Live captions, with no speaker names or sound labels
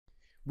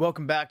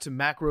Welcome back to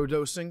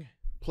Macrodosing.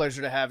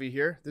 Pleasure to have you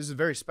here. This is a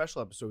very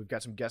special episode. We've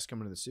got some guests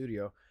coming to the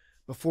studio.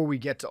 Before we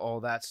get to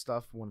all that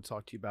stuff, I want to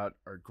talk to you about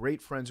our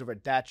great friends over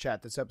at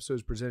DatChat. This episode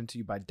is presented to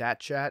you by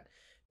DatChat.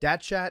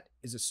 DatChat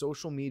is a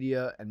social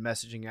media and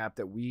messaging app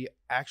that we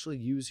actually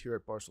use here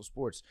at Barstool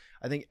Sports.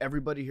 I think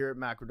everybody here at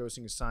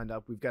Macrodosing is signed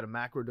up. We've got a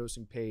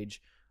Macrodosing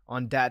page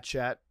on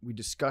DatChat. We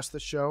discuss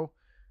the show.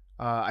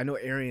 I know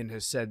Arian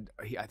has said,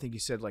 I think he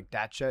said like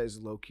DatChat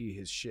is low-key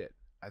his shit.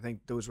 I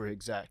think those were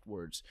exact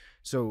words.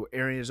 So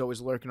Arian is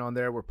always lurking on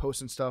there. We're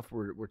posting stuff.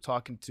 We're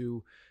talking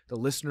to the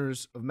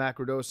listeners of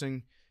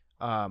Macrodosing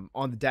on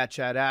the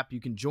DatChat app. You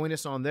can join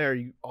us on there.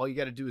 All you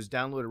got to do is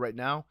download it right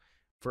now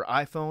for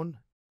iPhone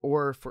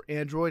or for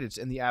Android. It's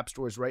in the app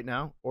stores right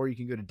now. Or you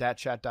can go to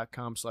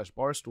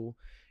datchat.com/barstool,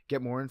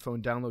 get more info,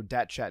 and download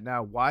DatChat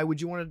now. Why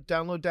would you want to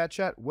download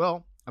DatChat?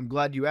 Well, I'm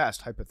glad you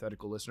asked,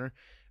 hypothetical listener,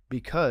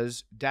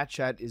 because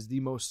DatChat is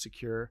the most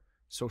secure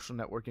social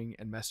networking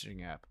and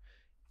messaging app.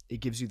 It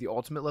gives you the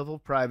ultimate level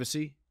of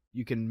privacy.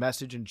 You can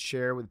message and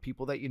share with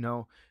people that you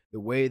know the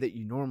way that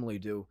you normally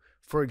do.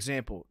 For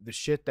example, the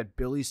shit that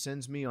Billy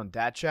sends me on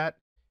DatChat,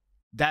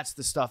 that's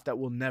the stuff that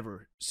will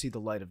never see the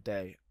light of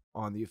day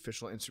on the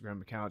official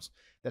Instagram accounts.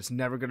 That's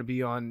never going to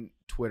be on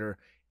Twitter.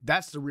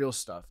 That's the real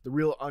stuff. The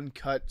real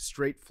uncut,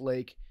 straight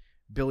flake,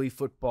 Billy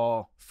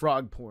football,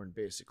 frog porn,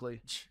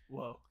 basically.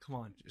 Whoa, come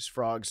on. Just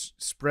frogs,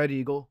 spread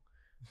eagle.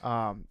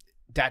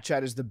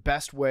 DatChat is the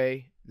best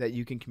way that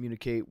you can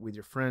communicate with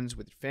your friends,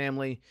 with your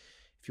family.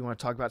 If you want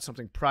to talk about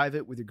something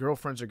private with your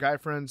girlfriends or guy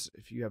friends,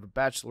 if you have a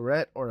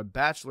bachelorette or a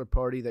bachelor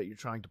party that you're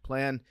trying to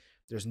plan,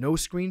 there's no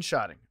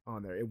screenshotting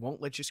on there. It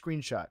won't let you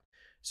screenshot.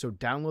 So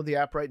download the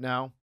app right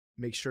now.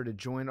 Make sure to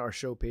join our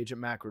show page at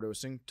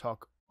Macrodosing.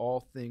 Talk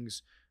all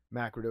things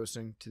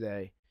Macrodosing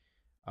today.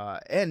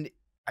 And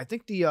I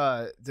think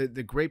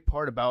the great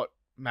part about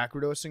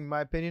Macrodosing, in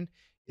my opinion,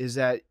 is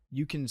that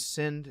you can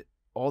send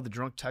all the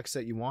drunk texts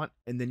that you want,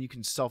 and then you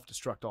can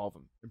self-destruct all of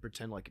them and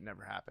pretend like it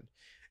never happened.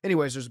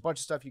 Anyways, there's a bunch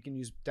of stuff you can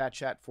use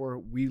DatChat for.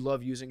 We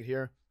love using it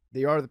here.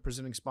 They are the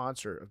presenting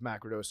sponsor of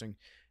Macrodosing.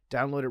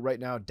 Download it right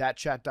now,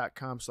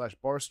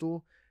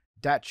 datchat.com/barstool,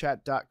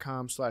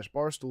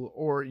 datchat.com/barstool,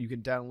 or you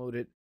can download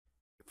it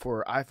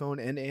for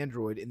iPhone and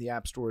Android in the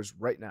app stores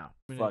right now.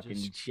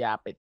 Fucking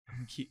shop it.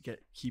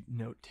 Keep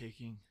note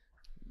taking.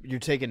 You're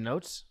taking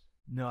notes?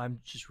 No,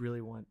 I'm just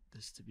really want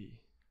this to be.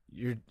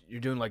 You're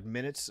doing like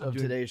minutes of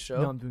today's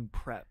show? No, I'm doing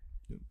prep.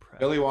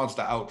 Billy wants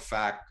to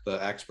out-fact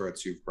the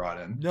experts you've brought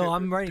in. No,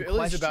 I'm writing Billy's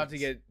questions. about to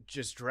get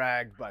just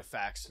dragged by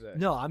facts today.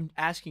 No, I'm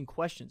asking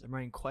questions. I'm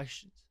writing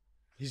questions.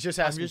 He's just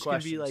asking questions. I'm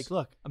just going to be like,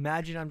 look,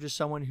 imagine I'm just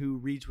someone who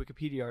reads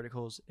Wikipedia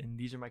articles, and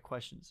these are my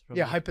questions.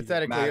 Yeah, Wikipedia.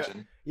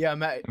 hypothetically.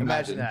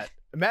 Imagine that.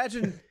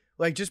 Imagine,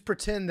 like, just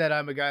pretend that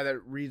I'm a guy that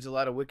reads a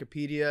lot of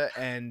Wikipedia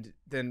and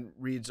then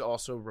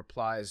also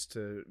replies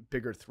to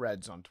bigger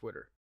threads on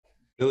Twitter.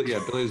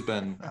 Billy's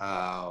been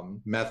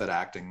method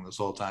acting this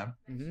whole time.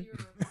 Mm-hmm.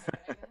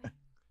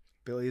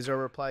 Billy's our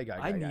reply guy.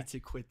 I need to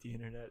quit the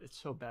internet. It's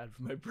so bad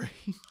for my brain.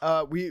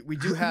 We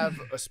do have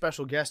a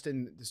special guest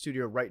in the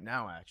studio right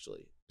now,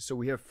 actually. So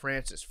we have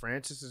Francis.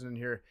 Francis is in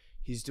here.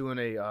 He's doing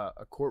a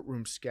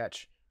courtroom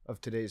sketch of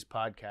today's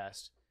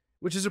podcast,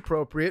 which is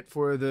appropriate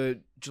for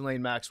the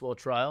Ghislaine Maxwell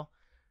trial.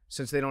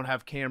 Since they don't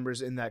have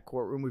cameras in that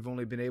courtroom, we've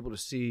only been able to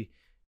see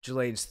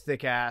Ghislaine's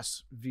thick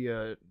ass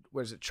via,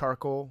 what is it,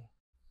 charcoal?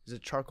 Is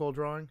it charcoal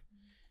drawing?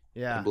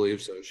 Yeah. I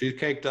believe so. She's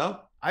caked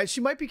up? She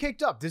might be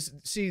caked up.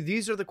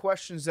 These are the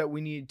questions that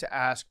we need to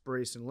ask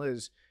Brace and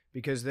Liz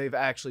because they've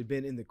actually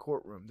been in the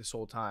courtroom this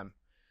whole time.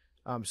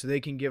 So they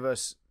can give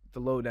us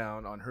the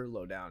lowdown on her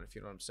lowdown, if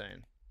you know what I'm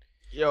saying.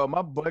 Yo, am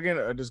I bugging,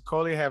 or does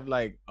Coley have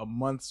like a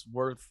month's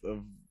worth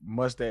of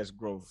mustache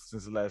growth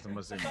since the last time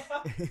I seen him?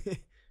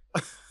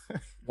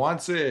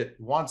 Once it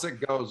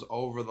goes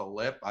over the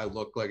lip, I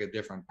look like a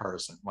different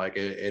person. Like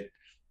it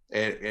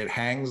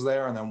hangs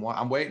there, and then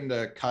I'm waiting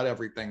to cut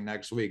everything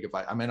next week.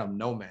 I'm in a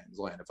no man's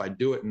land. If I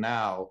do it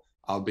now,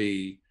 I'll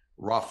be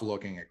rough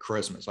looking at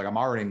Christmas. Like I'm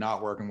already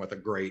not working with a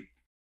great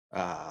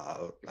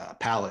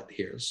palette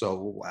here,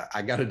 so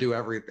I got to do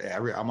everything.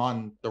 I'm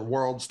on the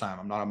world's time.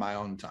 I'm not on my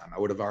own time. I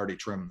would have already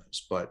trimmed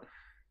this, but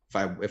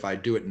if I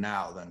do it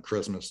now, then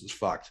Christmas is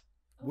fucked.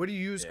 What do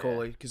you use,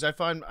 Coley? Because I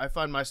find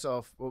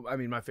myself. Well, I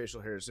mean, my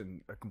facial hair is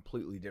in a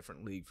completely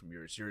different league from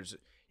yours.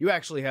 You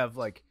actually have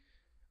like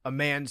a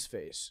man's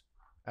face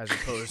as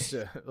opposed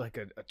to like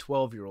a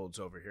 12-year-old's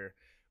over here.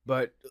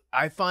 But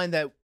I find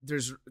that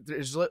there's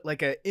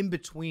like a in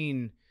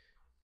between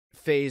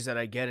phase that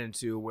I get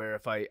into where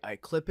if I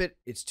clip it,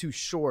 it's too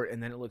short,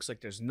 and then it looks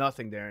like there's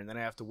nothing there, and then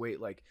I have to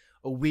wait like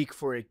a week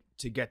for it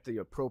to get the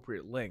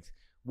appropriate length.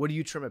 What do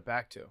you trim it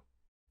back to?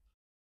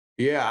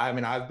 Yeah, I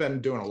mean, I've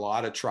been doing a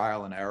lot of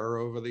trial and error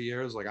over the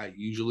years. Like I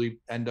usually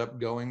end up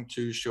going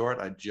too short.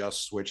 I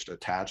just switched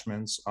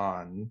attachments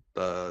on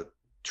the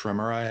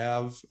trimmer I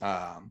have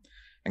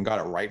and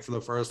got it right for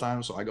the first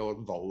time. So I go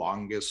with the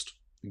longest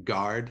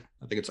guard.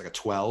 I think it's like a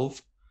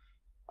 12.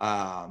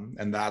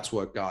 And that's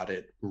what got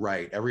it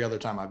right. Every other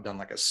time I've done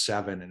like a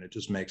 7 and it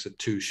just makes it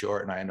too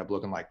short and I end up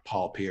looking like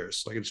Paul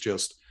Pierce. Like it's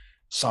just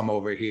some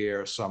over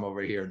here,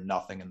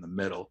 nothing in the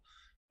middle.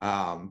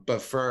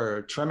 But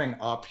for trimming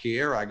up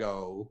here, I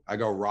go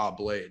raw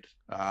blade,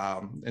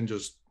 and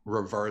just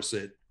reverse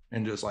it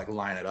and just like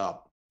line it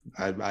up.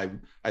 I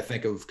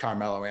think of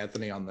Carmelo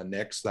Anthony on the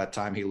Knicks. That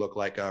time he looked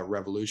like a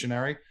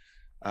revolutionary,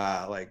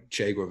 like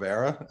Che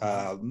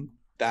Guevara.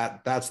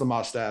 That's the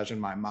mustache in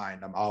my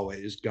mind. I'm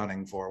always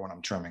gunning for when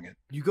I'm trimming it.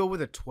 You go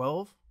with a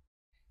 12?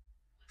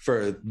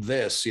 For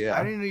this, yeah.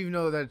 I didn't even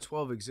know that a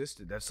 12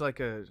 existed. That's like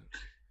a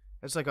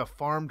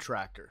farm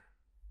tractor.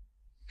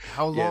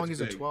 How long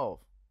is a 12?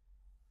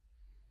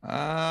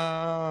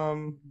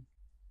 I'm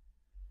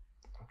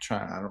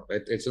trying.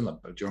 It's in the.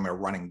 Do you want me to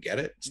run and get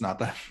it? It's not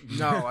that.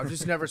 No, I've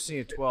just never seen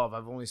a 12.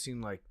 I've only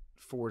seen like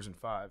 4s and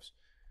 5s.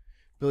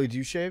 Billy, do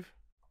you shave?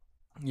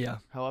 Yeah.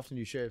 How often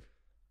do you shave?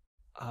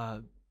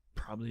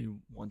 Probably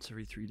once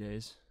every 3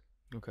 days.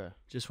 Okay.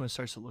 Just when it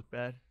starts to look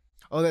bad.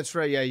 Oh, that's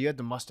right. Yeah, you had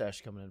the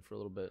mustache coming in for a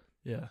little bit.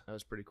 Yeah. That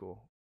was pretty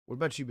cool. What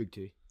about you, Big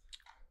T?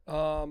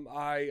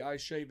 I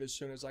shave as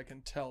soon as I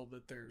can tell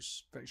that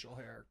there's facial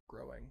hair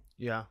growing.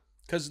 Yeah.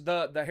 Because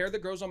the hair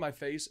that grows on my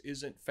face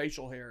isn't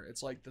facial hair.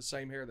 It's like the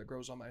same hair that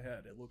grows on my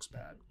head. It looks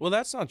bad. Well,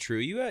 that's not true.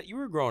 You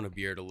were growing a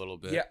beard a little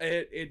bit. Yeah,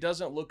 it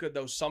doesn't look good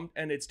though.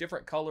 And it's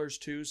different colors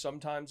too.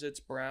 Sometimes it's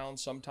brown.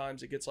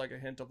 Sometimes it gets like a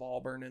hint of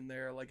auburn in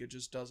there. Like it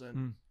just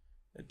doesn't.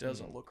 It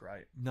doesn't look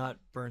right. Not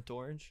burnt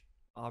orange,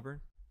 auburn.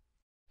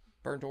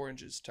 Burnt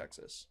orange is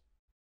Texas.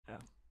 Yeah.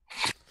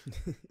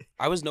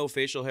 I was no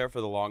facial hair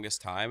for the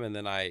longest time, and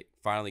then I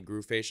finally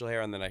grew facial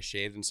hair, and then I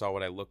shaved and saw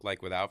what I looked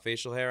like without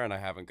facial hair, and I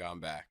haven't gone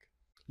back.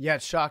 Yeah,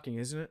 it's shocking,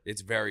 isn't it?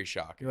 It's very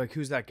shocking. You're like,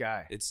 who's that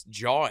guy? It's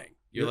jarring.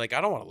 You're like,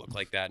 I don't want to look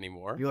like that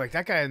anymore. You're like,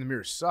 that guy in the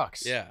mirror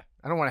sucks. Yeah.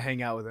 I don't want to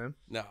hang out with him.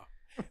 No.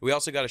 We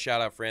also got to shout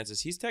out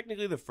Francis. He's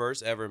technically the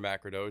first ever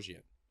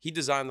Macrodosian. He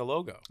designed the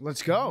logo.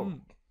 Let's go.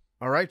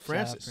 All right,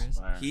 Francis. Shout out,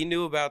 Francis. He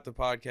knew about the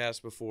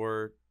podcast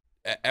before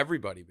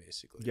everybody,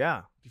 basically.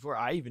 Yeah. Before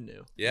I even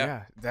knew.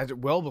 Yeah. That's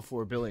well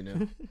before Billy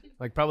knew.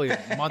 Like probably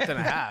a month and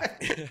a half.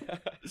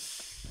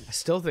 I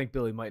still think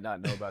Billy might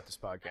not know about this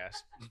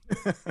podcast.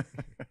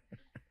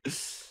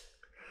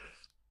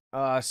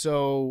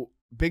 So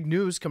big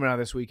news coming out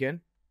this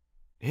weekend.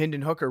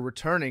 Hendon Hooker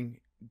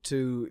returning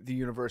to the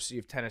University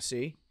of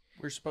Tennessee.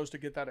 We're supposed to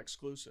get that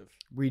exclusive.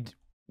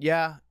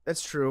 Yeah,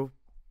 that's true.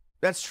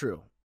 That's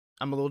true.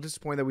 I'm a little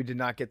disappointed that we did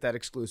not get that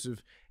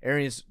exclusive.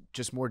 Arian's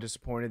just more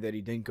disappointed that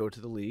he didn't go to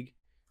the league.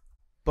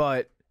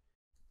 But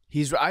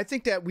I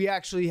think that we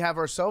actually have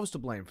ourselves to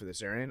blame for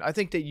this, Arian. I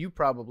think that you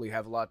probably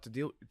have a lot to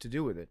do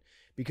with it.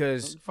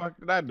 Because What the fuck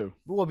did I do?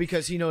 Well,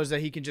 because he knows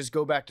that he can just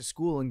go back to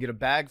school and get a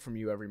bag from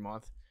you every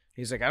month.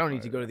 He's like, I don't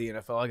need to go to the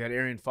NFL. I got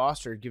Arian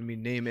Foster giving me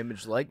name,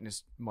 image,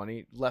 likeness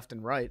money left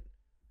and right.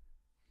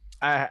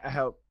 I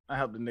help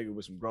the nigga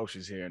with some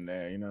groceries here and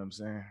there. You know what I'm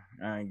saying?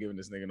 I ain't giving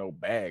this nigga no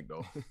bag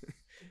though.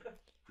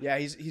 Yeah,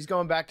 he's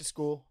going back to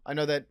school. I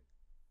know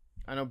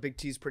Big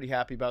T's pretty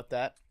happy about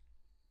that.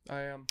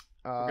 I am.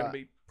 We're gonna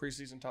be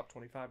preseason top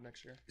 25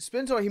 next year.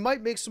 Spinzo, he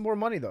might make some more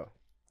money though.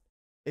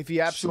 If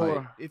he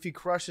if he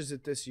crushes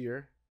it this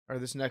year or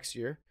this next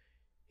year,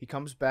 he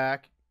comes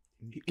back,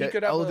 he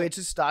could elevates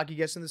his stock. He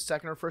gets in the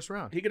second or first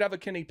round. He could have a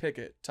Kenny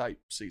Pickett type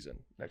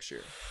season next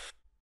year.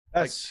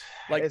 That's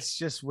like it's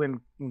just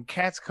when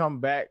cats come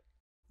back,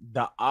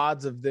 the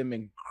odds of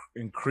them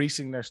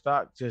increasing their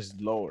stock just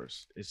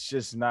lowers. It's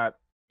just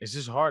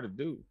hard to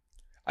do.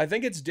 I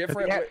think it's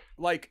different.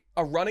 Like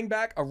a running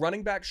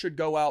back should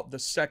go out the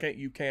second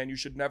you can. You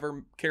should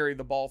never carry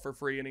the ball for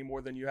free any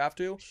more than you have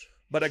to.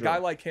 But a guy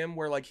like him,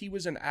 where like he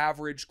was an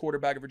average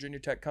quarterback at Virginia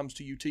Tech, comes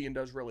to UT and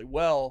does really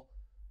well,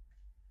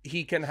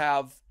 he can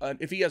have,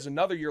 if he has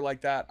another year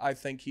like that, I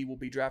think he will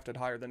be drafted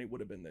higher than he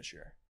would have been this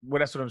year. Well,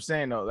 that's what I'm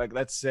saying though. Like,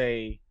 let's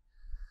say,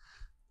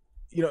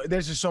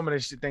 there's just so many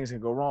things that can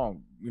go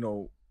wrong,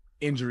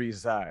 injury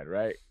aside,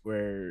 right?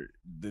 Where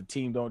the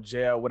team don't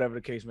gel, whatever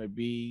the case may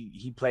be,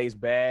 he plays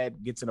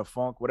bad, gets in a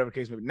funk, whatever the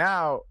case may be.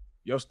 Now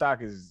your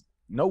stock is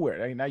nowhere.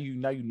 Right? Now you're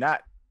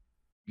not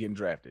getting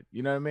drafted.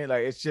 You know what I mean?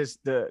 Like, it's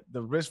just the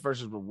risk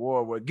versus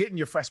reward. Where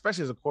getting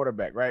especially as a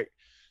quarterback, right?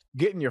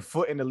 Getting your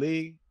foot in the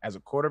league as a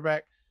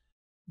quarterback,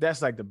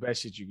 that's like the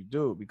best shit you could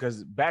do,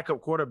 because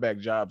backup quarterback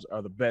jobs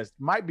are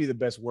might be the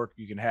best work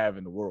you can have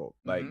in the world.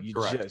 Like, you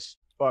just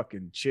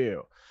fucking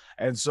chill.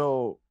 And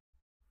so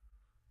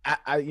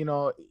I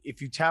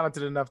if you're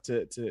talented enough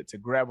to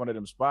grab one of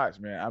them spots,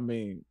 man, I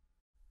mean,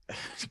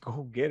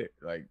 go get it.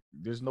 Like,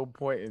 there's no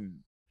point in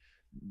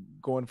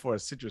going for a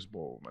Citrus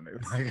Bowl, man.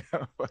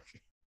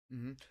 Like,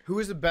 Who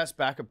is the best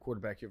backup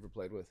quarterback you ever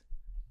played with?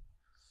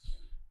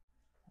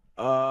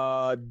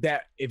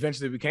 That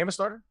eventually became a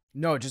starter?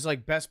 No, just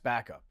like best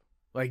backup,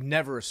 like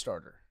never a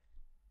starter.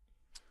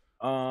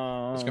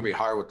 It's gonna be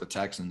hard with the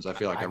Texans. I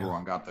feel like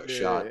everyone got their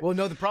shot. Well,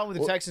 no, the problem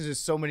with the Texans is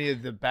so many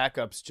of the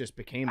backups just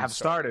became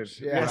started.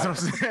 Yeah, that's what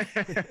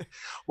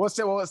I'm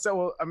saying.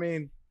 Well, I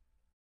mean,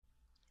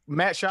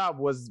 Matt Schaub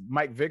was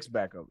Mike Vick's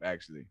backup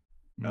actually.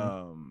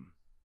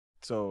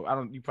 So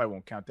you probably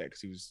won't count that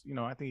because he was,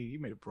 I think he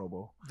made a Pro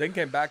Bowl. Then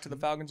came back to the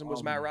Falcons and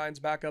was Matt Ryan's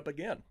backup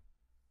again.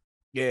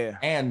 Yeah.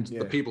 And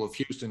the people of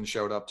Houston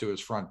showed up to his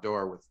front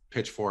door with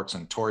pitchforks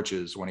and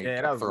torches when he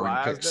kept throwing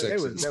pick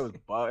sixes. That was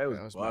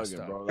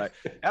bugging, bro. Like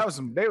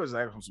they was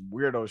like some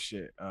weirdo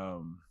shit.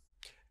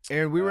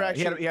 And we were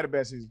actually he had a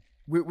bad season.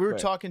 We were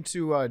talking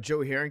to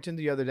Joey Harrington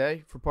the other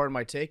day for part of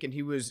my take, and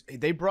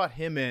they brought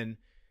him in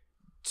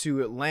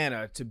to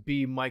Atlanta to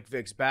be Mike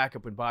Vick's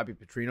backup when Bobby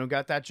Petrino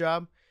got that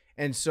job.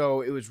 And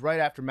so it was right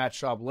after Matt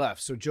Schaub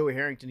left. So Joey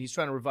Harrington, he's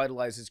trying to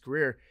revitalize his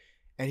career,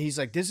 and he's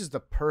like, this is the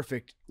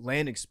perfect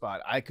landing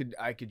spot. I could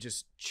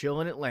just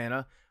chill in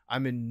Atlanta.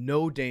 I'm in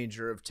no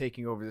danger of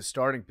taking over the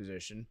starting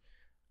position.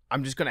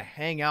 I'm just going to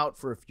hang out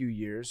for a few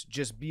years,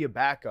 just be a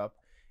backup,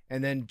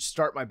 and then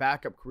start my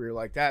backup career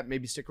like that.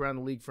 Maybe stick around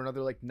the league for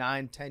another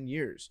 9-10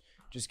 years,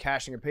 just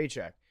cashing a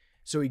paycheck.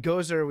 So he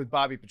goes there with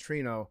Bobby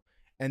Petrino,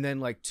 and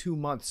then 2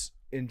 months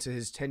into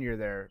his tenure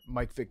there,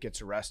 Mike Vick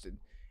gets arrested.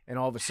 And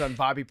all of a sudden,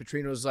 Bobby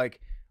Petrino's like,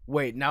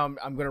 wait, now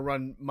I'm going to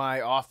run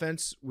my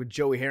offense with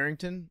Joey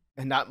Harrington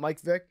and not Mike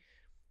Vick?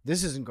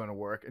 This isn't going to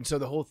work. And so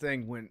the whole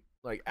thing went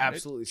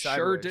absolutely sideways.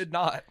 Sure did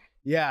not.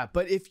 Yeah,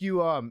 but if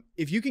you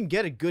can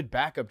get a good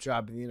backup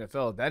job in the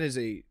NFL,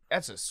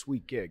 that's a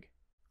sweet gig.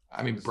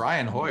 I mean,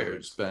 Brian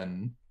Hoyer's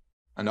been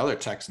another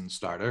Texan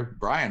starter.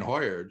 Brian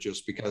Hoyer,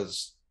 just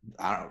because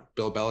I don't know,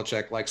 Bill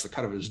Belichick likes the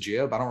cut of his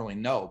jib. I don't really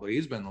know, but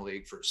he's been in the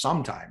league for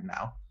some time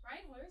now.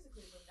 Brian Hoyer's a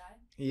Cleveland guy.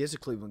 He is a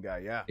Cleveland guy,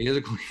 yeah. He is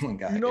a Cleveland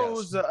guy. You know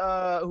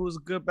who was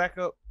a good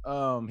backup?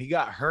 He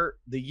got hurt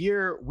the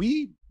year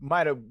we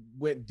might have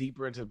went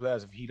deeper into the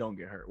playoffs if he don't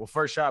get hurt. Well,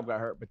 first Schaub got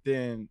hurt, but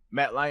then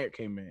Matt Leinart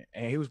came in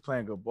and he was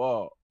playing good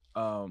ball.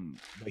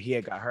 But he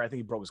had got hurt. I think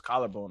he broke his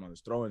collarbone on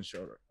his throwing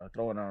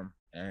arm,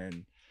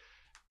 and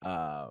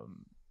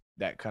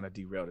that kind of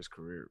derailed his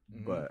career.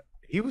 Mm-hmm. But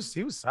he was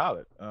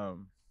solid.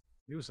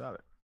 He was solid.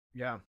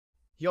 Yeah.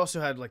 He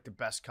also had the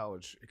best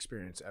college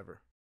experience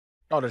ever.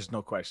 Oh, there's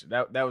no question.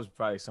 That was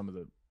probably some of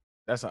the.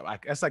 That's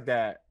like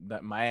that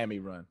Miami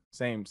run.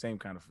 Same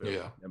kind of feel.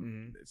 Yeah.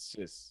 It's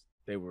just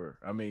they were.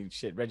 I mean,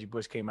 shit. Reggie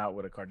Bush came out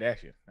with a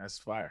Kardashian. That's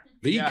fire.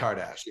 The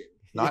Kardashian,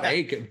 not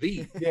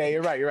the. Yeah,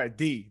 you're right.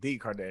 The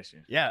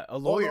Kardashian. Yeah, a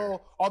lawyer.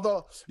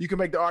 Although you can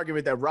make the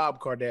argument that Rob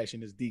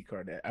Kardashian is the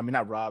Kardashian. I mean,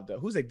 not Rob.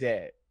 Who's their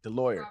dad? The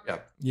lawyer.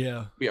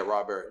 Yeah. Yeah,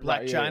 Robert.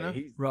 Black China.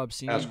 Rob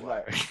Senior. That's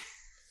why.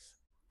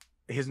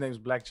 His name's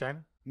Black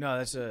China. No,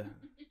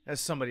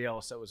 that's somebody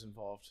else that was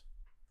involved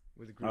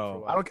with the group for a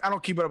while. I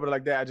don't keep it up with it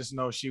like that. I just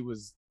know she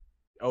was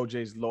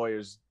OJ's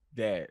lawyer's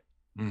dad.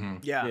 Mm-hmm.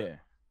 Yeah.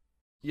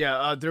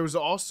 There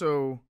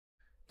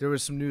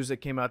was some news that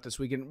came out this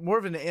weekend, more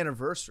of an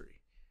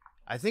anniversary.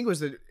 I think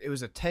it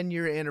was a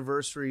 10-year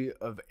anniversary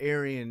of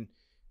Arian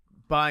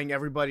buying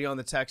everybody on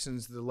the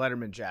Texans the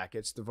Letterman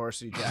jackets, the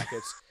varsity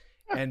jackets,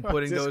 and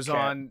putting those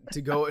on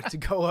to go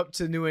up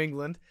to New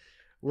England,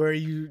 where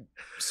you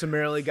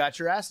summarily got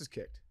your asses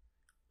kicked.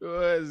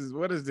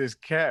 What is this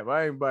cap?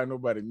 I ain't buying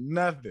nobody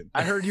nothing.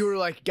 I heard you were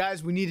like,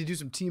 guys, we need to do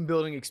some team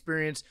building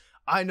experience.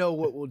 I know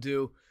what we'll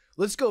do.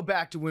 Let's go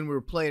back to when we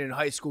were playing in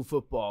high school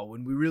football,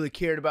 when we really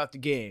cared about the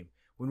game,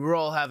 when we were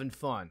all having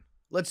fun.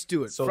 Let's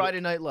do it. So Friday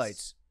Night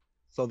Lights.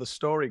 So the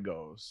story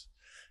goes,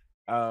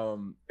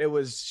 it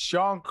was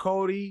Sean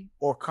Cody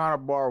or Connor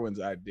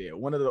Barwin's idea.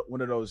 One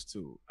of those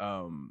two.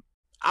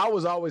 I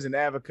was always an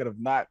advocate of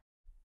not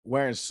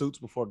wearing suits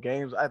before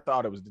games. I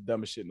thought it was the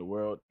dumbest shit in the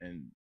world,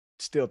 and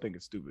still think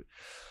it's stupid.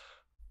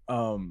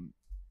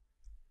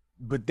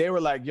 But they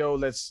were like, yo,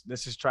 let's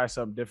just try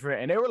something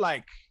different. And they were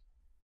like,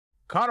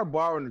 Connor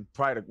Barwin is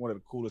probably one of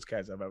the coolest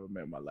cats I've ever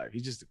met in my life.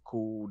 He's just a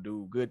cool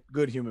dude,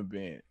 good human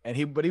being.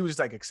 But he was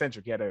just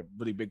eccentric. He had a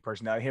really big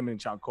personality. Him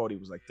and Sean Cody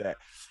was like that.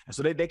 And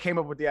so they came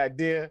up with the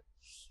idea.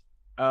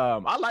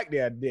 I like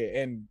the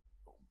idea, and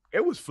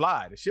it was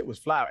fly. The shit was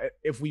fly.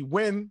 If we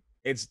win,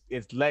 it's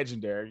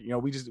legendary.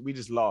 We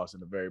just lost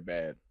in a very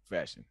bad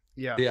fashion.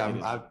 Yeah.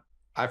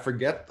 I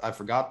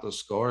forgot the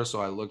score, so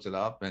I looked it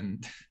up,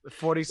 and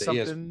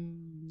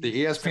 40-something.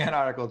 The ESPN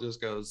article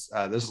just goes,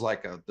 this is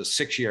like the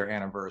 6-year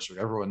anniversary.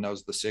 Everyone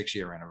knows the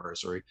 6-year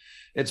anniversary.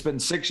 It's been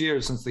 6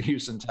 years since the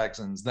Houston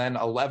Texans, then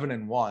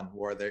 11-1,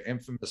 wore their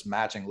infamous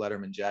matching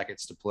Letterman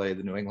jackets to play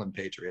the New England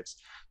Patriots.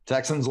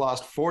 Texans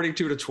lost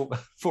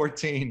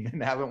 42-14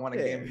 and haven't won a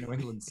game in New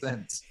England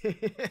since.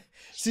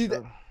 See,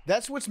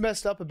 that's what's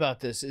messed up about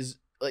this is,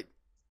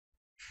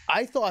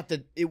 I thought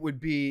that it would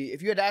be,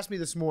 if you had asked me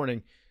this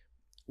morning,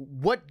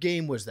 what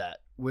game was that?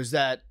 Was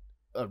that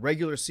a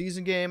regular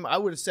season game? I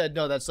would have said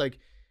no. That's like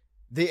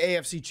the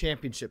AFC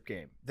Championship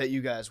game that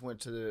you guys went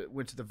to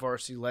the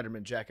varsity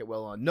Letterman jacket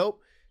well on.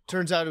 Nope.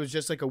 Turns out it was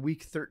just like a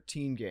Week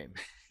 13 game.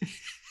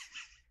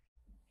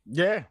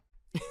 Yeah,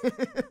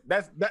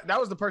 that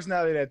was the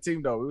personality of that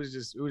team though. We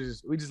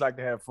just like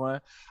to have fun.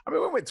 I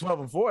mean, we went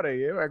 12-4 that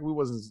year. Like we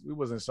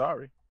wasn't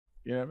sorry.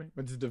 You know what I mean?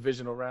 Went to the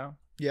divisional round.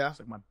 Yeah, it's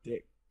like my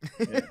dick.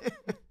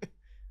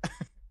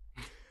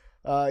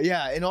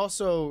 Yeah. And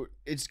also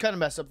it's kind of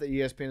messed up that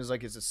ESPN is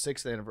like it's a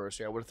 6th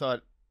anniversary. I would have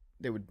thought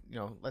they would,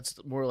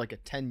 that's more like a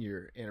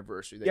 10-year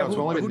anniversary. Yeah,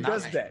 who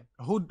does that?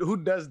 Who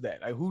does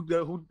that? Like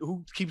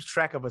who keeps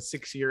track of a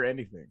 6-year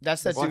anything?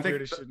 That's that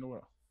weirdest shit in the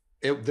world.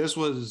 This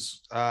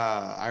was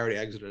I already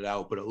exited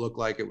out, but it looked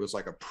like it was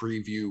like a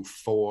preview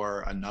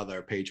for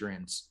another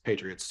Patriots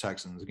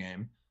Texans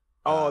game.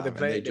 Oh, they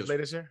played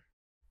this year?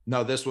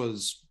 No, this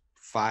was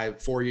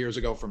 4 years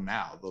ago from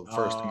now. The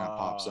first thing that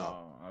pops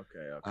up.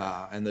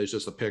 Okay. And there's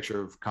just a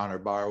picture of Connor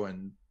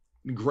Barwin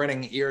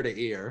grinning ear to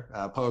ear,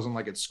 posing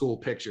like it's school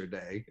picture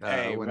day.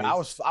 Hey, when I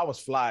was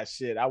fly as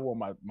shit. I wore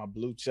my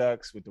blue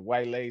chucks with the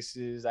white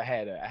laces. I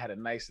had a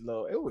nice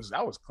little.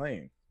 I was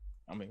clean.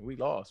 I mean, we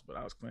lost, but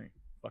I was clean.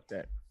 Fuck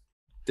that.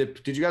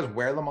 Did you guys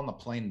wear them on the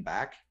plane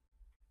back?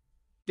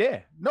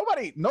 Yeah.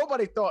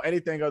 Nobody thought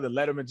anything of the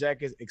Letterman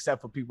jackets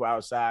except for people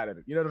outside.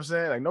 You know what I'm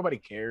saying? Like nobody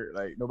cared.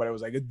 Like nobody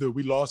was like, dude,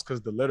 we lost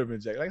because the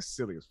Letterman jacket. Like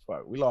silly as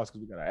fuck. We lost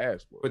because we got our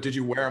ass for it. But did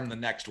you wear them the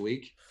next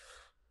week?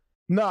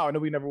 No,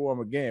 we never wore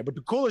them again. But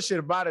the coolest shit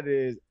about it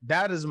is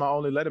that is my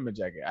only Letterman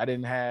jacket. I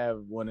didn't have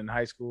one in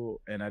high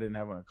school and I didn't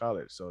have one in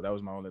college. So that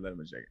was my only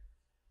Letterman jacket.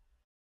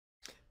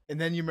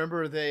 And then you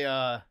remember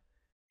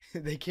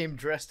they came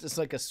dressed as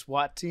like a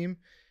SWAT team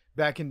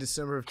back in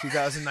December of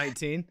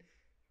 2019.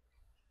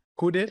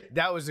 Who did?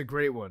 That was a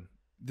great one.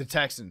 The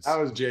Texans. That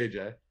was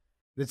JJ.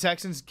 The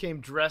Texans came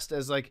dressed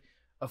as like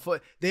a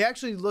foot. They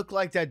actually look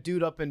like that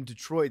dude up in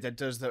Detroit that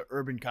does the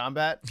urban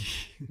combat.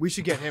 We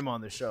should get him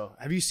on the show.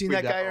 Have you seen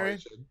that guy, Arian?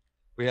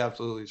 We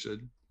absolutely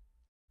should.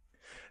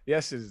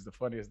 Yes, it is the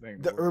funniest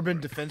thing. The urban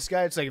defense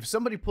guy. It's like if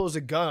somebody pulls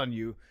a gun on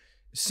you,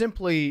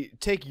 simply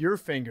take your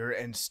finger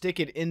and stick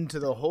it into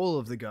the hole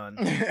of the gun.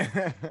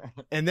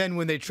 And then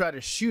when they try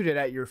to shoot it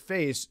at your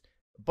face,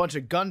 a bunch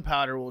of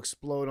gunpowder will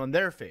explode on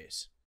their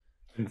face.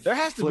 There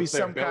has to be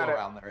some kind of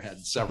around their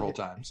head several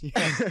times.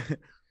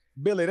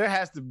 Billy, there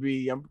has to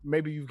be,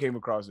 maybe you came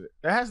across it.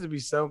 There has to be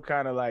some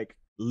kind of like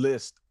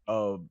list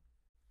of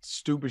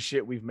stupid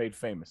shit we've made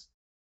famous.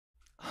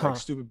 Like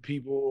stupid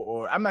people,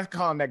 or I'm not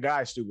calling that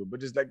guy stupid, but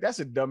just like that's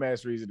a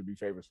dumbass reason to be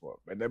famous for.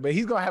 But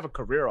he's gonna have a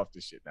career off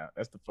this shit now.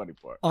 That's the funny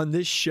part. On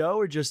this show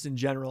or just in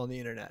general on the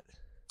internet?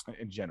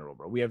 In general,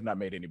 bro. We have not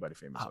made anybody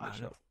famous on this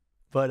show.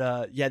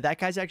 But yeah, that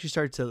guy's actually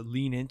started to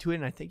lean into it,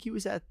 and I think he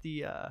was at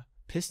the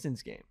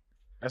Pistons game.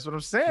 That's what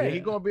I'm saying. Yeah.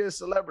 He's gonna be a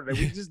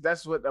celebrity.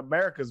 That's what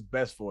America's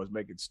best for, is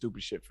making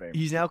stupid shit famous.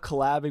 He's now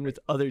collabing with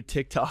other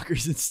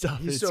TikTokers and stuff.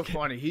 He's so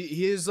funny.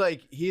 He is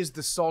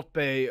the Salt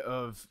Bae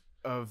of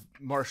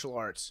martial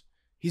arts.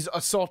 He's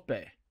a Salt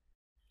Bae.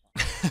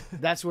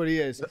 That's what he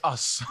is. A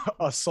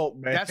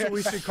Salt Bae. That's what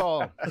we should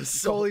call him.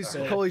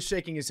 Coley's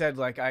shaking his head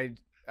like I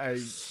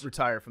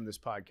retire from this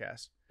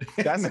podcast.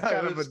 That's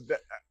kind of a.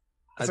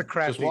 That's a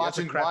crafty.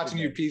 Just watching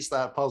you piece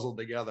that puzzle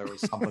together was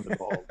something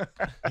involved.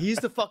 He's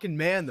the fucking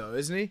man, though,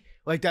 isn't he?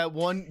 Like that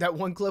one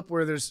clip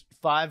where there's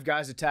 5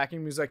 guys attacking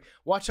him. He's like,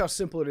 "Watch how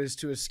simple it is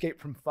to escape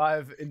from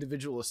 5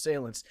 individual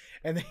assailants,"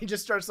 and then he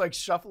just starts like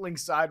shuffling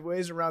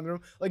sideways around the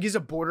room, like he's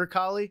a border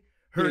collie.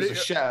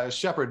 He's a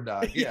shepherd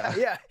dog. Yeah,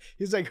 yeah.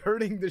 He's like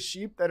herding the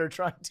sheep that are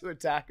trying to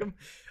attack him.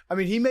 I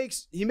mean, he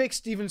makes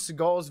Steven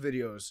Seagal's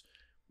videos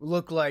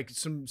look like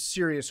some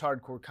serious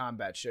hardcore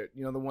combat shit.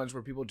 You know, the ones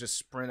where people just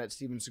sprint at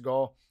Steven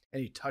Seagal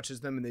and he touches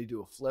them and they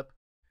do a flip.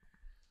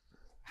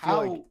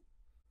 How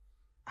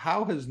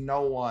has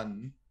no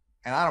one,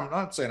 and I'm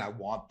not saying I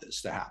want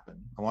this to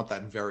happen, I want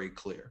that very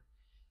clear.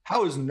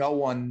 How has no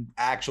one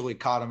actually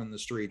caught him in the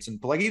streets?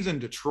 And like he's in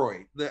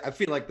Detroit. I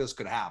feel like this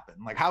could happen.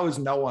 Like how has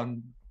no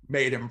one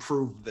made him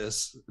prove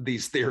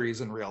these theories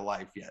in real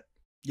life yet?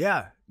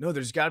 Yeah. No,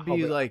 there's got to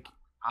be like,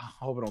 I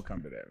hope it don't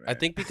come to that, man. I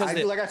think because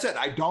like I said,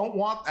 I don't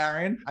want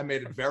Arian. I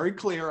made it very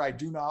clear. I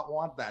do not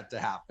want that to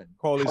happen.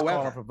 Calling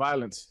for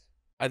violence.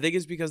 I think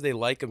it's because they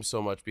like him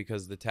so much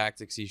because the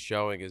tactics he's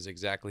showing is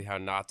exactly how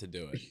not to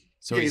do it.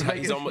 So he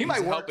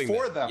might work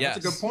for them. Yes.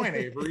 That's a good point,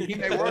 Avery. He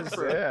may work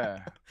for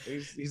them. Yeah,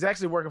 he's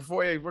actually working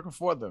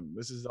for them.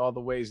 This is all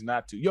the ways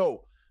not to.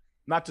 Yo,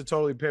 not to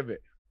totally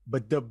pivot,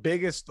 but the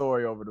biggest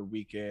story over the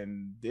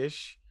weekend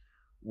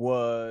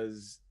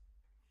was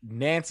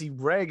Nancy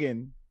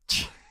Reagan.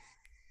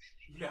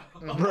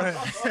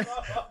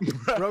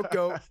 Throat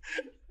goat.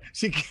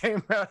 She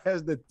came out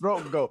as the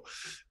throat goat.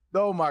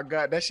 Oh my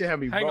God, that shit had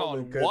me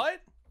rolling. Hang on,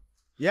 what?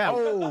 Yeah.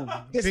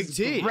 Oh, this Big is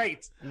T.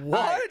 Great.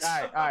 What?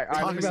 All right.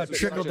 Talking about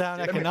trickle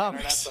down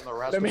economics.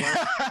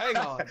 Hang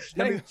on.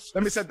 Let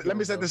me set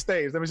the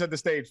stage. Let me set the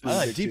stage. I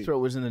like Deep Throat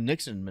was in the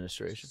Nixon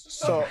administration.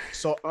 So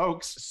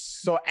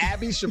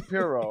Abby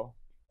Shapiro.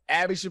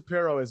 Abby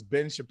Shapiro is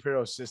Ben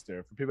Shapiro's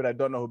sister. For people that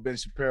don't know who Ben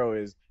Shapiro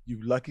is, you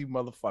lucky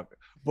motherfucker.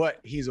 But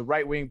he's a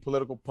right-wing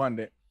political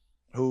pundit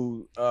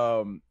who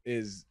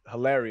is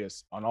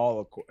hilarious in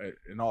all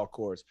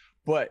courts.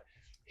 But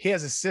he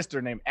has a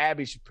sister named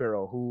Abby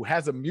Shapiro who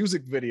has a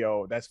music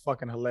video that's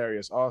fucking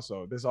hilarious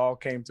also. This all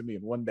came to me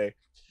in one day.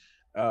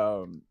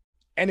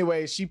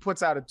 Anyway, she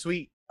puts out a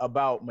tweet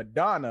about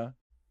Madonna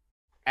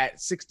at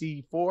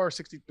 64,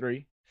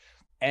 63.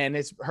 And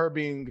it's her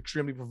being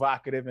extremely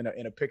provocative in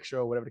a picture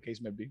or whatever the case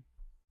may be.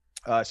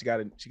 She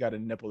got a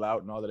nipple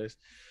out and all of this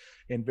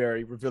in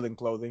very revealing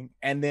clothing.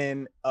 And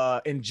then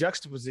in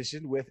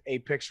juxtaposition with a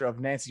picture of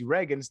Nancy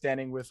Reagan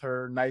standing with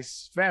her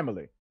nice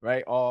family,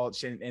 right?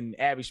 And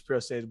Abby Shapiro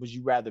says, would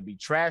you rather be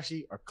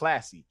trashy or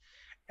classy?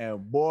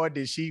 And boy,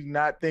 did she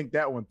not think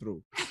that one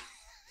through.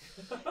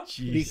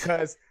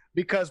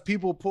 Because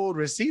people pulled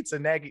receipts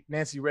of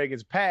Nancy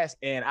Reagan's past,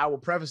 and I will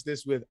preface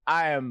this with,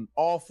 I am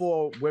all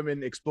for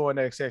women exploring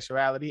their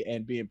sexuality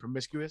and being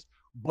promiscuous,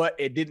 but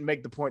it didn't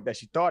make the point that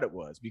she thought it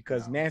was,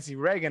 because Nancy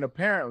Reagan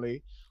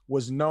apparently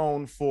was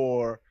known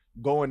for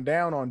going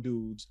down on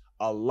dudes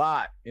a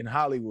lot in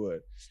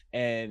Hollywood,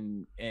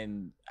 and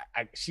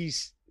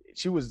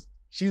she was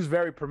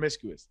very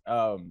promiscuous.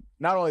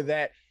 Not only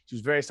that, she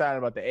was very silent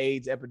about the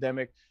AIDS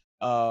epidemic.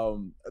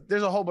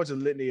 There's a whole bunch of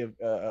litany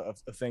of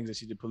things that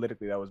she did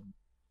politically that was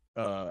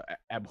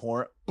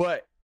abhorrent,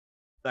 but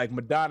like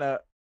Madonna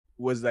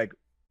was like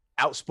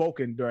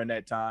outspoken during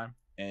that time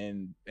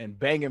and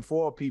banging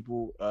for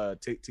people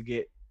to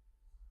get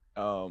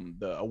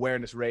the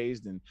awareness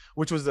raised, and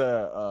which was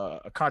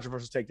a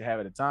controversial take to have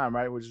at the time,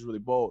 right? Which is really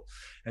bold.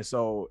 And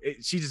so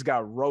she just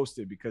got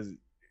roasted because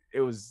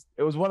it was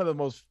one of the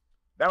most,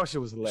 that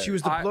shit was hilarious. She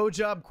was the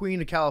blowjob queen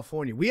of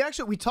California.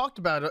 We talked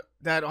about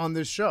that on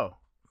this show.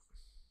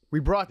 We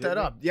brought that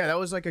up. Yeah, that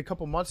was like a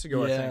couple months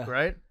ago, I think,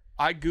 right?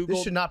 I Googled.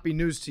 This should not be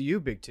news to you,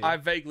 Big T. I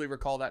vaguely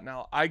recall that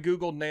now. I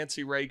Googled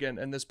Nancy Reagan,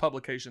 and this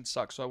publication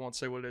sucks, so I won't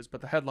say what it is,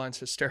 but the headline's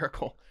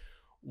hysterical.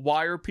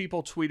 Why are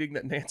people tweeting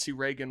that Nancy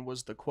Reagan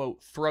was the,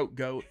 quote, throat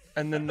goat?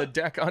 And then the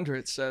deck under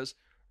it says,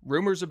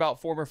 rumors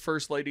about former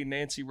First Lady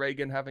Nancy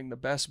Reagan having the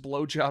best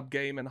blowjob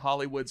game in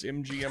Hollywood's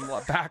MGM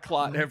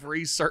backlot have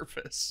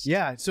resurfaced.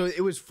 Yeah, so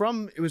it was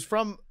from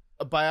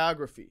a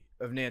biography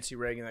of Nancy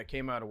Reagan that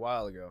came out a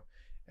while ago.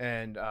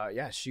 And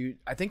I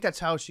think that's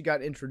how she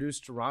got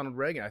introduced to Ronald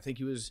Reagan. I think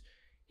he was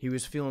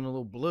feeling a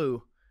little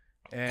blue,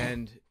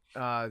 and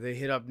they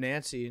hit up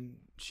Nancy, and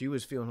she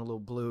was feeling a little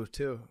blue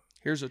too.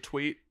 Here's a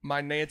tweet: my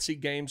Nancy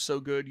game's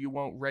so good you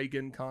won't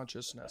Reagan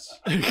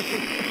consciousness.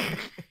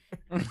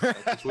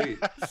 That's a tweet.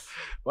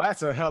 Well,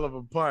 that's a hell of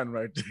a pun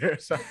right there.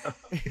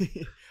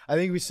 I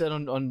think we said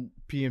on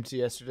PMT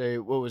yesterday,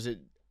 what was it?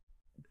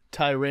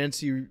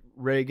 Tyrancy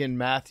Reagan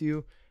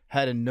Matthew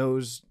had a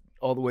nose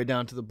all the way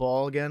down to the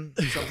ball again,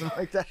 something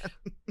like that.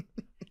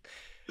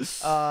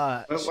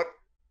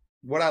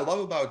 What I love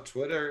about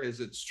Twitter is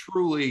it's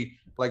truly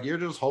like you're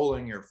just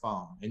holding your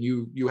phone and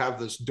you have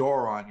this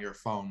door on your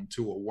phone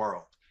to a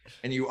world,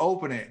 and you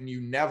open it and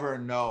you never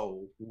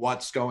know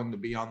what's going to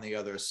be on the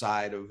other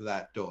side of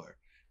that door.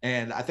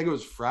 And I think it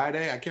was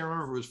Friday. I can't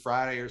remember if it was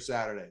Friday or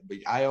Saturday, but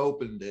I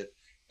opened it,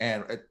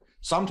 and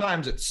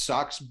sometimes it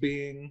sucks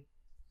being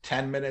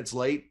 10 minutes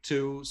late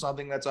to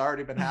something that's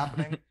already been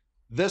happening.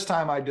 This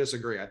time I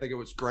disagree. I think it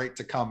was great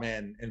to come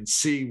in and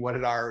see what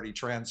had already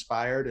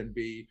transpired and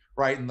be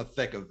right in the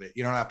thick of it.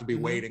 You don't have to be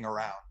waiting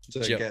around to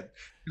get.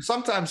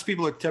 Sometimes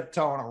people are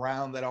tiptoeing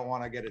around. They don't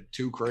want to get it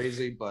too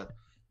crazy, but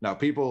no,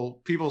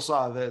 people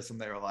saw this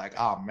and they were like,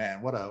 "Oh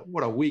man, what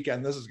a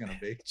weekend this is going to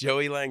be."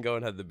 Joey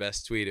Langone had the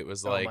best tweet. It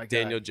was like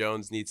Daniel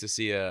Jones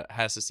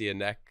has to see a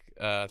neck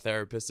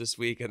therapist this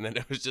week, and then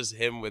it was just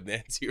him with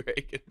Nancy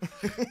Reagan.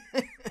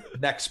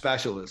 Neck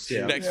specialist.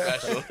 Yeah. Neck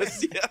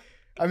specialist. Yeah.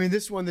 I mean,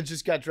 this one that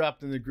just got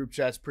dropped in the group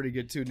chat's pretty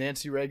good too.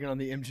 Nancy Reagan on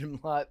the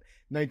MGM lot,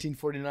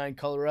 1949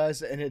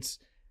 colorized, and it's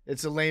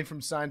Elaine from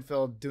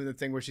Seinfeld doing the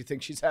thing where she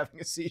thinks she's having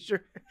a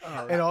seizure,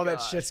 and all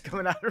that shit's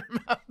coming out of her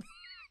mouth.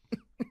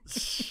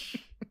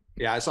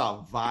 Yeah, I saw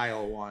a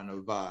vile one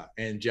of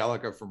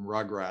Angelica from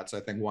Rugrats.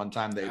 I think one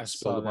time they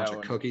spilled a bunch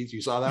of cookies.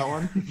 You saw that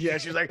one? Yeah,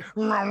 she's like,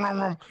 rum,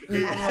 rum, rum.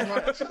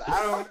 I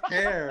don't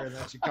care. And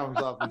then she comes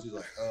up and she's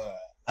like, ugh.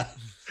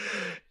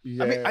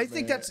 Yeah, I mean, I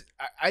think that's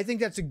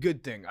a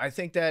good thing. I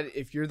think that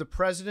if you're the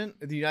president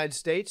of the United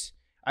States,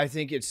 I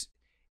think it's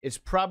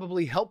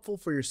probably helpful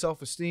for your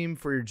self-esteem,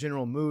 for your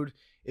general mood,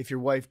 if your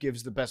wife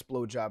gives the best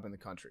blowjob in the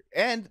country.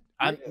 And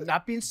I'm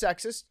not being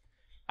sexist.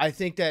 I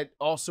think that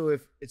also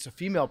if it's a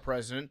female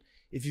president,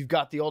 if you've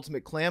got the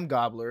ultimate clam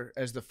gobbler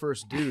as the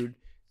first dude,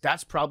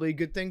 that's probably a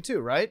good thing too,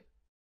 right?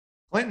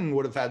 Clinton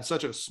would have had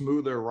such a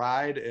smoother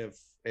ride if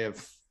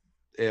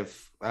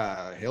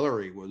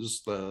Hillary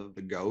was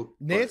the GOAT.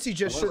 Nancy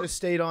just should have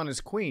stayed on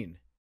as queen.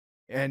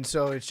 And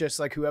so it's just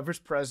like whoever's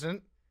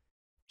president,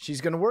 she's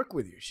going to work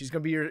with you. She's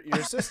going to be your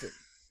assistant.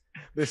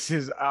 This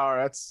is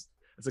that's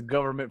a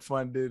government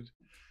funded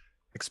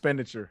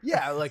expenditure.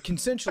 Yeah, like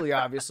consensually,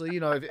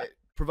 obviously,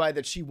 provide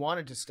that she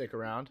wanted to stick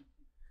around.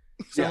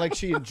 Sound like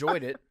she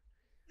enjoyed it.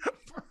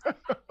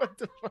 What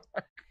the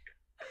fuck?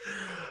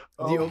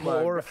 The oval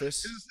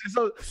orifice.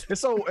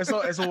 It's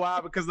so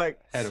wild because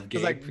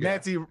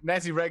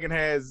Nancy Reagan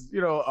has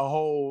a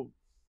whole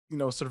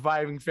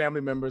surviving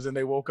family members, and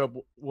they woke up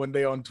one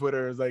day on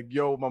Twitter. It's like,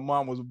 yo, my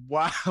mom was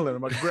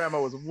wilding, my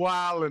grandma was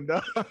wilding,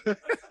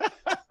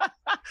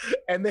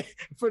 and they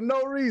for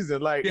no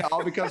reason,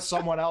 all because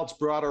someone else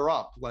brought her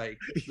up,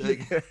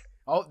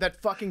 Oh,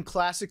 that fucking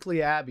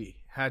classically Abby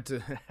had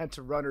to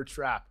run her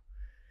trap.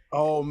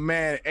 Oh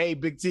man, hey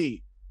Big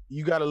T,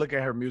 you got to look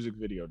at her music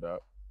video, dog.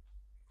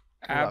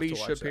 Abby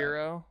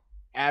Shapiro.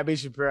 Abby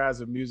Shapiro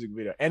has a music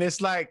video, and it's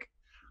like,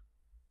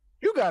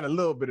 you got a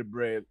little bit of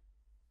bread,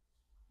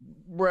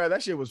 bro.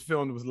 That shit was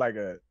filmed with like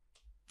a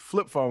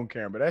flip phone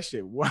camera. That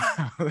shit,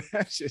 wow,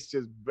 that shit's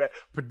just bad.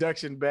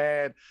 Production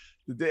bad.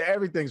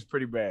 Everything's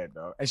pretty bad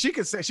though, and she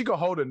could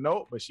hold a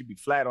note, but she'd be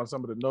flat on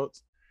some of the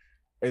notes.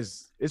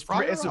 It's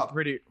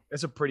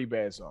a pretty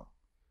bad song.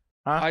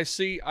 Huh? I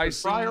see.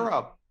 Fry her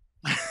up.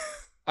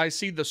 I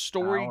see The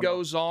Story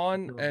Goes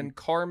On and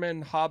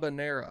Carmen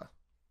Habanera.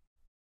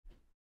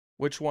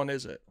 Which one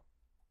is it?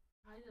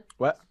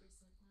 What?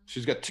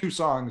 She's got 2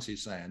 songs.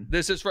 He's saying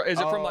Is it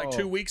from like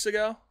 2 weeks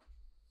ago?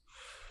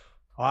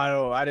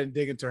 I didn't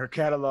dig into her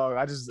catalog.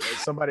 I just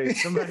somebody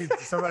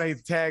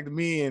tagged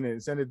me in it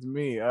and sent it to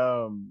me.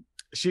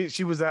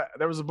 She was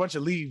there was a bunch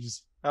of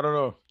leaves. I don't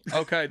know.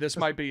 Okay, this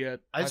might be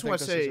it. I want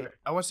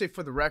to say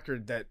for the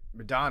record that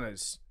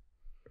Madonna's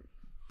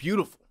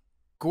beautiful,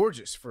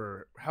 gorgeous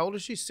for how old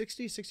is she?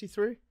 60,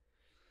 63?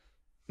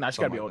 Nah,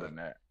 she gotta be older than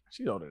that.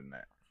 She's older than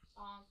that.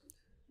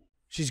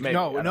 She's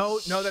no,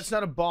 that's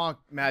not a bonk,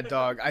 Mad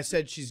Dog. I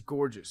said she's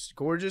gorgeous.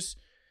 Gorgeous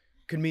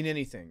could mean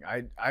anything.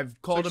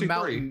 I've called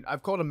 63.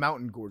 a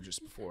mountain gorgeous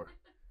before.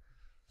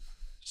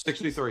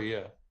 63,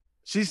 yeah.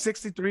 She's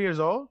 63 years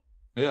old?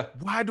 Yeah.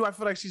 Why do I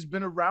feel like she's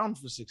been around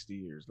for 60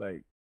 years?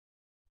 Like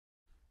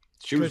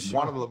she was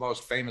one of the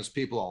most famous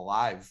people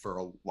alive for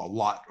a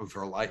lot of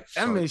her life.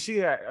 I mean, she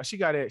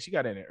got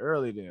in it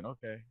early then.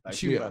 Okay. Like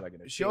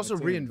she also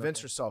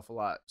reinvents herself a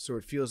lot, so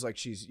it feels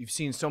like you've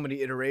seen so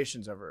many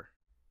iterations of her.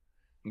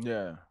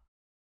 Yeah.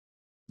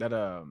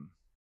 That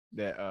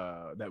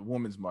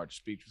Women's March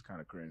speech was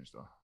kind of cringe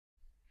though.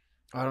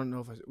 I don't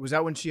know was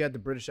that when she had the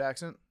British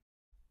accent?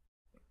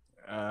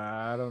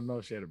 I don't know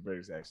if she had a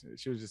British accent.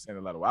 She was just saying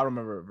a lot of. I don't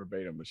remember it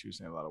verbatim, but she was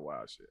saying a lot of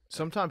wild shit.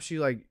 Sometimes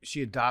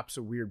she adopts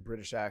a weird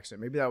British accent.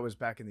 Maybe that was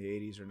back in the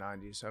 80s or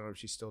 90s. I don't know if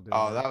she's still doing.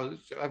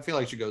 I feel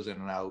like she goes in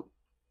and out.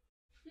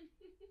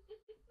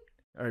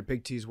 All right,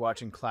 Big T's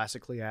watching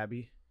Classically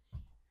Abby.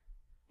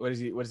 What does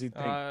he think?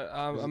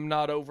 I'm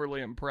not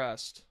overly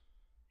impressed.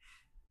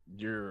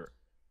 You're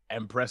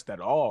impressed at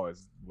all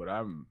is what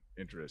I'm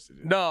interested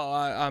in. No,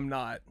 I'm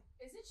not.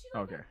 Isn't she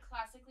like a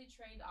classically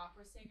trained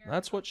opera singer?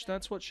 That's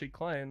what she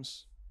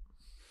claims.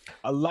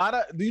 Do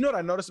you know what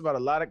I noticed about a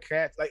lot of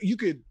cats? Like you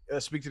could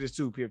speak to this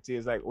too, PFT,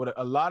 is like what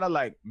a lot of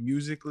like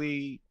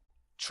musically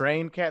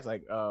trained cats,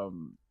 like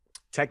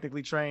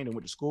technically trained and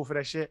went to school for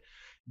that shit.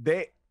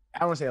 I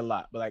don't want to say a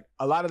lot, but like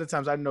a lot of the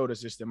times I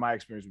noticed just in my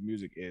experience with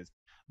music is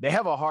they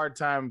have a hard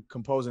time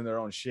composing their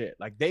own shit.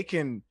 Like they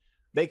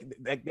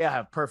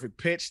have perfect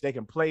pitch, they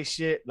can play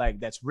shit like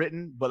that's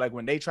written, but like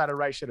when they try to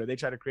write shit or they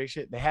try to create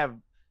shit, they have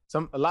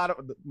a lot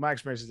of my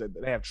experience is that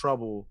they have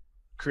trouble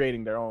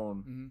creating their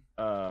own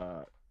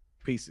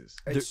pieces.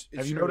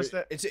 Have you noticed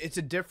that? It's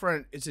a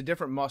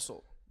different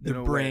muscle.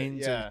 Their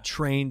brains are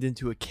trained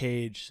into a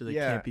cage, so they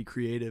can't be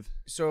creative.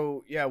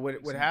 So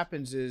what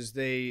happens is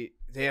they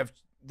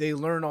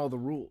learn all the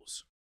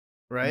rules,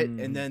 right?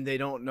 And then they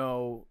don't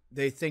know.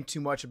 They think too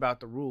much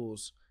about the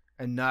rules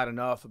and not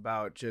enough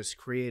about just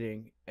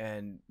creating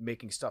and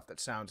making stuff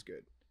that sounds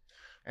good.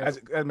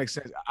 That makes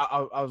sense.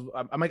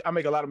 I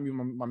make a lot of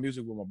my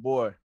music with my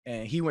boy,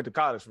 and he went to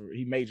college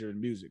he majored in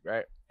music,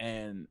 right?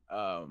 And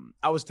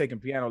I was taking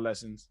piano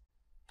lessons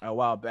a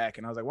while back,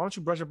 and I was like, "Why don't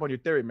you brush up on your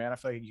theory, man? I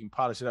feel like you can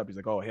polish it up." He's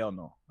like, "Oh hell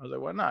no." I was like,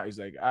 "Why not?" He's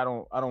like, "I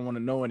don't want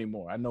to know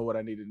anymore. I know what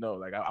I need to know.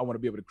 Like I want to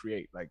be able to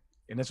create." Like,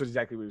 and that's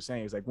exactly what he was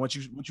saying. It's like once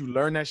you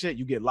learn that shit,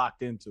 you get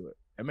locked into it.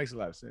 It makes a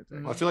lot of sense.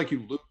 Well, I feel like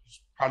you lose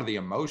part of the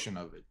emotion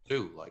of it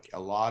too. Like a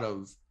lot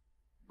of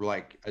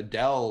like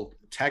Adele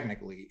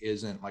technically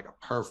isn't like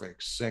a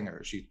perfect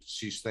singer. She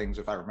sings,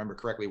 if I remember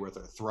correctly, with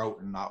her throat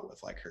and not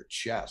with like her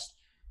chest.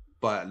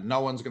 But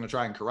no one's gonna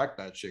try and correct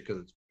that shit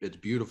because it's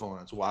beautiful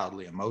and it's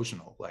wildly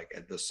emotional. Like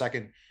at the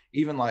second,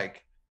 even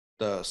like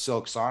the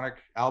Silk Sonic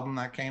album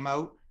that came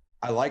out,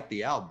 I like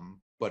the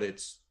album, but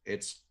it's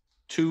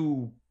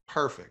too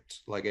perfect.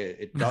 Like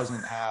it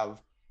doesn't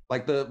have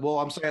like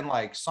I'm saying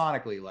like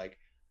sonically, like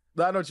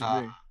I know what you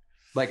mean.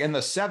 Like in the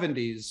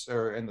 70s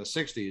or in the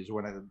 60s,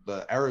 when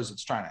the eras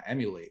it's trying to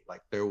emulate,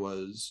 like there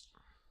was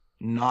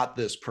not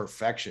this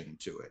perfection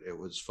to it. It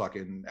was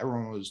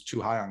everyone was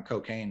too high on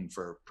cocaine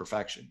for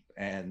perfection.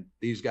 And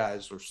these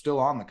guys are still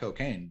on the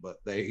cocaine,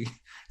 but they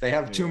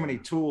have too many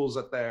tools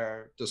at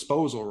their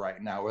disposal right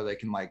now where they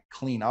can like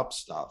clean up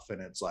stuff. And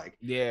it's like,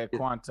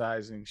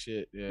 quantizing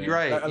shit. Yeah. You're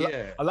right.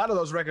 A lot of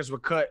those records were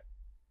cut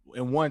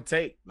in one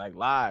take, like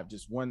live,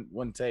 just one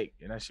take.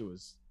 And that shit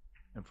was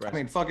impressive. I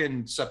mean,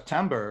 fucking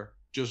September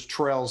just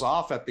trails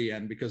off at the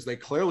end because they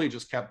clearly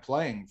just kept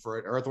playing for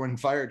it. Earth, Wind,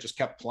 Fire just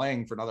kept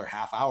playing for another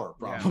half hour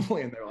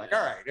probably. And they're like,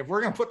 all right, if we're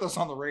going to put this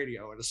on the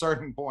radio at a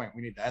certain point,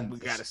 we need to end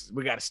this.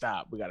 We got to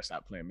stop. We got to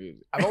stop playing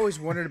music. I've always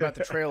wondered about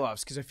the trail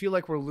offs because I feel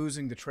like we're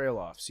losing the trail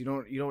offs. You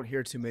don't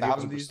hear too many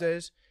of them these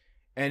days.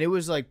 And it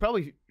was like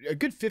probably a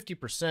good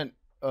 50%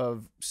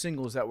 of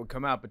singles that would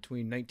come out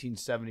between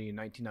 1970 and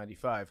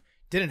 1995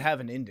 didn't have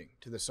an ending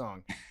to the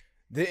song.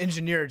 The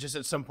engineer just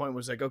at some point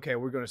was like, okay,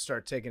 we're going to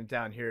start taking it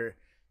down here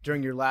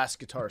during your last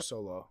guitar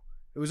solo.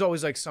 It was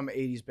always like some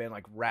 80s band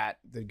like Rat.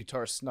 The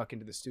guitar snuck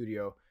into the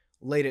studio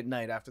late at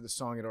night after the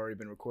song had already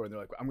been recorded. They're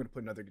like, I'm going to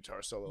put another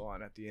guitar solo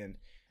on at the end.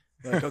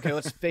 They're like, okay,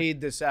 let's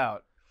fade this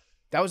out.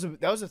 That was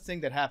a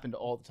thing that happened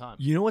all the time.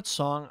 You know what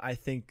song I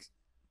think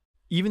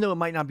even though it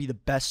might not be the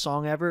best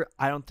song ever,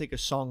 I don't think a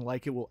song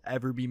like it will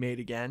ever be made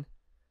again.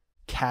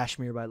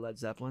 Kashmir by Led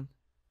Zeppelin.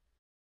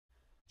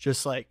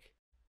 Just like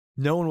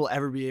no one will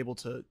ever be able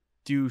to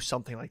do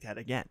something like that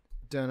again.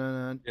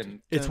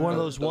 It's one of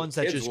those ones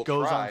that just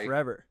goes on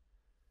forever.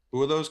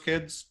 Who are those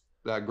kids?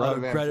 Greta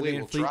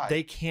Van Fleet.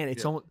 They can't.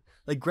 It's almost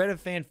like Greta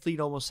Van Fleet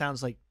almost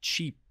sounds like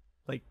cheap,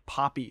 like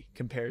poppy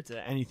compared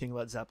to anything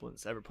Led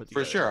Zeppelin's ever put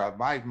together. For sure.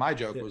 My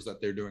joke was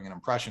that they're doing an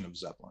impression of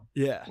Zeppelin.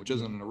 Yeah. Which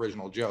isn't an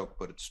original joke,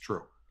 but it's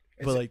true.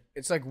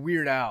 It's like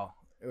Weird Al.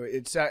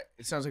 It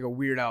sounds like a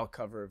Weird Al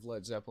cover of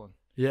Led Zeppelin.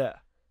 Yeah.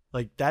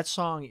 Like that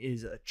song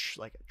is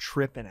like a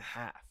trip and a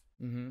half.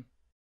 Mm-hmm.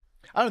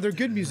 I don't know. They're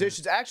good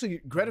musicians.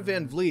 Actually, Greta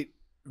Van Fleet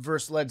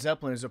versus Led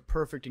Zeppelin is a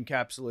perfect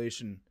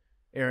encapsulation,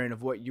 Arian,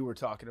 of what you were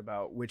talking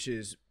about, which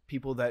is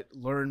people that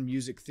learn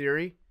music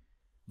theory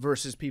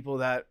versus people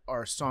that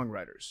are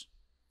songwriters.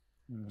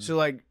 Mm-hmm. So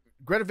like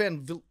Greta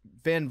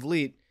Van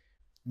Fleet,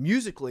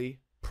 musically,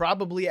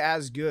 probably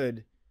as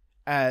good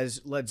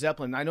as Led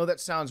Zeppelin. I know that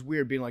sounds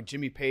weird being like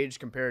Jimmy Page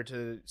compared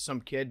to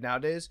some kid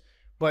nowadays,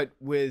 but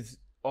with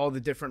all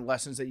the different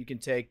lessons that you can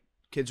take,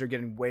 kids are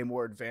getting way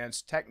more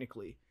advanced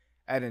technically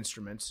at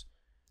instruments.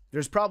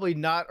 There's probably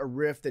not a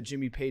riff that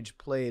Jimmy Page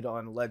played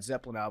on a Led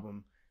Zeppelin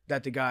album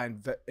that the guy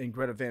in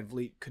Greta Van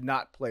Fleet could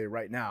not play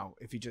right now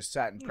if he just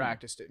sat and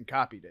practiced it and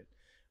copied it.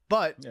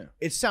 But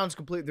it sounds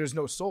complete. There's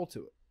no soul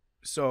to it.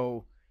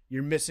 So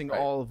you're missing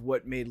all of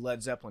what made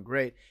Led Zeppelin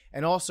great.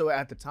 And also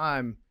at the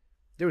time,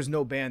 there was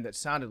no band that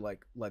sounded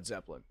like Led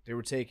Zeppelin. They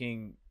were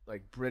taking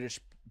like British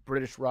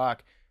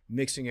rock,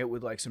 mixing it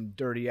with like some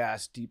dirty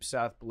ass Deep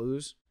South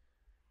blues.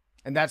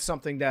 And that's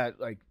something that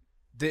like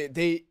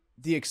the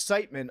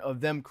excitement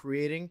of them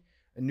creating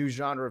a new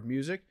genre of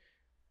music,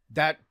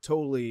 that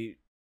totally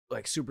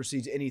like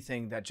supersedes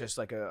anything that just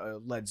like a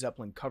Led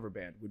Zeppelin cover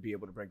band would be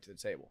able to bring to the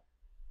table.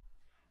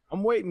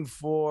 I'm waiting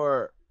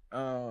for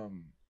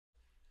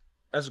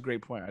that's a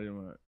great point. I didn't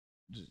want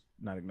to just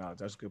not acknowledge.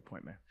 That's a good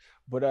point, man.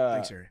 But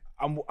thanks, Harry.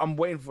 I'm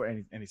waiting for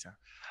anytime.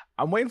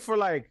 I'm waiting for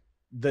like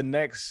the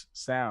next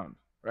sound,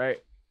 right?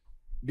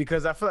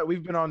 Because I feel like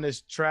we've been on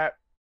this trap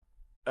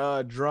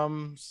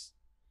drums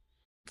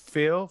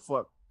feel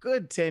for a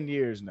good 10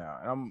 years now.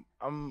 And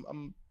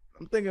I'm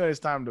thinking it's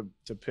time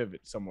to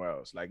pivot somewhere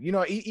else. Like, you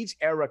know, each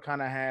era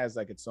kind of has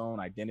like its own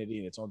identity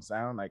and its own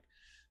sound. Like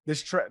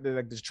this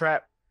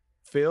trap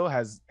feel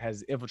has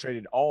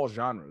infiltrated all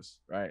genres,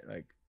 right?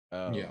 Like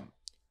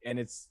and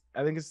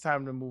I think it's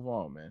time to move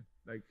on, man.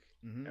 Like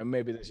and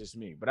maybe that's just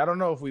me, but I don't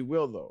know if we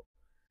will though.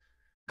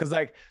 Cause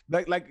like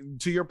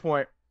to your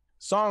point,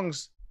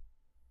 songs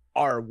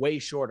are way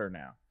shorter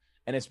now.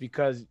 And it's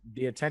because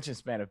the attention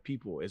span of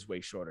people is way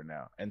shorter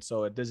now. And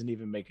so it doesn't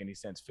even make any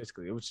sense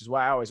fiscally, which is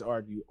why I always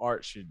argue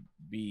art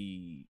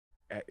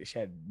it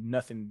had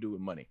nothing to do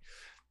with money.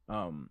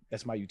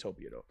 That's my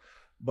utopia though.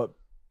 But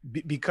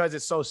because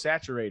it's so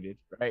saturated,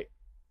 right?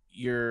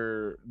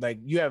 You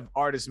have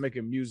artists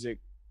making music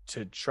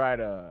to try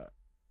to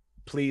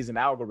please an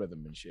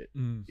algorithm and shit.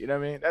 You know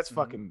what I mean? That's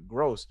fucking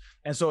gross.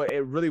 And so it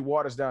really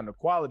waters down the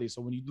quality.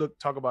 So when you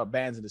talk about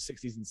bands in the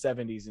 60s and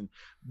 70s, and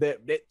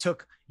it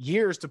took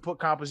years to put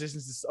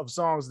compositions of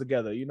songs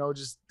together, you know,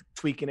 just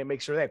tweaking it, make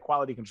sure they had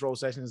quality control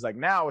sessions. Like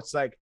now it's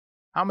like,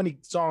 how many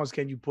songs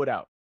can you put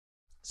out?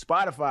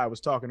 Spotify was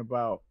talking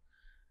about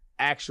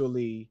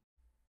actually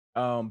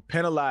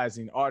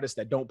penalizing artists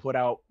that don't put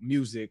out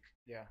music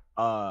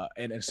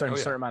in a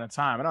certain amount of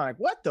time. And I'm like,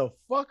 what the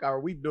fuck are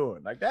we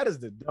doing? Like, that is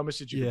the dumbest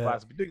shit you can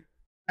possibly do.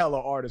 Tell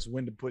an artist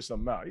when to put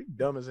something out. You're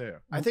dumb as hell.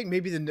 I think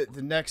maybe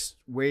the next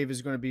wave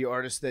is going to be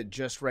artists that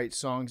just write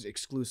songs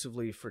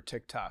exclusively for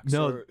TikTok.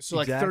 So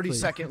like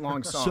 30-second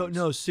long songs. So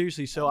no,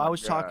 seriously. So I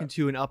was talking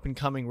to an up and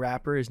coming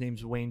rapper. His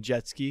name's Wayne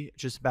Jetski,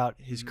 just about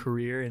his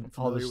career and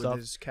all this stuff.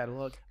 His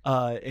catalog.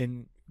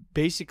 And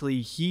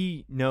basically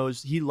he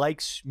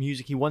likes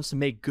music. He wants to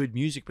make good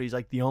music, but he's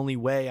like, the only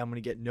way I'm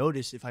going to get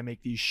noticed if I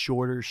make these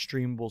shorter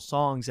streamable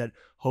songs that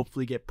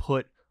hopefully get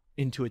put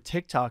into a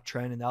TikTok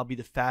trend, and that'll be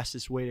the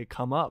fastest way to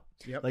come up.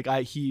 Yep.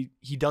 Like he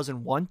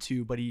doesn't want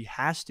to, but he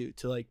has to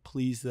like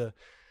please the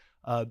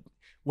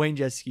Wayne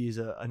Jetski is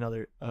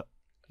another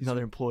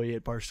employee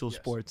at Barstool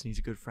Sports, and he's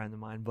a good friend of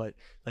mine. But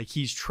like,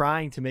 he's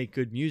trying to make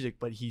good music,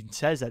 but he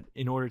says that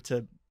in order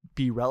to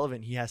be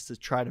relevant, he has to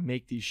try to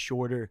make these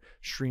shorter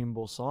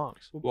streamable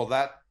songs. Well,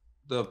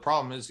 the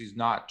problem is he's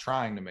not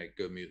trying to make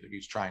good music.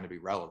 He's trying to be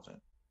relevant,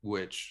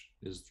 which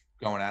is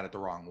going at it the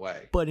wrong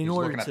way. But he's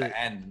looking at the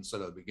end instead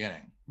of the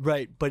beginning.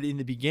 Right. But in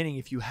the beginning,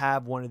 if you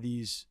have one of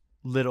these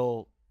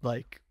little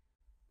like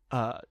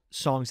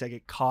songs that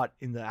get caught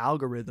in the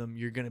algorithm,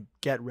 you're gonna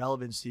get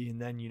relevancy,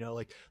 and then, you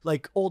know,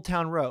 like Old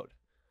Town Road.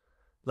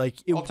 Like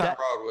Old Town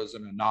Road was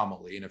an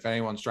anomaly, and if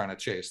anyone's trying to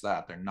chase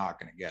that, they're not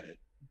gonna get it.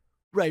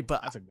 Right,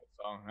 but that's a good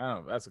song. I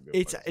don't know, that's a good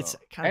it's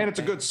song. kind of, and it's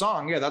a good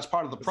song. Yeah, that's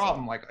part of the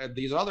problem. Like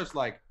these others,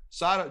 like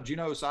Sada. Do you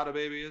know who Sada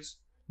Baby is?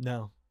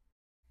 No.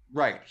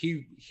 Right.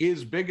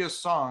 His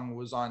biggest song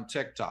was on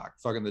TikTok.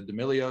 Fucking the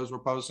D'Amelios were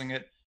posting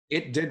it.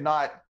 it did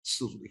not,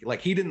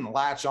 like, he didn't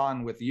latch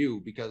on with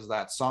you because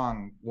that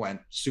song went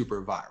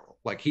super viral.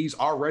 Like, he's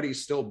already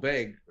still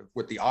big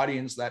with the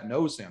audience that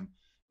knows him,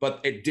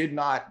 but it did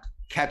not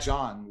catch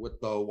on with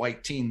the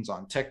white teens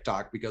on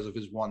TikTok because of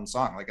his one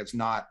song. Like, it's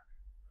not,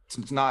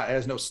 it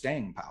has no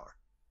staying power.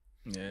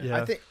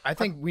 Yeah. I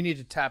think we need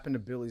to tap into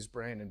Billy's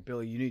brain, and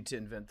Billy, you need to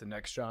invent the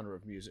next genre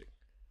of music.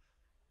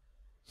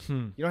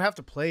 You don't have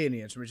to play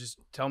any instrument. Just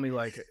tell me,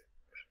 like,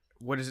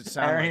 what does it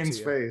sound Arian's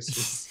like to you?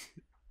 face.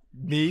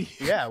 Me?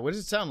 Yeah, what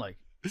does it sound like?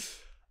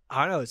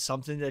 I don't know. It's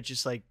something that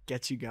just like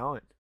gets you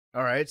going.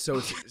 All right,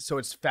 so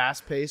it's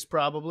fast paced,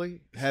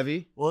 probably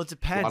heavy. Well, it A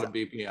depends. lot of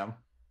BPM.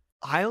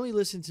 I only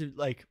listen to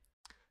like,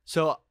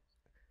 so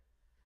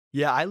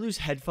yeah, I lose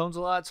headphones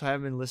a lot, so I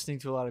haven't been listening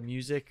to a lot of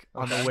music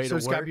on the way so to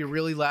it's got to work. be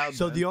really loud.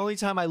 So then. the only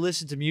time I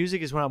listen to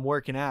music is when I'm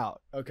working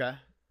out, okay.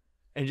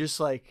 and just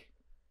like,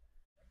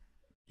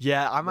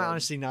 yeah, I'm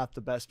honestly not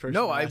the best person.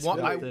 No, to I ask want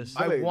about this.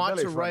 I want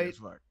to Billy write. funny as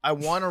fuck. I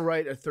want to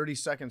write a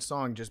 30-second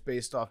song just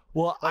based off.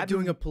 Well, Like I'm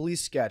doing a police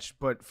sketch,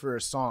 but for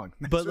a song.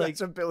 But, like-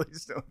 that's what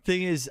Billy's doing.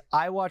 thing is,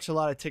 I watch a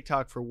lot of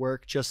TikTok for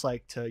work, just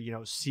like to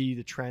see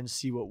the trends,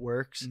 see what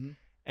works, Mhm.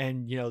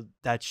 and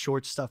that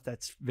short stuff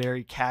that's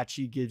very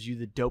catchy gives you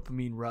the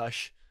dopamine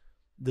rush,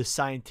 the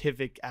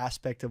scientific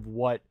aspect of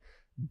what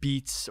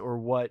beats or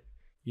what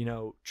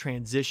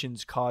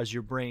transitions cause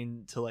your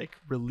brain to like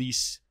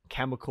release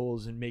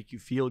chemicals and make you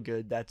feel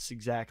good. That's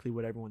exactly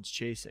what everyone's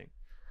chasing.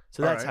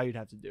 So that's Alright. how you'd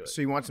have to do it.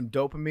 So you want some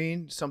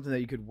dopamine, something that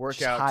you could work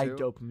Just out high to.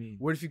 dopamine.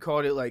 What if you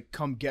called it like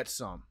 "Come Get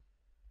Some"?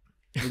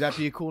 Would that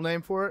be a cool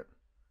name for it?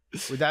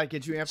 Would that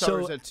get you amped up,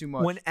 or is that too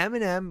much? When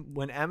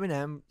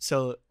Eminem,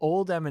 so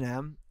old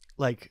Eminem,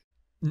 like,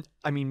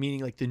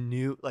 meaning like the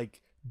new,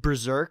 like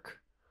Berserk,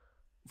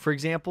 for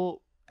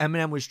example,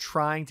 Eminem was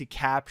trying to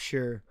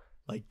capture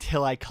like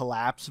 "Till I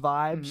Collapse"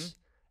 vibes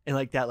and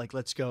like that, like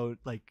let's go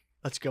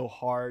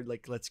hard,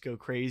 like let's go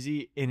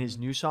crazy in his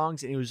new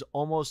songs, and it was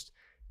almost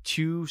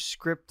too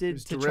scripted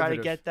was to try to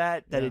derivative. get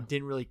that Yeah. it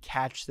didn't really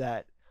catch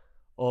that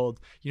old.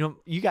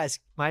 You guys,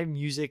 my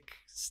music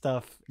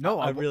stuff. No,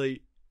 I I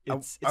really.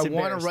 It's I want to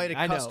embarrassing. write a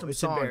I know, custom it's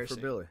song for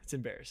embarrassing. Billy. It's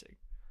embarrassing.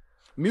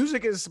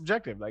 Music is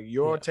subjective. Like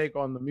your Yeah. take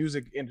on the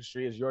music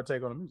industry is your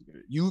take on the music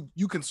industry.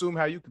 You consume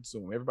how you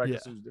consume. Everybody Yeah.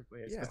 consumes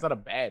differently. It's, Yeah. it's not a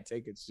bad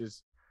take. It's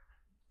just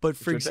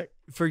But your take.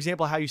 for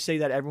example, how you say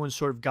that everyone's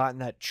sort of gotten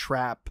that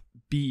trap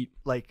beat,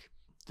 like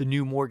the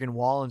new Morgan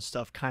Wallen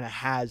stuff kind of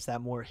has that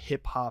more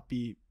hip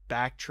hoppy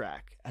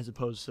backtrack as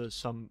opposed to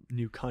some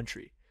new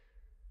country.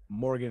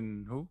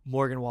 Morgan who?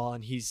 Morgan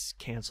Wallen, he's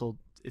canceled.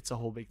 It's a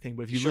whole big thing.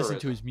 But if you Sure listen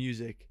to isn't. his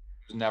music,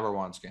 Never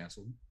once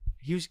canceled.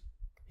 he was,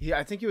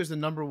 I think he was the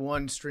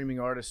 #1 streaming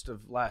artist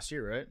of last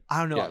year, right? I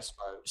don't know, Yes,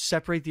 but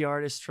separate the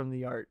artist from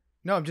the art.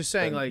 No, I'm just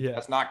saying, Then- like, Yeah.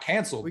 that's not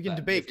canceled. We can then.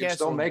 debate If you're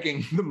still cancel.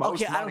 making the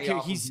most Okay, I don't money care.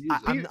 off of He's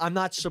music. I'm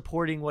not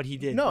supporting what he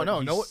did. no, but no,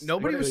 he's-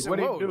 nobody was what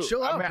saying. did he Whoa, do?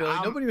 chill I out, mean, Billy.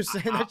 I'm- Nobody was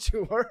saying that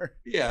you were.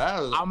 Yeah, that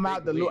was a I'm out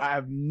big the loop. leap. I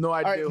have no All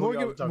idea right, who y'all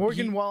Morgan, are talking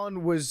Morgan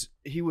Wallen was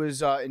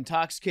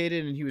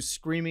intoxicated and he was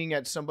screaming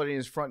at somebody in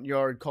his front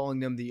yard,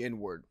 calling them the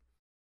N-word.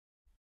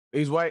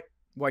 He's white.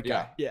 White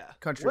Yeah. guy, Yeah.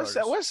 country What's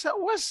artist.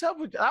 up? What's up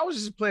with? I was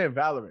just playing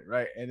Valorant,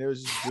 right? And there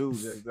was this dude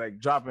that, like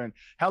dropping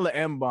hella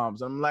M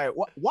bombs. I'm like,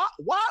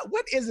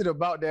 what is it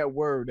about that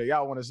word that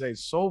y'all want to say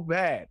so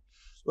bad?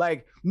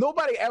 Like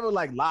nobody ever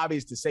like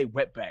lobbies to say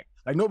wetback.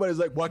 Like nobody's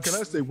like, why can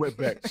I say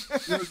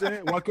wetback? You know what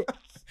I'm saying?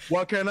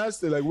 Why can't I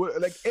say like what?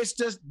 Like it's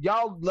just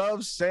y'all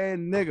love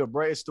saying nigga,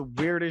 bro. It's the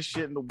weirdest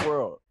shit in the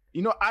world.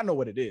 I know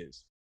what it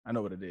is.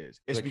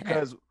 It's They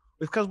can't.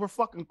 because we're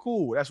fucking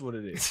cool. That's what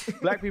it is.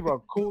 Black people are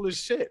cool as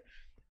shit.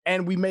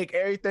 And we make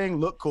everything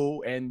look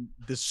cool. And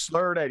the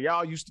slur that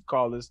y'all used to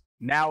call us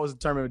now is a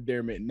term of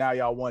endearment. Now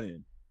y'all want it.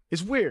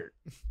 It's weird.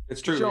 It's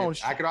true. Your own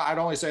I'd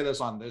only say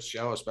this on this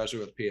show, especially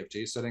with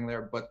PFT sitting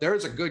there, but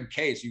there's a good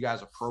case you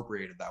guys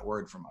appropriated that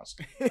word from us.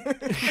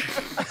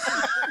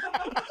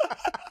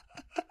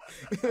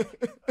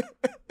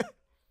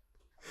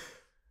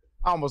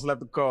 I almost left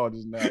the call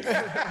just now.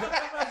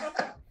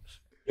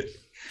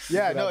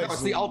 Yeah, no,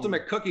 It's the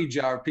ultimate cookie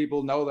jar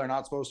people know they're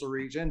not supposed to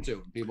reach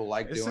into. People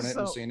like It's doing just it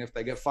and so- seeing if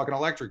they get fucking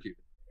electrocuted.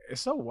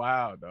 It's so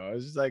wild, though.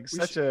 It's just like We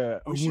such should-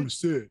 a. I we want to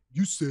say it.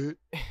 You said.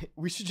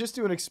 we should just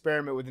do an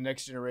experiment with the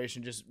next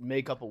generation. Just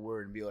make up a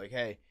word and be like,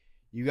 "Hey,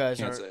 you guys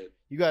Can't aren't say it.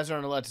 you guys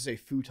aren't allowed to say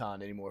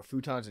futon anymore.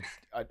 Futon's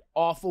an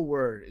awful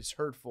word. It's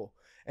hurtful."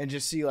 And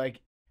just see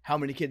like how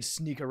many kids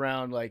sneak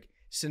around like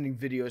sending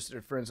videos to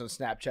their friends on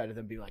Snapchat of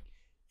them being like,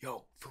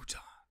 "Yo, futon,"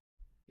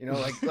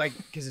 like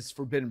because it's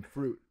forbidden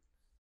fruit.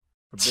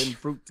 Forbidden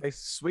fruit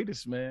tastes the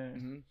sweetest,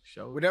 man. Mhm.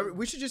 Show Whatever.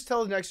 We should just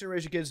tell the next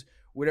generation kids,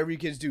 whatever you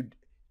kids do,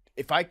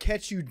 if I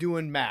catch you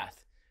doing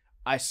math,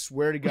 I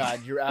swear to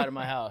God, you're out of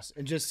my house.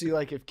 And just see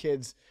like if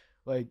kids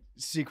like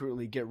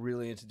secretly get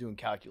really into doing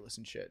calculus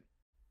and shit.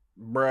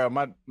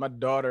 Bruh, my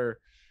daughter,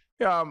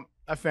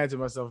 I fancy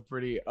myself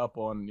pretty up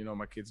on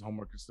my kids'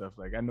 homework and stuff.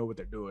 Like I know what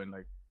they're doing.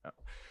 Like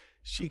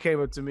she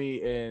came up to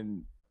me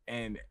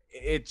and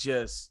it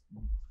just,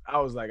 I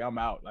was like, I'm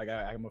out. Like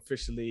I'm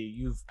officially,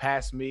 you've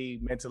passed me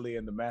mentally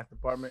in the math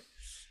department.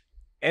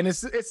 And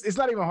it's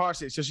not even hard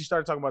shit. So she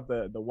started talking about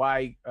the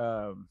y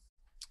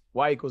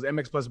equals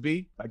mx plus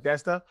b, like that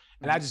stuff,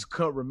 and I just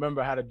couldn't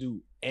remember how to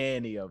do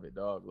any of it,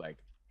 dog. Like,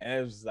 and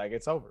it was like,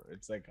 it's over.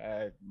 It's like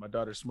my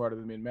daughter's smarter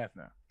than me in math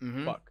now.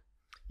 Mm-hmm. Fuck.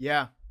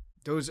 Yeah,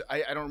 those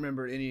I don't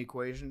remember any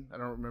equation. I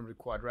don't remember the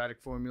quadratic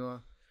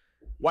formula.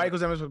 Y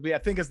equals mx plus b. I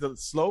think it's the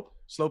slope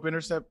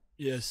intercept.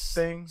 Yes.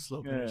 Thing.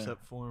 Slope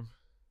intercept form.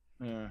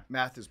 Yeah.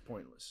 Math is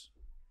pointless.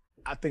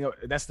 I think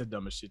that's the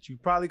dumbest shit you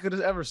probably could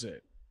have ever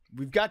said.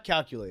 We've got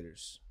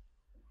calculators.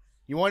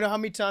 You want to know how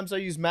many times I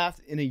use math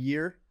in a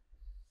year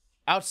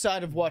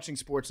outside of watching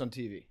sports on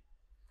TV?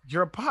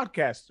 You're a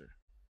podcaster.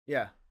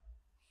 Yeah.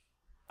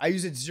 I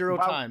use it zero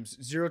times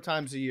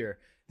a year.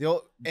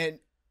 And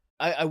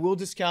I will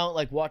discount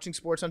like watching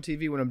sports on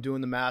TV when I'm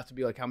doing the math to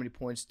be like, how many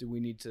points do we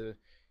need to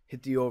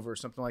hit the over or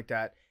something like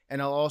that.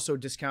 And I'll also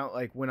discount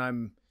like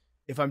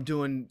if I'm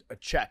doing a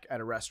check at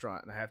a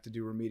restaurant and I have to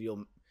do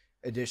remedial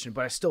addition,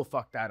 but I still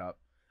fuck that up.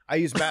 I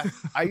use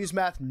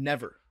math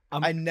never.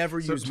 I never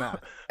use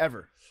math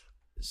ever.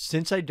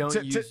 Since I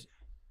don't use.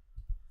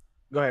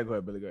 Go ahead,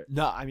 Billy. Go ahead.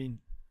 No, I mean,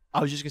 I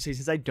was just gonna say,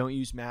 since I don't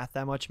use math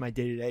that much in my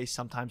day to day,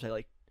 sometimes I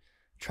like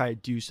try to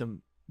do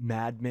some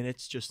mad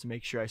minutes just to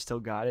make sure I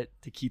still got it,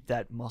 to keep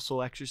that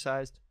muscle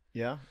exercised.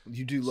 Yeah,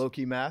 you do low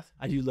key math.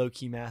 I do low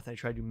key math. I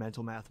try to do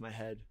mental math in my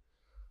head.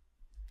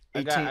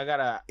 18, I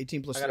got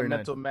 18 plus I got a 39.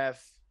 mental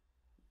math.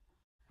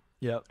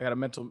 Yep. I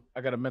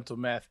got a mental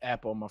math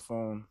app on my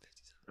phone.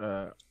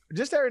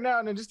 Just every now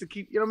and then, just to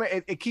keep,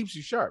 it keeps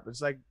you sharp.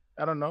 It's like,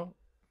 I don't know,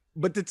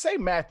 but to say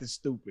math is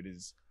stupid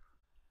is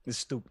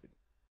stupid.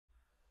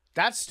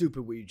 That's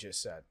stupid what you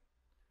just said.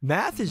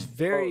 Math is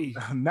very.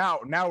 Now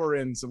we're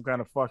in some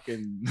kind of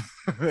fucking.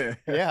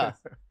 Yeah.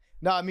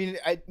 No, I mean,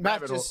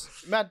 math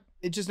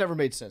it just never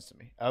made sense to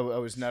me. I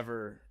was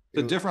never.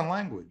 It's a different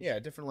language. Yeah,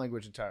 different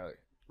language entirely.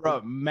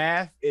 Bro,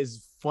 math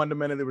is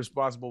fundamentally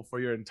responsible for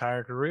your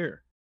entire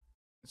career.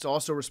 It's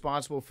also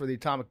responsible for the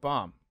atomic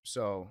bomb.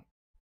 So.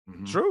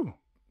 True.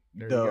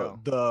 There you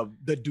go.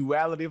 The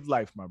duality of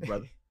life, my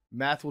brother.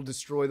 Math will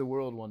destroy the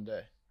world one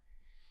day.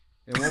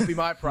 It won't be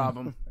my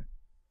problem.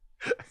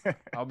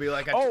 I'll be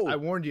like, I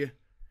warned you.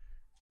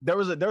 There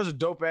was a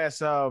dope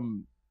ass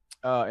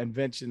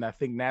invention I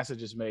think NASA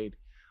just made,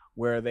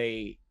 where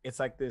it's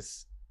like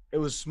this. It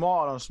was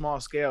small on a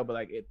small scale, but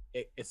like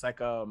it's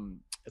like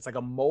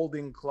a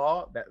molding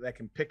claw that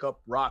can pick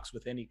up rocks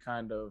with any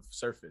kind of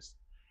surface,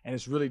 and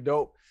it's really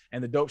dope.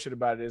 And the dope shit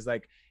about it is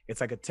like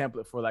it's like a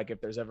template for like if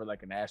there's ever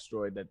like an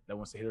asteroid that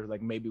wants to hit her,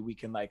 like maybe we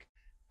can like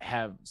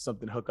have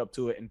something hook up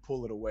to it and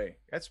pull it away.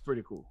 That's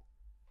pretty cool.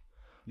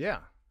 Yeah,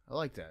 I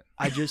like that.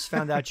 I just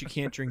found out you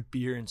can't drink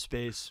beer in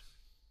space.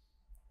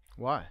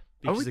 Why?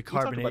 Because the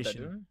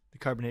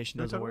carbonation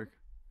doesn't work.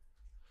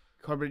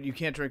 You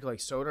can't drink like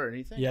soda or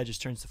anything? Yeah, it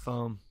just turns to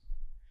foam.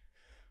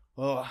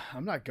 Well,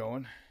 I'm not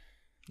going.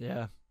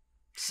 Yeah.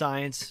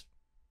 Science,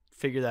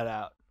 figure that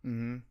out.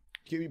 Mm-hmm.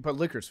 But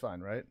liquor's fine,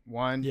 right?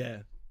 Wine? Yeah.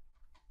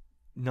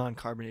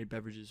 Non-carbonated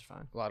beverages are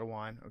fine. A lot of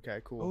wine.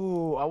 Okay, cool.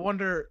 Oh, I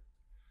wonder.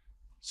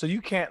 So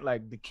you can't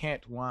like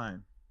decant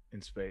wine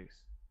in space,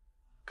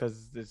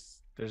 because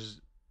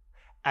there's.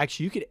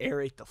 Actually, you could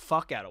aerate the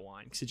fuck out of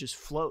wine because it just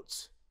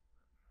floats.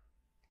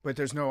 But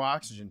there's no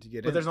oxygen to get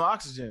in. But there's no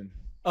oxygen.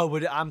 Oh,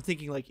 but I'm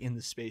thinking like in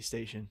the space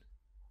station.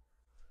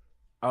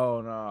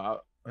 Oh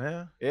no!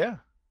 Yeah.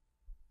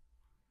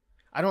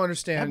 I don't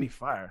understand. That'd be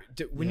fire.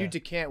 When you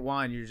decant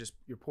wine,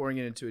 you're pouring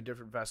it into a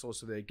different vessel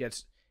so that it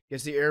gets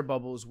the air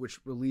bubbles, which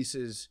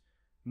releases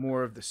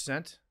more of the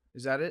scent.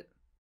 Is that it?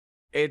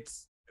 It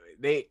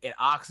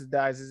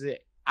oxidizes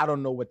it. I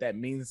don't know what that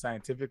means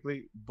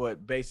scientifically,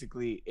 but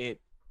basically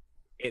it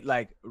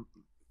like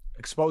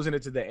exposing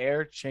it to the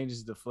air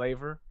changes the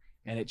flavor,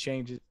 and it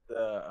changes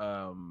the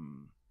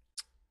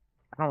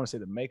I don't want to say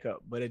the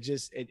makeup, but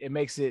it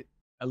makes it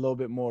a little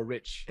bit more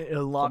rich. It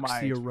unlocks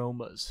the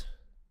aromas.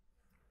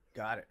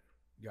 Got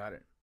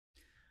it.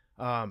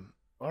 All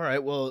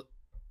right. Well,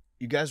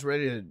 you guys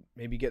ready to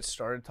maybe get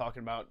started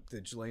talking about the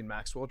Ghislaine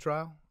Maxwell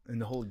trial and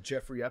the whole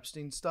Jeffrey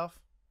Epstein stuff?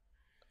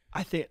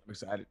 I think I'm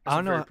excited. I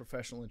don't know. Very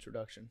professional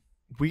introduction.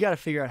 We got to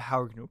figure out how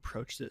we're going to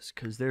approach this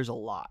because there's a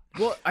lot.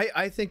 Well,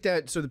 I think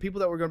that the people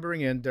that we're going to bring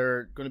in,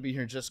 they're going to be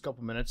here in just a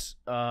couple minutes.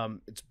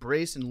 It's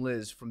Brace and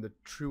Liz from the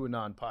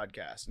TrueAnon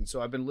podcast, and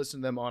so I've been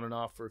listening to them on and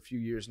off for a few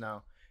years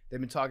now. They've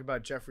been talking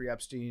about Jeffrey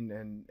Epstein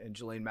and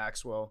Ghislaine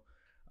Maxwell.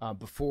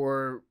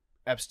 Before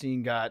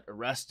Epstein got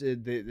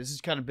arrested, this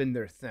has kind of been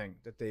their thing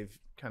that they've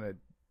kind of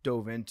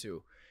dove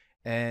into.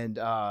 And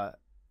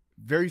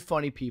very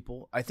funny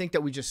people. I think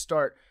that we just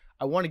start.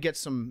 I want to get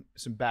some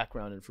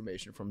background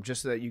information from them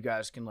just so that you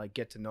guys can like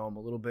get to know them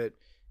a little bit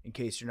in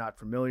case you're not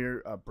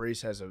familiar.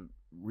 Brace has a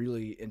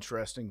really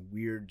interesting,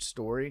 weird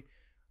story.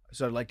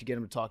 So I'd like to get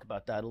him to talk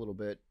about that a little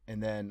bit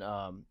and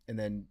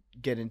then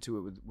get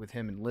into it with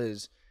him and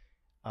Liz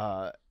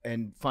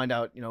and find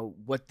out,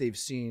 what they've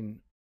seen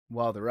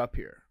while they're up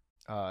here,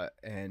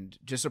 and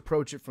just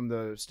approach it from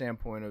the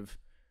standpoint of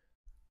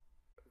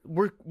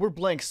we're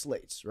blank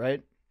slates,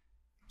 right?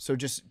 So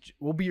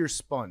we'll be your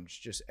sponge,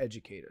 just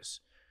educate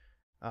us.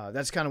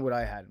 That's kind of what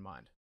I had in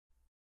mind.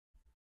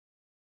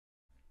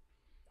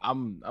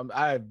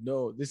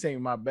 This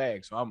ain't my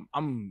bag, so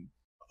I'm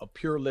a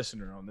pure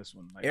listener on this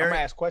one. Like, Arian, I'm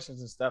gonna ask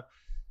questions and stuff.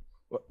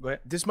 Go ahead.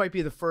 This might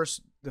be the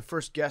first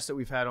guest that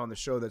we've had on the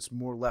show that's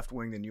more left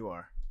wing than you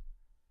are.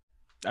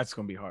 That's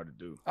gonna be hard to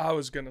do. I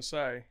was gonna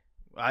say.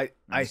 I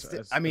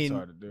mean,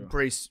 hard to do.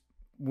 Brace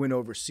went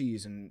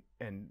overseas and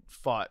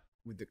fought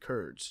with the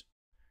Kurds.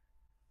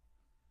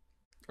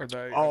 Are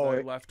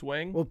they left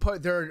wing? Well,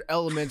 there are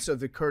elements of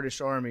the Kurdish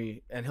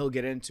army, and he'll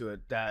get into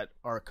it, that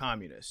are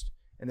communist,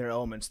 and there are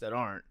elements that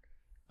aren't.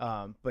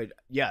 But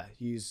yeah,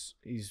 he's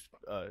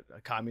a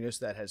communist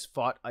that has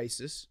fought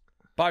ISIS.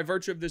 By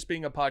virtue of this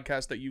being a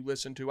podcast that you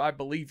listen to, I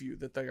believe you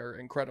that they are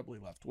incredibly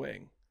left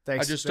wing.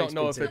 I just don't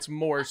know if it's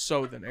more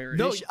so than Arian.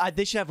 No,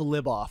 they should have a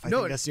lib off. I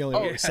think that's the only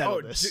way to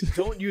settle this.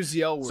 Don't use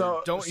the L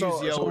word. Don't use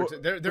the L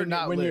word. They're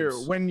not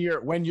libs. When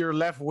you're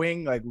left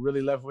wing, like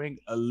really left wing,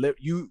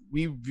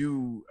 we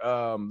view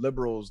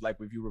liberals like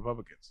we view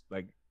Republicans.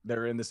 Like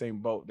they're in the same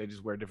boat. They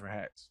just wear different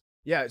hats.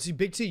 Yeah. See,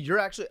 Big T,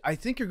 I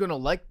think you're gonna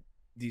like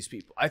these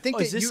people. I think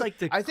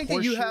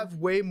that you have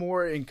way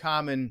more in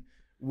common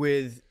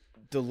with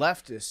the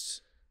leftists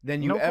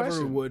than you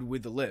ever would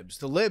with the libs.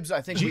 The libs,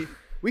 I think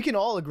we can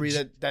all agree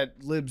that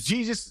libs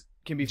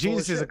can be full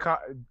of shit.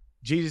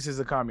 Jesus is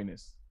a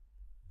communist.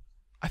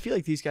 I feel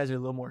like these guys are a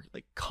little more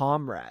like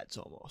comrades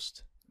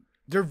almost.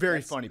 They're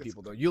very funny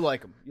people, though. You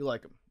like them.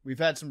 We've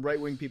had some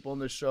right-wing people on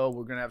this show.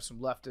 We're going to have some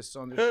leftists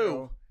on this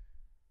show.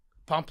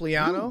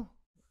 Pompliano?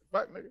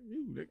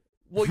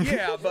 Well,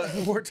 yeah, but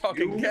we're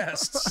talking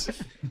guests.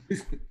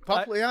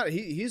 Pompliano,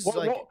 he's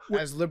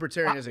as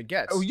libertarian as it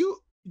gets. Oh, you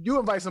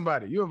invite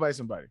somebody.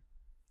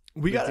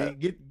 We gotta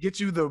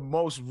get you the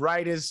most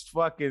rightest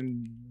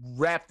fucking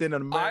wrapped in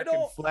an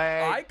American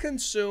flag.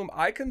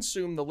 I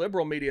consume the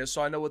liberal media,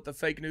 so I know what the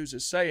fake news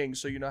is saying,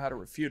 so you know how to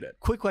refute it.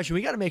 Quick question: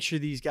 we got to make sure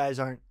these guys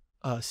aren't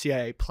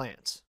CIA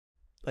plants.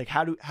 Like,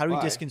 how do we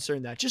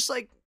disconcern that? Just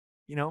like,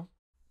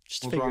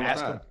 just figure it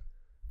out.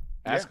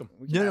 Ask them.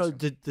 No,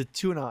 the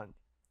TrueAnon.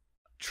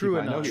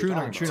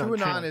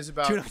 TrueAnon is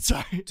about Tua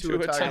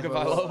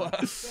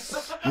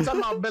Tagovailoa. I'm talking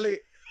about Billy.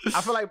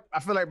 I feel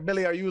like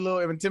Billy. Are you a little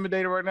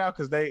intimidated right now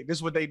because this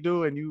is what they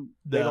do, and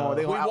they about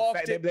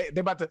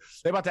to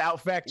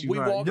outfact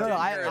you.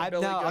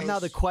 I'm now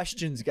the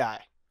questions guy.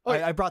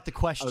 I brought the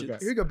questions. Okay.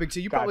 Here you go, Big T.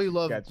 You probably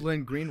love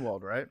Glenn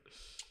Greenwald, right?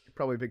 You're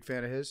probably a big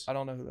fan of his. I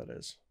don't know who that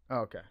is.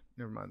 Oh, okay,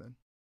 never mind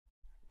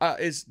then.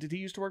 Did he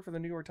used to work for the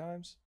New York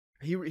Times?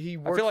 He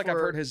worked. I feel like I've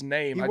heard his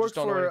name. I just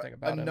don't know anything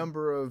about him. A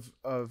number of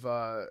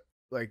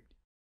like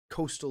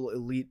coastal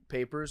elite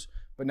papers,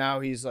 but now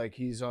he's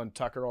on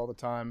Tucker all the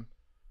time.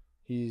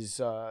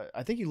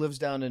 I think he lives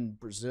down in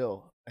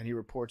Brazil, and he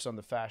reports on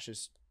the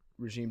fascist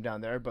regime down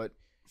there. But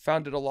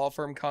founded a law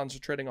firm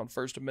concentrating on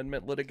First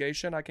Amendment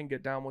litigation. I can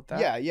get down with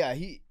that. Yeah.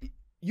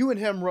 You and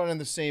him run in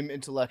the same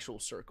intellectual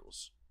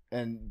circles,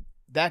 and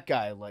that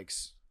guy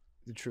likes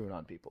the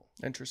TrueAnon people.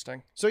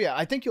 Interesting. So yeah,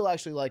 I think you'll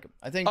actually like him.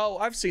 I think. Oh,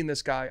 I've seen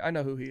this guy. I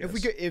know who he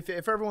is.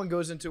 If everyone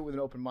goes into it with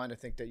an open mind, I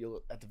think that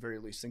you'll at the very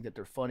least think that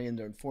they're funny and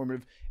they're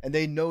informative, and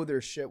they know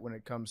their shit when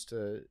it comes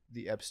to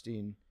the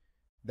Epstein.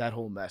 That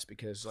whole mess,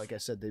 because like I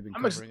said, they've been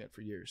covering it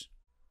for years.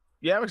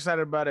 Yeah, I'm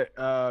excited about it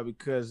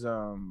because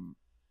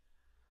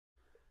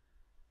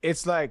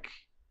it's like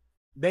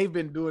they've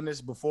been doing this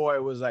before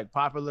it was like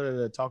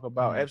popular to talk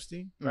about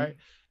Epstein, right?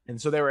 Mm-hmm.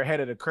 And so they were ahead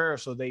of the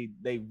curve, so they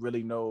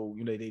really know,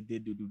 they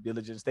did do due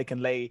diligence. They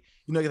can lay,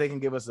 they can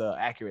give us an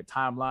accurate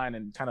timeline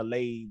and kind of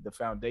lay the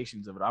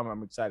foundations of it.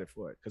 I'm excited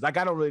for it because I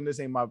don't really, this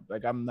ain't my,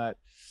 like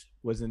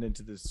wasn't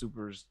into the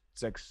super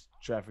sex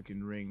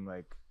trafficking ring.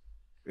 Like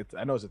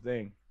I know it's a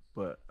thing.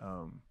 But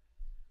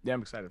yeah,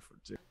 I'm excited for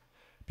it too.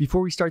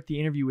 Before we start the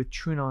interview with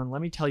TrueAnon, let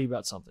me tell you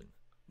about something.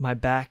 My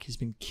back has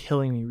been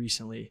killing me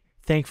recently.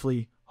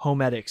 Thankfully,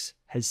 HomeEdX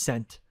has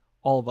sent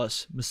all of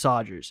us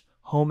massagers.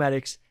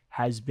 HomeEdX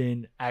has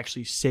been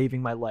actually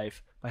saving my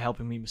life by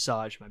helping me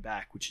massage my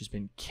back, which has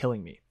been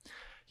killing me.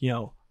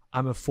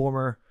 I'm a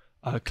former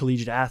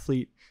collegiate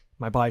athlete.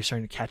 My body's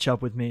starting to catch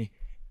up with me.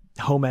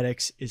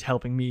 HomeEdX is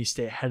helping me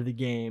stay ahead of the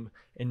game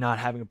and not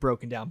having a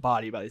broken down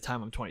body by the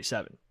time I'm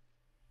 27.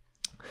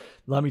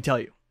 Let me tell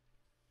you,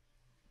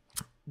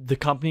 the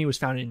company was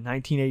founded in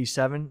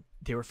 1987.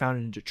 They were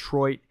founded in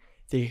Detroit.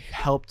 They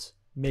helped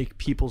make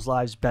people's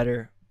lives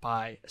better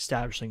by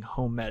establishing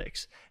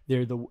HomeEdX.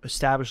 They're the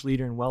established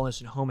leader in wellness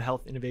and home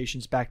health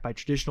innovations backed by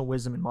traditional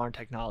wisdom and modern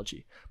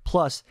technology.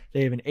 Plus,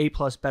 they have an A+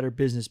 Better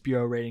Business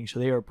Bureau rating, so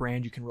they are a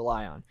brand you can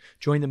rely on.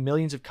 Join the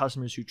millions of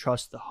customers who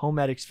trust the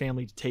HomeEdX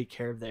family to take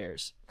care of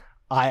theirs.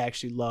 I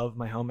actually love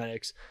my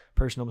HomeEdX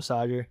personal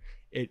massager.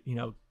 It,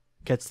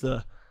 gets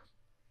the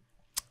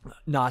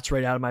knots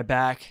right out of my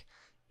back.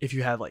 If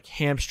you have like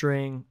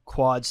hamstring,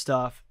 quad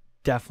stuff,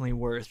 definitely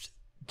worth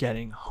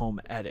getting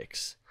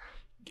HomeEdX.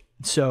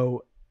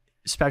 So,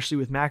 especially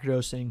with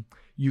macrodosing,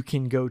 you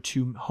can go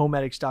to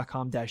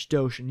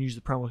homeedx.com/dose and use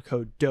the promo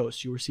code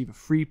DOSE. You'll receive a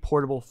free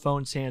portable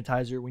phone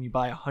sanitizer when you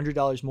buy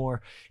 $100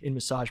 more in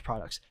massage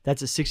products.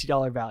 That's a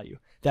 $60 value.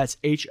 That's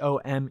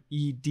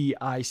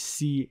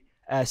HomeDICS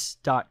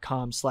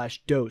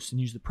TrueS.com/dose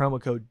and use the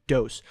promo code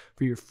DOSE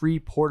for your free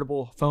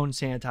portable phone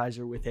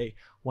sanitizer with a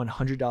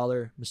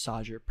 $100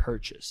 massager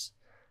purchase.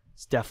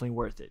 It's definitely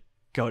worth it.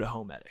 Go to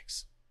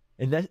HomeEdX.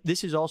 And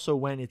this is also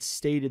when it's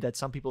stated that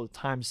some people at the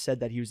time said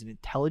that he was an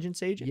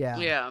intelligence agent.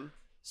 Yeah.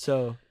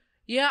 So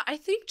yeah, I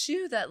think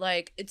too that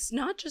like it's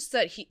not just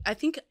that I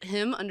think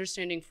him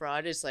understanding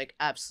fraud is like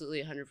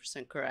absolutely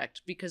 100%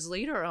 correct, because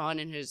later on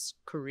in his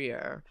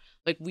career,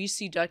 like we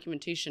see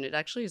documentation, it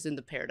actually is in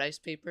the Paradise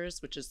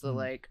Papers, which is the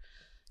like,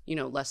 you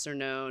know, lesser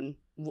known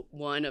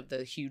one of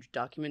the huge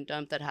document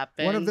dump that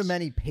happened. One of the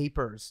many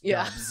papers.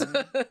 Yeah.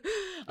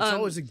 It's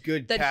always a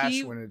good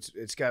catch when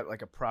it's got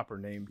like a proper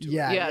name to it.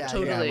 Yeah,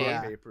 totally.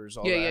 Papers,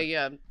 all that.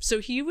 Yeah. So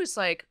he was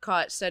like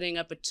caught setting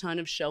up a ton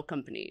of shell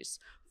companies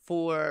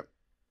for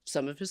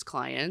some of his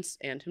clients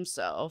and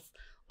himself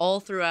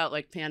all throughout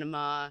like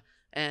Panama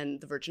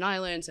and the Virgin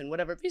Islands and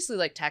whatever, basically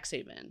like tax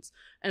havens.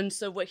 And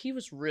so what he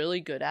was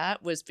really good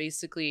at was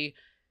basically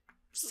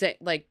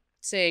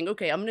saying,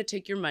 okay, I'm going to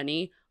take your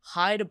money,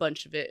 hide a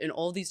bunch of it in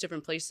all these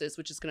different places,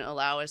 which is going to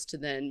allow us to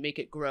then make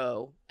it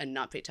grow and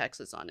not pay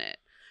taxes on it.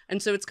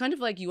 And so it's kind of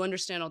like you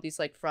understand all these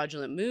like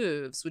fraudulent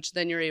moves, which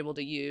then you're able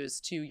to use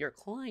to your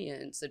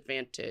client's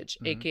advantage,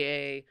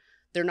 aka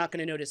they're not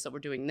going to notice that we're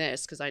doing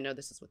this because I know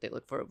this is what they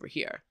look for over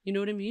here. You know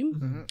what I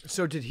mean?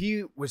 So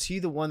was he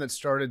the one that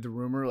started the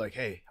rumor? Like,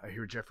 hey, I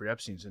hear Jeffrey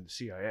Epstein's in the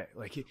CIA.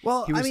 Like, he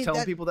was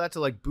telling people that to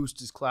like boost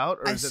his clout,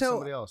 or is that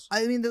somebody else?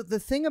 I mean, the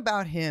thing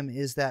about him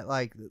is that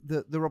like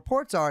the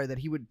reports are that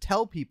he would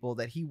tell people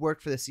that he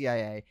worked for the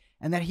CIA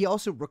and that he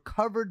also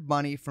recovered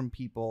money from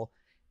people,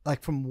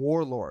 like from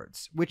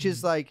warlords, which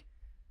is like,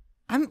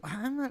 I'm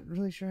not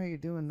really sure how you're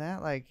doing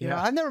that. Like, you know,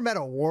 I've never met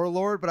a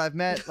warlord, but I've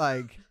met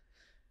like.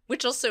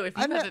 Which also, if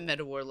you haven't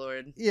met a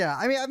warlord. Yeah,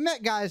 I mean, I've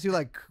met guys who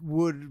like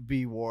would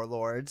be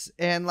warlords,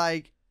 and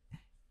like,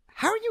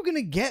 how are you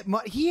gonna get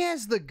money?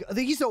 He's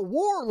a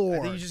warlord.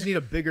 I think you just need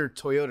a bigger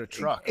Toyota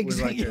truck.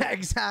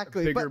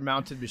 Exactly. Bigger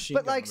mounted machine.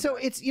 But like, so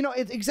it's, you know,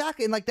 it's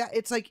exactly, and like that,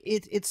 it's like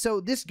it's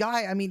so this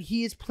guy. I mean,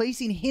 he is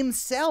placing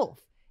himself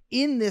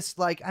in this,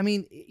 like, I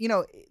mean, you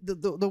know,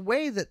 the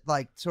way that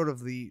like sort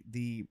of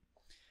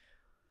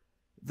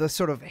the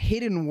sort of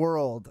hidden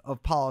world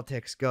of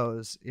politics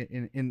goes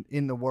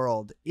in the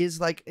world is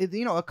like,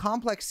 you know, a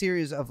complex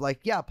series of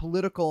like,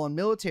 political and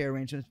military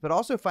arrangements, but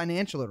also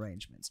financial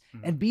arrangements.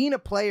 And being a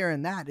player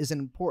in that is an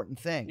important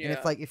thing. And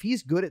it's like, if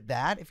he's good at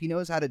that, if he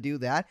knows how to do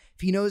that, if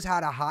he knows how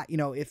to you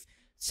know, if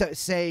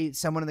say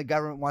someone in the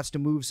government wants to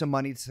move some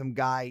money to some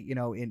guy, you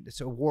know,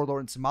 a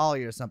warlord in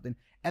Somalia or something,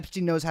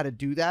 Epstein knows how to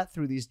do that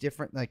through these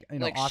different, like, you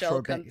know, like offshore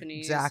shell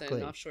companies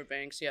and offshore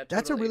banks. Yeah, totally.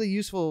 That's a really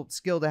useful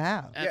skill to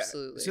have.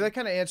 Absolutely. So that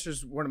kind of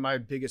answers one of my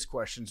biggest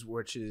questions,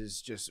 which is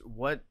just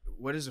what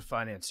is a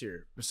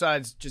financier?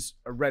 Besides just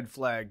a red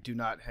flag, do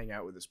not hang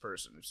out with this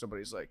person. If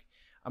somebody's like,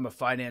 I'm a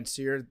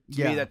financier,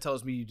 to me that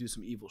tells me you do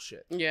some evil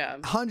shit. Yeah.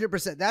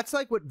 100%. That's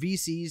like what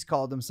VCs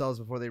called themselves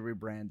before they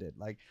rebranded,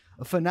 like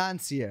a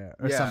financier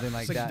or something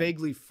like it's that.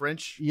 Vaguely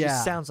French. Yeah.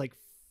 Just sounds like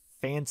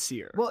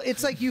fancier. Well,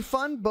 it's like you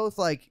fund both,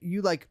 like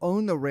you like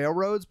own the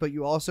railroads, but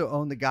you also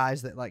own the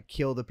guys that like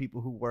kill the people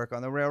who work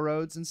on the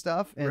railroads and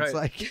stuff. And it's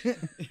like,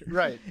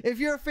 right. If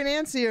you're a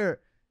financier,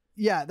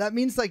 that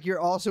means like you're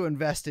also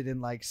invested in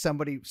like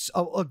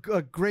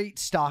a great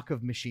stock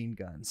of machine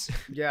guns.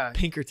 Yeah.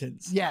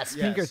 Pinkertons. Yes.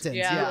 Pinkertons.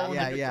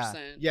 Yeah.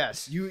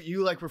 Yes.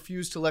 You like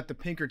refuse to let the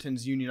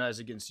Pinkertons unionize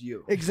against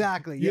you.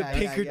 Exactly. You have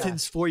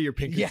Pinkertons for your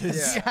Pinkertons.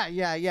 Yes.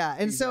 Yeah.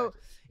 And so,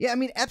 I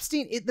mean,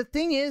 Epstein, the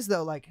thing is,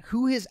 though, like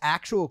who his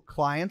actual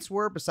clients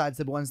were, besides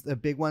the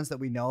big ones that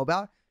we know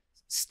about,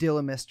 still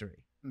a mystery.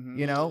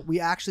 You know, we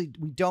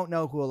don't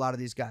know who a lot of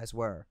these guys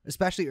were,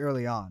 especially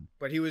early on.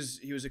 But he was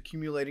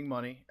accumulating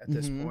money at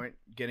this point,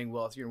 getting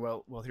wealthier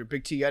and wealthier.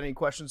 Big T, got any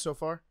questions so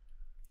far?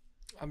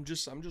 I'm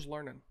just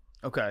learning.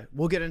 Okay,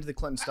 we'll get into the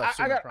Clinton stuff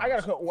soon. I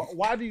got a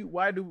why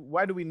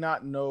do we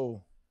not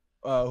know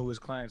who his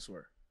clients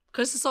were?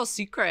 Because it's all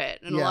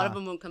secret, and a lot of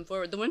them won't come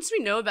forward. The ones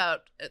we know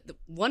about,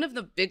 one of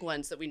the big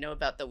ones that we know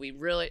about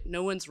that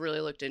no one's really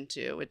looked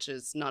into, which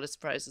is not a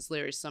surprise, is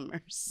Larry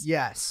Summers.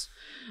 Yes.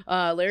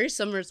 Larry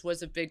Summers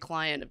was a big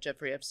client of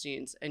Jeffrey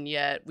Epstein's, and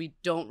yet we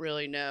don't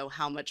really know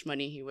how much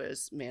money he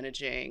was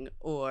managing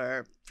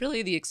or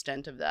really the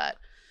extent of that.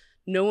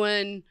 No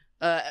one,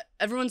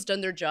 everyone's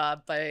done their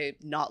job by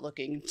not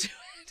looking into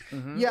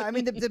it. Yeah, I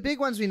mean, the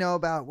big ones we know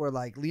about were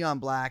like Leon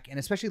Black and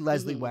especially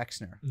Leslie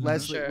Wexner.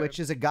 Leslie, which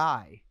is a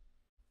guy.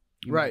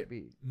 Right.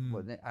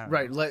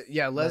 Right.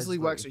 Leslie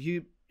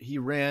Wexner. He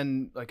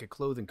ran like a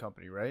clothing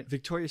company, right?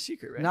 Victoria's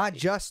Secret, right? Not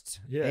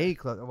just a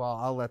clothing. Well,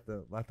 I'll let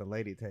the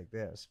lady take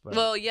this. But.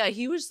 Well, yeah,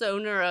 he was the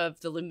owner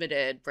of the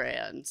Limited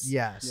brands.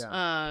 Yes.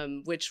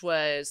 Which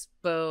was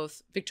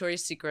both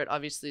Victoria's Secret,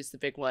 obviously, is the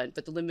big one,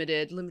 but the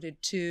Limited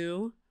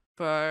 2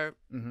 for our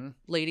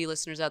lady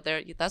listeners out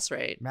there. That's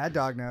right. Mad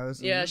Dog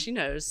knows. Yeah, she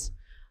knows.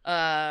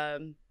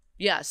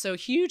 Yeah, so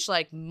huge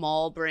like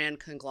mall brand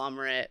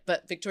conglomerate,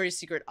 but Victoria's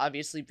Secret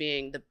obviously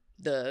being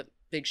the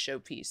big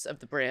showpiece of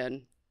the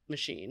brand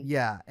machine.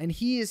 Yeah, and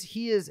he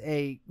is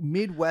a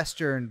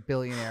Midwestern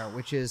billionaire,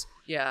 which is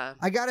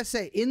I gotta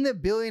say, in the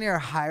billionaire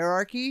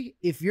hierarchy,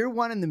 if you're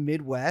one in the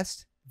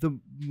Midwest, the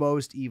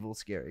most evil,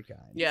 scary kind.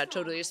 Yeah,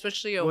 totally,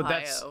 especially Ohio.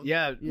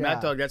 Well, Mad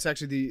Dog. That's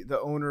actually the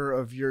owner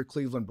of your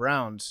Cleveland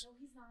Browns,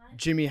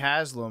 Jimmy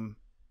Haslam.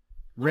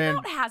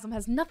 Haslam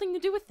has nothing to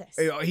do with this.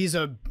 He's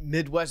a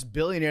Midwest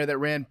billionaire that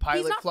ran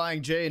Pilot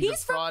Flying J and defrauded.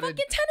 He's from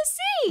fucking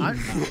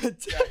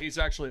Tennessee. Yeah, he's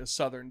actually a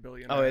Southern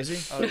billionaire. Oh, is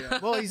he? Oh, yeah.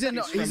 Well, he's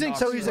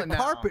a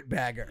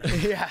carpetbagger.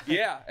 Yeah.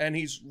 Yeah, and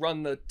he's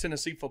run the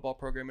Tennessee football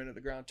program into the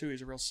ground too.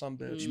 He's a real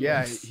sumbitch.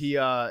 Yeah,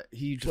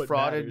 he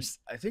defrauded,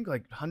 I think,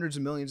 like hundreds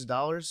of millions of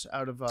dollars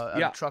out of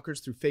truckers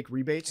through fake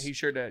rebates. He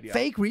sure did. Yeah.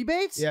 Fake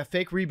rebates? Yeah,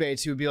 fake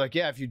rebates. He would be like,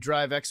 yeah, if you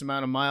drive X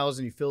amount of miles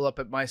and you fill up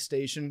at my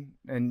station,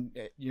 and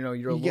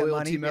you're a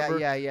loyalty member,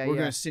 we're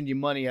gonna send you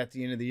money at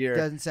the end of the year.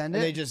 Doesn't send it.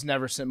 And they just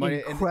never sent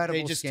money. Incredible and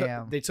they just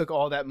scam. They took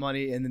all that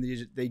money and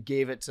then they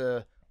gave it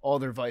to all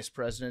their vice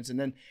presidents, and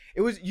then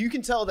you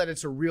can tell that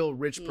it's a real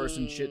rich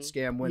person shit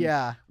scam when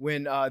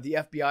the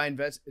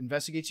FBI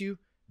investigates you,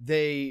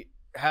 they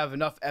have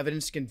enough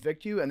evidence to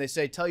convict you, and they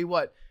say, tell you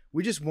what,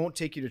 we just won't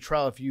take you to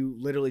trial if you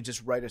literally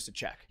just write us a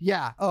check.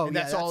 Yeah. Oh, and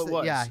that's all it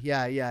was.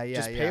 Yeah.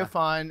 Just pay a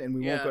fine and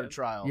we won't go to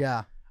trial.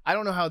 Yeah. I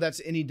don't know how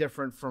that's any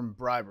different from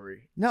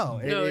bribery. No,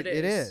 it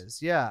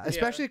is. Yeah.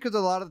 Especially because a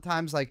lot of the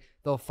times, like,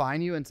 they'll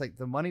fine you and it's like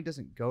the money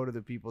doesn't go to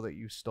the people that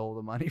you stole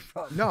the money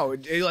from. No,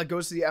 it like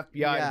goes to the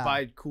FBI to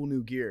buy cool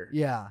new gear.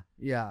 Yeah.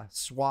 Yeah.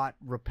 SWAT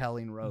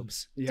repelling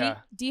ropes. Yeah.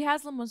 D.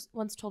 Haslam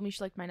once told me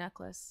she liked my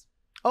necklace.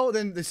 Oh,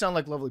 then they sound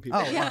like lovely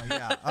people. Oh,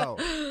 yeah. Oh.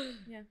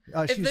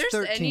 Yeah. If she's there's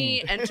 13.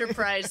 any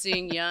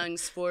enterprising young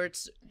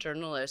sports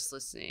journalists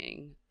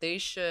listening, they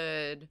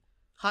should,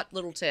 hot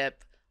little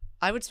tip,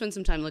 I would spend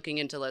some time looking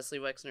into Leslie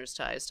Wexner's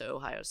ties to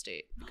Ohio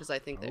State because I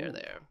think they're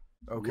there.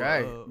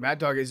 Okay. Whoa. Mad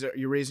Dog,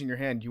 you're raising your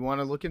hand. You want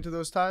to look into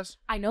those ties?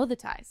 I know the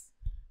ties.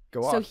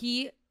 Go on.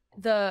 So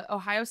the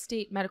Ohio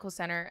State Medical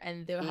Center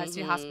and the Ohio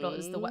State Hospital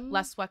is the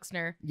Les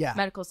Wexner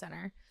Medical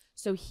Center.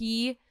 So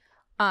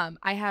I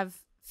have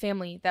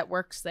family that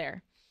works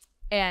there,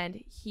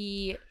 and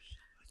he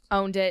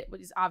owned it,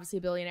 was obviously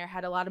a billionaire,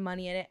 had a lot of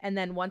money in it, and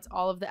then once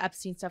all of the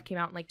Epstein stuff came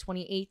out in like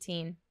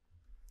 2018,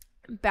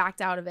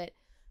 backed out of it.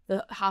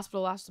 The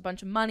hospital lost a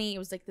bunch of money. It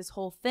was like this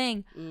whole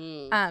thing.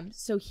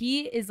 So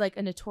he is like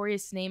a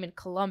notorious name in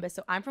Columbus.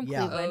 So I'm from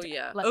Cleveland. Oh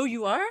yeah. Like, oh,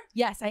 you are?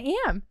 Yes, I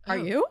am. Are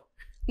you?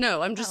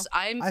 No, I'm just.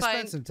 I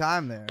spent some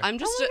time there. I'm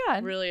just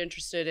really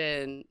interested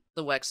in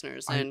the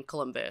Wexners and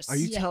Columbus. Are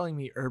you telling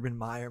me Urban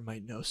Meyer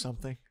might know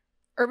something?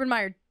 Urban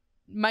Meyer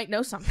might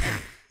know something.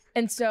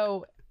 And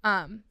so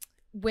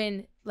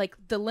when like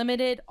the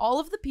Limited, all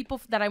of the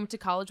people that I went to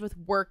college with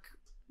work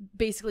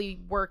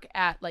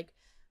at like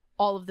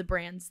all of the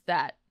brands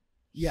that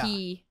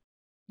he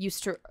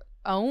used to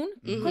own.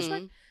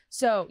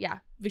 So yeah,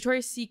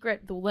 Victoria's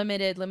Secret, the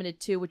Limited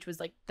 2, which was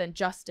like then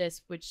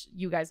Justice, which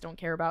you guys don't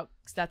care about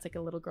because that's like a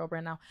little girl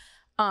brand now.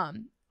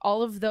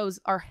 All of those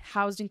are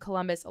housed in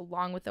Columbus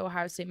along with the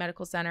Ohio State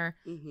Medical Center,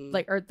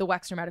 or the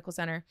Wexner Medical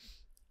Center.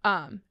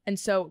 And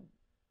so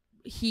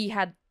he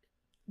had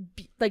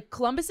like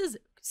Columbus is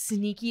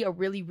sneaky, a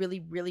really, really,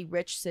 really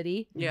rich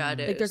city. Yeah, it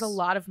is. Like there's a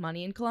lot of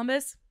money in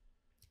Columbus.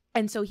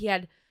 And so he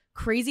had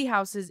crazy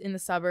houses in the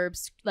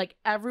suburbs. Like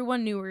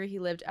everyone knew where he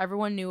lived.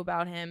 Everyone knew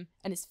about him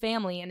and his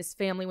family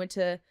went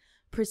to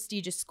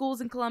prestigious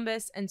schools in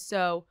Columbus. And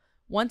so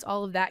once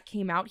all of that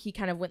came out, he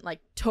kind of went like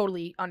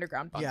totally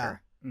underground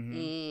bunker.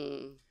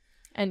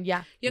 And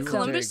yeah,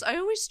 Columbus. I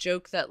always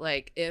joke that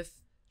like if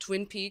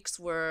Twin Peaks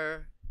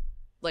were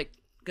like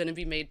going to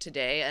be made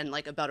today and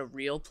like about a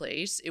real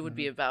place, it would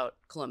be about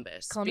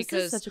Columbus. Columbus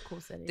because is such a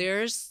cool city.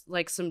 There's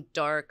like some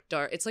dark,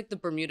 it's like the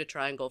Bermuda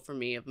Triangle for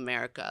me of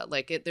America.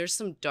 Like there's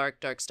some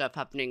dark stuff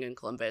happening in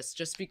Columbus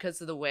just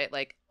because of the way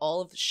like all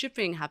of the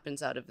shipping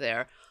happens out of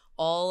there.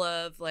 All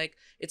of like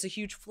it's a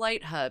huge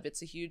flight hub.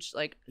 It's a huge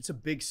like it's a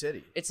big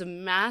city. It's a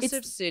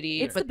massive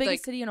city. It's the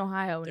biggest city in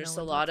Ohio. There's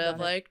a lot of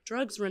like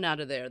drugs run out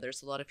of there.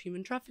 There's a lot of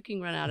human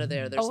trafficking run out of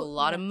there. There's a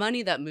lot of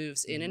money that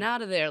moves in and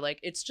out of there. Like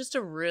it's just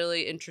a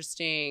really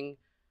interesting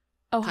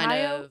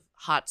kind of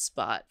hot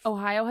spot.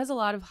 Ohio has a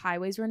lot of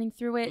highways running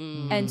through it,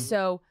 and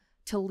so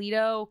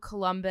Toledo,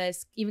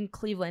 Columbus, even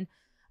Cleveland,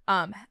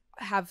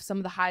 have some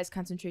of the highest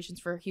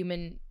concentrations for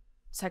human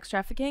sex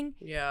trafficking.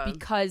 Yeah,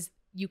 because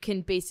you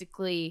can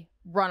basically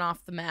run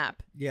off the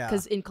map. Yeah.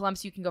 Because in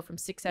Columbus, you can go from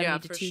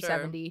 670 to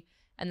 270.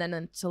 And then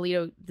in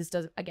Toledo, this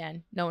does,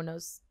 again, no one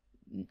knows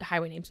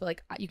highway names, but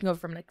like you can go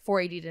from like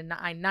 480 to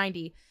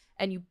 990.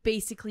 And you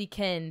basically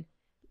can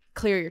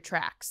clear your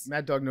tracks.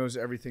 Mad Dog knows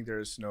everything there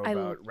is to know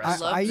about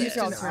wrestling. I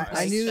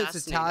knew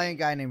this Italian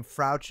guy named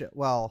Franczak.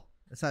 Well,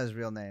 that's not his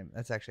real name.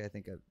 That's actually, I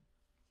think, a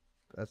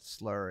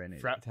slur in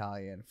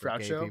Italian for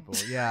gay people.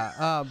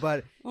 Yeah.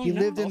 But he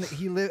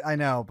lived. I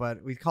know,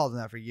 but we called him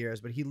that for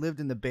years. But he lived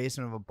in the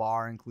basement of a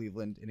bar in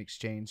Cleveland in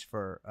exchange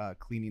for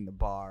cleaning the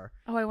bar.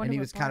 Oh, I wonder. And he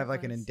was kind of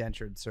like an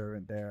indentured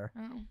servant there.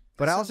 Oh.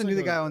 But I Sounds also like knew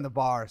the a- guy on the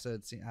bar, so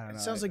it's I don't know. It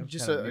sounds like I'm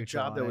just kinda a neutral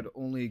job on that it. would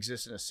only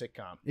exist in a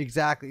sitcom.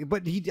 Exactly,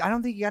 but I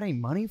don't think he got any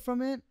money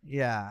from it.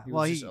 Yeah, He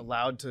well, was he just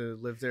allowed to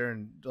live there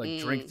and like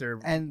drink their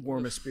and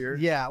warmest beer.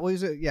 Yeah, well,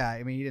 yeah.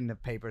 I mean, he didn't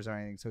have papers or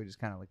anything, so he just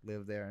kind of like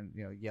lived there and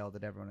yelled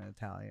at everyone in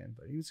Italian.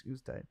 But he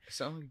was tight.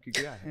 Sounds like a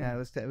good guy. Yeah,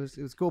 it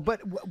was cool.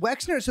 But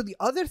Wexner. So the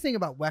other thing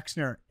about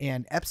Wexner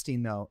and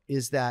Epstein though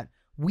is that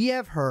we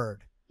have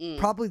heard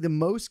probably the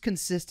most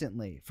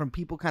consistently from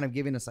people kind of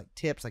giving us like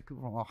tips, like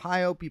people from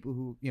Ohio, people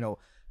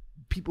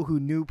who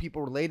knew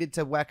people related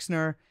to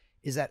Wexner,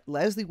 is that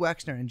Leslie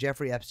Wexner and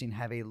Jeffrey Epstein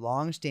have a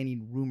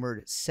long-standing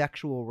rumored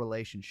sexual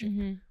relationship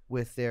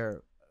with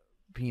their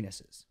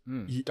penises.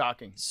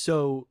 Docking.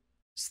 So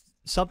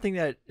something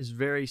that is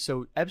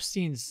so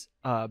Epstein's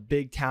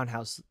big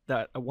townhouse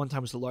that at one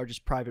time was the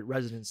largest private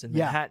residence in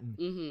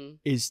Manhattan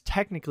is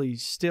technically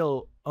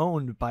still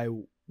owned by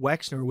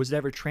Wexner. Or was it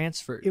ever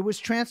transferred? It was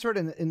transferred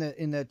in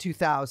the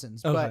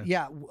 2000s. But Okay.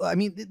 yeah, I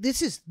mean,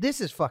 this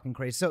is fucking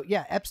crazy. So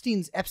yeah,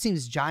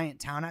 Epstein's giant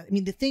townhouse. I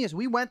mean, the thing is,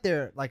 we went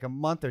there like a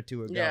month or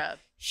two ago. Yeah.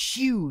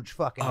 Huge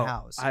fucking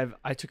house.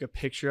 I took a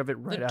picture of it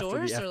right The after the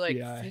doors FBI. are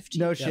like 50.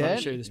 No Yeah, shit. let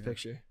me show you this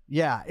picture.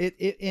 Yeah,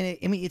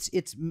 I mean,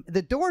 it's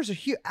the doors are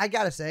huge. I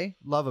gotta say,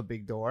 love a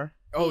big door.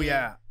 Oh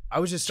yeah. I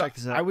was just Check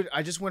this out.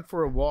 I just went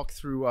for a walk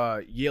through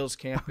Yale's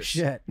campus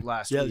shit.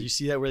 last Yeah, week. you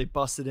see that where they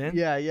busted in?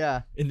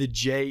 Yeah. In the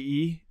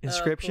JE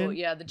inscription? Oh, cool.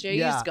 Yeah, the J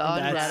Yeah, is gone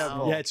That's-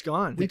 now. Yeah, it's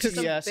gone. The took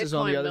some TS is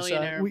on the Bitcoin other side.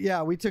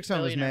 millionaire. We took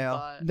some of his Billionaire mail.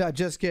 bought. No,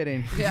 just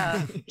kidding.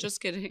 Yeah,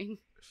 just kidding.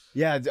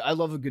 Yeah, I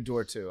love a good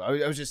door too.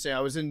 I was just saying, I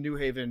was in New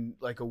Haven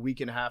like a week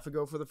and a half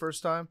ago for the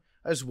first time.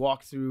 I just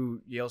walked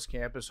through Yale's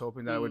campus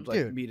hoping that I would like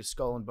Dude. meet a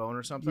skull and bone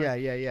or something.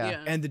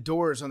 Yeah. And the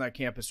doors on that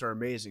campus are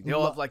amazing. They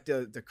all have like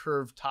the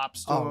curved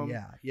tops to Oh them.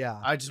 yeah.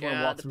 I just want to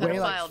Yeah, walk the through. Weigh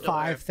all. pedophile like door.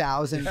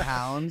 5,000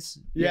 pounds.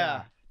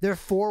 Yeah. They're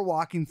four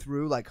walking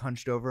through like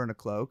hunched over in a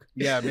cloak.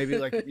 Yeah, maybe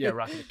like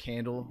rocking a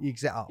candle,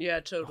 Exactly. Yeah,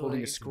 totally.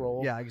 holding a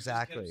scroll. Yeah,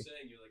 exactly. saying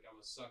you're like, I'm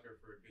a sucker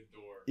for a good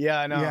door. Yeah,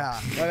 I know. Yeah.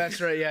 Oh, that's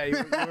right. Yeah, you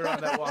were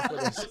on that walk with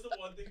us. What was the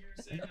one thing you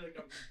were saying? You're like,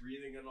 I'm just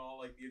breathing in all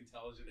like the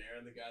intelligent air,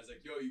 and the guy's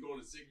like, yo, you going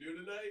to Signu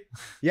tonight?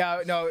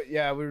 Yeah, no,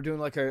 yeah, we were doing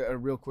like a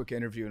real quick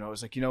interview, and I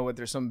was like, you know what?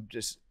 There's some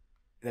just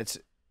that's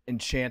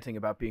enchanting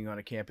about being on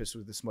a campus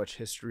with this much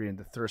history and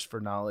the thirst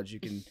for knowledge. You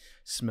can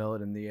smell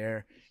it in the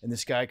air. And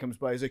this guy comes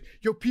by, he's like,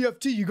 yo,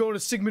 PFT, you going to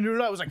Sigma Nu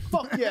tonight? I was like,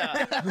 fuck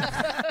yeah.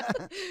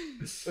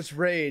 Let's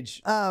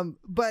rage.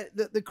 But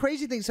the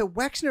crazy thing, so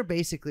Wexner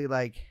basically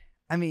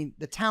I mean,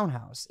 the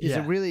townhouse is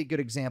a really good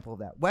example of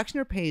that.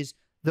 Wexner pays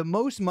the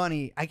most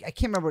money. I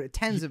can't remember what,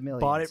 tens of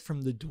millions. Bought it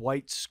from the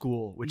Dwight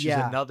School, which is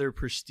another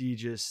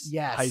prestigious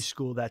high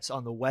school that's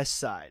on the west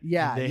side.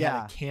 Yeah, And they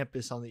had a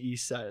campus on the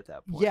east side at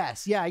that point.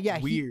 Yes, yeah.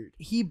 Weird.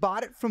 He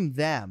bought it from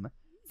them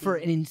for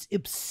an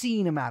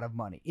obscene amount of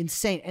money.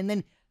 Insane. And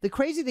then the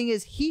crazy thing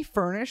is he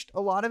furnished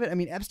a lot of it. I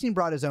mean, Epstein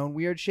brought his own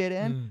weird shit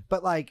in,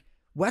 but like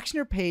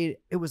Wexner paid,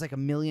 it was like $1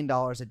 million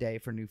a day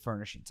for new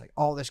furnishings, like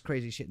all this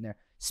crazy shit in there.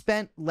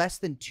 Spent less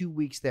than 2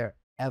 weeks there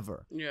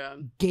ever. Yeah.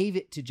 Gave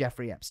it to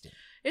Jeffrey Epstein.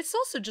 It's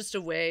also just a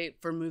way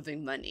for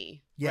moving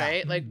money, Yeah.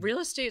 right? Like real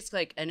estate's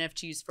like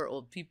NFTs for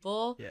old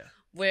people. Yeah.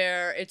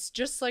 Where it's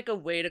just like a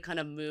way to kind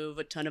of move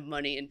a ton of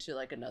money into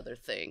like another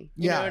thing.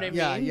 You know what I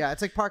mean? Yeah.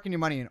 It's like parking your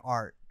money in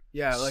art.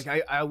 Yeah, like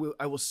I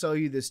will sell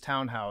you this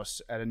townhouse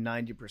at a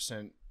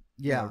 90%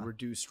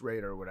 reduced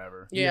rate or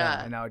whatever.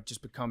 Yeah. And now it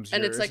just becomes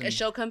And yours. it's like a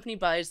shell company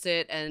buys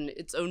it and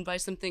it's owned by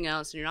something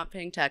else and you're not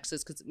paying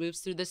taxes because it moves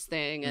through this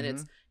thing and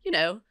it's,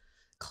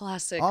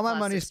 classic. All my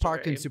money's classic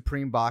parked in story.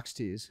 Supreme box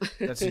tees.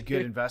 That's a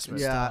good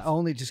investment. Yeah, stuff.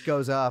 only just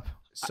goes up.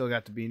 Still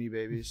got the Beanie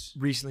Babies.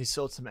 Recently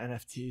sold some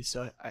NFTs,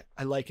 so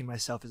I liken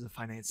myself as a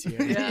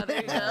financier. Yeah,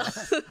 there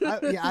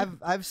you go.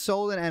 I've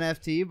sold an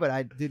NFT, but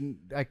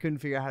I couldn't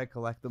figure out how to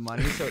collect the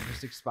money, so it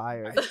just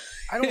expired.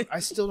 I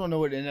still don't know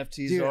what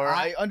NFTs Dude, are.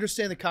 I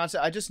understand the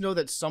concept. I just know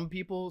that some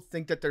people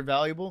think that they're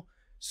valuable,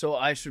 so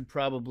I should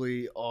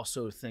probably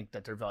also think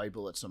that they're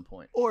valuable at some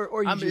point.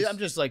 Or I'm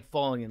just like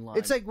falling in line.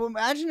 It's like, well,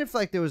 imagine if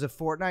like there was a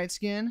Fortnite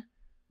skin,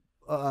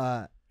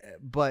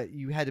 but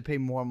you had to pay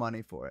more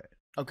money for it.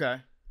 Okay.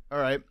 All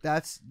right.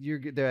 You're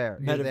there.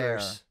 You're there.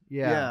 Metaverse.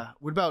 Yeah.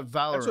 What about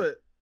Valorant?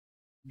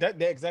 That's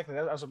what exactly.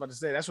 That's what I was about to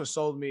say. That's what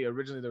sold me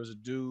originally. There was a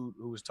dude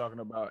who was talking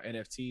about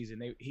NFTs,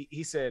 and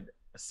he said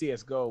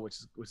CS:GO, which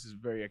is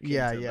very akin to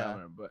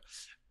Valorant. But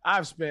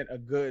I've spent a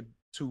good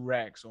 2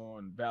 racks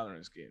on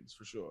Valorant skins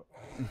for sure.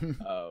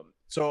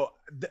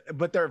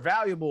 But they're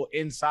valuable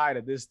inside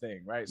of this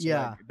thing, right? So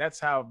like, that's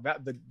how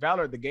the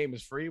Valorant, the game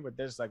is free, but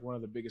that's like one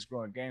of the biggest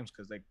growing games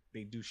because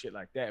they do shit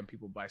like that and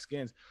people buy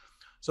skins.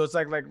 So it's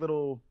like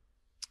little,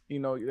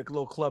 like a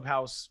little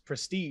clubhouse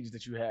prestige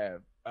that you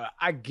have.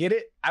 I get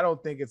it. I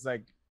don't think it's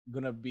like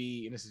gonna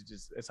be, and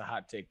it's a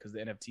hot take because the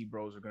NFT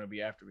bros are gonna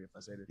be after me if I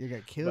say this. You're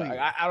gonna kill But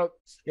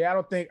you. I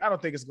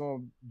don't think it's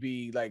gonna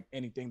be like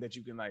anything that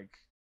you can like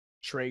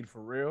trade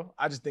for real.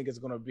 I just think it's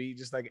gonna be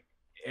just like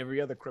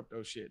every other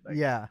crypto shit. Like,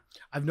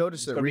 I've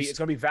noticed that it's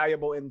gonna be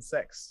valuable in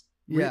sex.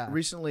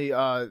 Recently,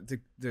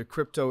 the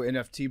crypto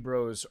NFT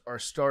bros are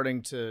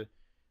starting to.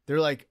 they're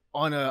like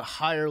on a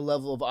higher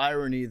level of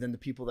irony than the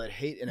people that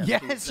hate NFTs.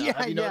 Yes, now. yeah,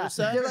 Have you yeah. noticed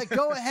that? They're like,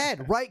 go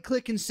ahead, right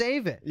click and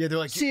save it. Yeah, they're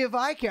like, see if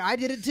I care. I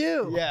did it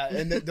too. yeah,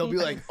 and then they'll be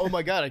like, oh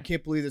my God, I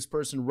can't believe this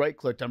person right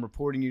clicked. I'm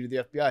reporting you to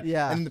the FBI.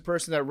 Yeah. And the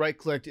person that right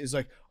clicked is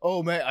like,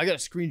 oh man, I got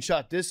to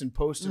screenshot this and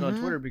post it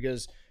on Twitter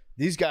because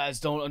these guys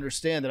don't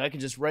understand that I can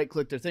just right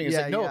click their thing. It's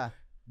like, no,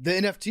 the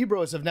NFT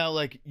bros have now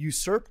like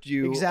usurped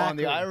you on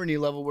the irony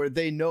level where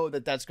they know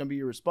that that's going to be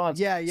your response.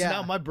 Yeah, yeah.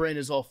 So now my brain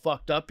is all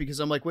fucked up because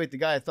I'm like, wait, the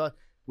guy I thought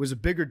was a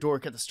bigger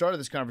dork at the start of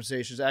this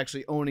conversation is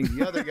actually owning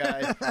the other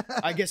guy.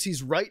 I guess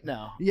he's right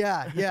now.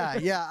 Yeah.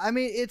 I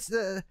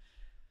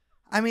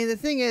mean, the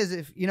thing is,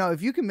 if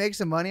you can make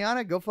some money on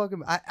it, go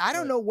fucking. I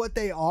don't know what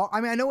they are.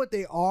 I mean, I know what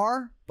they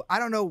are, but I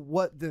don't know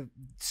what the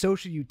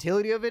social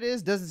utility of it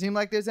is. Doesn't seem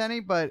like there's any.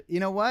 But you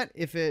know what?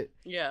 If it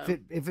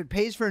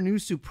pays for a new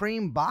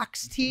Supreme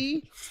box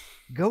tee,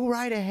 go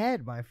right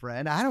ahead, my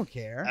friend. I don't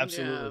care.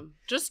 Absolutely. Yeah.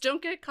 Just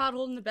don't get caught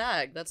holding the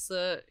bag. That's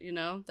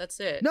that's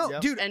it. No,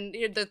 dude. And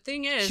the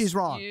thing is, she's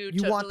wrong. You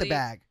want the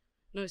bag.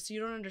 No, so you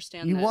don't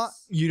understand You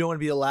this. You don't want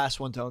to be the last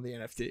one to own the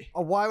NFT.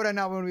 Oh, why would I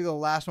not want to be the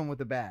last one with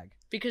the bag?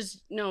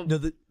 Because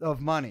of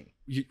money.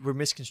 We're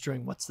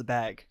misconstruing what's the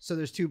bag. So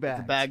there's two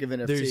bags. The bag of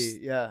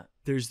NFT.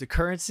 There's the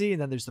currency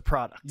and then there's the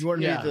product. You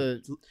want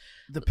to be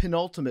the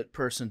penultimate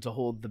person to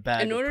hold the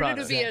bag. In of order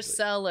product. to be a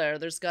seller,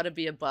 there's got to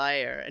be a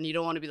buyer, and you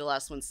don't want to be the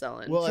last one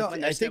selling. Well, So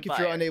I think if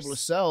you're unable to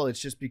sell, it's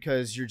just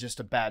because you're just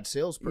a bad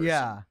salesperson.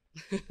 Yeah.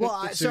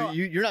 Well, so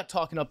you're not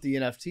talking up the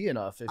NFT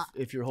enough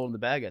if you're holding the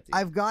bag at the end.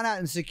 I've gone out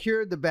and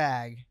secured the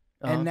bag,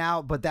 and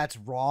now, but that's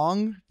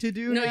wrong to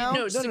do now?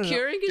 No,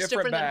 securing is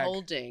different than bag.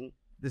 holding.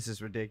 This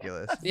is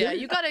ridiculous. Yeah,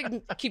 you got to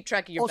keep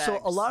track of your Also,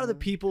 bags. a lot of the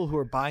people who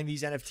are buying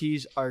these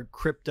NFTs are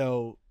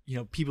crypto,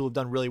 people who've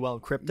done really well in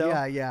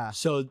crypto. Yeah.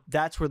 So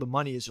that's where the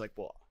money is like,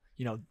 well,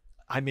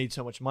 I made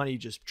so much money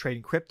just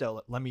trading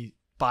crypto. Let me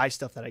buy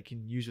stuff that I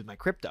can use with my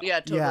crypto. Yeah,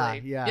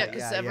 totally. Yeah,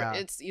 because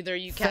it's either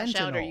you cash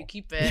out or you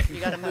keep it. You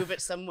got to move it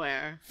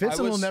somewhere.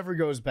 Fentanyl never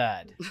goes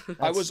bad.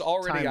 I was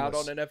already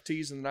timeless. out on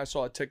NFTs, and then I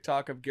saw a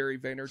TikTok of Gary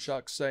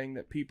Vaynerchuk saying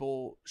that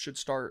people should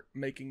start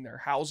making their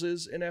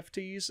houses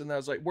NFTs, and I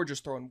was like, we're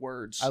just throwing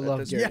words. I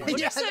love Gary. What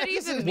does that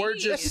even We're mean?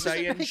 just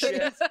saying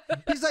shit.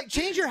 He's like,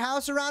 change your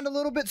house around a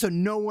little bit so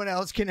no one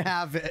else can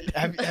have it.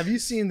 Have you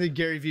seen the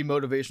Gary V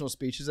motivational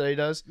speeches that he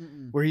does,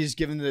 where he's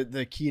given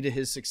the key to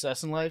his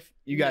success in life?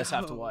 You guys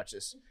have to watch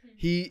this.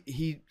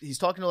 He's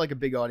talking to like a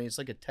big audience,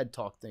 like a TED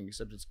Talk thing,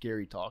 except it's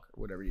Gary Talk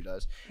or whatever he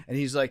does. And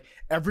he's like,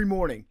 every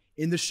morning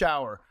in the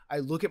shower, I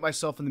look at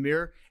myself in the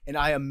mirror and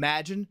I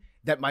imagine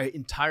that my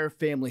entire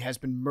family has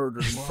been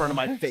murdered in front of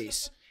my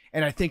face.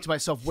 And I think to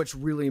myself, what's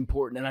really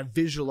important? And I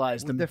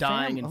visualize them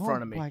dying in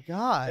front of me. Oh my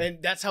God.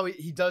 And that's how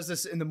he does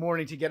this in the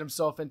morning to get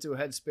himself into a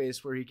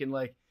headspace where he can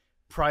like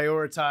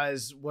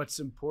prioritize what's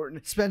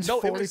important. Spends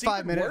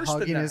 45 minutes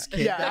hugging his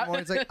kid that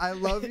morning. It's like, I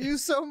love you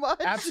so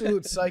much.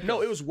 Absolute psycho.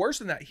 No, it was worse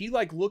than that. He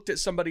like looked at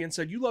somebody and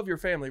said, "You love your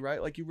family,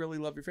 right? Like you really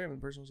love your family."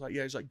 The person was like,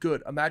 "Yeah." He's like,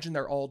 "Good. Imagine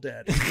they're all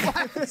dead."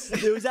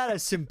 It was at a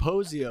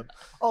symposium.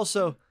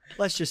 Also,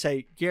 let's just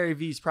say Gary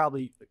V's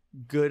probably a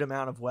good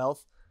amount of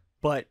wealth,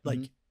 but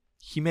like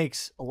he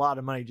makes a lot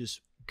of money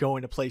just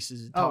going to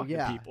places and talking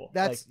to people.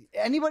 That's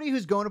anybody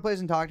who's going to places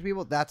and talking to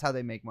people. That's how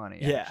they make money.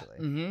 Yeah.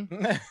 Actually.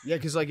 Yeah,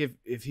 because like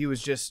if he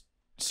was just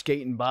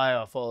skating by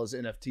off all his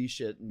NFT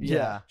shit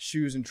and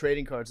shoes and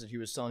trading cards that he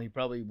was selling, he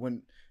probably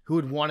wouldn't. Who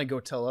would want to go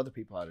tell other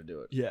people how to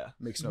do it? Yeah,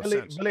 makes no Billy,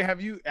 sense. Billy,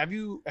 have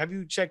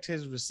you checked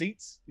his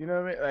receipts? You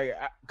know what I mean? Like,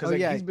 because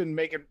he's been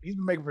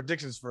making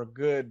predictions for a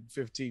good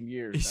 15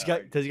 years.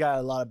 Does he got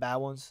a lot of bad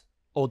ones?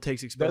 Old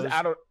takes exposed. Does he?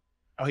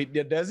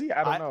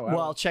 I don't know.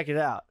 Well, I'll check it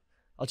out.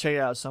 I'll check it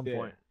out at some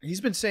point. He's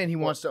been saying he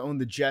wants to own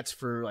the Jets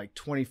for like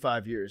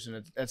 25 years,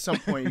 and at some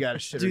point you got to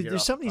shit. Dude,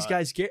 there's some of these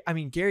guys.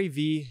 Gary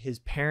V. His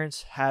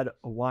parents had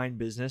a wine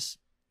business,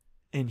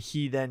 and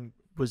he then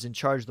was in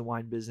charge of the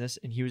wine business,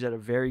 and he was at a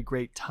very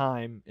great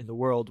time in the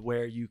world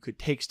where you could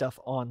take stuff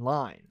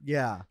online.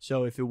 Yeah.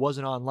 So if it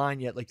wasn't online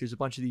yet, like there's a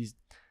bunch of these,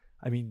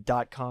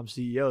 .com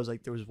CEOs.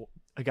 Like there was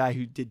a guy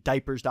who did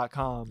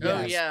diapers.com.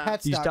 Oh yeah.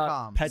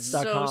 Pets.com.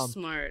 Pets.com. So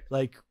smart.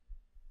 Like,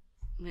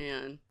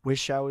 man,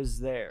 wish I was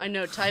there. I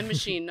know. Time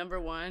machine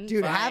 #1.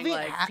 Dude, having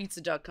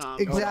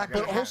pizza.com. Exactly.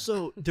 But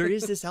also there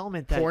is this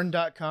element that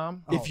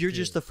porn.com. if you're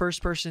just the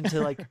first person to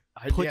like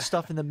put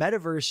stuff in the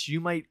metaverse, you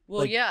might.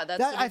 Well,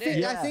 that's what I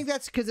think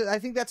that's because I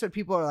think that's what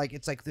people are like.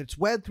 It's like it's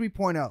Web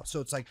 3.0,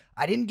 so it's like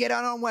I didn't get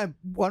on Web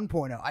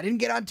 1.0, I didn't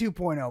get on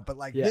 2.0, but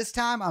like this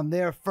time I'm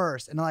there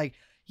first, and like.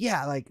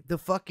 Yeah, like the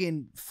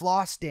fucking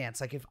floss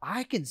dance. Like if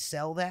I can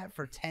sell that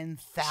for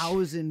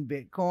 10,000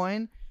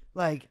 Bitcoin,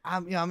 like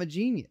I'm a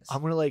genius.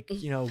 I'm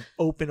gonna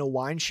open a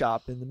wine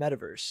shop in the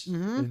metaverse,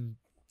 and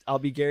I'll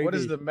be Gary. What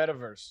is the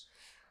metaverse?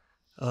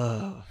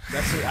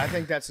 I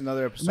think that's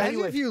another episode.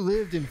 Imagine if you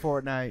lived in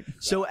Fortnite.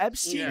 So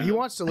Epstein, he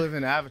wants to live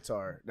in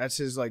Avatar. That's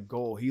his like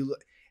goal.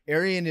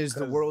 Arian is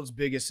the world's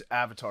biggest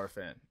Avatar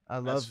fan. I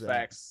love that.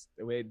 Facts.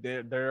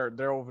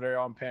 They're over there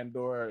on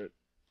Pandora,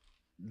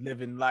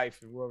 living life,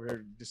 and we're over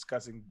here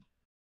discussing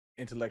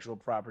intellectual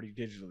property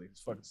digitally.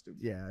 It's fucking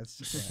stupid. Yeah,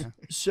 it's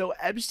So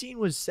Epstein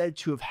was said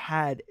to have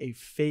had a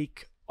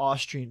fake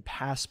Austrian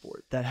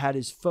passport that had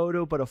his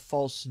photo but a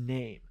false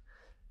name.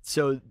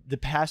 So the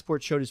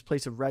passport showed his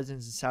place of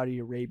residence in Saudi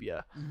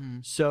Arabia.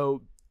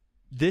 So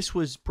this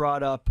was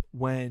brought up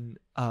when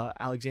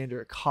Alexander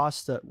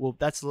Acosta. Well,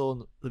 that's a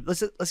little.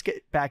 Let's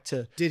get back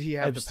to. Did he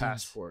have Epstein's, the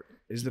passport?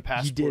 Is the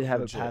passport? He did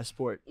have legit? a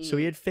passport. So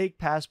he had fake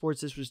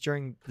passports. This was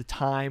during the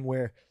time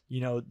where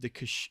the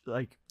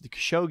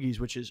Khashoggis,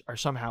 which are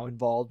somehow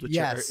involved, which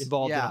are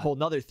involved in a whole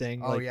nother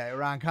thing. Oh yeah,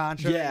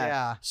 Iran-Contra.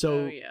 Yeah.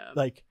 So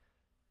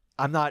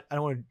I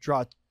don't want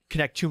to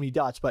connect too many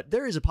dots, but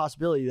there is a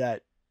possibility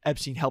that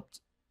Epstein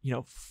helped,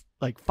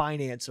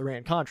 finance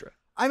Iran-Contra.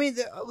 I mean,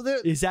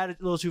 is that a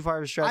little too far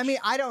of a stretch? I mean,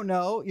 I don't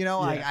know.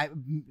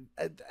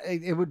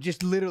 It would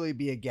just literally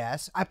be a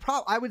guess.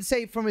 I would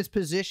say from his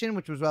position,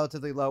 which was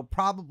relatively low,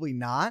 probably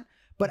not.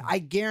 But I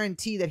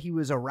guarantee that he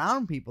was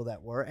around people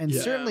that were, and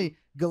certainly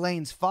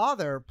Ghislaine's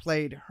father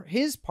played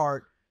his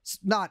part,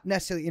 not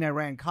necessarily in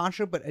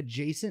Iran-Contra, but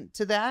adjacent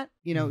to that.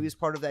 He was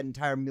part of that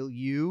entire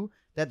milieu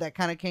that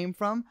kind of came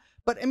from.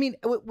 But I mean,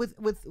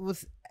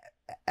 with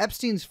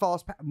Epstein's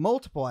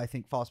multiple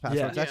false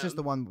passports. That's just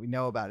the one we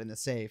know about in the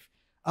safe,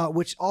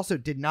 which also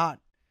did not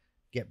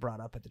get brought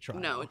up at the trial.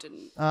 No, it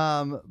didn't.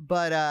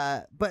 But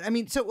I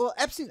mean,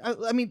 Epstein.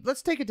 I mean,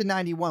 let's take it to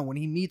 91 when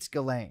he meets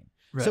Ghislaine.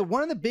 Right. So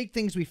one of the big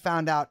things we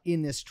found out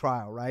in this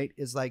trial, right,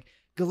 is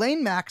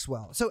Ghislaine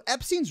Maxwell. So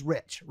Epstein's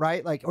rich,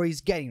 right? Or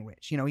he's getting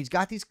rich. He's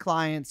got these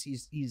clients.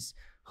 He's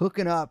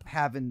hooking up,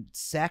 having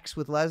sex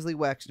with Leslie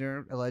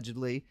Wexner,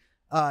 allegedly.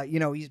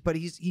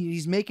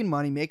 He's making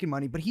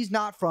money, but he's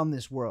not from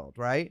this world,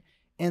 right?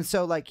 And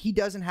so he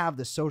doesn't have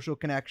the social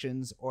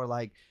connections or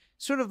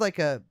sort of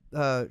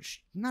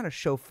not a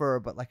chauffeur,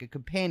 but a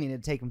companion to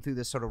take him through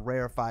this sort of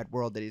rarefied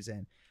world that he's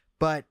in.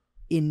 But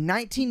in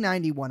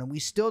 1991, and we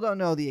still don't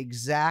know the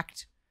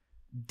exact,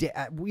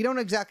 we don't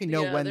exactly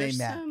know when they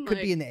met.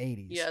 Could be in the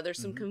 80s. Yeah,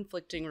 there's some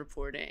conflicting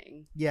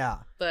reporting. Yeah,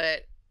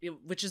 but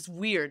which is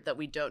weird that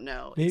we don't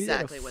know Maybe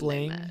exactly when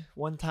they met.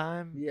 One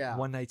time. Yeah,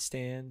 one night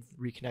stand,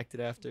 reconnected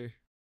after.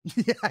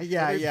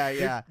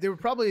 Yeah. They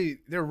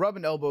were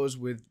rubbing elbows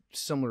with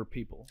similar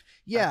people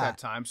at that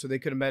time, so they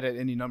could have met at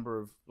any number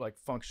of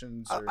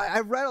functions.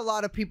 I read a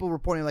lot of people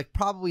reporting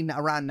probably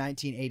around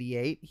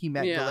 1988 he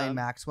met Ghislaine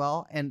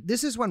Maxwell, and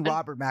this is when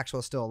Robert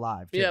Maxwell's still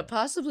alive too. Yeah,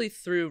 possibly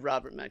through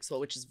Robert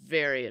Maxwell, which is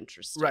very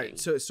interesting. Right.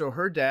 So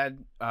her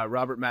dad,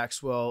 Robert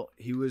Maxwell,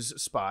 he was a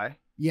spy.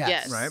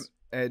 Yes. Right.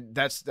 And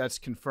that's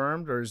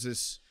confirmed, or is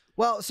this?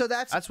 Well, so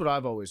that's what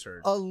I've always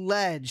heard.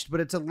 Alleged, but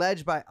it's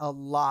alleged by a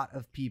lot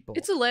of people.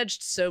 It's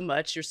alleged so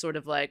much, you're sort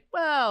of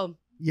well,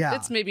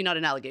 it's maybe not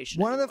an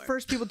allegation One anymore. of the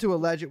first people to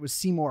allege it was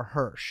Seymour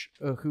Hersh,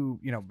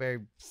 who, very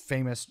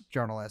famous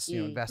journalist,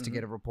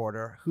 investigative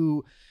reporter,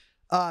 who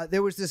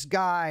there was this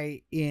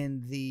guy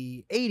in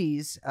the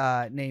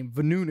 80s named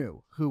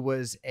Vanunu, who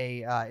was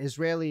a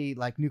Israeli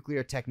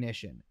nuclear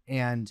technician.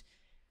 And,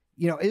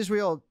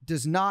 Israel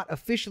does not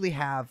officially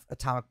have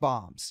atomic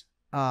bombs,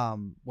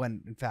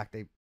 when in fact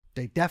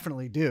they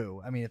definitely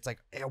do. I mean, it's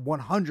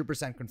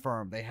 100%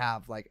 confirmed. They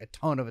have a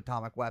ton of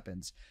atomic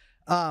weapons.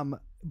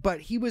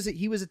 But he was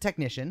a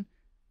technician,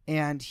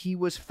 and he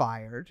was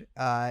fired.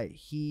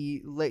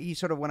 He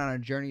sort of went on a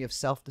journey of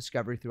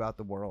self-discovery throughout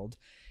the world.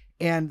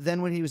 And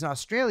then when he was in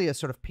Australia,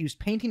 he was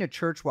painting a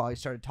church wall. He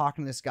started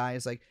talking to this guy.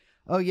 He's like,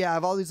 oh yeah, I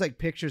have all these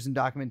pictures and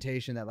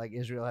documentation that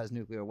Israel has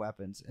nuclear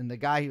weapons. And the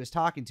guy he was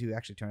talking to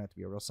actually turned out to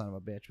be a real son of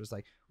a bitch. Was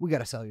like, we got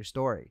to sell your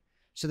story.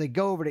 So they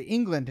go over to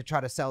England to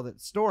try to sell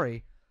that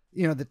story.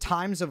 The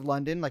Times of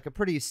London, a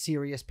pretty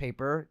serious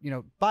paper,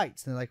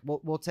 bites. And they're like,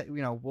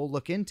 we'll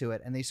look into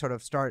it. And they sort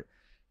of start,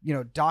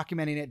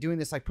 documenting it, doing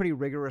this pretty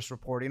rigorous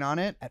reporting on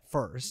it at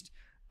first.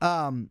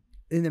 In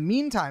the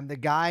meantime, the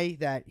guy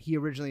that he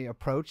originally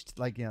approached,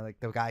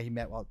 the guy he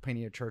met while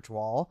painting a church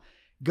wall,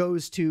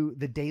 goes to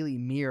the Daily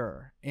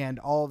Mirror and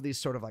all of these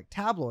sort of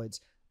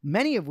tabloids,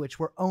 many of which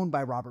were owned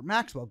by Robert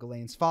Maxwell,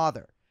 Ghislaine's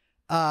father.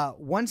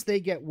 Once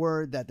they get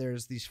word that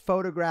there's these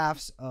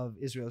photographs of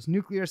Israel's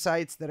nuclear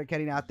sites that are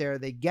getting out there,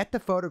 they get the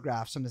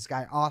photographs from this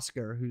guy,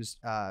 Oscar, who's,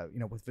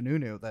 with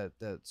Vanunu,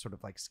 the sort of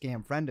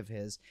scam friend of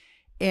his.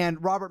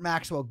 And Robert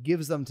Maxwell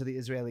gives them to the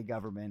Israeli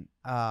government,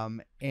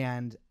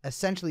 and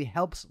essentially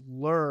helps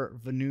lure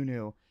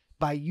Vanunu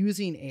by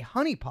using a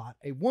honeypot,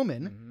 a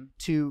woman,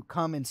 to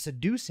come and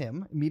seduce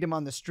him, meet him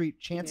on the street,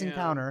 chance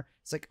encounter.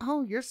 It's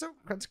oh,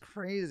 that's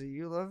crazy.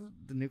 You love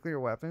the nuclear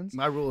weapons.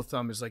 My rule of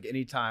thumb is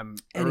anytime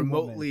a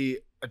remotely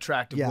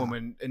attractive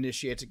woman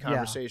initiates a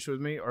conversation with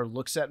me or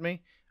looks at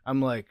me, I'm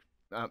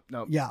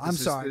no. Yeah, I'm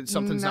sorry.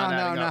 Something's not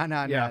adding up.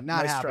 Not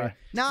nice happening. Try.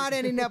 Not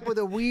ending up with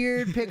a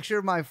weird picture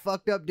of my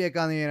fucked up dick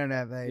on the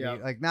internet, baby.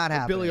 Not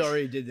happening. Billy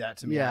already did that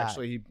to me,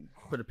 actually. He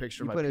put a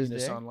picture of my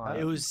penis online.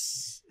 It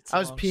was... I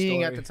was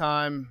peeing at the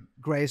time.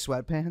 Gray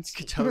sweatpants.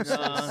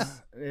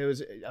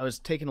 I was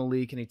taking a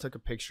leak, and he took a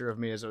picture of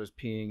me as I was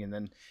peeing, and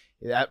then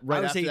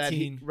right after that,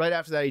 he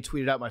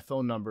tweeted out my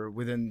phone number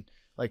within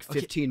like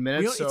 15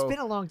 minutes. It's been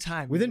a long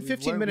time. Within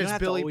 15 minutes,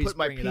 Billy put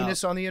my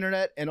penis on the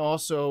internet and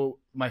also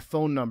my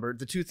phone number.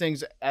 The two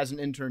things as an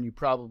intern you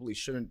probably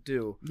shouldn't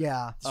do.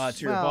 Yeah. To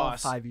your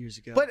boss. 5 years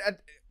ago. But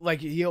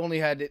like he only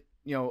had it,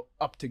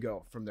 up to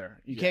go from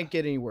there. You can't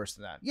get any worse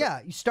than that.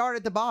 Yeah, you start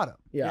at the bottom.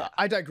 Yeah,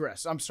 I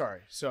digress. I'm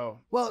sorry. So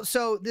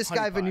this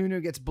guy Honey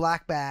Vanunu gets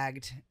black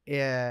bagged,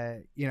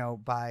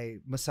 by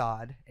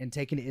Mossad and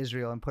taken to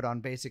Israel and put on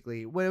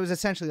basically what it was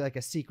essentially like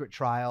a secret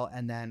trial,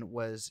 and then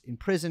was in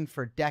prison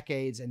for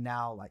decades, and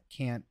now like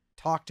can't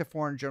talk to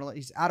foreign journalists.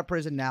 He's out of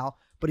prison now,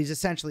 but he's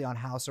essentially on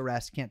house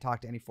arrest. Can't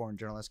talk to any foreign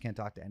journalists. Can't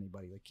talk to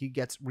anybody. Like he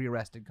gets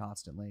rearrested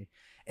constantly.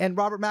 And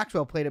Robert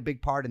Maxwell played a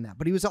big part in that.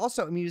 But he was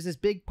also, he was this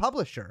big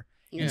publisher.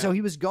 Yeah. And so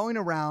he was going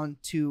around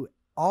to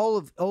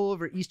all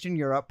over Eastern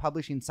Europe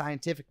publishing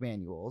scientific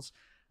manuals,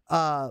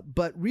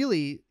 but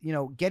really,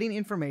 getting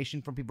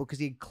information from people because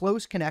he had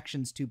close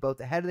connections to both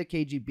the head of the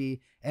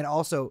KGB and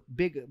also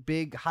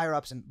big higher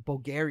ups in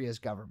Bulgaria's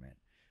government,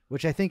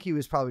 which I think he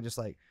was probably just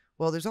like,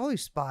 well, there's all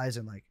these spies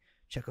in like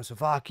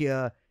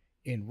Czechoslovakia,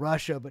 in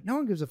Russia, but no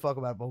one gives a fuck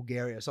about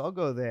Bulgaria, so I'll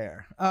go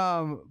there.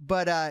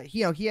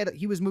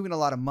 He was moving a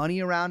lot of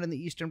money around in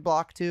the Eastern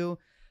Bloc too.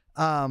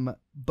 And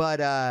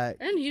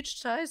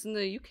huge ties in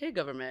the UK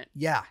government.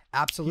 Yeah,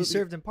 absolutely. He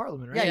served in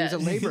Parliament, right? Yeah, he was a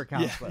Labour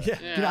counselor.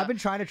 Yeah. Dude, I've been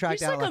trying to track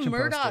down like a election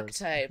Murdoch posters.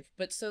 type,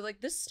 but so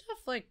like this stuff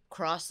like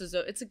crosses.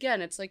 It's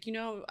like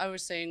I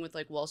was saying with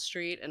like Wall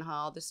Street and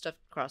how this stuff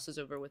crosses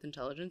over with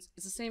intelligence.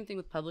 It's the same thing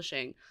with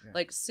publishing. Yeah.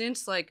 Like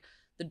since like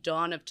the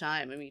dawn of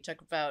time. I mean, you talk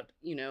about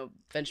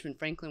Benjamin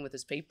Franklin with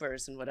his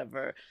papers and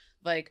whatever.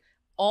 Like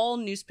all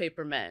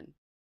newspaper men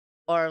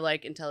are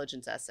like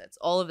intelligence assets.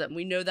 All of them.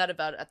 We know that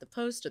about at the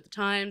Post, at the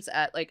Times,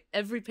 at like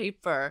every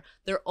paper.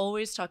 They're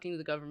always talking to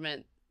the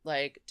government,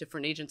 like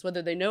different agents,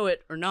 whether they know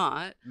it or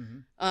not.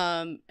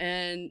 Mm-hmm.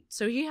 And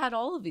so he had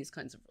all of these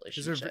kinds of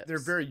relationships. They're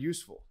very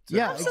useful.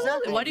 Yeah, Absolutely.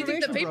 exactly. What do you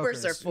think the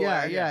papers are for?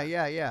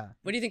 Yeah.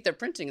 What do you think they're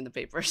printing in the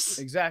papers?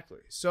 Exactly.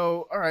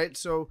 So, all right.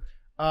 So,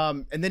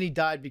 and then he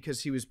died because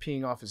he was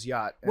peeing off his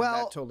yacht. And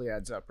Well, that totally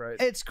adds up, right?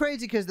 It's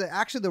crazy because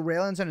the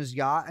railings on his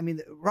yacht. I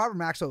mean, Robert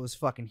Maxwell was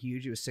fucking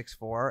huge. He was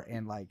 6'4"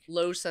 and like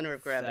low center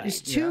of gravity.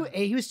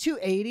 He was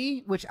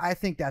 280, which I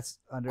think that's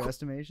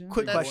underestimation.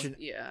 Quick question.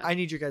 Yeah. I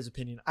need your guys'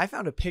 opinion. I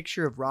found a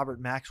picture of Robert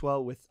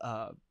Maxwell with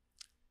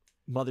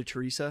Mother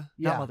Teresa.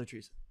 Yeah. Not Mother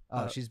Teresa.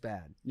 Oh, she's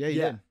bad. Yeah,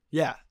 you did.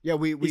 Yeah. Yeah,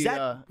 we Is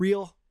that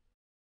real?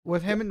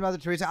 With him and Mother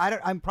Teresa,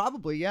 I'm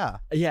probably Yeah.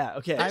 Okay.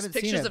 There's haven't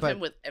pictures seen it, of but him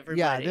with everybody.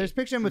 yeah. There's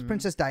pictures of him with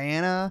Princess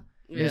Diana.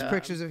 There's Yeah.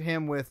 pictures of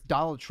him with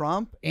Donald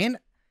Trump, and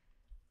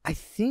I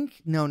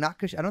think I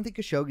don't think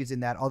Khashoggi's in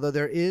that. Although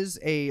there is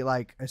a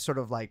sort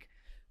of like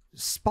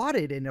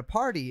spotted in a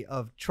party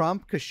of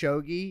Trump,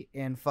 Khashoggi,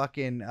 and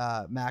fucking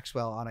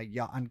Maxwell on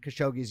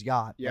Khashoggi's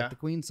yacht, Yeah. like the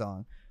Queen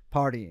song,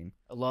 partying.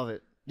 I love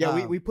it.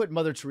 Yeah, we put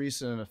Mother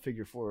Teresa in a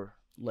figure 4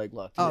 leg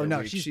lock. Oh the no,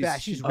 other week. she's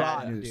bad. She's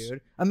rotten, news.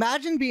 dude.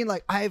 Imagine being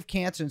like, I have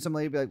cancer, and some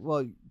lady be like,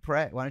 well,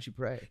 pray. Why don't you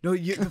pray? No,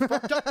 the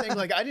fucked up thing,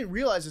 like I didn't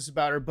realize this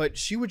about her, but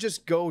she would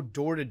just go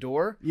door to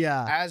door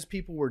Yeah. as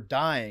people were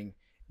dying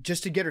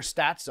just to get her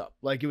stats up.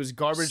 Like it was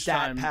garbage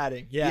Stat time.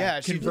 padding.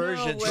 Yeah. she-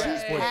 Conversion. No way.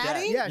 stats for that.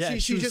 padding? Yeah,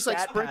 she was just like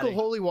stat sprinkle padding.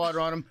 holy water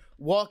on him,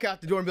 walk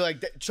out the door and be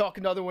like, chalk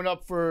another one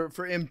up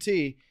for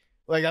MT.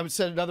 Like I would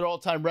set another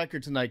all-time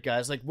record tonight,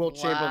 guys. Like Wilt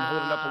Chamberlain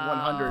holding up a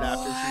 100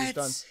 after she was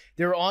done.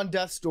 They were on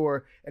death's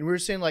door, and we were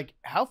saying like,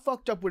 how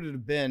fucked up would it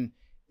have been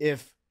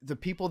if the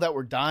people that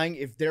were dying,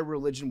 if their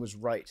religion was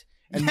right,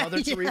 and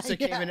Mother Teresa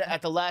came in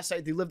at the last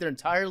night. They lived their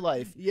entire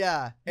life,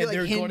 Yeah. and Like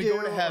they're going to go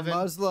Hindu to or heaven,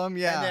 Muslim.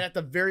 Yeah. and then at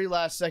the very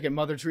last second,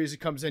 Mother Teresa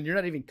comes in. You're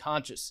not even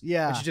conscious.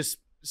 Yeah. and she just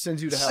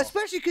sends you to hell.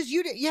 Especially because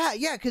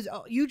because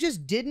you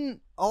just didn't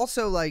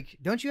also like,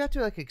 don't you have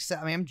to like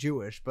accept, I mean, I'm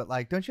Jewish, but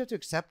like, don't you have to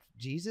accept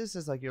Jesus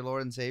as like your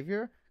Lord and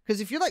Savior? Because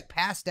if you're like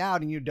passed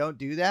out and you don't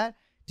do that,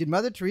 did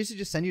Mother Teresa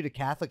just send you to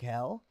Catholic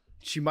hell?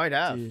 She might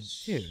have.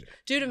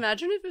 Dude,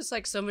 imagine if it was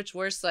like so much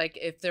worse. Like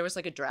if there was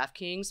like a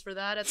DraftKings for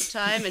that at the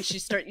time, and you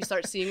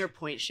start seeing her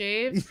point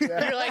shaved.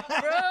 Yeah. You're like,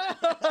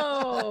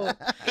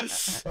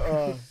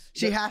 bro.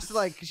 She has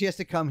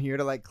to come here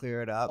to like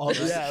clear it up.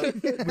 Yeah, we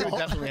would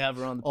definitely have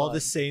her on the All pod.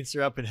 the saints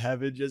are up in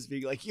heaven just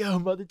being like, yo,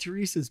 Mother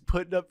Teresa's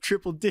putting up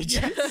triple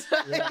digits.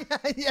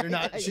 They're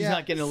not. She's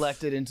not getting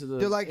elected into the.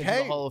 They're like, into the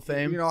hey, Hall of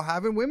Fame.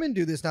 having women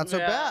do this not so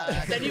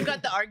bad. Then you've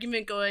got the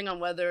argument going on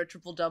whether a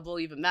triple double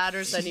even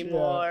matters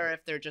anymore,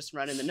 if they're just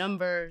running the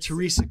numbers.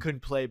 Teresa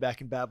couldn't play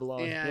back in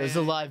Babylon. Yeah. It was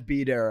a live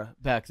beat era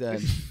back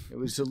then. It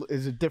was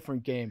a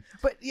different game.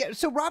 But yeah,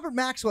 so Robert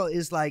Maxwell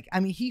is like, I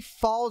mean, he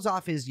falls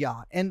off his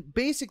yacht, and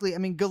basically, I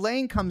mean,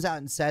 Ghislaine comes out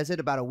and says it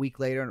about a week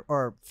later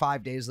or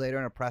 5 days later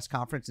in a press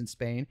conference in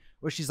Spain,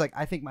 where she's like,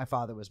 I think my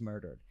father was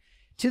murdered.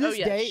 To this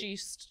day,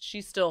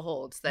 she still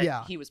holds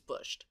that he was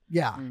pushed.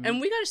 Yeah.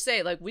 And we gotta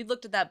say, like, we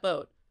looked at that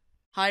boat,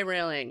 high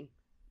railing,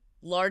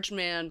 large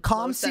man,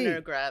 Calm low sea. center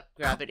of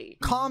gravity,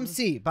 Calm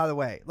sea, by the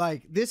way.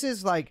 Like, this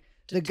is like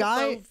the Took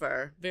guy.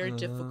 over, very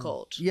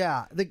difficult.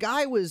 Yeah, the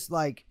guy was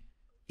like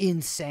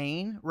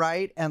insane,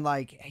 right? And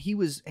like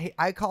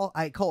I call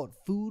it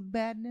food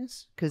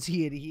madness because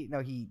he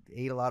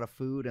ate a lot of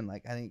food and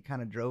like I think it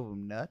kind of drove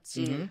him nuts.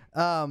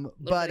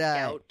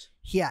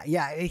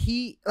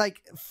 He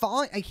like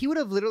falling, like he would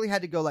have literally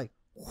had to go like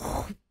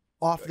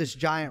off this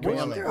giant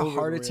railing. Wasn't there a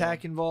heart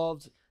attack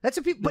involved? That's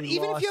what people. But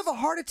even if you have a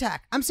heart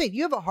attack, I'm saying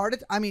you have a heart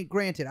attack. I mean,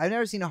 granted, I've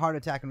never seen a heart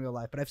attack in real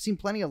life, but I've seen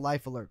plenty of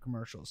Life Alert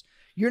commercials.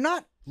 You're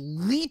not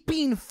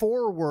leaping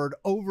forward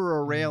over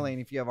a railing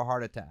if you have a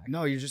heart attack.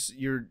 No, you're just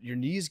your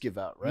knees give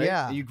out, right?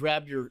 Yeah. And you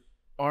grab your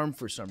arm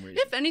for some reason.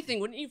 If anything,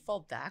 wouldn't you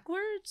fall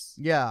backwards?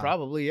 Yeah,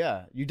 Probably,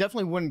 yeah. You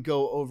definitely wouldn't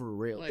go over a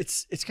railing.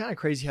 It's kind of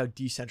crazy how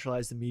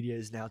decentralized the media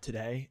is now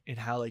today, and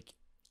how like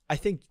I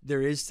think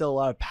there is still a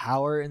lot of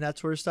power in that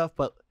sort of stuff.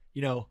 But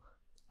you know,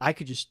 I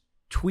could just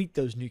tweet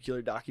those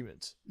nuclear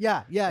documents.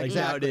 Yeah, like exactly.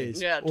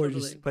 Nowadays. Yeah, or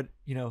totally. But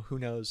you know, who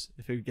knows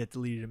if it would get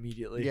deleted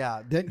immediately.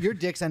 Yeah, then your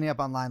dick's ending up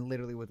online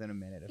literally within a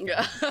minute.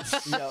 Yeah.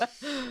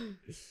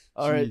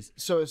 All right.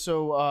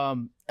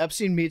 So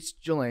Epstein meets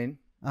Ghislaine.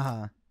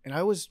 And I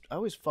always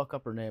fuck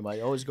up her name. I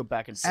always go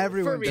back and forth.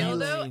 Everyone For real does.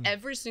 though,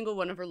 every single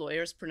one of her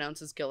lawyers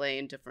pronounces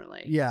Ghislaine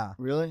differently. Yeah.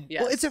 Really?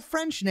 Yes. Well, it's a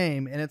French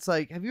name, and it's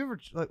like, have you ever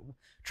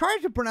tried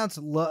to pronounce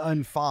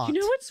en font? You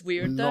know what's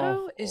weird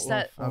though is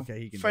that Okay,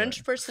 he can do French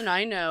it. person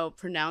I know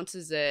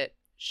pronounces it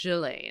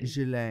Ghislaine,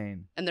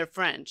 Ghislaine. and they're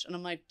French, and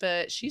I'm like,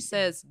 but she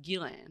says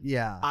Ghislaine.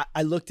 Yeah.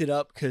 I looked it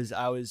up because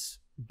I was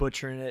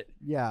butchering it,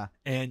 Yeah.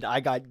 and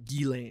I got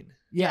Ghislaine.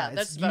 Yeah, it's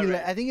that's about Ghislaine.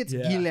 right. I think it's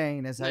Yeah.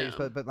 Ghislaine is how you Yeah.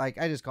 spell it, but like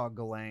I just call it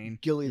Ghislaine.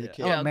 Gilly the Yeah.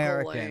 Kid. Oh,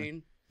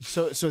 American.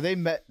 Ghislaine. So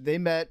they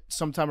met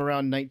sometime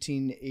around late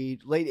 80s.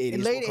 In late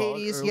we'll call it,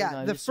 80s, early yeah.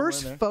 90s, The first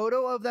somewhere in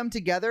photo of them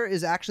together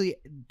is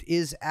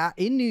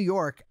in New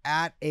York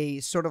at a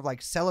sort of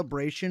like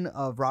celebration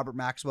of Robert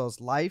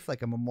Maxwell's life,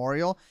 like a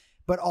memorial,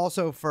 but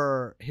also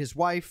for his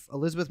wife,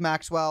 Elizabeth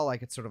Maxwell.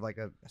 Like it's sort of like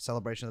a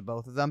celebration of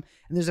both of them.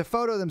 And there's a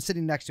photo of them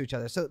sitting next to each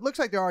other. So it looks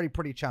like they're already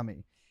pretty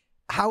chummy.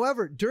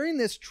 However, during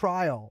this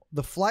trial,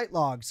 the flight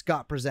logs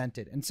got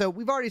presented. And so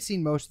we've already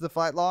seen most of the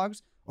flight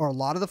logs, or a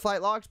lot of the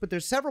flight logs, but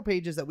there's several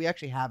pages that we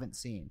actually haven't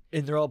seen.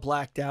 And they're all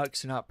blacked out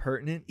because they're not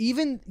pertinent.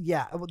 Even,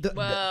 yeah.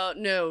 Well,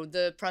 no,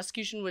 the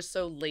prosecution was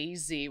so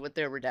lazy with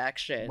their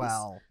redactions.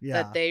 Well,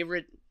 yeah. That they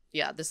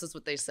this is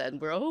what they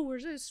said.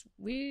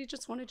 We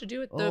just wanted to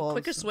do it the Oh,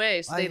 quickest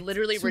way. So they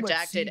literally too much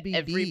redacted CBD.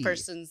 every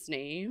person's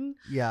name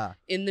Yeah.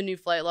 in the new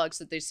flight logs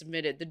that they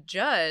submitted. The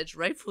judge,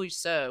 rightfully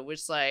so,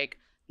 was like,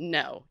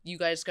 no, you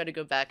guys got to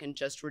go back and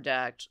just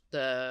redact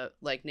the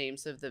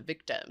names of the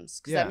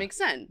victims because Yeah. that makes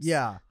sense.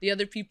 Yeah. The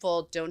other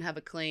people don't have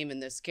a claim in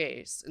this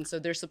case, and so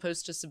they're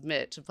supposed to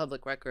submit to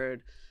public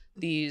record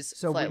these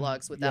flight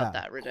logs without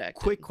that redacted.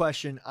 Quick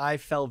question: I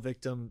fell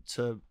victim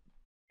to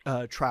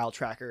trial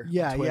tracker. on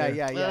Yeah, Twitter.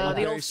 The I'm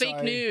very old fake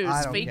sorry. news,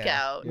 I don't fake care.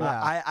 out.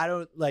 Yeah. I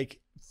don't like.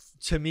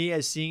 To me,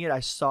 as seeing it,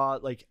 I saw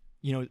like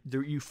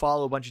you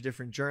follow a bunch of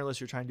different journalists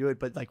who are trying to do it,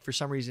 but like for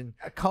some reason,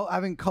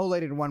 Having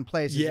collated in one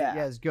place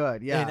is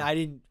good. Yeah.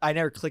 and I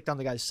never clicked on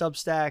the guy's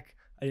Substack.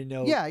 I didn't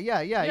know.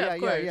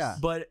 Yeah.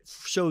 But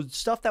so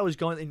stuff that was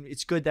going, and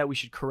it's good that we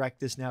should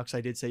correct this now because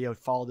I did say,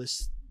 follow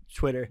this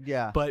Twitter.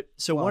 Yeah. But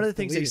so Well, one of the it's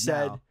things they deleted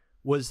said now.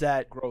 was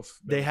that Growth.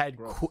 they had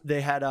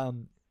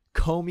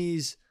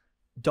Comey's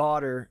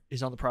daughter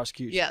is on the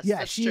prosecution. Yes, Yeah,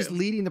 that's she's true.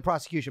 leading the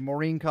prosecution,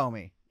 Maureen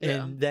Comey.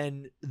 Yeah. And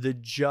then the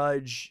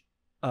judge,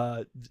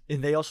 and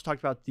they also talked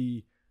about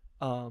the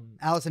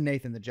Allison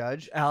Nathan, the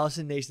judge.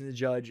 Allison Nathan, the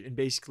judge, and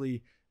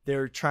basically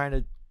they're trying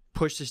to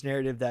push this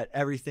narrative that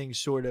everything's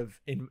sort of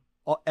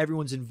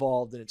everyone's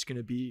involved and it's going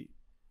to be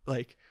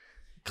like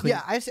clean.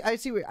 Yeah, I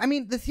see. I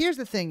mean, here's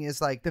the thing: is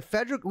like the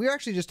federal. We were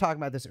actually just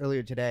talking about this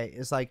earlier today.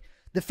 Is like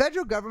the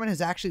federal government has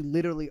actually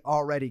literally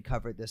already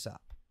covered this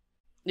up.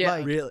 Yeah.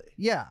 Like, Really?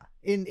 Yeah,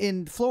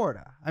 in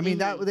Florida. I mean,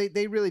 that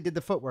they really did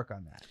the footwork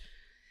on that.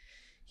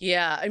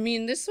 Yeah, I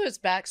mean, this was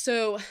back.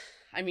 So,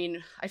 I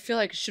mean, I feel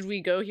like, should we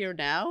go here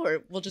now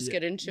or we'll just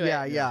get into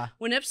it? Yeah.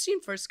 When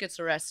Epstein first gets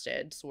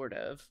arrested, sort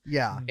of,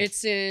 Yeah.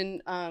 it's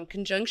in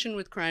conjunction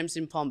with crimes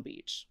in Palm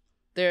Beach.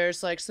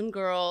 There's like some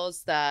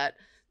girls that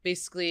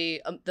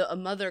basically a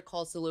mother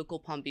calls the local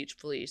Palm Beach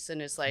police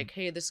and is like,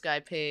 hey, this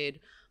guy paid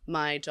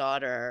my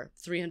daughter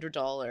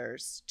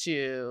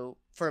 $300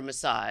 for a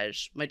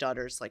massage. My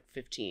daughter's like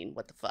 15.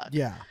 What the fuck?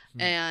 Yeah.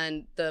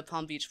 And the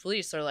Palm Beach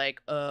police are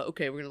like,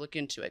 okay, we're going to look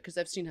into it. Because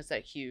Epstein has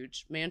that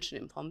huge mansion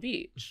in Palm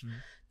Beach.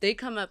 They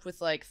come up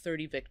with like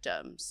 30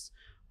 victims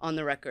on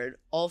the record,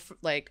 all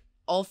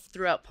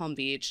throughout Palm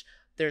Beach.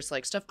 There's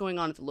like stuff going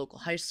on at the local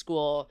high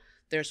school.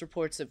 There's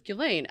reports of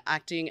Ghislaine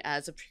acting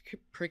as a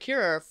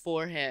procurer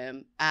for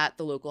him at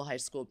the local high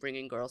school,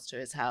 bringing girls to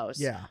his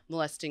house,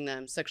 molesting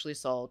them, sexually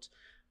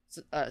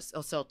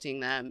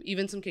assaulting them,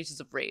 even some cases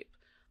of rape.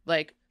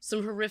 Like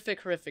some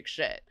horrific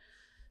shit.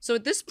 So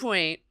at this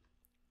point,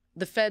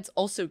 the feds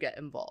also get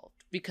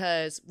involved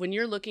because when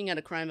you're looking at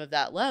a crime of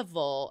that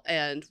level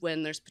and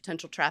when there's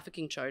potential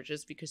trafficking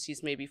charges because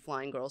he's maybe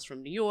flying girls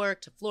from New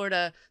York to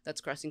Florida, that's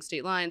crossing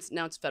state lines,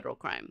 now it's federal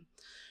crime.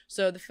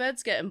 So the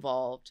feds get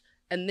involved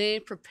and they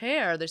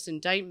prepare this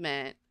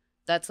indictment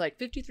that's like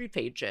 53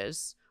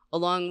 pages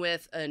along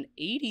with an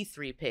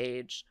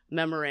 83-page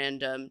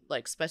memorandum,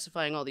 like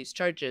specifying all these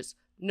charges.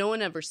 No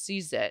one ever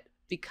sees it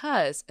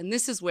because, and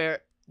this is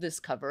where this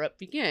cover-up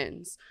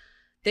begins,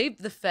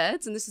 the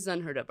feds, and this is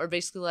unheard of, are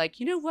basically like,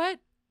 you know what?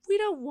 We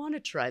don't want to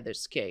try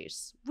this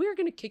case. We're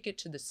going to kick it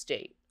to the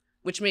state,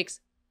 which makes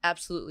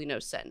absolutely no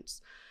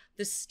sense.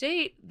 The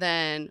state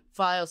then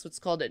files what's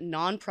called a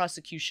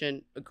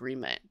non-prosecution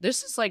agreement.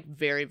 This is like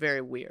very,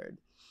 very weird,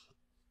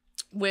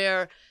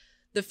 where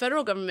the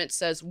federal government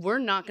says, we're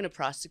not going to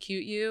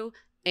prosecute you,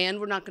 and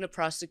we're not going to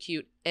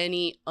prosecute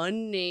any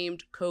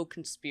unnamed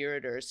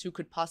co-conspirators who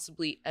could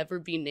possibly ever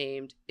be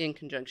named in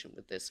conjunction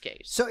with this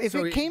case. So if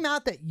it came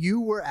out that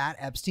you were at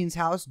Epstein's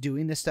house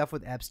doing this stuff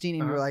with Epstein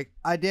and you were like,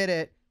 I did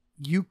it,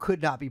 you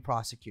could not be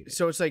prosecuted.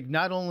 So it's like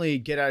not only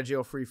get out of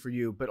jail free for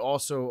you, but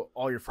also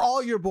all your friends.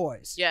 All your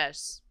boys.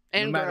 Yes.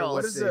 And no matter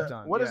girls.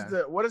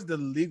 What is the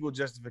legal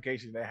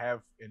justification they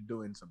have in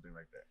doing something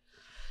like that?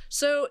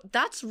 So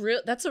that's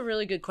a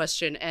really good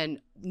question, and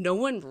no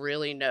one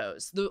really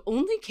knows. The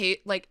only case,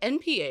 like,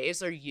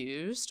 NPAs are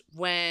used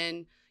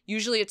when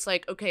usually it's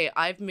like, okay,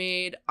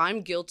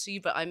 I'm guilty,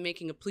 but I'm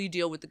making a plea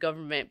deal with the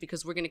government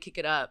because we're going to kick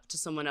it up to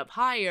someone up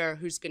higher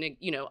who's going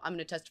to, I'm going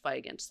to testify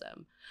against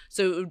them.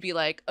 So it would be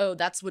like, oh,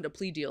 that's what a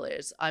plea deal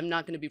is. I'm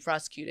not going to be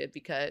prosecuted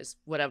because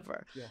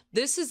whatever. Yeah.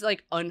 This is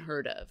like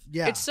unheard of.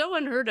 Yeah. It's so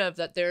unheard of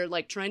that they're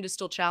like trying to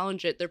still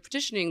challenge it. They're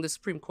petitioning the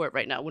Supreme Court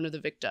right now. One of the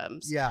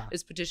victims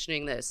is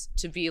petitioning this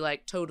to be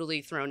like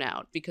totally thrown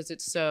out because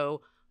it's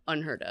so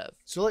unheard of.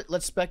 So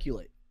let's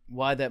speculate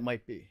why that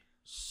might be.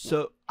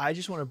 So I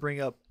just want to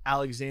bring up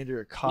Alexander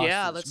Acosta.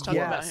 Yeah, let's talk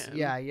about him.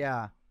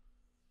 Yeah.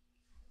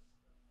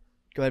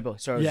 Go ahead, Billy.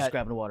 Sorry, I was just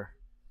grabbing a water.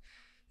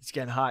 It's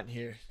getting hot in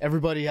here.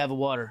 Everybody have a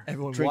water.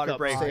 Everyone drink water up,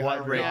 break.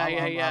 Water break.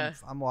 Yeah.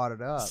 I'm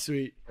watered up.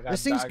 Sweet.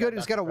 This thing's good.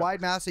 It's got a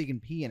wide mouth so you can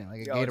pee in it,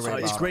 like a Gatorade bottle.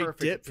 It's great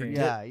dip for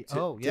yeah.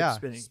 Dip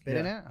spinning. Spit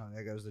in it. Oh,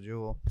 there goes the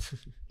jewel.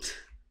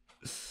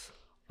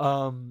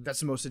 That's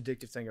the most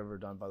addictive thing I've ever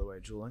done, by the way,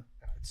 juuling.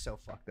 It's so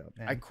fucked up,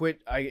 man. I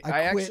quit. I quit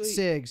actually,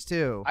 cigs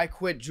too. I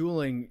quit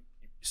juuling,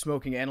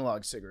 smoking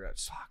analog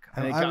cigarettes. Fuck.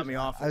 And it got me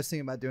off. I was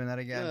thinking about doing that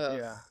again. Ugh.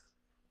 Yeah.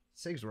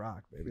 Cigs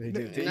rock, baby. They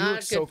do. Not You look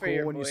good so for cool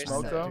your when you voice,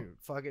 smoke, though. Dude,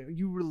 fuck it.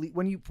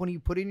 When you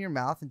put it in your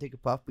mouth and take a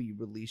puff, but you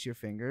release your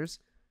fingers.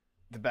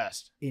 The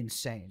best.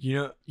 Insane.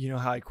 You know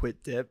how I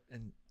quit dip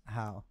and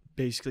how?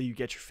 Basically, you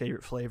get your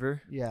favorite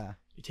flavor. Yeah.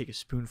 You take a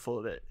spoonful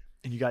of it,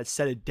 and you got to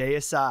set a day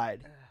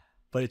aside,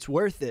 but it's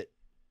worth it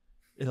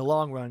in the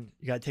long run.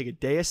 You got to take a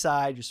day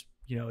aside, just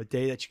a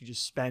day that you can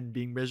just spend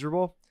being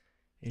miserable,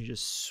 and you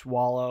just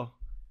swallow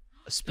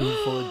a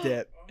spoonful of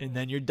dip, and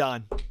then you're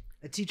done.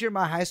 A teacher in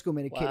my high school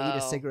made a kid eat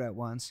a cigarette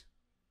once,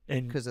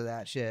 and because of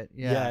that shit.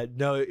 Yeah.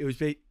 No, it was.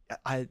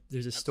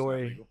 There's a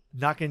story.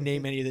 Not gonna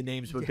name any of the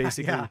names, but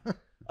basically,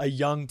 a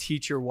young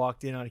teacher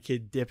walked in on a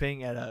kid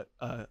dipping at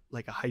a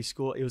high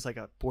school. It was like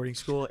a boarding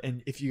school,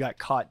 and if you got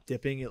caught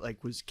dipping, it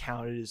like was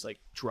counted as like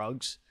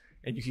drugs,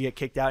 and you could get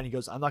kicked out. And he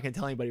goes, "I'm not gonna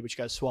tell anybody, but you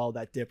gotta swallow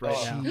that dip right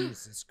now."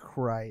 Jesus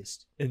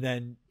Christ! And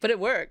then, but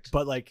it worked.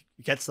 But like,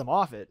 it gets them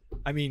off it.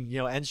 I mean,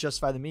 ends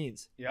justify the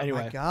means. Yeah.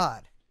 Anyway, my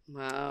God.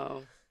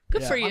 Wow.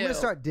 Good for you. I'm gonna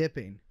start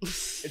dipping.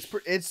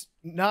 It's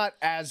not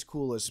as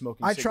cool as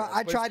smoking. I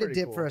cigarettes, tried to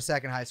dip cool. for a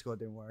second high school. It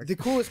didn't work. The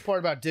coolest part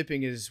about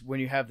dipping is when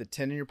you have the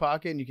 10 in your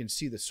pocket and you can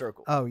see the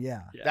circle. Oh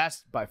yeah.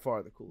 That's by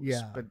far the coolest.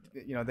 Yeah. But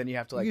then you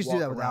have to like you used walk to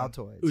do that with around.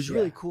 Altoids. it was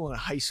really cool in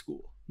high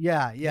school.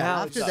 Yeah.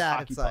 Now After it's that,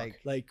 hockey it's puck.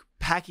 Like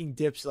packing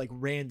dips like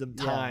random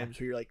times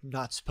where you're like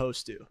not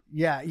supposed to.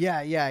 Yeah.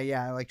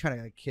 Like trying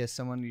to like kiss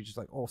someone, you just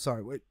like, oh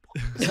sorry, wait.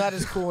 It's not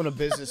as cool in a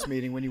business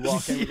meeting when you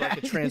walk in with like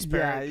a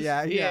transparent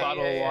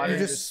bottle of water. You're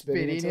just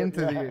spitting into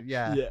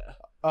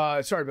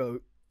the Sorry, Bill.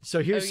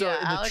 So here's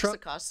Alex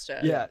Acosta.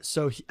 Yeah.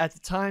 So at the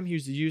time he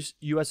was the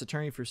U.S.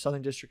 attorney for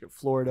Southern District of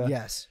Florida.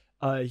 Yes.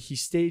 He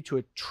stated to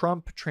a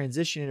Trump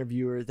transition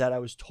interviewer that I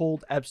was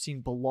told Epstein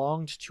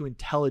belonged to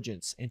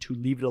intelligence and to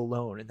leave it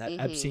alone, and that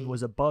Epstein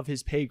was above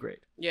his pay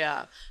grade.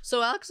 Yeah.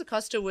 So Alex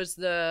Acosta was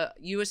the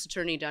U.S.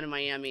 attorney down in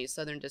Miami,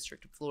 Southern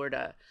District of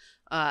Florida,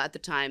 at the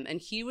time, and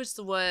he was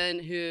the one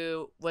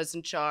who was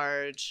in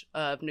charge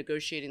of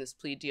negotiating this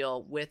plea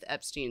deal with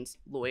Epstein's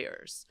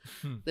lawyers,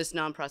 this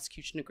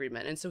non-prosecution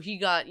agreement. And so he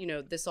got,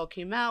 this all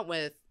came out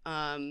with,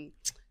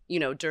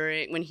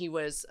 during when he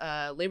was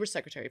labor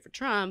secretary for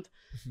Trump,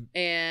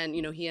 and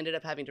he ended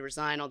up having to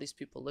resign. All these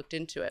people looked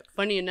into it.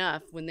 Funny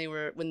enough, when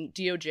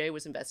DOJ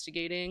was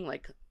investigating,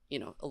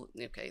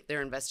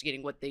 they're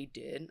investigating what they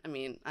did. I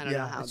mean, I don't know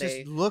how they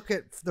just look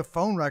at the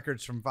phone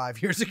records from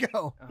 5 years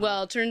ago.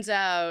 Well, it turns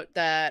out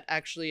that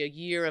actually a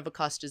year of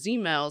Acosta's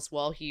emails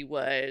while he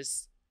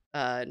was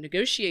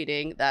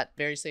negotiating that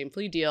very same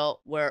plea deal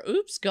were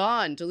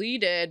gone,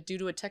 deleted due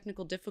to a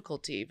technical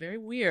difficulty. Very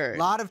weird. A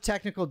lot of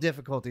technical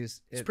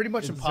difficulties. It's pretty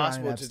much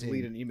impossible to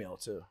delete an email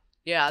too.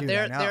 Yeah, dude,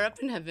 they're up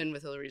in heaven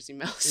with Hillary's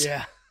emails.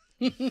 Yeah.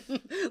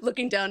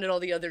 Looking down at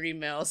all the other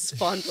emails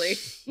fondly.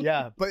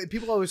 Yeah, but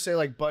people always say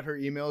like, but her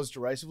emails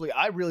derisively.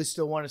 I really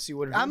still want to see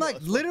what her. I'm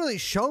like, literally,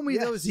 show me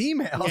those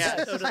emails.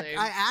 Yeah, totally.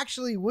 I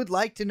actually would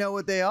like to know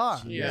what they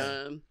are.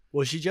 Yeah.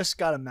 Well, she just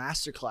got a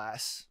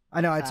masterclass I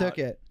know. I took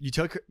it. You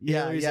took her?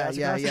 Yeah. Hillary's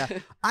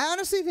I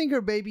honestly think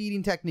her baby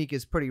eating technique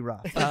is pretty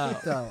rough.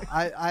 So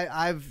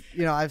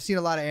I've seen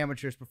a lot of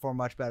amateurs perform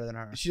much better than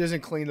her. She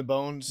doesn't clean the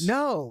bones.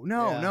 No.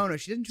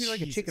 She doesn't treat her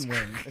like a chicken wing.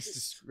 That's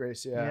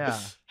disgrace. Yeah. Yeah.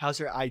 How's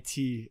her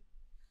IT?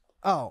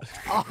 Oh,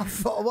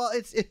 awful. Well,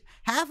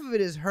 half of it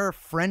is her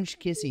French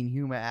kissing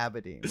Huma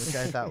Abedin, which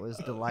I thought was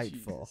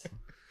delightful.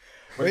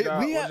 What did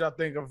y'all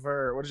think of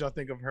her? What did y'all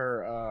think of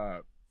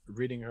her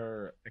reading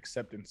her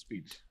acceptance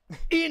speech?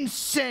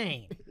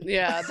 Insane.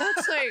 Yeah,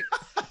 that's like,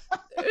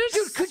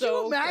 dude. Could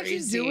so you imagine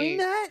crazy. doing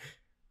that?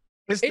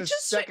 It's It the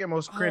just- second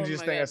most cringiest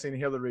my thing God. I've seen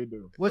Hillary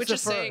do. What's Which the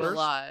is saying a first?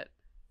 lot.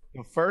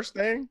 The first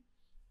thing,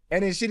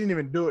 and then she didn't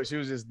even do it. She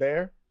was just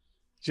there.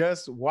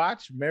 Just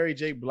watch Mary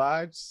J.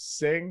 Blige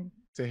sing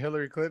to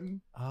Hillary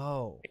Clinton.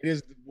 Oh, It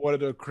is one of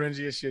the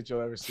cringiest shit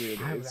you'll ever see.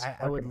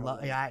 I would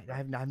love. Yeah,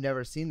 I've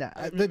never seen that.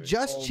 I've The never-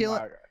 just oh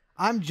chilling. my God.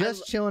 I'm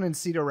just chilling in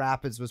Cedar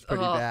Rapids was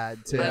pretty Oh,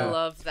 bad too. I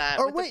love that.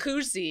 Or With wait. the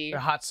koozie. The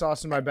hot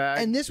sauce in my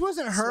bag. And this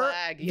wasn't her.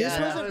 Swag, This yeah,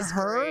 that wasn't was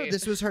her. great.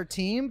 This was her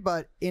team.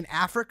 But in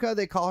Africa,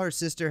 they call her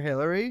Sister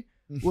Hillary.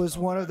 Was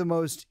one of the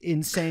most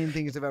insane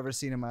things I've ever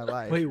seen in my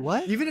life. Wait,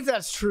 what? Even if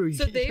that's true,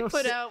 So they you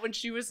put know, out when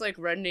she was like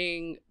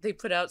running, they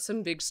put out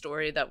some big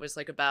story that was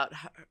like about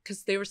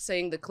because they were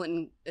saying the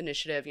Clinton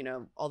initiative, you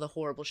know, all the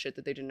horrible shit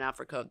that they did in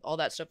Africa, all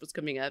that stuff was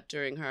coming up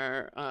during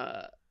her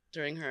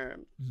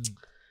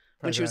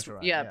when she was Presidential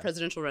run, yeah.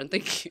 presidential run.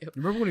 Thank you.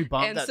 Remember when we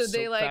bombed And that so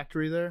they, soap like-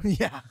 factory there?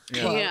 Yeah.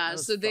 Yeah, that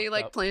was so they fucked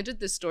like up. planted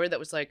this story that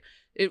was like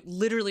it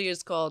literally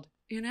is called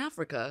in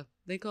Africa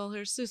they call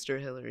her Sister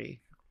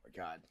Hillary. Oh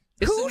my God.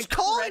 It's Who's an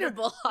calling her?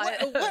 incredible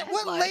What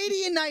headline.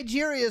 lady in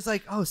Nigeria is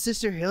like, oh,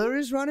 Sister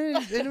Hillary's running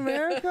in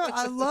America?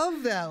 I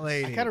love that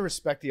lady. I kind of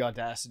respect the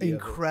audacity.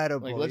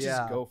 Incredible. Of it. Like, let's yeah.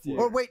 just go for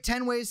Or it. wait,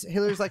 10 ways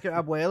Hillary's like your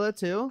abuela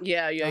too?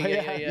 Yeah.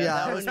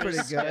 That was one pretty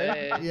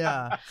good.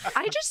 Yeah.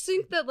 I just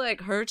think that like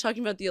her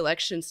talking about the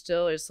election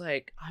still is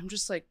like I'm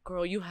just like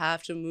girl, you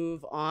have to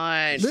move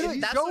on.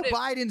 Literally, That's Joe what it-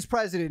 Biden's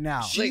president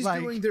now. She's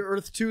Like, doing the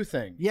Earth 2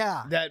 thing.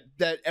 yeah.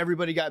 That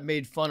everybody got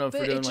made fun of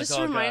But for doing. it just like,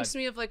 oh, reminds God.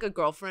 me of like a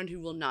girlfriend who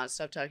will not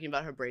stop talking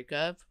about her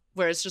breakup.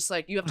 Where it's just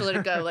like you have to let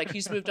it go. Like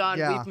he's moved on,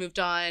 Yeah. we've moved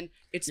on.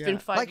 It's Yeah. been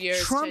 5 Like years,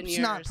 10 Trump's years.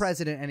 not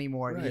president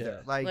anymore Right.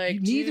 either. Like, Like,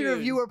 neither of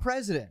dude. you are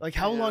president. Like,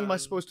 how long am I Yeah.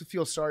 supposed to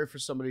feel sorry for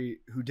somebody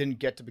who didn't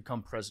get to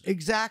become president?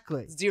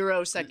 Exactly.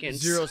 0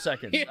 seconds. 0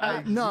 seconds. Yeah.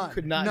 I None.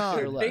 could not None.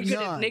 care less.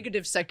 None.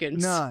 Negative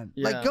seconds. None.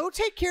 Yeah. Like, go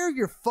take care of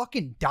your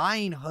fucking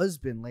dying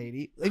husband,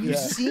 lady. Have you Yeah.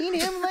 seen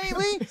him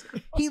lately?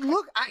 He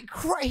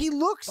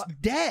looks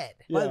dead.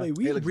 By the way, He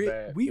we looks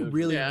bad. we He looks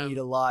really bad. need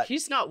a lot.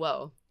 He's not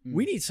well.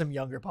 We need some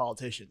younger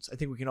politicians. I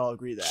think we can all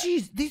agree that.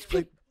 Jeez, these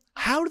people,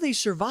 How do they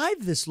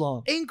survive this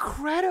long?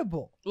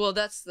 incredible. Well,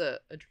 that's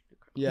the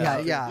Yeah.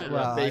 Yeah.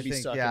 Well, Baby I think,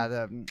 sucking.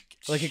 yeah.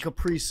 Like a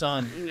Capri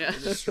Sun. yeah.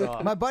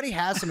 Straw. My buddy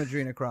has some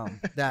adrenochrome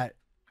that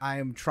I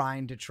am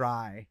trying to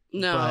try.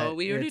 No, but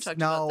we already it's- talked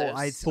no, about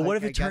I, this. But what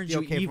if I it got turns the you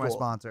okay for my evil?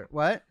 sponsor.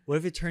 What? What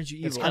if it turns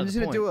you It's evil? kind I'm of just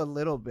gonna point. do a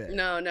little bit.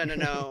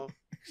 No.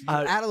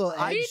 Add a little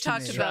We edge to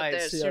talked me. about Try it,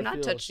 this. see You're how it not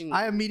feels. touching.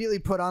 I immediately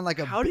put on like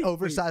a How did-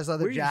 oversized wait,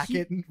 leather where did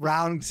jacket,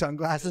 round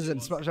sunglasses,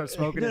 and start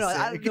smoking. No, a I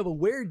don't cig. know, but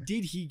where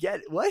did he get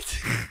what?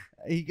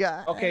 He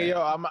got Okay, yo,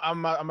 I'm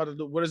about to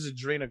do. What is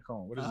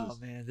adrenochrome? What is Oh this?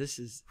 man, this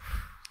is.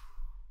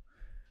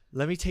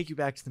 Let me take you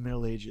back to the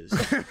Middle Ages.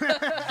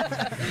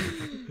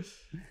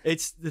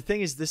 It's the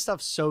thing is, this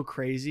stuff's so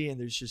crazy, and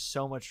there's just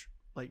so much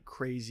like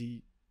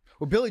crazy.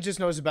 Well, Billy just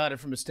knows about it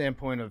from a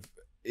standpoint of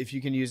if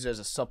you can use it as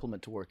a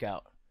supplement to work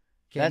out.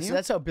 Can you?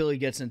 That's how Billy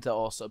gets into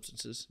all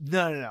substances.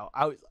 No.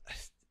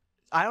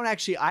 I don't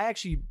actually. I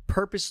actually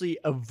purposely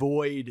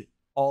avoid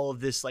all of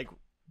this, like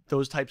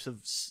those types of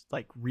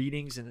like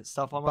readings and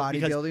stuff on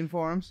because bodybuilding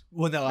forums.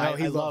 well, no, No, I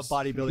he love loves-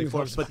 bodybuilding he forums,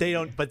 loves but they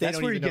don't. But they That's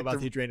don't where even you know get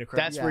about the adrenochrome.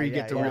 That's where you yeah,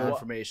 get the yeah. real Well,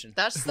 information.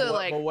 That's the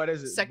like But what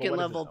is it? second But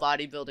what is level it?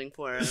 bodybuilding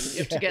forum. You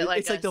have to get like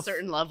It's like a the-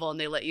 certain level, and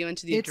they let you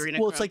into the adrenochrome.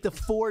 Well, it's like the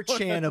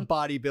 4chan of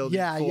bodybuilding.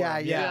 Yeah, forum. yeah,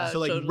 yeah. So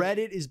like totally.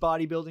 Reddit is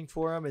bodybuilding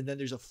forum, and then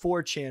there's a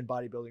 4chan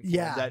bodybuilding forum.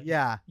 Yeah, that,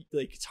 yeah.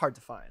 Like it's hard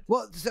to find.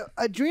 Well, so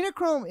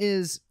adrenochrome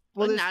is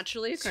a there's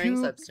naturally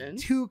occurring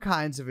substance. Two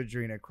kinds of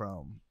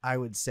adrenochrome, I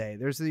would say.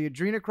 There's the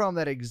adrenochrome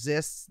that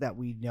exists that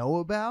we know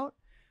about,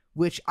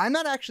 which I'm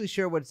not actually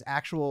sure what it's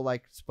actual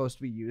like supposed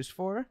to be used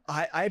for.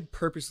 I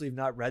purposely have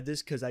not read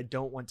this because I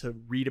don't want to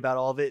read about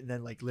all of it and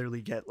then like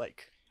literally get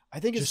like I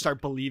think just it's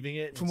start believing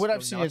it. and from just what go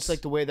I've seen, nuts. it's like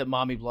the way that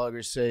mommy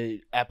bloggers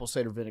say apple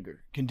cider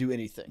vinegar can do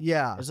anything.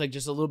 Yeah. It's like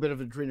just a little bit of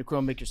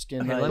adrenochrome, make your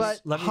skin Okay, nice.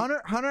 let's- But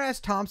Hunter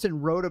S.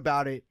 Thompson wrote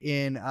about it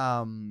in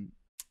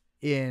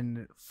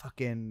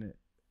fucking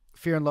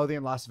Fear and Loathing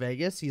in Las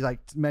Vegas. He like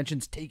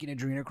mentions taking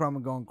adrenochrome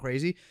and going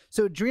crazy.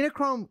 So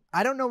adrenochrome,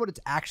 I don't know what it's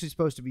actually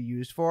supposed to be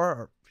used for,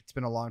 or it's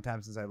been a long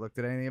time since I looked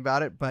at anything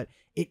about it, but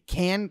it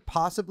can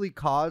possibly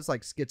cause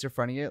like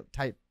schizophrenia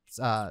type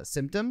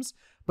symptoms.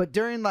 But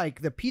during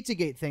like the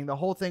Pizzagate thing, the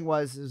whole thing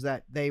is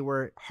that they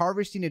were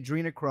harvesting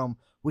adrenochrome,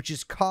 which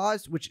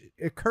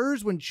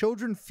occurs when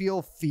children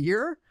feel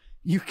fear.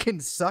 You can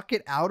suck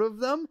it out of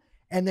them,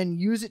 and then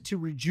use it to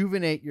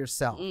rejuvenate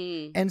yourself.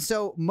 And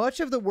so much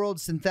of the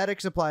world's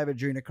synthetic supply of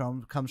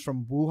adrenochrome comes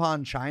from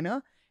Wuhan,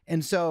 China.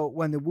 And so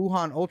when the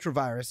Wuhan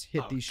ultravirus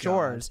hit these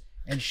shores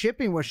and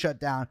shipping was shut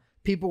down,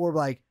 people were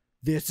like,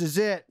 this is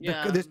it.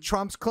 Yeah. This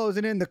Trump's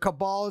closing in. The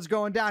cabal is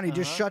going down. He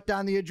just shut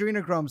down the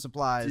adrenochrome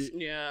supplies.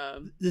 Yeah.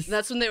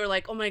 That's when they were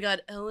like, oh my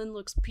God, Ellen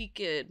looks peaked.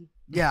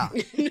 Yeah.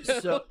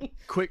 So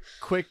quick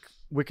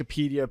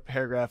Wikipedia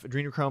paragraph.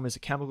 Adrenochrome is a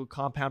chemical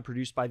compound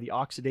produced by the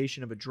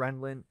oxidation of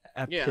adrenaline,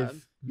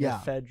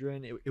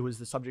 ephedrine. It was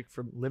the subject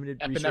from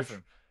limited research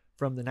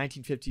from the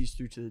 1950s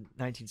through to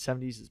the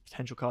 1970s as a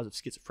potential cause of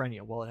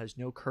schizophrenia. While it has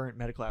no current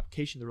medical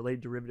application, the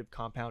related derivative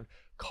compound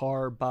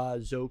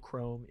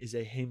carbazochrome is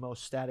a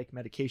hemostatic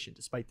medication.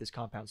 Despite this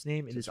compound's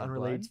name, it is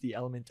unrelated to the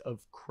element of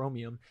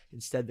chromium.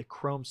 Instead, the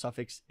chrome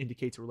suffix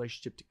indicates a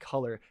relationship to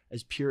color,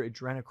 as pure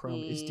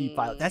adrenochrome is deep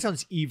violet. That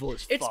sounds evil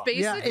as fuck. It's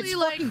basically it's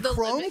like the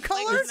chrome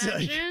color. Like,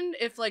 imagine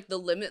if like the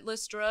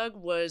limitless drug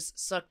was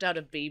sucked out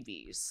of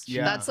babies.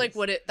 Yeah. That's like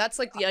what it. That's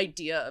like the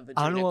idea of adrenochrome.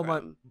 I don't know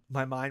what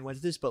my mind went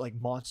to this, but like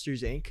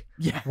Monsters Inc.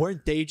 Yeah.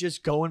 Weren't they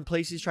just going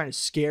places trying to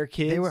scare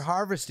kids? They were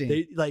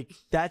harvesting.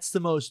 That's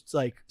the most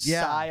like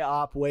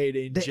psyop way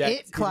to inject. The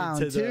It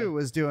Clown too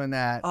was doing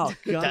that. Oh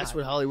God. That's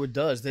what Hollywood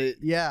does.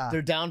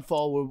 Their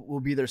downfall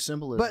will be their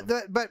symbolism.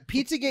 But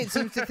Pizzagate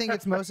seems to think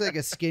it's mostly like a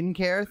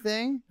skincare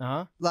thing.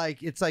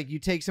 Like it's like you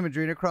take some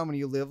adrenochrome and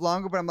you live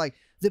longer. But I'm like,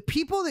 the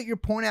people that you're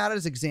pointing out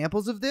as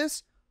examples of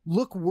this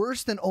look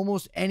worse than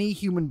almost any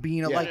human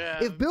being. Like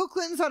if Bill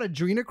Clinton's on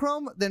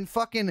adrenochrome, then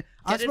fucking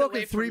I'm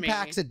smoking 3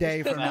 packs a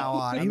day from now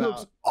on. He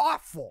looks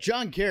awful.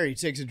 John Kerry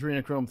takes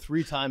adrenochrome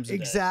 3 times a day.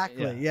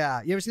 Exactly.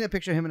 Yeah. You ever seen that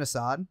picture of him and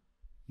Assad?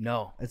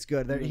 No, it's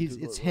good.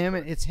 It's him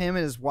and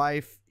his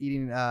wife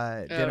eating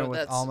dinner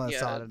with Alma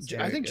Assad.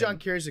 I think John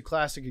Kerry's a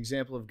classic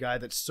example of guy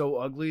that's so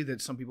ugly that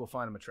some people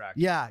find him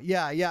attractive.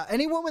 Yeah.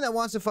 Any woman that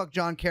wants to fuck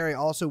John Kerry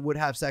also would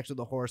have sex with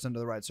a horse under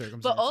the right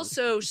circumstances. But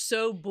also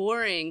so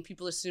boring,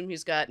 people assume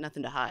he's got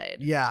nothing to hide.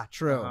 Yeah,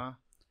 true.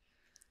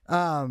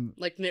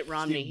 Like Mitt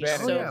Romney, he's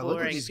so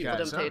boring. People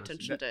don't pay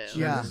attention to him.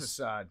 Yeah,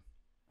 Assad.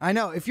 I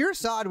know. If you're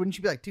Assad, wouldn't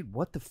you be like, dude,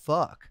 what the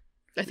fuck?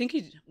 I think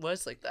he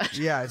was like that.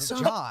 Yeah, it's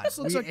John. This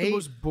looks like the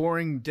most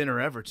boring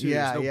dinner ever, too.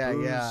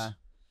 Yeah.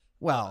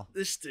 Well,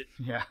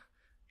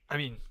 I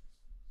mean,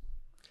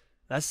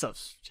 that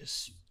stuff's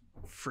just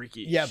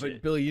freaky. Yeah, shit.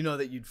 but Billy, you know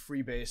that you'd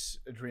freebase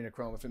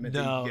adrenochrome if it meant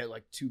that you get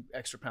like 2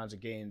 extra pounds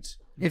of gains.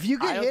 If you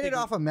could hit it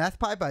off a meth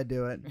pipe, I'd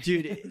do it,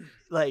 dude.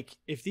 Why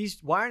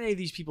aren't any of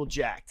these people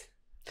jacked?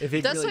 If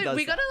it That's really like does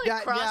we gotta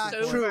like cross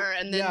over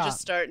and then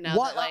just start now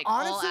that like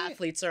honestly, all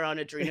athletes are on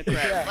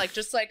adrenochrome. Like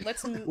just like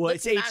let's mash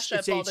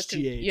up all the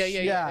HGH.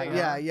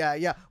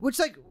 Yeah. Which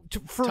like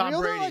for Tom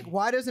real Brady. though, like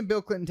why doesn't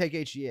Bill Clinton take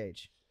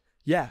HGH?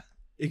 Yeah,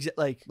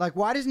 like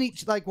why doesn't he?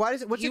 Like why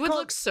does it? What's he it would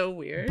called? look so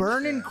weird.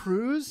 Burning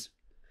Cruise.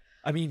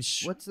 I mean,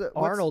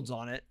 Arnold's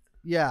on it.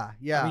 Yeah.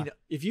 I mean,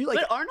 if you like,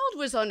 but Arnold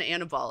was on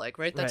anabolic,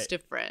 right? That's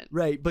different,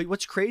 right? But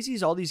what's crazy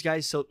is all these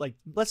guys. So, like,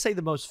 let's say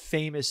the most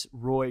famous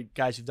roid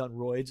guys who've done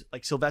roids,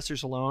 like Sylvester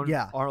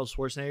Stallone, Arnold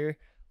Schwarzenegger,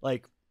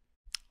 like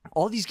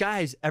all these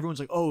guys.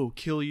 Everyone's like, "Oh,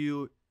 kill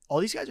you." All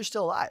these guys are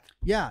still alive.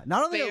 Yeah,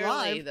 not only barely,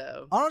 alive,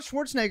 though. Arnold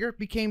Schwarzenegger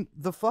became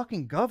the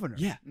fucking governor.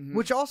 Yeah,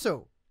 which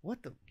also. What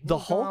the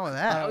Hulk? With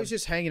that? I was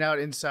just hanging out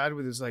inside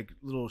with his like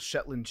little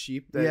Shetland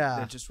sheep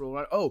that just roll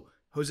around. Oh,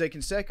 Jose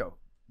Canseco.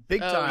 Big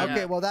time.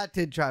 Okay, well that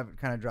did kind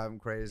of drive him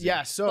crazy.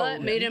 Yeah, so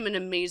but made him an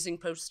amazing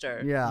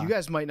poster. Yeah, you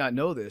guys might not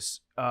know this,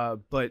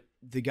 but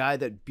the guy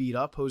that beat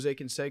up Jose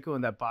Canseco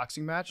in that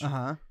boxing match,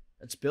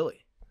 that's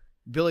Billy.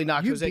 Billy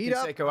knocked Jose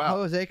Canseco out.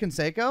 Jose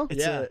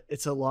Canseco?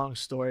 It's a long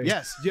story.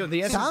 Yes, the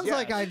answer sounds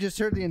like I just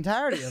heard the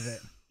entirety of it.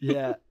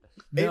 Yeah,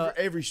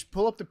 Avery,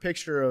 pull up the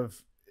picture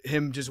of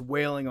him just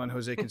wailing on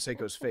Jose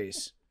Canseco's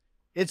face.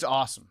 It's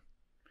awesome.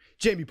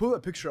 Jamie, pull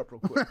that picture up real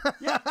quick.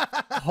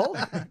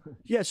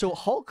 So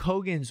Hulk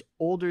Hogan's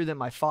older than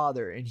my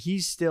father, and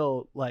he's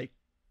still like,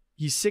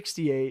 he's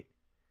 68.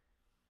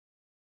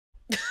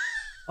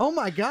 Oh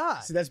my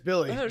God. See, that's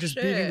Billy just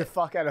beating the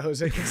fuck out of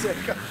Jose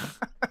Canseco.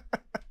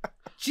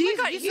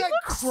 Jeez, he's like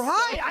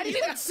crying. I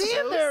didn't even see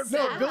him there.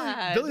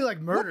 No, Billy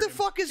like murdered. What the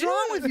fuck is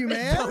wrong with you,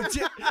 man?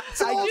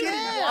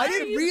 I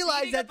didn't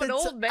realize that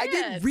I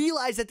didn't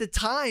realize at the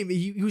time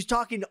he was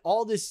talking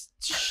all this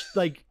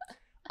like.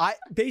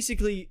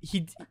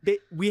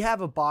 We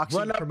have a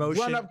boxing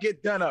promotion. Run up,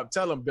 get done up.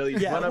 Tell him, Billy.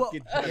 Run up,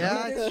 get done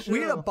up.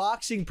 We had a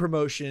boxing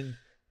promotion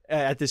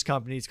at this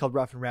company. It's called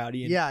Rough and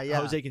Rowdy. And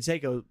Jose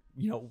Canseco,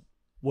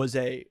 was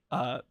a,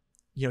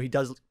 he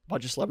does a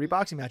bunch of celebrity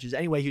boxing matches.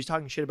 Anyway, he was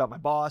talking shit about my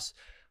boss.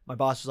 My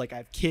boss was like, I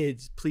have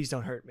kids. Please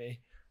don't hurt me.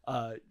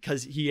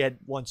 Because he had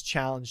once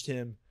challenged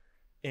him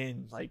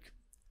in like,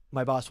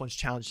 my boss once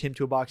challenged him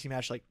to a boxing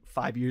match like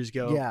 5 years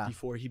ago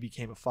before he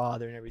became a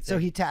father and everything. So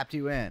he tapped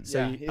you in.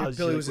 So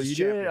Billy was his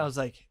champion. I was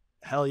like,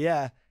 hell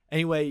yeah.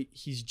 Anyway,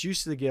 he's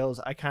juiced to the gills.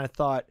 I kind of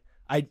thought,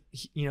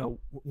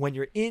 when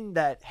you're in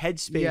that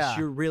headspace,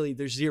 you're really,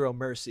 there's zero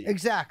mercy.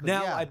 Exactly.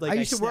 Now I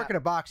used to work at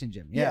a boxing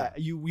gym. Yeah.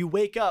 You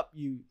wake up,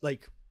 you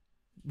like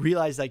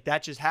realize like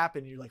that just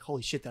happened. And you're like,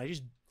 holy shit, did I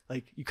just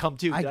Like you come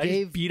to. I Did I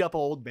gave- just beat up an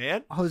old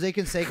man. Jose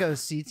Canseco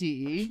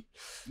CTE.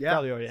 Yeah.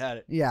 Probably already had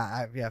it.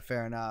 Yeah,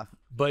 fair enough.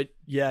 But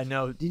yeah,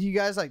 no, Did you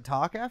guys like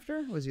talk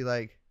after? Was he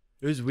like?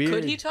 it was weird.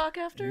 Could he talk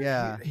after?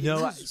 Yeah.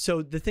 No,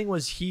 so the thing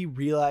was, he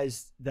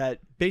realized that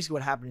basically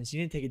what happened is he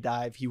didn't take a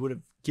dive. He would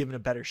have given a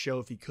better show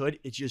if he could.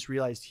 It just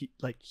realized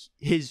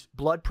his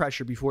blood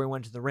pressure before he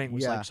went to the ring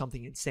was like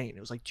something insane. It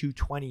was like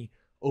 220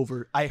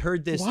 over. I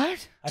heard this.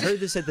 What? I heard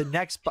this at the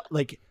next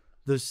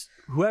this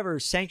whoever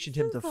sanctioned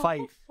him to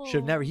fight should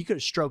have never. He could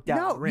have stroked out.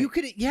 No, the ring. you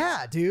could.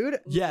 Yeah, dude.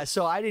 Yeah,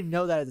 so I didn't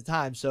know that at the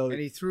time. So And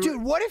he threw.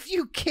 Dude, what if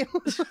you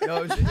killed?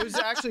 No, it was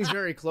actually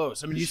very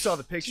close. I mean, you saw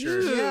the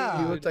picture. Dude.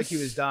 Yeah. He looked like he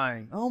was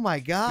dying. Oh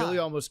my god. Billy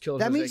almost killed.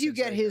 That Jose means you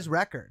get Canseco. his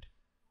record.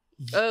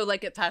 Oh,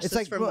 like it passes It's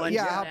like from one to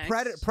the how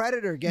next.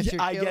 Predator gets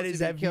your I kills. get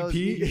his if he kills- MVP.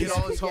 you You get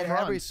all his get home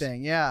runs.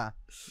 everything. Yeah.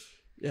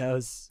 yeah, it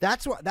was.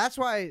 That's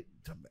why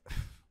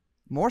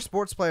more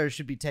sports players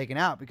should be taken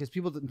out because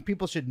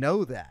people should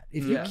know that.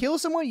 If you Yeah. kill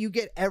someone, you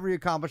get every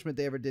accomplishment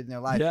they ever did in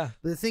their life. Yeah.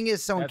 But the thing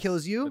is, someone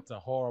kills you. It's a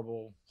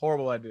horrible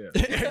idea.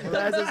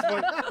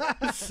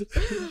 I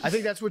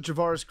think that's what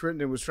Javaris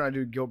Crittenden was trying to do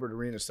with Gilbert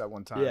Arenas that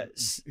one time.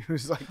 Yes. It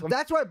was like,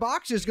 That's why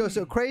boxers go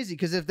so crazy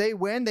because if they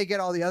win, they get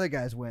all the other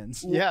guys'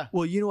 wins. yeah.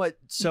 Well, you know what?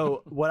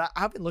 So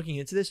I've been looking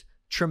into this.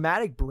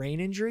 Traumatic brain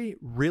injury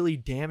really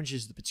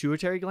damages the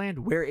pituitary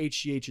gland where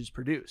HGH is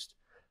produced.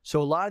 So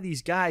a lot of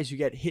these guys who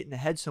get hit in the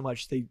head so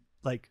much, they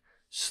like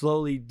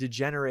slowly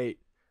degenerate,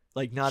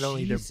 like not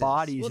only their Jesus.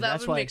 bodies. Well, and that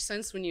that's would why. make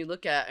sense when you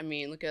look at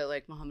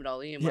like Muhammad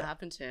Ali and what Yeah.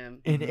 happened to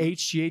him. And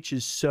HGH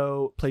is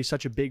plays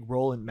such a big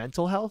role in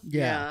mental health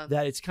Yeah.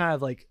 that it's kind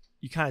of like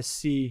you kind of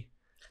see.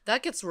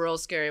 That gets real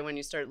scary when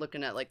you start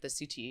looking at like the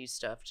CTE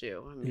stuff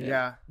too. I mean,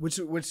 Yeah.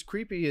 What's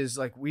creepy is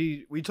like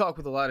we talk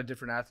with a lot of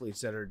different athletes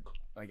that are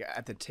like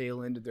at the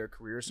tail end of their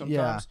career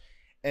sometimes.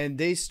 And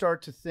they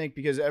start to think,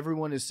 because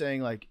everyone is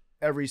saying like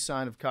every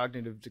sign of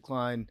cognitive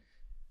decline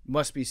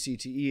must be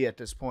CTE at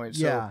this point.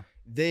 So Yeah.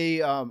 they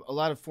a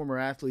lot of former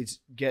athletes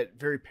get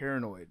very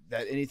paranoid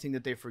that anything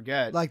that they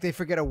forget, Like they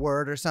forget a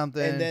word or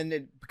something. and then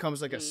it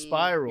becomes like a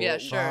spiral. Yeah,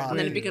 sure. And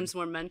then it when- becomes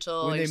more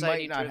mental. when they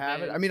might anxiety not have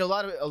it. driven. I mean, a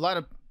lot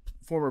of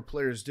former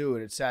players do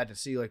it. It's sad to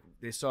see. Like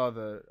they saw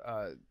the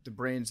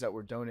brains that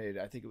were donated.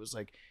 I think it was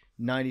like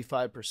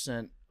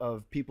 95%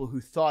 of people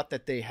who thought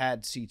that they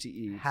had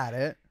CTE had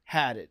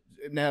it.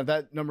 Now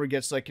that number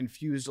gets like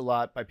confused a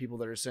lot by people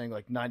that are saying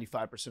like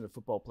 95% of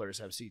football players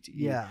have CTE.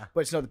 Yeah.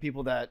 But it's not the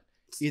people that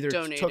either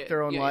Donated. took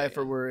their own Yeah, life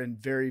yeah, or were in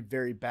very,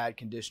 very bad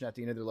condition at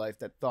the end of their life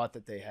that thought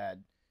that they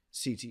had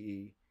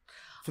CTE.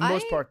 For the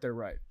most part, they're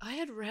right. I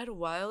had read a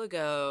while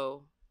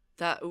ago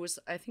that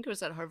I think it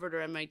was at Harvard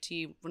or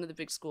MIT, one of the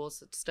big schools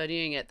that's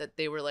studying it, that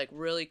they were like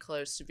really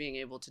close to being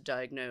able to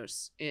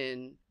diagnose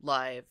in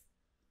live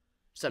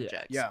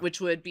subjects, Yeah.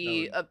 which would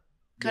be a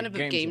kind of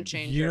a game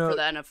changer You know- for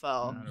the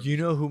NFL. You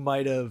know who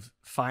might have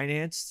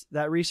financed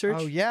that research?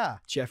 Oh yeah.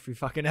 Jeffrey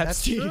fucking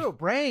That's Epstein. true.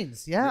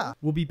 Brains. Yeah.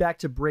 We'll be back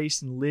to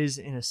Brace and Liz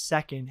in a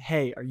second.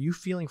 Hey, are you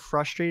feeling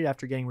frustrated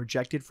after getting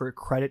rejected for a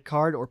credit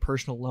card or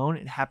personal loan?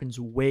 It happens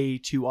way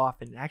too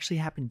often. It actually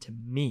happened to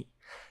me.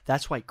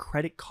 That's why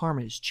Credit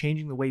Karma is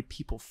changing the way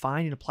people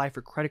find and apply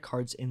for credit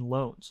cards and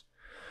loans.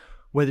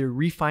 Whether you're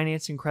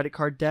refinancing credit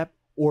card debt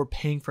or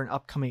paying for an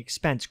upcoming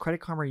expense, Credit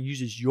Karma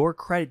uses your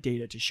credit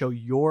data to show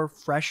your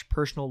fresh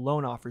personal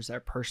loan offers that are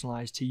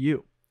personalized to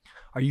you.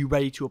 Are you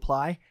ready to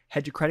apply?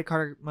 Head to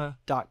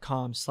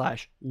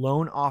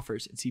creditkarma.com/loan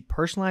offers and see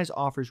personalized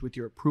offers with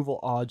your approval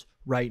odds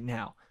right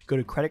now. Go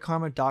to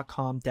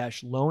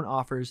creditkarma.com/loan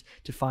offers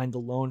to find the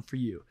loan for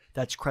you.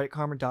 That's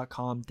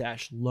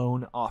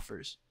creditkarma.com/loan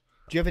offers.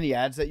 Do you have any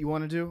ads that you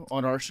want to do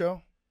on our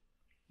show?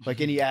 Like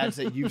any ads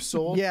that you've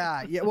sold?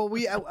 Yeah. Well,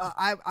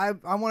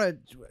 I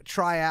want to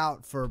try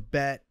out for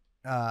Bet.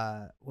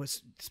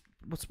 What's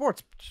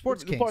Sports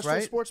The Kings, Barstool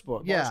right?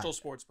 Sportsbook. Yeah. Barstool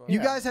Sportsbook. You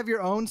guys have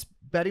your own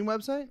betting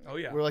website? Oh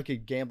yeah. We're like a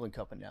gambling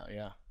company now.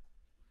 Yeah.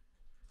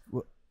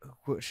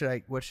 What should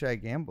I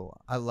gamble?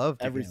 I love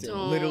to Everything.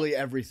 gamble. Literally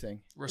everything.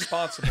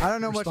 Responsible. I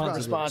don't know much about it.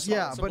 Responsible.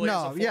 Yeah, but Responsibly as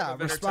a no, form yeah, of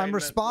I'm entertainment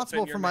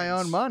responsible within for your my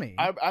own means. money.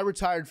 I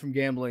retired from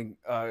gambling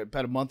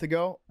about a month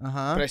ago,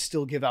 Uh-huh. but I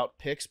still give out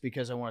picks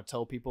because I want to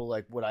tell people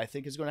like what I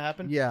think is going to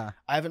happen. Yeah.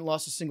 I haven't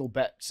lost a single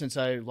bet since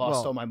I lost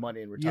Well, all my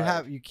money and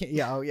retired. You can't.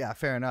 Yeah. Oh yeah.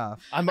 Fair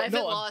enough. I'm, I haven't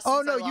no, I'm, lost Oh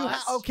since no, I you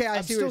lost. have. Okay, I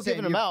I'm see still what you're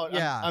giving saying. them out.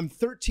 Yeah. I'm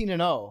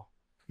 13-0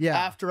 Yeah.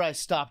 after I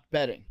stopped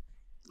betting.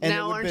 And it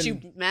Now, would've aren't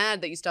been- you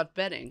mad that you stopped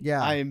betting?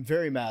 Yeah. I am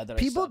very mad that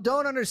People I stopped don't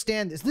betting.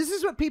 understand this. This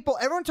is what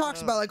everyone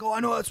talks about. Like, oh, I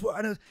know that's what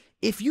I know.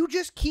 If you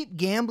just keep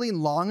gambling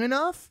long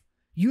enough,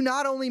 you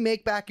not only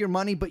make back your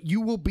money, but you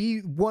will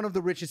be one of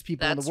the richest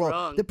people in That's the world.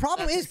 wrong. The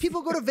problem That's is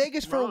people go to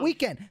Vegas for a wrong.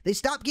 weekend. They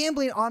stop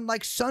gambling on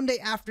like Sunday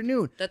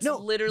afternoon. That's no,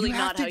 literally you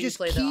have not to how you just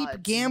play the keep odds.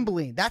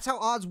 gambling. That's how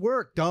odds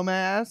work,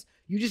 dumbass.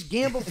 You just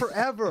gamble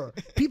forever.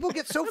 People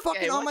get so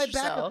fucking on my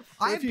back.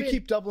 If you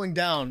keep doubling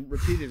down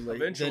repeatedly,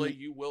 eventually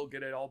you will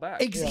get it all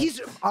back. He's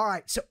all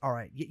right. So all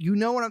right, you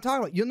know what I'm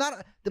talking about. You're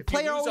not the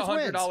player always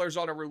wins.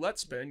 $100 on a roulette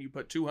spin, you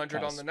put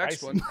 200 on the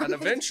next one, and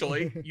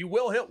eventually you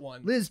will hit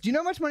one. Liz, do you know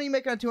how much money you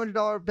make on a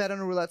 $200 bet on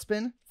a roulette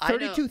spin?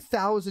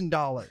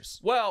 $32,000.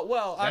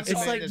 Well, I'm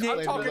talking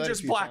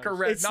just black or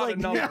red, it's not like, a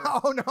number.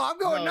 No, I'm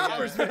going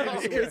numbers, baby.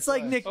 It's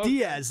like Nick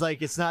Diaz.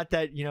 Like, it's not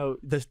that,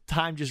 the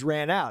time just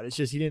ran out. It's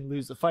just he didn't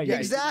lose the fight. Yeah,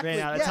 exactly. He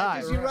ran out of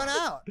time. You run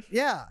out.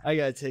 Yeah. I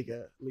got to take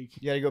a leak.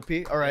 You got to go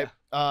pee? All right.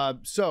 Yeah.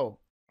 So,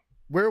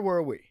 where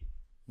were we?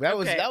 That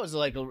was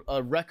like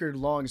a record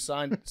long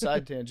side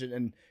tangent,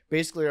 and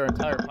basically our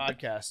entire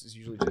podcast is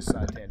usually just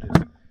side tangents.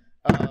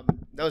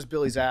 That was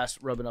Billy's ass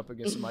rubbing up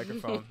against the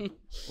microphone,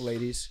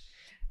 ladies.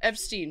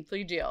 Epstein,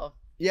 plea deal.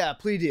 Yeah,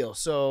 plea deal.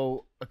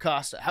 So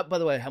Acosta. By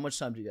the way, how much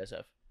time do you guys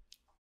have?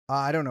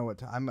 I don't know what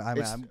time.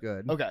 I'm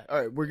good. Okay.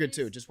 All right. We're good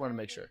too. Just want to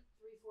make sure.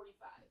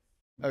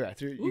 3:45.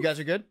 Okay. You guys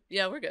are good?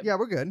 Yeah, we're good. Yeah,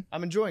 we're good.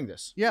 I'm enjoying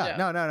this. Yeah.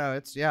 No.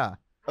 It's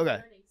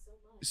Okay.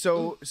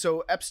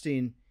 So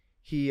Epstein,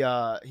 he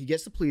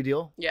gets the plea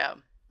deal. Yeah.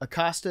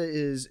 Acosta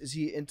is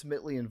he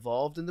intimately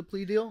involved in the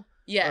plea deal?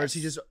 Yes. Or is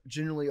he just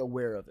generally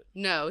aware of it?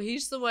 No,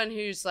 he's the one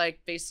who's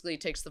like basically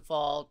takes the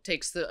fall,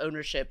 takes the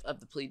ownership of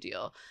the plea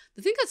deal.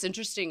 The thing that's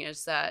interesting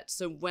is that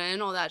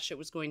when all that shit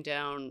was going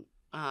down,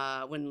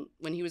 when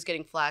he was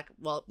getting flack,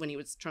 when he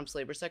was Trump's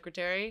labor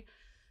secretary,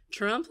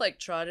 Trump like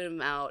trotted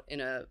him out in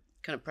a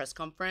kind of press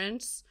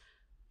conference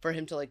for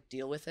him to like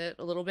deal with it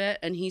a little bit,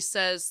 and he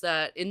says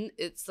that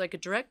it's like a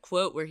direct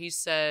quote where he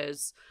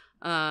says,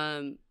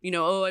 I've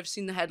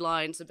seen the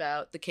headlines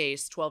about the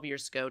case 12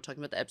 years ago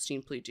talking about the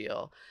Epstein plea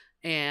deal.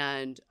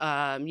 And,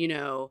 I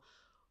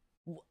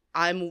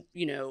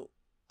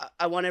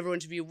want everyone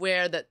to be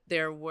aware that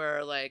there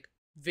were like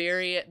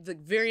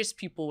various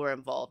people were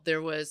involved.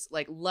 There was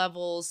like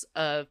levels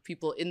of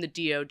people in the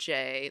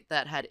DOJ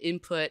that had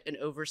input and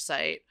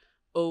oversight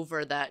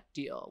over that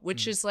deal,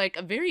 which is like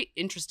a very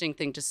interesting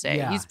thing to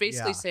say. He's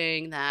basically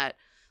saying that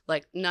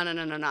like,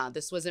 no,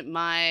 this wasn't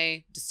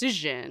my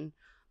decision.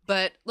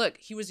 But look,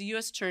 he was a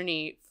U.S.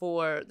 attorney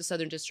for the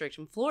Southern District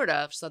in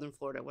Florida, Southern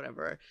Florida,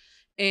 whatever.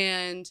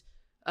 And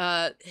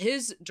he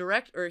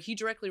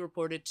directly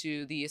reported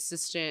to the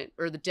assistant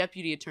or the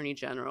deputy attorney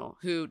general,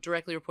 who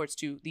directly reports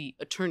to the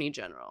attorney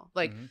general.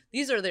 Like,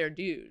 these are their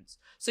dudes.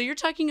 So you're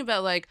talking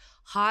about like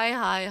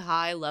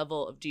high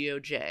level of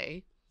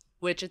DOJ,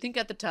 which I think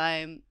at the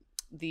time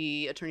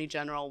the attorney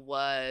general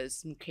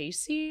was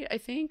Casey, I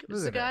think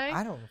was the guy.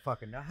 I don't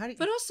fucking know.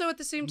 But also at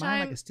the same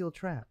time, like a steel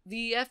trap.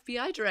 The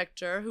FBI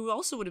director, who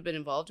also would have been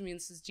involved, I mean,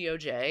 this is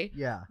DOJ,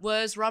 yeah,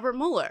 was Robert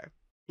Mueller,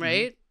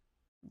 right?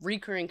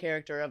 Recurring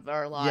character of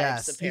our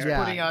lives. Yes, he's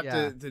putting out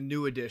the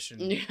new edition.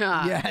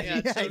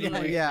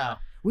 Yeah.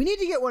 We need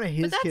to get one of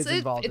his kids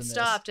involved in this. It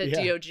stopped at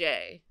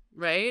DOJ,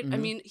 right? I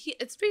mean,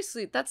 it's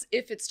basically, that's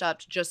if it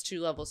stopped just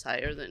 2 levels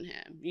higher than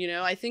him.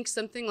 I think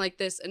something like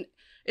this, and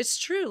it's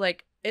true,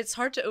 like, it's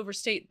hard to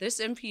overstate this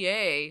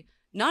MPA.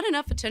 Not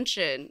enough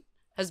attention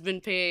has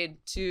been paid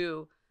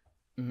to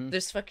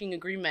this fucking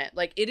agreement.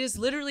 Like, it is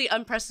literally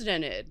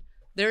unprecedented.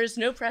 There is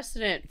no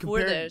precedent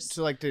compared for this.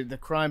 To like the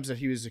crimes that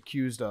he was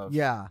accused of.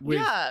 Yeah.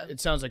 It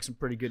sounds like some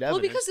pretty good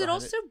evidence. Well, because it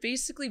also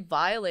basically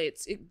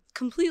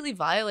completely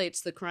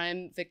violates the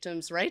Crime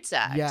Victims' Rights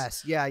Act.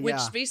 Yes. Yeah.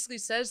 Which basically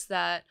says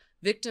that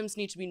victims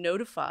need to be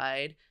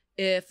notified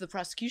if the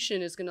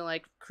prosecution is going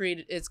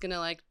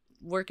to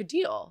work a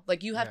deal.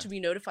 Like, you have to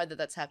be notified that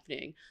that's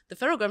happening. The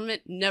federal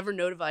government never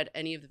notified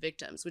any of the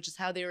victims, which is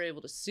how they were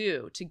able to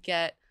sue to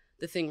get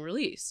the thing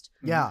released.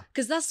 Yeah.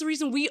 Because that's the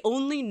reason we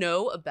only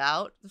know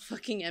about the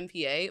fucking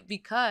MPA,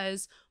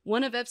 because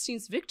one of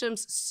Epstein's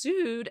victims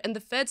sued and the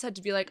feds had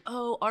to be like,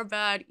 oh, our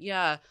bad.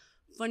 Yeah.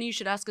 Funny you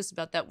should ask us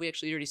about that. We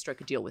actually already struck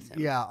a deal with him.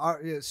 Yeah.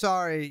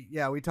 Sorry.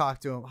 Yeah. We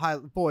talked to him. High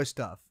boy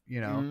stuff,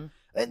 And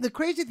the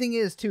crazy thing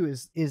is too,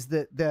 is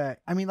that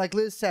I mean, like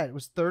Liz said, it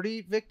was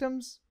 30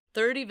 victims.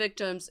 30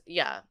 victims.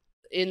 Yeah.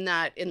 In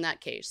that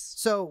case.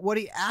 So what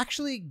he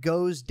actually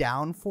goes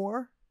down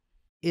for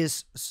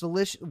is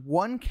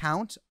one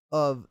count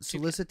of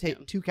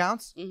solicitation. 2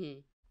 counts?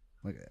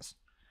 Look at this.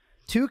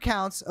 2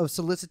 counts of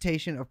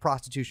solicitation of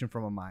prostitution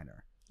from a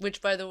minor.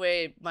 Which, by the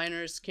way,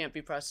 minors can't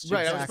be prostitutes.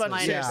 Right, I was about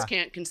to say, minors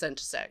can't consent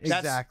to sex.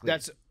 Exactly.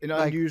 That's an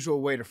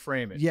unusual way to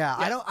frame it. Yeah,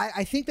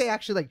 I think they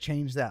actually like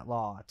changed that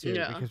law too,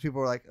 because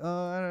people were like,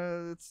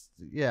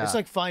 it's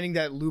like finding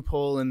that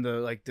loophole in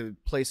the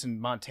place in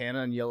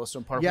Montana and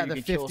Yellowstone Park where you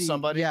can kill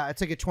somebody. Yeah,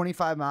 it's like a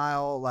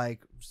 25-mile like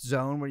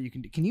zone where you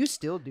can you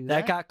still do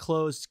that? That got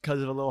closed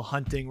because of a little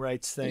hunting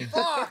rights thing.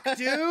 Fuck,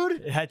 dude.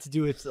 It had to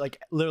do with like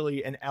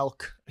literally a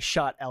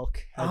shot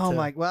elk. Oh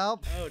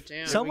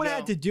damn. Someone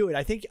had to do it.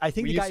 I think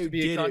the guy who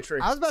did it.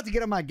 I was about to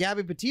get on my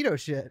Gabby Petito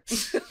shit.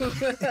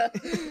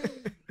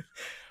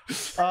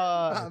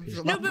 No,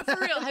 but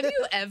for real, have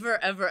you ever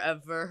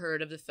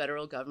heard of the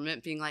federal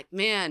government being like,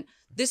 man,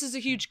 this is a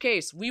huge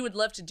case. We would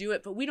love to do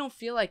it, but we don't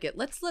feel like it.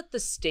 Let's let the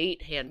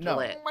state handle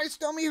it. My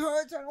stomach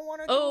hurts. I don't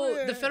want to do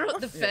it.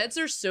 The feds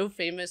are so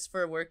famous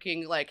for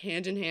working like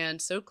hand in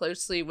hand so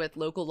closely with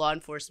local law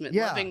enforcement,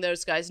 loving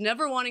those guys,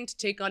 never wanting to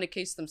take on a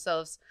case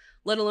themselves,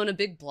 let alone a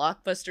big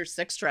blockbuster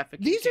sex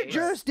trafficking These case. are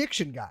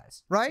jurisdiction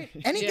guys, right?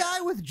 Any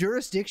guy with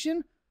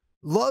jurisdiction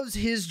loves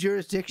his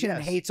jurisdiction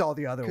and hates all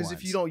the other ones.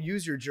 Because if you don't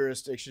use your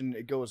jurisdiction,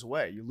 it goes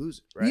away. You lose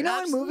it, right? You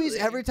know, in movies,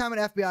 every time an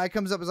FBI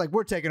comes up, it's like,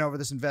 we're taking over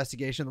this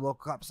investigation. The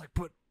local cop's like,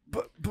 but,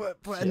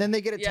 and then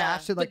they get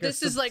attached to like. But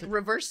this is like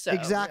reverse. So.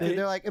 Exactly.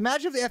 They're like,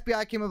 imagine if the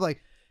FBI came up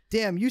like,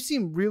 damn, you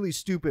seem really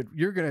stupid.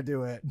 You're gonna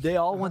do it. They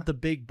all want the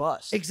big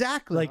bust.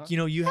 Exactly. Like, you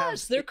know, you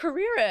have they're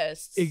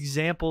careerists.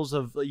 examples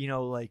of, you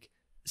know, like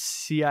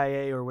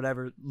CIA or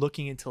whatever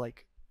looking into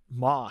like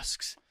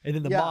mosques, and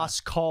then the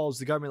mosque calls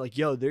the government like,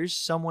 yo, there's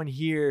someone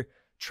here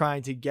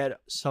trying to get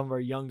some of our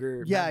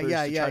younger members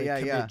to try to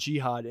commit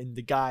jihad, and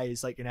the guy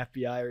is like an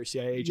FBI or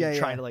CIA agent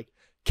trying to like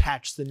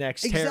catch the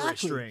next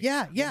terrorist ring.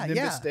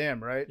 Nimbus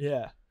Dam, right?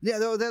 Yeah.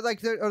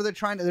 They're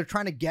trying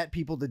to get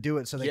people to do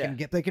it so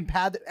they can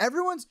pad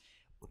everyone's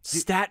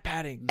stat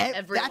padding.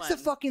 That's the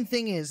fucking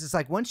thing it's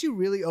like once you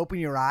really open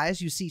your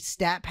eyes, you see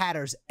stat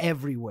padders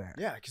everywhere.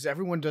 Yeah, because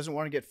everyone doesn't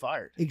want to get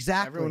fired.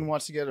 Exactly. Everyone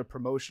wants to get a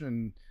promotion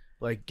and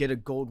like get a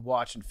gold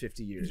watch in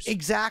 50 years.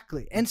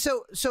 Exactly. And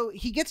so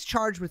he gets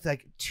charged with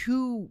like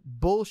 2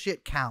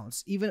 bullshit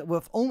counts, even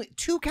with only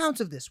 2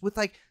 counts of this, with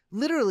like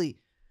literally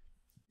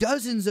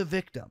dozens of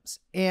victims.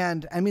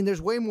 And I mean,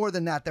 there's way more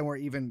than that were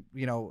even,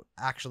 you know,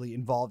 actually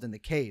involved in the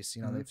case.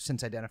 You know, they've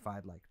since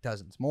identified like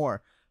dozens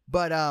more.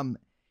 But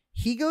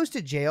he goes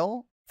to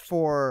jail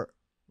for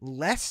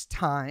less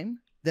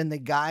time than the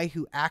guy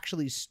who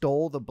actually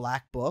stole the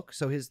black book.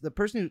 So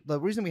the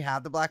reason we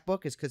have the black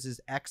book is because his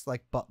ex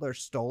like butler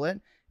stole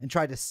it and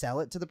tried to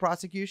sell it to the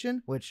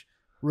prosecution, which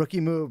rookie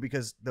move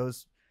because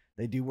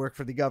they do work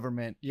for the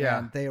government. Yeah.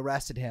 And they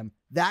arrested him.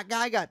 That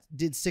guy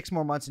did 6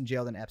 more months in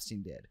jail than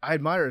Epstein did. I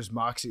admire his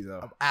moxie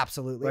though.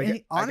 Absolutely.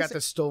 Like, I got the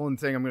stolen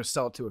thing. I'm going to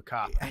sell it to a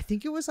cop. I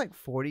think it was like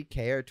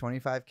 40K or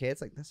 25K.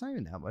 It's like, that's not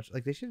even that much.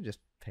 Like they should have just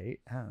paid.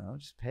 I don't know.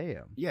 Just pay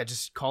him. Yeah.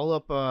 Just call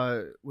up,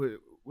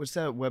 what's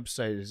that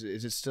website?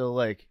 Is it still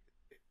like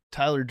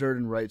Tyler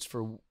Durden writes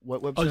for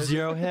what website? Oh,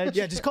 Zero Hedge?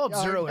 Yeah, just call it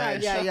Zero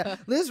Hedge. Yeah.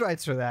 Liz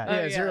writes for that.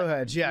 Yeah, Zero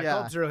Hedge. Yeah,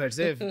 call it Zero Hedge.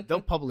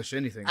 They'll publish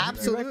anything.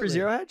 Absolutely. You write for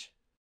Zero Hedge?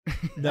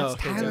 No.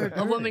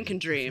 A woman can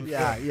dream.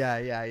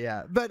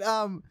 Yeah. But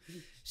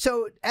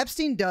so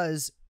Epstein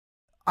does,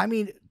 I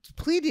mean,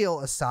 plea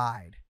deal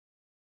aside,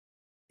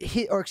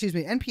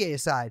 NPA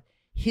aside,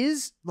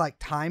 his like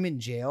time in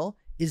jail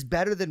is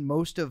better than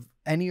most of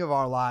any of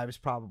our lives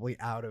probably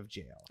out of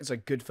jail. It's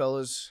like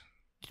Goodfellas.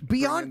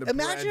 Beyond,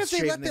 imagine if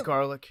they let the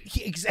garlic.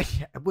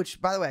 Exactly.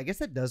 Which, by the way, I guess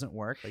that doesn't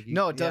work. Like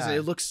no, it doesn't.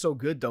 It looks so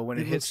good though when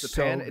it hits the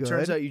pan. It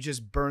turns out you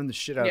just burn the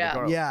shit out of the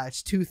garlic. Yeah,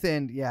 it's too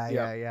thin.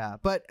 Yeah.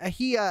 But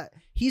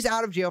he's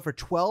out of jail for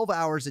 12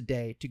 hours a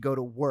day to go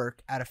to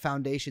work at a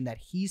foundation that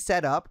he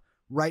set up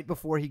right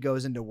before he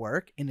goes into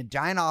work in a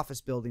giant office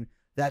building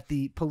that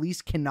the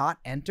police cannot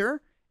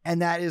enter,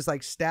 and that is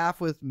like staffed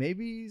with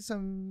maybe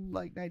some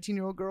like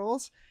 19-year-old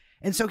girls,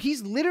 and so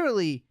he's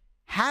literally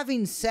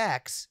having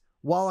sex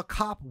while a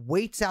cop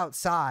waits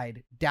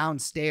outside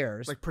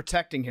downstairs. Like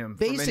protecting him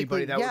from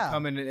anybody that would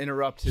come in and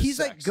interrupt his He's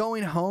sex. like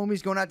going home.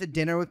 He's going out to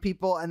dinner with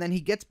people. And then he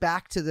gets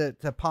back to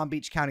the Palm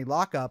Beach County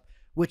lockup,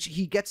 which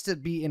he gets to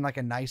be in like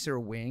a nicer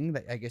wing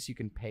that I guess you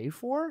can pay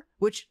for.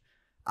 Which,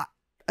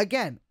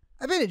 again,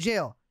 I've been in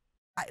jail.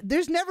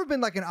 There's never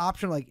been like an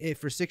option like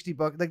for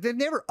 $60. Like they've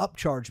never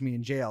upcharged me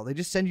in jail. They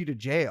just send you to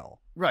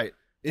jail. Right.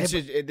 It's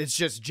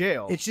just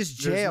jail. It's just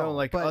jail. There's no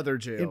like other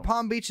jail. In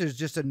Palm Beach, there's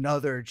just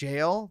another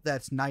jail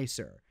that's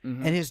nicer,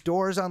 and his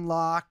door's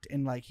unlocked,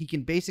 and like he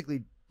can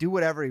basically do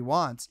whatever he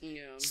wants.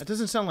 Yeah. That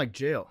doesn't sound like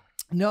jail.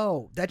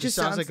 No, that just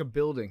sounds like a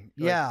building.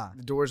 Yeah, like,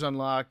 the door's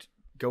unlocked.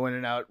 Go in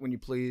and out when you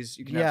please.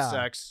 You can have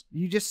sex.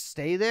 You just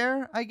stay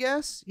there, I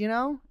guess. You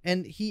know.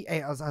 And he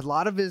has a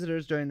lot of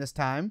visitors during this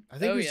time. I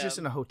think he was just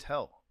in a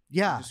hotel.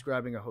 Yeah, just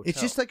grabbing a hotel. It's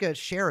just like a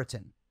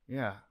Sheraton.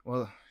 Yeah,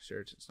 well,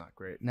 Sheraton's not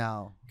great.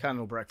 No.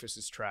 Continental breakfast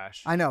is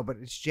trash. I know, but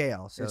it's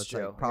jail, so it's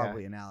jail, like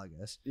probably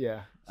analogous.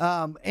 Yeah.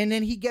 And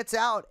then he gets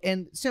out,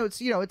 and so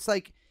it's, you know, it's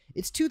like,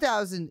 it's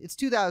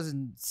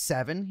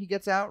 2007 he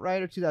gets out,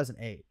 right? Or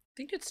 2008? I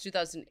think it's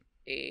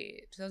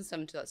 2008,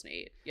 2007,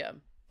 2008. Yeah.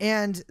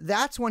 And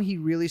that's when he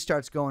really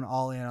starts going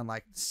all in on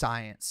like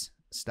science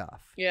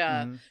stuff.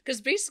 Yeah,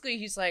 because basically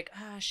he's like,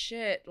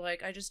 shit,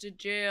 like I just did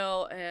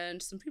jail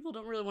and some people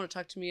don't really want to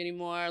talk to me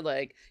anymore.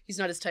 Like he's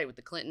not as tight with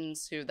the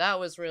Clintons, who that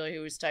was really who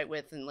he was tight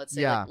with in, let's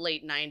say, like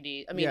late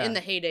 90s. I mean, in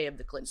the heyday of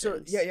the Clintons.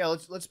 So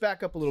let's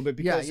back up a little bit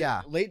because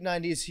late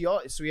 90s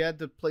he had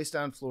the place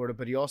down in Florida,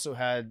 but he also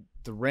had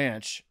the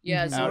ranch.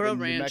 Yeah, Zorro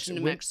Ranch in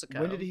New Mexico.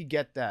 When did he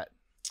get that?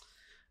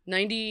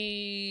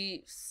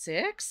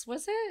 96,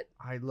 was it?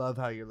 I love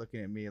how you're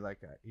looking at me like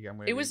I'm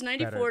gonna It was be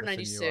better at 94, this than you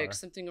 96, are.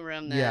 something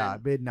around then. Yeah,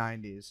 mid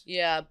 90s.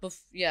 Yeah,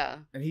 yeah.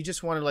 And he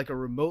just wanted like a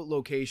remote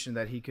location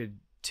that he could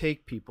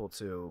take people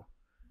to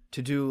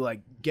do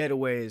like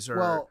getaways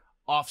or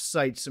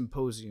off-site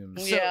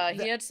symposiums. Yeah,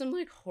 he had some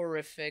like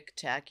horrific,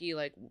 tacky,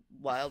 like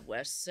Wild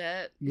West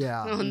set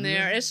Yeah. on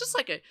there. It's just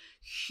like a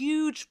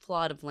huge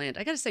plot of land.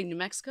 I gotta say, New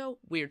Mexico,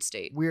 weird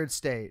state. Weird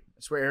state.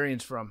 That's where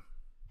Arian's from.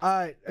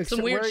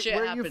 Some weird shit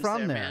where are happens you from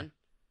there, there? man.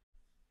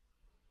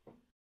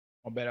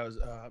 I bet I was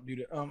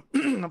muted.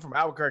 I'm from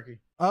Albuquerque.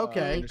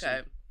 Okay.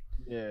 Okay.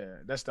 Yeah,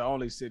 that's the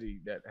only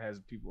city that has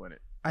people in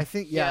it. I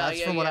think Yeah, that's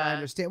yeah, from what I yeah.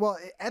 understand. Well,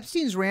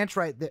 Epstein's ranch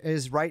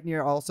is right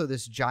near also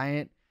this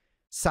giant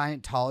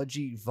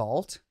Scientology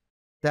vault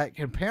that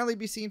can apparently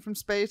be seen from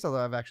space,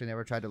 although I've actually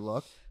never tried to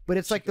look. But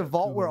it's like the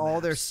vault where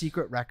all their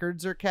secret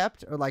records are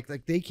kept, or like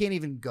they can't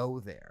even go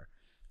there.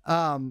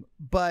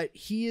 But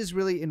he is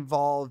really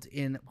involved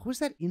in what was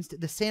that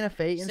the Santa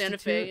Fe Institute? Santa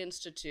Fe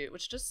Institute,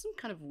 which does some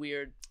kind of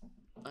weird,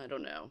 I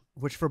don't know.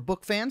 Which for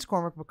book fans,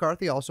 Cormac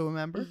McCarthy also a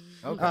member.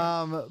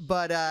 Okay.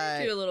 But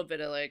Do a little bit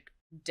of like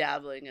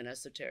dabbling in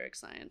esoteric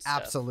science.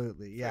 stuff,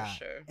 absolutely, yeah. for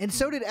sure. And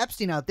so did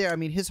Epstein out there. I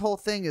mean, his whole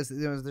thing is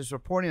there's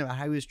reporting about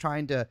how he was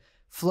trying to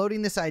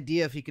floating this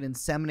idea if he could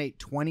inseminate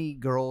 20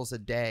 girls a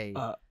day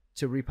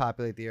to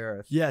repopulate the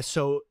earth. Yeah,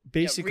 so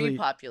basically,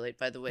 repopulate,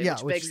 by the way, Yeah,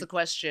 which which begs the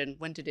question: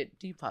 when did it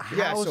depopulate?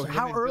 Yeah, How, so him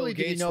how and Bill early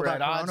did he Gates know were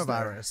about at odds there.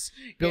 coronavirus?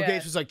 Bill Yeah.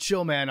 Gates was like,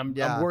 "Chill, man. I'm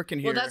working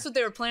here." Well, that's what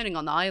they were planning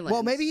on the island.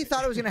 Well, maybe he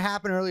thought it was going to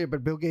happen earlier,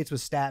 but Bill Gates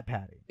was stat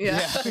padding.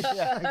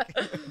 Yeah.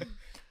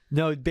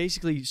 no,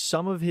 basically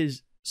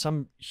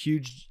some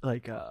huge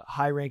like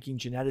high-ranking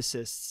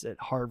geneticists at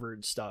Harvard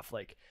and stuff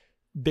like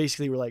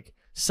basically were like,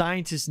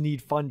 scientists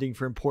need funding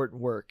for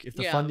important work. If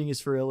the Yeah. funding is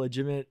for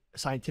illegitimate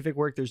scientific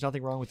work, there's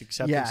nothing wrong with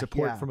accepting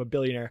support yeah. from a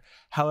billionaire.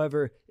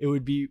 However, it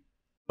would be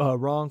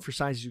wrong for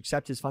scientists to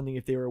accept his funding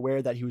if they were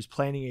aware that he was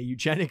planning a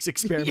eugenics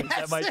experiment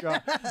that might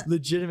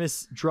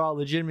draw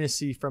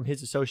legitimacy from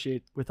his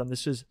associate with him.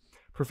 This was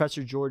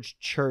Professor George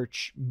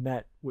Church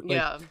met with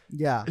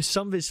Yeah.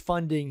 some of his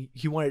funding.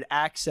 He wanted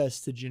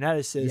access to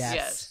geneticists.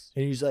 Yes.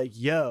 And he's like,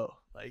 yo,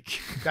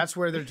 like That's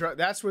where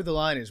that's where the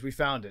line is. We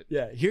found it.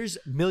 yeah, here's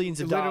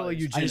millions of Literally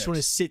dollars. I just want to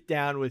eugenics. sit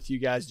down with you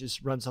guys,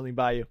 just run something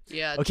by you.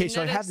 Yeah. Okay,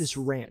 so I have genetics this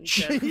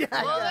ranch. in general-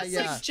 Yeah, well, yeah, that's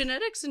yeah. like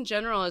genetics in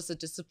general as a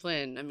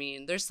discipline. I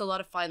mean, there's a lot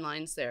of fine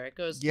lines there. It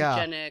goes Yeah.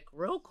 eugenic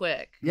real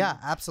quick. Yeah,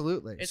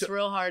 absolutely. It's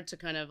real hard to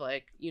kind of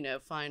like,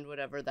 find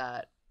whatever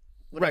that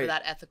Right.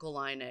 that ethical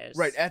line is.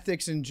 Right.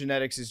 Ethics and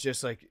genetics is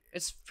just like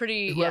It's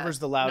pretty whoever's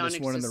the loudest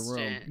one in the room.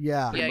 non-existent.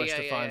 yeah. pretty Yeah, much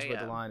yeah, defines yeah, where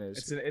yeah. the line is.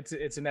 It's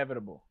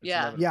inevitable. It's Yeah.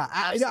 inevitable. Yeah,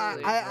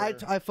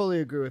 Absolutely. I fully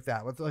agree with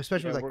that,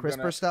 especially Yeah, with like we're CRISPR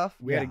gonna- stuff.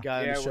 We had a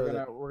guy on Yeah, the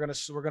show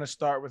we're gonna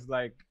start with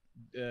like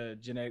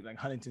genetic, like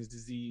Huntington's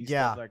disease,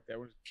 Yeah. stuff like that,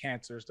 with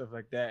cancer, stuff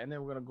like that, and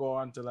then we're gonna go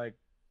on to like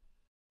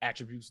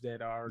attributes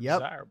that are Yep.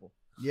 desirable.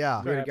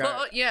 Yeah. We had a guy-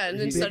 Well, yeah, and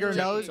then Bigger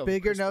suddenly,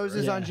 bigger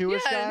noses on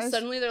Jewish yeah, and guys.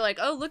 suddenly they're like,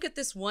 oh, look at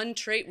this one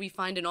trait we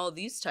find in all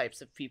these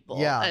types of people.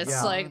 Yeah, And it's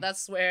yeah. like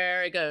that's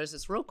where it goes.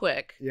 It's real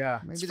quick. Yeah.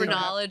 Maybe It's they don't have-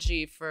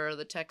 phrenology for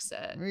the tech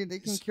set. Maybe they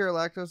can cure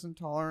lactose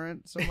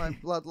intolerant, so my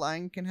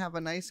bloodline can have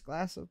a nice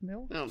glass of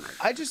milk. Oh my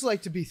I just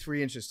like to be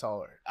 3 inches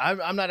taller.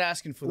 I'm not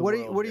asking for the What are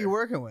world you What are you here.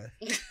 working with?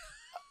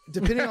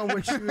 Depending on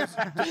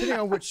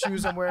which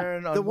shoes I'm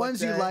wearing. On The what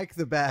ones you day. like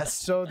the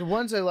best. So the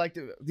ones I like,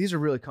 these are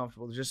really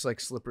comfortable. They're just like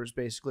slippers,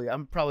 basically.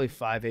 I'm probably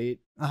 5'8",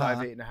 Uh-huh.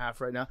 5'8 and a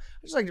half right now. I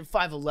just like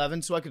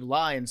 5'11", so I could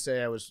lie and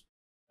say I was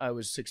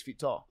 6 feet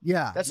tall.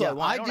 Yeah, That's all I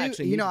want. I don't do.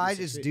 actually You need know, to be I 6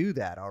 just feet. do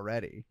that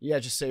already. Yeah,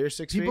 just say you're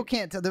 6 People feet.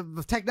 can't tell.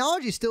 The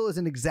technology still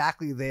isn't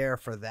exactly there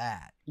for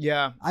that.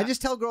 Yeah, I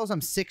just tell girls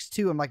I'm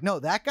 6'2". I'm like, no,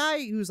 that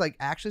guy who's like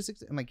actually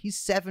 6'. I'm like, he's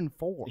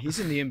 7'4". he's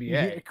in the NBA.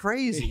 Yeah,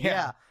 crazy. Yeah.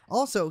 Yeah.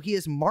 Also, he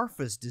has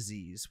Marfa's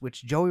disease,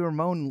 which Joey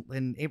Ramone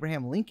and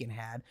Abraham Lincoln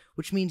had,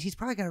 which means he's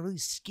probably got a really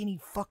skinny,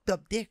 fucked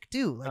up dick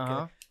too, like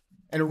Uh-huh.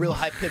 And a real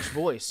high pitched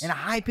voice. and a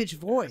high pitched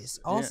voice.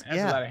 Also,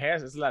 That's a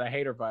lot of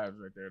hater vibes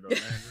right there, though,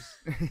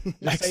 man.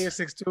 Just say you're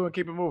 6'2" and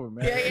keep it moving,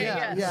 man.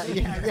 yeah.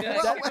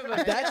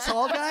 That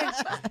tall guy,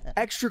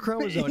 extra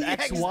chromosome, Yeah,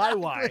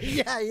 XYY.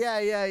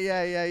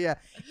 exactly. Yeah.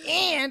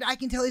 And I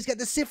can tell he's got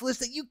the syphilis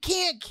that you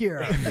can't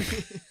cure.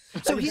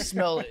 So he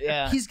smell it.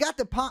 Yeah. He's got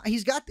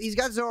he's got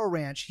Zorro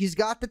Ranch, he's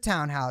got the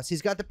townhouse,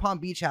 he's got the Palm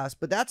Beach house,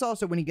 but that's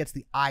also when he gets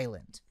the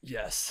island.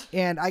 Yes.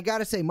 And I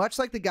gotta say, much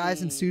like the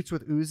guys in suits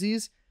with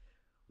Uzis,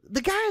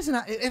 the guy is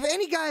if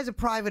any guy has a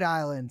private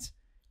island,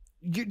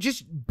 you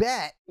just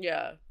bet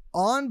Yeah.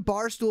 on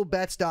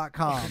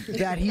barstoolbets.com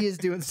that he is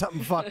doing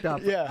something fucked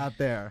up out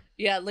there.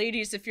 Yeah,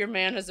 ladies, if your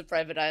man has a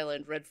private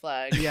island, red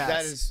flag.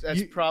 Yes.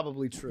 That's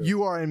probably true.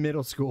 You are in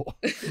middle school.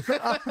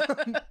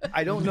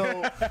 I don't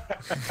know.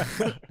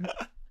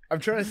 I'm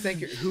trying to think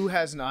who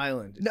has an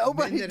island.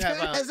 Nobody Men that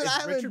have has an it's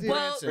island, Richard dude.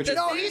 Well, Branson. the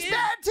No, thing he's is-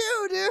 bad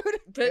too, dude.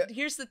 But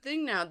here's the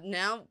thing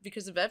now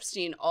because of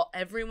Epstein,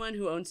 everyone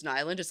who owns an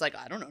island is like,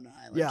 I don't own an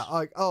island. Yeah,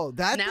 like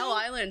that. Now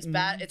thing? island's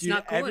bad. It's Dude,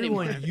 not cool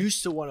everyone anymore.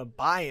 used to want to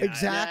buy it.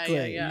 Exactly.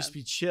 Yeah. It used to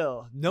be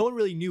chill. No one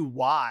really knew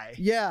why.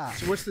 Yeah.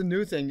 So what's the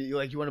new thing that you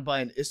like? You want to buy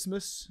an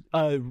isthmus?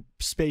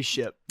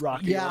 Spaceship,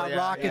 rocket. Yeah, yeah,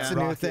 rocket's yeah. a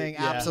new Rocket, thing.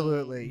 yeah.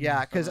 Absolutely.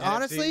 Yeah, because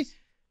honestly,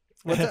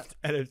 what's up?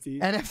 NFTs.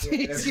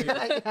 NFTs.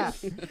 Yeah.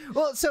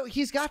 Well, so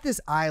he's got this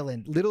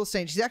island, Little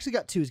Saint. She's actually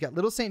got two. He's got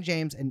Little St.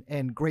 James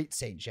and Great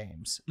St.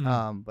 James.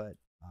 But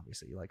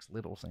obviously he likes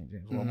Little St.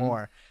 James a little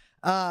more.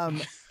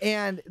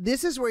 And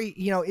this is where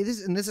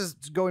this is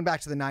going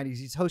back to the 90s.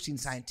 He's hosting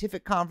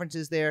scientific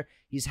conferences there.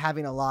 He's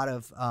having a lot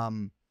of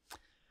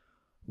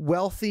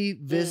wealthy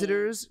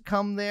visitors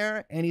come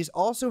there, and he's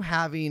also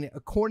having,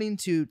 according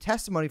to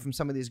testimony from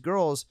some of these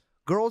girls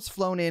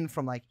flown in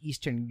from like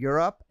Eastern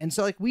Europe. And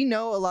so like we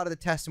know a lot of the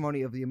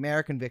testimony of the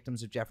American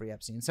victims of Jeffrey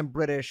Epstein, some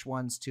British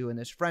ones too, and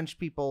there's French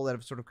people that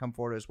have sort of come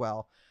forward as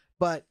well.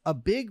 But a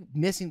big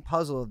missing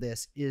puzzle of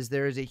this is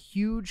there is a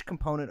huge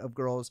component of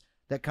girls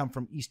that come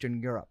from Eastern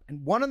Europe.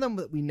 And one of them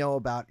that we know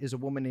about is a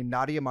woman named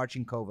Nadia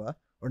Marchenko.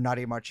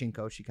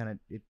 She kind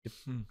of,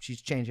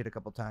 she's changed it a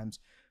couple times,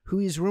 who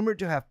is rumored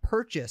to have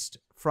purchased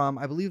from,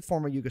 I believe,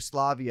 former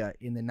Yugoslavia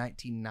in the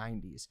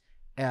 1990s.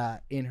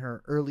 In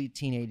her early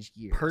teenage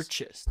years.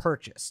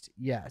 Purchased,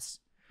 yes.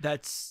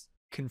 That's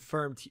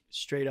confirmed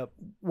straight up.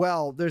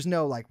 Well, there's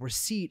no like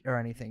receipt or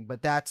anything,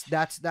 but that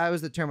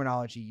was the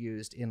terminology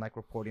used in like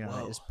reporting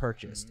on it, is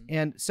purchased.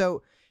 And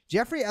so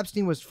Jeffrey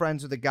Epstein was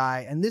friends with a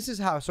guy, and this is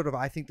how sort of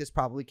I think this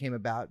probably came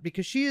about,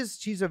 because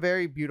she's a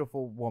very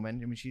beautiful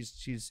woman. I mean, she's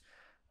she's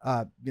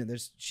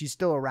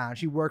still around.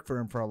 She worked for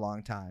him for a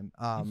long time.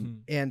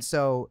 And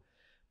so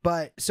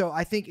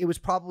I think it was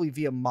probably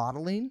via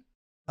modeling.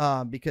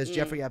 Because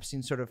Jeffrey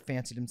Epstein sort of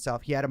fancied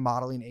himself. He had a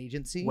modeling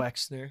agency.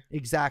 Wexner.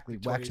 Exactly.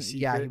 Victoria's Wexner.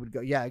 Secret. Yeah, he would go.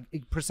 Yeah,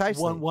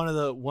 precisely. One of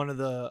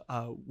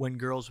the when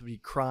girls would be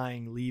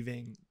crying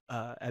leaving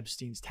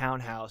Epstein's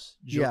townhouse,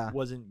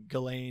 wasn't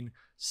Ghislaine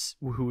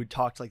who would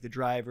talk to like the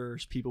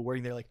drivers, people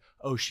working there, like,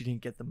 oh, she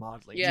didn't get the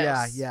modeling.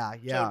 Yes, Yeah.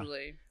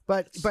 Totally.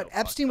 But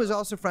Epstein was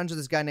also friends with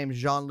this guy named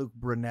Jean-Luc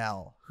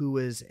Brunel, who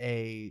was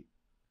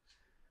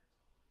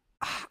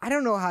I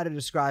don't know how to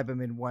describe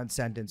him in one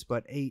sentence,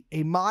 but a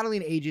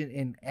modeling agent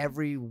in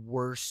every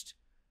worst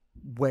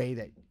way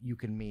that you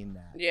can mean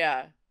that.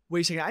 Yeah.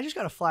 Wait a second, I just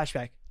got a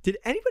flashback. Did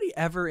anybody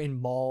ever in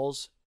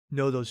malls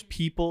know those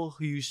people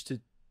who used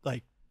to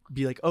like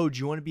be like, oh, do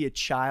you want to be a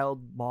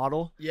child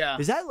model? Yeah.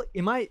 Is that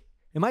am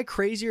I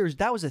crazy, or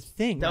that was a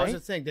thing? That right? was a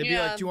thing. They'd be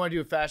like, do you want to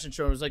do a fashion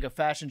show? It was like a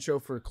fashion show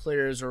for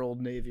Claire's or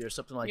Old Navy or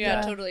something like that.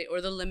 Yeah, totally. Or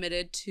the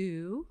Limited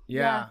too.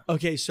 Yeah.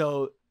 Okay,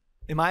 so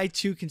am I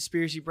too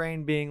conspiracy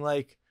brain being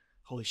like,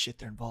 holy shit,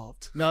 they're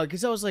involved? No,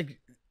 because that was like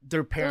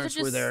their parents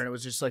were just- there, and it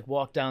was just like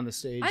walk down the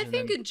stage. I and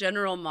think then, in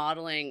general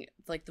modeling,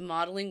 like the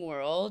modeling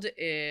world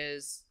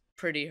is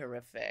pretty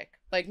horrific.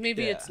 Like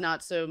maybe it's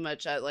not so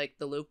much at like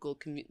the local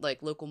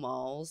local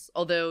malls,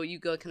 although you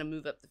go kind of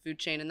move up the food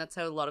chain, and that's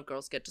how a lot of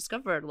girls get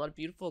discovered. A lot of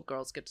beautiful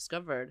girls get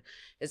discovered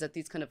is at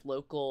these kind of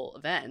local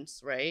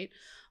events, right?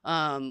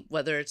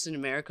 Whether it's in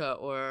America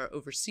or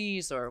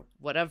overseas or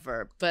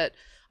whatever. But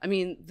I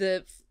mean,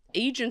 the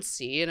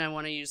agency, and I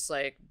want to use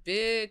like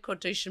big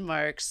quotation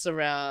marks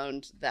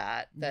around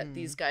that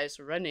these guys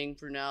were running,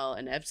 Brunel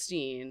and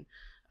Epstein,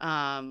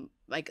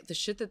 like the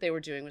shit that they were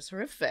doing was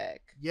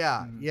horrific.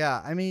 Yeah.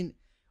 I mean,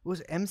 it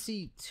was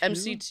MC2?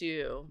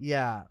 MC2.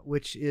 Yeah,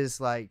 which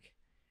is like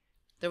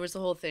there was the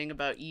whole thing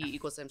about E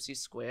equals MC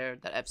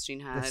squared that Epstein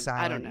had. the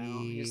I don't silent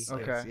know. E. He's,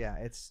 Okay.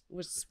 it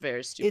was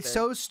very stupid. It's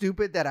so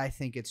stupid that I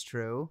think it's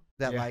true.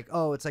 That like,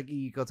 oh, it's like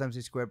E equals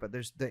MC squared, but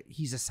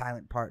he's a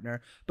silent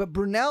partner. But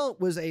Brunel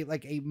was a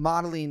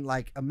modeling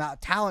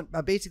talent,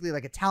 basically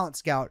like a talent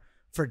scout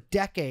for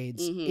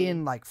decades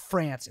in like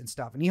France and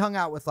stuff. And he hung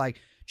out with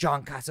like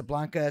John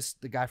Casablancas,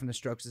 the guy from The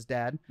Strokes'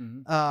 dad,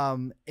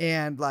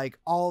 and like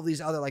all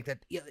these other like that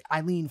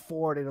Eileen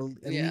Ford and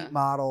elite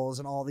models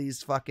and all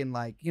these fucking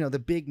like the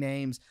big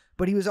names.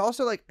 But he was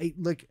also like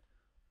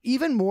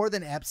even more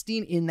than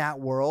Epstein in that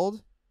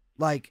world,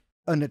 like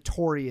a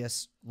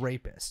notorious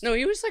rapist. No,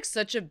 he was like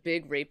such a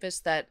big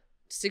rapist that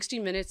 60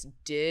 Minutes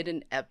did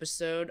an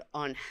episode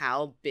on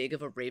how big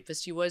of a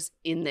rapist he was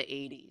in the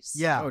 80s.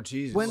 Yeah. Oh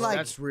Jesus. When like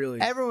that's really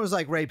everyone was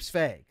like rape's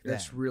fake.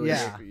 that's then. really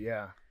yeah. creepy,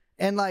 yeah.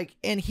 And like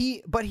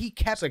he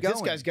kept It's like going.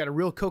 this guy's got a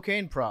real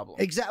cocaine problem.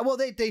 Exactly. Well,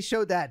 they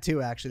showed that too.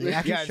 Actually, they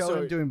actually showed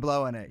him doing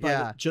blow in it. But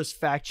Yeah. just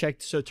fact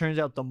checked. So it turns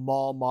out the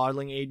mall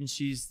modeling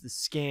agencies, the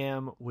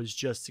scam was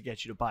just to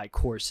get you to buy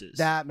courses.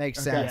 That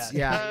makes sense.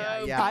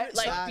 Yeah.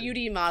 Like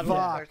beauty modeling.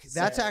 Fuck.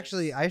 That's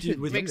actually I should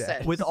with, do Makes that.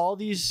 sense. with all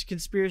these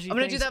conspiracy I'm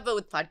gonna do things, that, but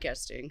with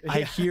podcasting.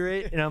 I hear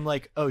it and I'm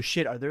like, oh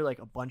shit, are there like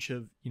a bunch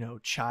of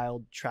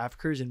child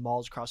traffickers in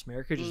malls across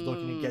America just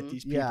looking to get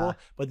these people? Yeah.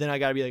 But then I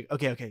gotta be like,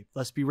 okay,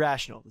 let's be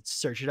rational. Let's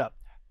search it up.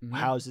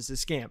 How is this a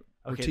scam?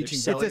 Okay, teaching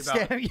they're selling- It's a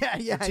scam.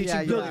 Yeah.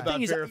 Billy The about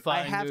thing is, I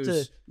verifying have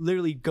news. to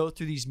literally go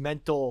through these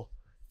mental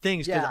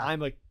things because Yeah.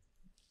 I'm a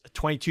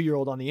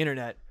 22-year-old on the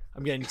internet.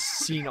 I'm getting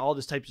seeing all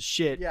this types of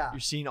shit. Yeah. You're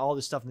seeing all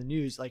this stuff in the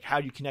news. Like, how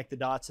do you connect the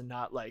dots and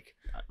not like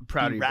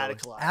Proud of be you, Billy.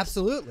 radicalized?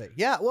 Absolutely.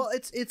 Yeah. Well,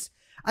 it's.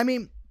 I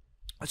mean,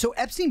 so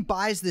Epstein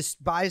buys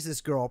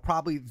this girl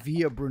probably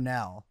via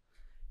Brunel,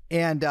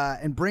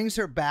 and brings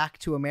her back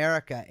to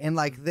America. And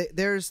like,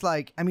 there's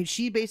like, I mean,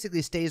 she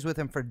basically stays with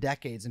him for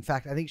decades. In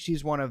fact, I think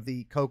she's one of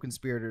the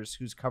co-conspirators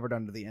who's covered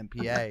under the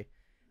MPA.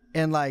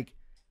 And like,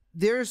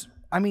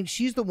 I mean,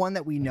 she's the one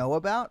that we know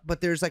about,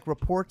 but there's like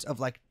reports of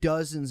like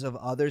dozens of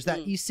others. That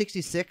East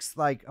 66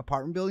 like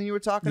apartment building you were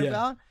talking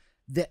about,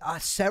 that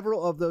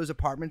several of those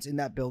apartments in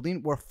that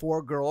building were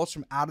for girls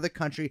from out of the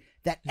country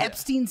that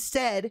Epstein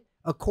said,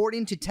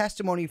 according to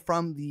testimony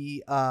from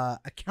the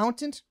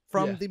accountant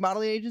from the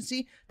modeling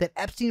agency, that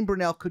Epstein and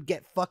Brunel could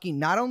get fucking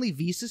not only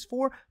visas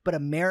for, but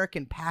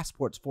American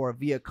passports for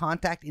via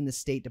contact in the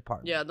State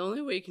Department. Yeah, the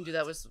only way you can do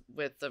that was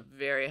with a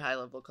very high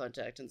level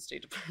contact in the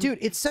State Department. Dude,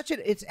 it's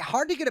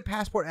hard to get a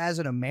passport as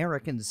an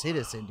American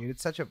citizen, dude.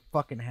 It's such a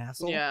fucking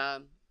hassle. Yeah.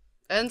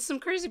 And some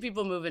crazy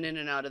people moving in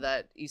and out of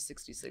that East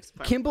 66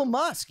 apartment. Kimball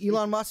Musk,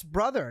 Elon Musk's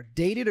brother,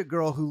 dated a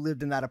girl who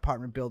lived in that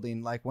apartment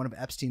building, like one of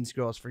Epstein's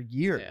girls, for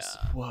years.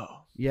 Yeah. Whoa.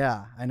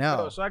 Yeah, I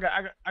know. So I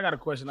got a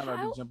question. I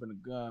might be jumping the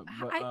gun.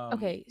 But,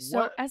 okay,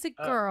 so as a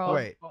girl,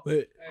 wait.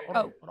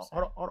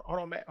 Hold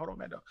on, Matt.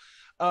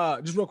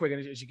 Though. Just real quick,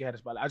 and she can have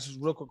this spotlight. Just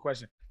real quick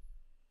question.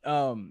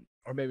 Or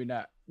maybe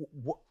not.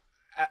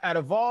 Out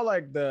of all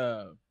like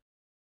the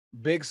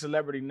big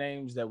celebrity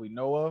names that we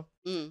know of,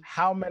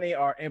 how many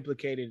are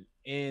implicated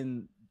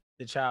in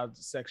the child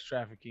sex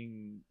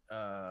trafficking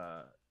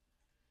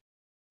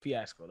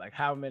fiasco? Like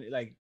how many?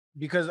 Like,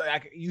 because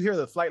you hear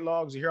the flight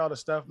logs, you hear all the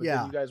stuff, but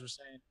then you guys were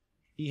saying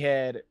he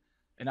had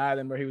an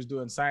island where he was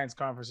doing science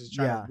conferences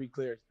trying to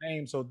re-clear his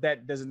name, so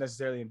that doesn't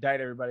necessarily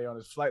indict everybody on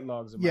his flight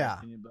logs, in my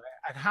opinion. But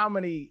how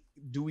many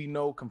do we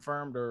know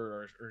confirmed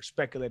or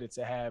speculated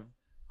to have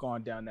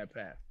gone down that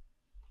path?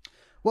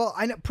 Well,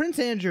 I know Prince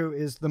Andrew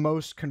is the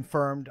most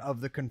confirmed of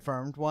the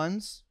confirmed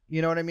ones.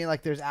 You know what I mean?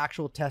 Like, there's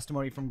actual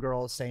testimony from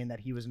girls saying that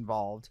he was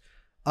involved,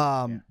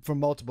 from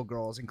multiple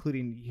girls,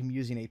 including him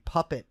using a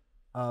puppet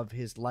of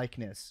his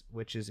likeness,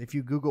 which is, if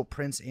you Google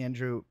Prince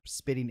Andrew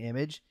spitting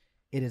image,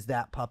 it is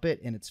that puppet,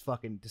 and it's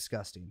fucking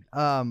disgusting.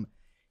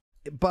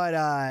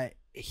 But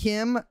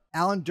him,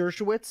 Alan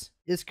Dershowitz,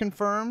 is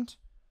confirmed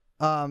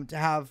to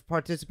have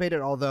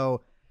participated,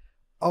 although,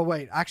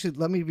 actually,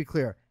 let me be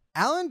clear.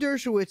 Alan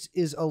Dershowitz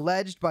is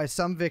alleged by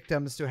some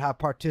victims to have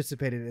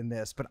participated in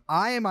this, but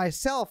I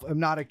myself am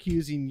not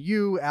accusing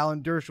you,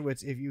 Alan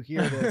Dershowitz, if you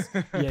hear this.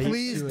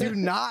 Please do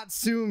not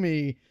sue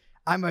me.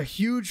 I'm a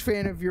huge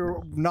fan of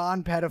your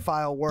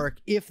non-pedophile work,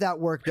 if that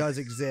work does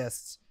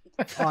exist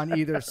on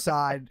either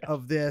side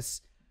of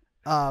this.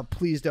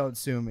 Please don't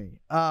sue me.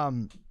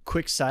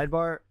 Quick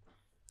sidebar.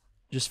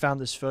 Just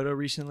found this photo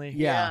recently.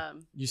 Yeah.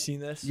 You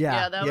seen this?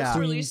 Yeah, that was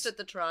released at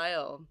the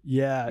trial.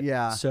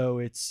 Yeah. So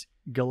it's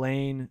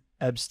Ghislaine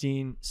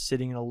Epstein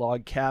sitting in a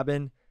log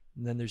cabin,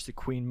 and then there's the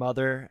Queen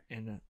Mother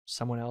and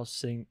someone else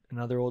sitting,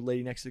 another old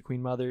lady next to the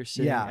Queen Mother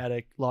sitting at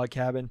a log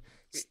cabin.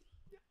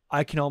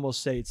 I can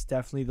almost say it's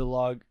definitely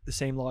the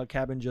same log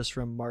cabin, just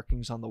from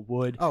markings on the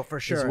wood. Oh, for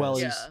sure. As well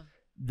as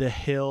the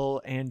hill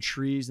and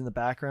trees in the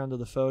background of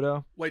the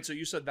photo. Wait, so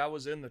you said that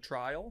was in the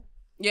trial?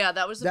 Yeah,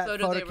 that was the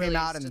photo they came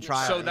out in the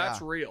trial. So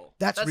that's real.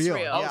 That's real.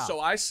 Yeah. Oh, so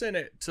I sent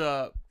it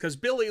to, because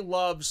Billy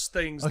loves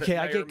things that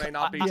may or may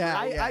not be true.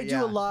 I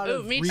do a lot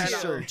of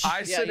research.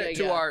 I sent it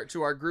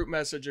to our group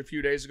message a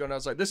few days ago, and I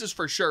was like, "This is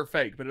for sure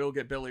fake, but it'll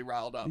get Billy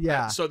riled up."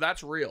 Yeah. So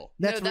that's real.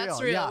 That's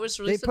real. Yeah. It was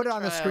released they put it at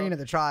on the the screen at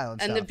the trial,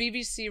 and the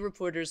BBC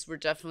reporters were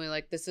definitely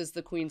like, "This is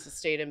the Queen's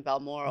estate in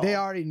Balmoral." They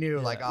already knew,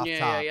 like off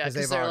top,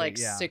 because they're like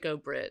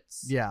sicko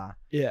Brits. Yeah.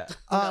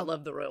 I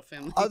love the royal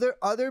family.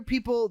 Other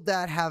people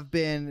that have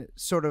been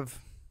sort of,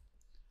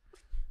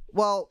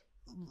 well,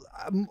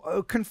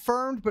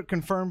 confirmed, but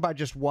confirmed by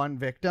just one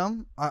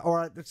victim,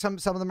 or some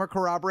of them are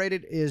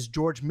corroborated, is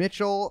George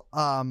Mitchell.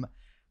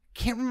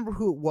 Can't remember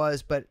who it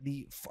was, but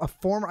a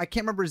former, I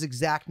can't remember his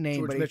exact name.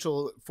 George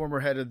Mitchell, former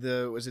head of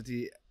was it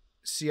the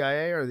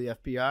CIA or the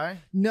FBI?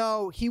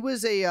 No, he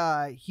was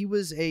a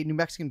New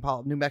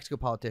Mexico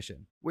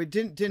politician. Wait,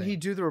 didn't he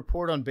do the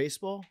report on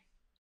baseball?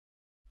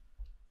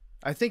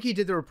 I think he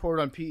did the report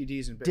on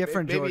PEDs and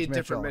different maybe George a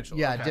different Mitchell. Mitchell.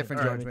 Yeah, Okay.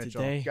 different George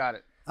Mitchell. Today. Got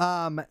it.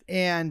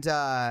 And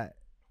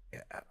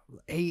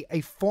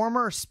a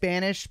former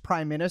Spanish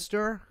prime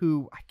minister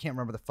who I can't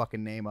remember the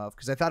fucking name of,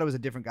 because I thought it was a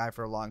different guy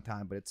for a long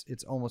time, but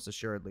it's almost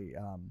assuredly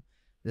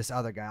this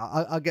other guy.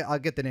 I'll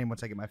get the name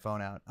once I get my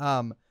phone out.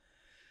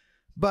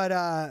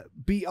 But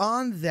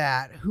beyond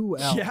that, who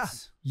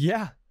else?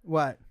 Yeah.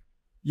 What?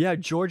 Yeah,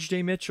 George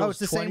Day Mitchell. Oh, it's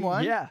the same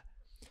one? Yeah.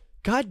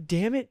 God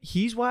damn it.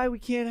 He's why we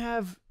can't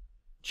have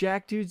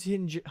Jack dudes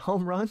hitting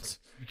home runs.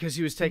 Because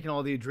he was taking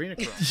all the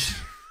adrenochrome.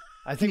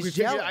 I think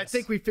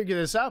we figured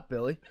this out,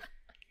 Billy.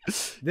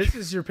 This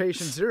is your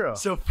patient zero.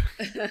 So,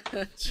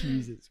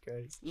 Jesus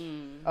Christ.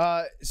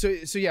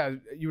 So yeah,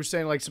 you were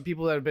saying like some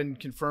people that have been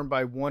confirmed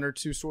by one or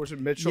two sources.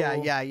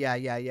 Mitchell.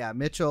 Yeah.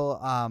 Mitchell,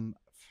 What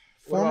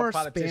former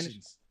about Spanish.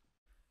 politicians?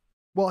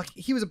 Well,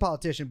 he was a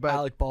politician, but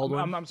Alec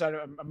Baldwin. I'm sorry,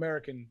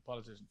 American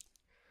politician.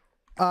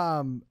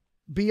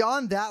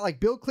 Beyond that, like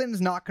Bill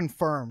Clinton's not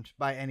confirmed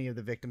by any of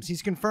the victims.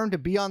 He's confirmed to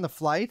be on the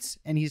flights,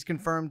 and he's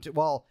confirmed to,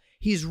 well,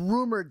 he's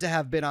rumored to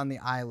have been on the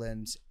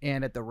islands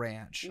and at the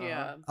ranch.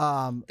 Yeah.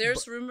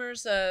 There's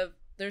Rumors of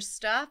there's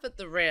staff at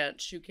the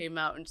ranch who came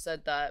out and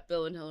said that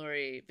Bill and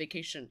Hillary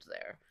vacationed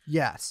there.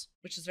 Yes.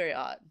 Which is very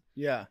odd.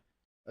 Yeah.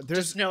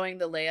 Just knowing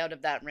the layout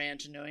of that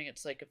ranch and knowing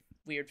it's like a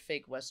weird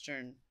fake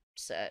Western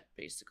set,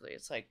 basically.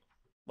 It's like,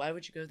 why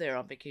would you go there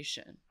on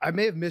vacation? I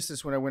may have missed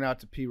this when I went out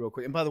to pee real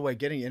quick. And by the way,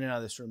 getting in and out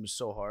of this room is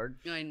so hard.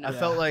 I know. I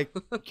felt like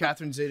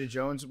Catherine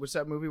Zeta-Jones. What's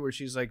that movie where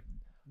she's like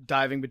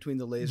diving between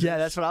the lasers? Yeah,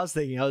 that's what I was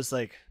thinking. I was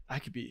like, I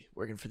could be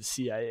working for the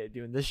CIA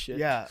doing this shit.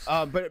 Yeah,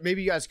 but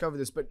maybe you guys cover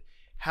this. But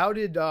how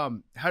did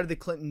the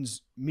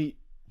Clintons meet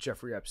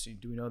Jeffrey Epstein?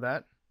 Do we know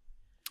that?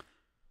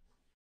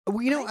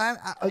 Well, you know, I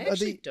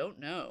actually don't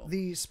know.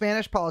 The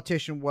Spanish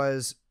politician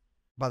was,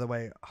 by the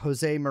way,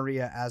 Jose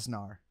Maria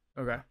Aznar.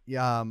 Okay.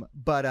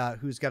 But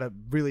who's got a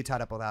really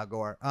tied up with Al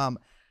Gore.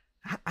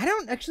 I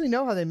don't actually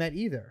know how they met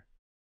either.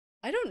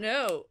 I don't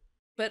know,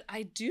 but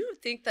I do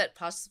think that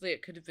possibly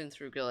it could have been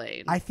through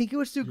Ghislaine. I think it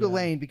was through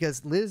Ghislaine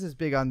because Liz is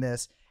big on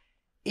this.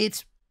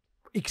 It's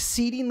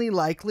exceedingly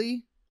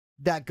likely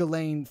that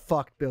Ghislaine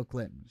fucked Bill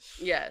Clinton.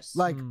 Yes.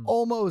 Like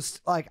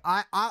almost like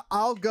I'll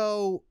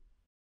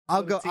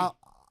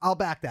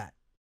back that.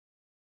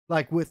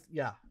 Like with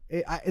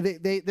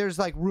there's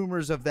like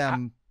rumors of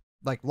them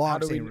like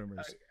long saying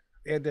rumors.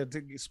 To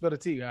spill the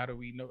tea. How do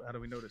we know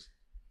this?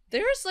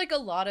 There's like a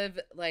lot of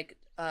like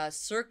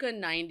circa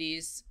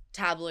 90s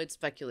tabloid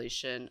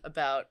speculation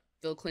about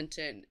Bill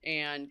Clinton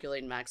and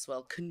Ghislaine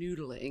Maxwell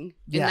canoodling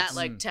in that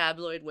like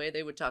tabloid way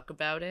they would talk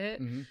about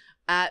it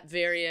at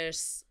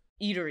various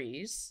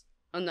eateries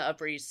on the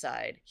Upper East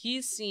Side.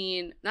 He's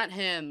seen, not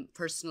him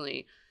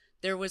personally,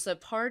 there was a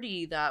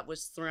party that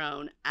was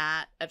thrown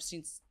at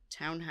Epstein's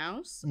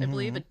townhouse, I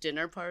believe, a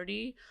dinner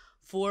party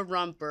for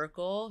Ron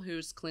Burkle,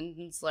 who's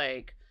Clinton's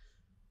like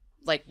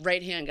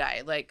right-hand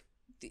guy. Like,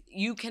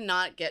 you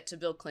cannot get to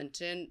Bill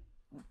Clinton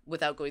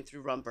without going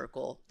through Ron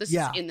Burkle. This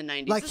is in the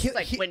 90s. Like, this is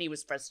like when he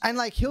was president. And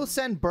like he'll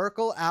send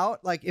Burkle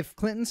out, like if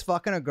Clinton's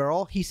fucking a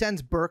girl, he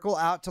sends Burkle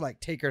out to like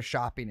take her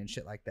shopping and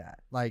shit like that.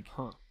 Like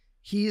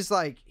he's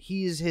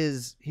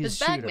his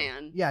bag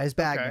man. Yeah, his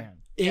bag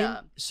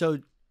man. So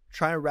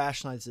trying to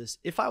rationalize this.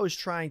 If I was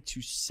trying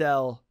to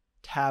sell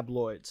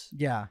tabloids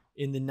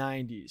in the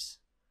 90s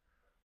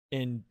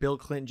and Bill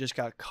Clinton just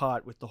got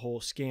caught with the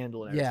whole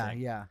scandal and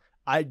everything.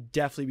 I'd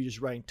definitely be just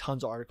writing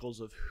tons of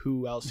articles of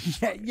who else.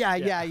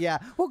 Yeah.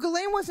 Well,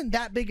 Ghislaine wasn't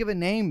that big of a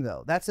name,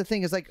 though. That's the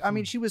thing. Is like, I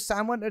mean, she was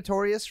somewhat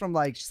notorious from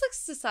like just like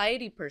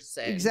society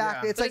person.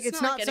 Exactly. It's like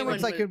it's not so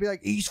much like it'd be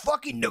like he's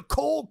fucking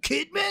Nicole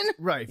Kidman,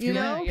 right? If you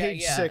know,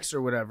 page 6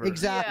 or whatever.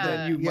 Exactly.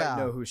 Then you might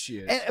know who she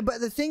is.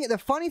 But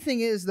the funny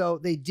thing is, though,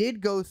 they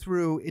did go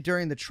through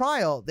during the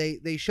trial.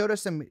 They showed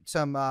us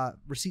some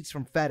receipts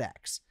from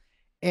FedEx.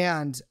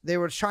 And they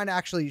were trying to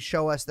actually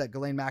show us that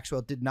Ghislaine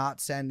Maxwell did not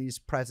send these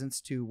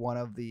presents to one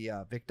of the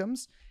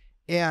victims.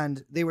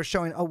 And they were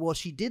showing, oh, well,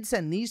 she did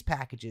send these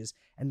packages.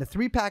 And the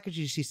 3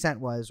 packages she sent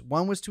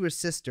one was to her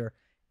sister.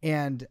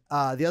 And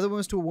the other one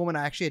was to a woman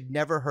I actually had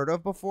never heard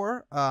of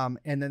before.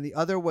 And then the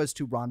other was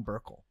to Ron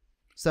Burkle.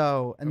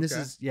 So, and this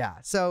is,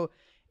 So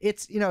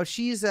it's, you know,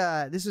 she's,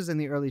 this was in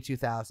the early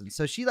 2000s.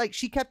 So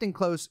she kept in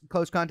close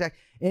contact.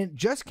 And it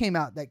just came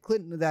out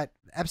that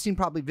Epstein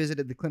probably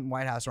visited the Clinton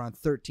White House around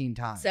 13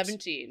 times.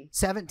 17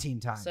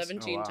 times.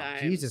 17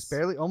 times. Jesus,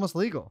 barely, almost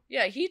legal.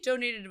 Yeah, he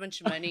donated a bunch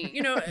of money.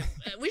 You know,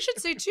 we should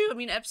say too, I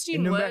mean,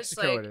 Epstein was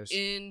like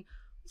in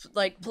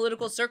like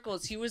political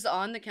circles. He was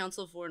on the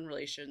Council of Foreign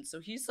Relations. So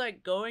he's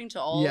like going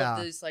to all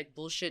of these like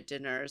bullshit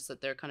dinners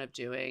that they're kind of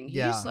doing.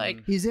 He's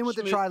like, he's in with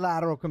the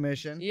Trilateral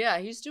Commission. Yeah,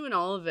 he's doing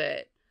all of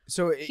it.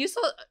 So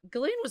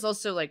Ghislaine was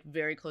also like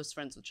very close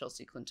friends with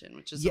Chelsea Clinton,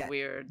 which is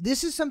weird.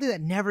 This is something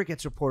that never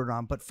gets reported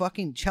on, but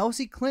fucking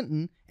Chelsea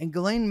Clinton and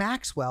Ghislaine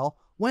Maxwell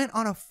went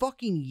on a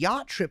fucking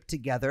yacht trip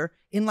together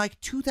in like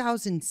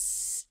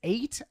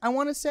 2008, I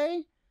want to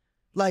say.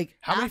 Like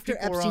after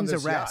Epstein's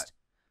arrest.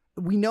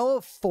 Yacht? We know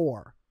of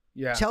 4.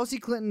 Yeah. Chelsea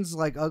Clinton's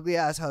like ugly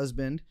ass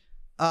husband.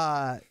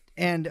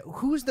 And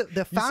who's the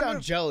founder? You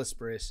sound jealous,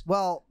 Brace.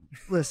 Well,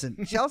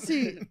 listen,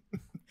 Chelsea.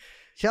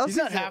 He's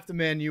not half the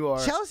man you are.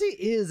 Chelsea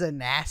is a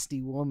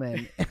nasty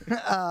woman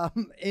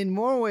in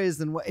more ways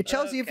than what.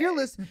 Chelsea, if you're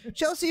listening,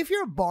 Chelsea, if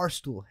you're a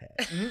barstool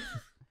head,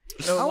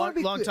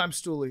 long time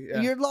stoolie.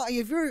 Yeah.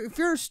 If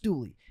you're a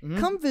stoolie,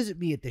 come visit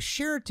me at the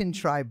Sheraton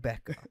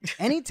Tribeca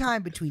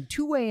anytime between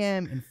 2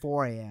 a.m. and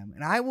 4 a.m.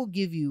 and I will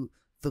give you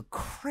the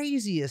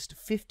craziest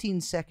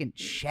 15-second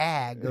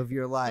shag of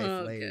your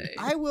life, lady.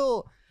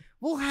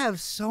 We'll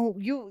have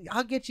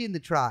I'll get you in the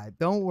tribe.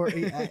 Don't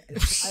worry. I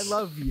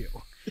love you.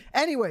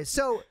 Anyway,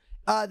 so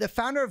the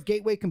founder of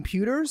Gateway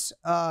Computers,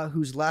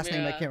 whose last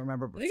name I can't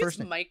remember, but I think first it's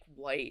name Mike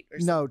White or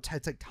something. No,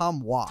 it's like Tom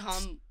Watts.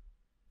 Tom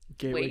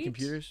Gateway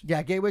Computers?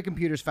 Yeah, Gateway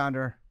Computers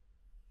founder.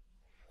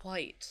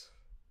 White.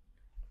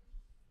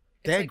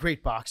 They had like-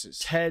 great boxes.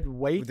 Ted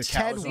Waite. With the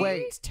Ted cows.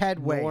 Waite.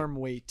 Norm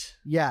Waite.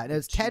 Yeah,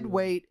 it's Ted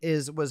Waite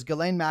was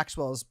Ghislaine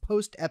Maxwell's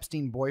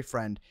post-Epstein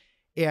boyfriend,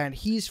 and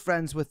he's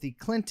friends with the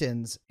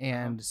Clintons,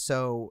 and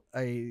so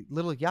a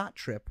little yacht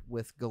trip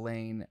with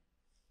Ghislaine,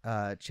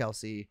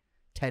 Chelsea,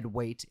 Ted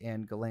Waite,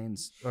 and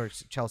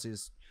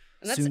Chelsea's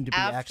And that's soon-to-be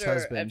after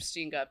ex-husband.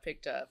 Epstein got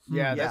picked up.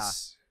 Yeah, Yeah.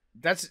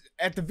 that's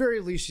at the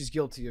very least she's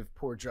guilty of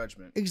poor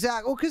judgment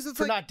Exactly. Well, because it's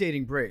for like not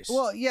dating Brace.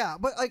 Well, yeah,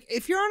 but like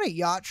if you're on a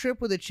yacht trip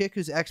with a chick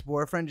whose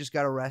ex-boyfriend just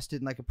got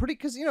arrested in like a pretty,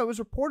 because it was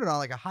reported on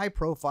like a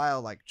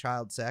high-profile like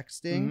child sex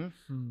sting,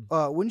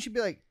 wouldn't you be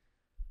like,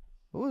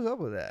 what was up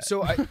with that?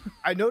 So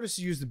I noticed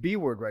you used the B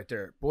word right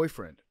there,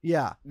 boyfriend.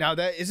 Yeah. Now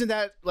isn't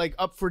that like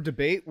up for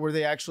debate? Were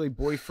they actually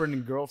boyfriend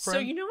and girlfriend? So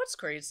you know what's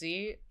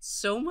crazy?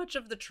 So much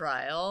of the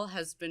trial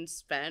has been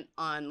spent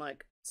on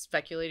like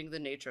speculating the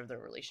nature of their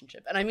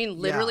relationship. And I mean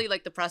literally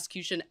like the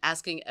prosecution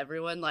asking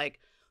everyone like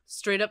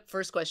straight up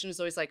first question is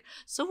always like,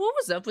 so what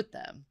was up with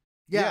them?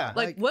 Yeah.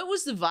 Like what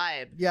was the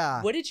vibe?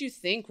 Yeah. What did you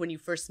think when you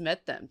first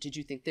met them? Did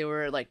you think they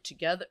were like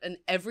together? And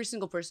every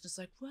single person is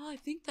like, well, I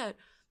think that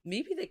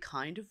maybe they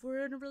kind of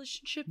were in a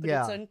relationship, but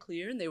it's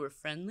unclear and they were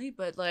friendly,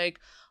 but like,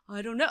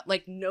 I don't know.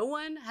 Like no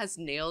one has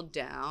nailed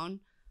down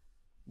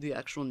the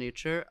actual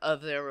nature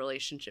of their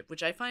relationship,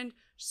 which I find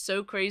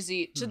so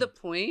crazy to the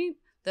point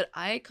that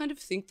I kind of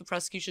think the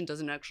prosecution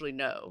doesn't actually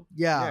know.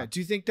 Yeah. Do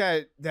you think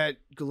that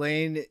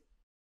Ghislaine,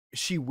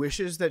 she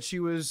wishes that she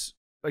was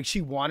like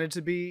she wanted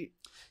to be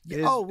his,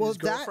 his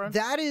girlfriend?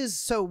 that is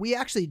so we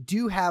actually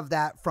do have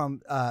that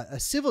from a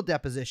civil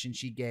deposition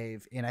she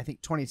gave in I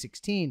think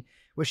 2016,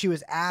 where she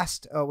was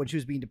asked when she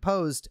was being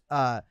deposed,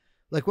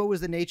 like what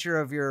was the nature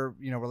of your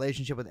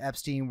relationship with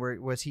Epstein?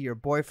 Was he your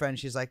boyfriend?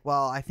 She's like,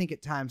 well, I think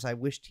at times I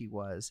wished he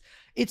was.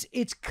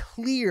 It's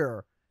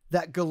clear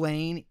that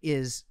Ghislaine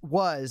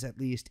was at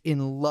least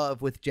in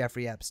love with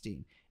Jeffrey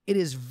Epstein. It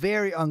is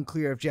very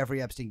unclear if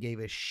Jeffrey Epstein gave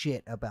a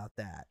shit about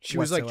that. She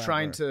was like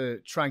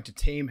whatsoever. trying to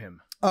tame him.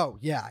 Oh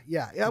yeah.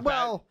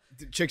 Well,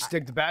 the chicks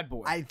dig the bad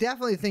boy. I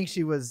definitely think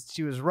she was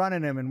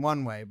running him in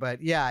one way,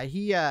 but yeah,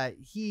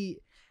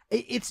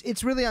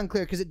 it's really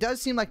unclear because it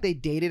does seem like they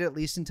dated at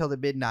least until the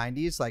mid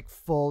 90s, like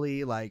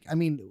fully, like I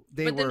mean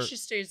But then she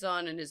stays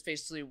on and is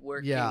basically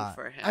working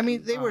for him. I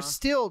mean they were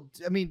still.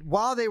 I mean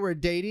while they were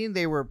dating,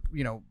 they were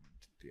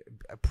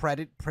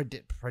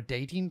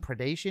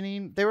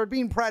predating. They were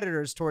being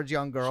predators towards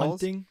young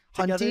girls.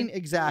 Hunting,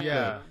 exactly.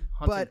 Yeah.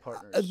 But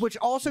partners. which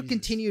also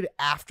continued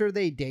after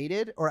they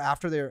dated or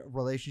after their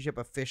relationship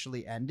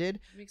officially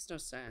ended. It makes no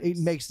sense. It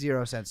makes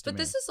zero sense to me. But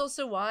this is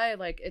also why,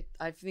 like,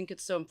 I think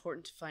it's so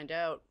important to find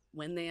out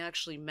when they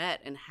actually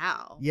met and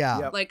how. Yeah.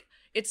 Yep. Like,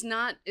 it's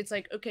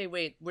like, okay,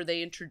 wait, were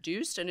they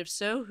introduced? And if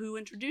so, who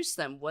introduced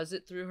them? Was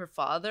it through her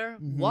father?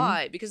 Mhm.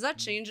 Why? Because that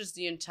changes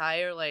the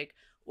entire, like,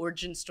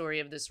 origin story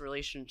of this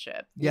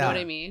relationship. You know Yeah. what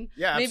I mean?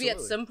 Yeah, Maybe at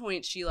absolutely. some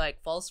point she,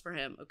 like, falls for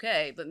him.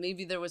 Okay. But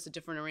maybe there was a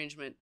different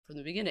arrangement from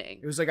the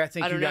beginning. It was like I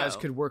think I you don't guys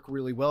know. could work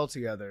really well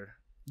together.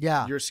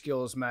 Yeah. Your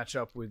skills match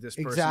up with this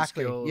person's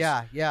Exactly. skills.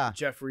 Yeah.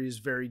 Jeffrey is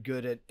very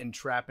good at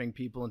entrapping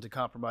people into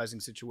compromising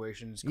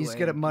situations. He's Ghislaine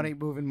good at can- money,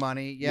 moving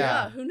money. Yeah.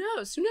 Yeah, who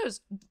knows? Who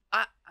knows?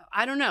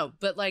 I don't know,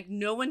 but like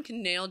no one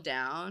can nail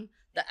down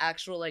the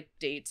actual like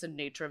dates and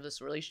nature of this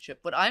relationship.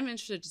 What I'm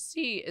interested to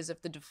see is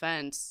if the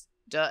defense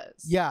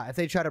does. Yeah, if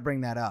they try to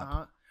bring that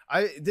up.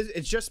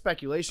 It's just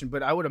speculation,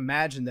 but I would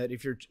imagine that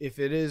if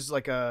it is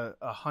like a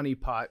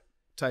honeypot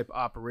type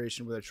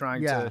operation where they're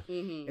trying to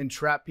Mhm.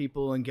 entrap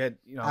people and get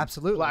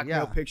Absolutely,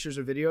 blackmail yeah. pictures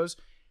or videos,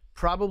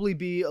 probably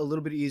be a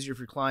little bit easier if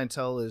your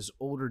clientele is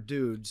older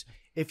dudes.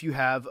 If you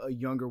have a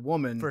younger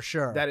woman, For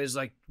sure. that is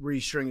like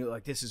reassuring you,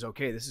 like this is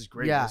okay, this is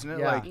great, Yeah, isn't it?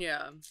 yeah. Like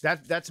Yeah.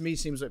 that to me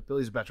seems like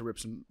Billy's about to rip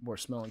some more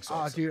smelling Oh,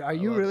 salts. dude, are I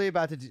you love really it.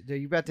 about to? Are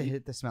you about to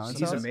hit the smelling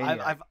He's a salts?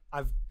 maniac.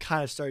 I've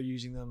kind of started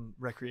using them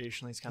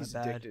recreationally. It's kind He's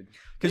of bad. addicted.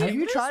 Because Have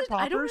you What is tried it?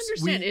 I don't poppers?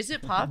 understand. Is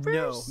it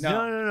poppers?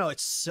 No.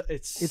 It's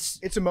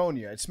It's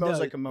ammonia. It smells No,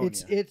 like ammonia.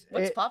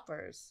 What's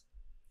poppers?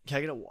 Can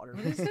I get a water?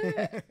 What is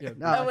it?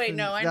 Yeah. Oh, wait,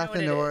 no, I know nothing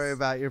what it to worry is.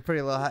 about. You're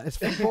pretty low. It's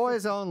for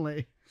boys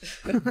only.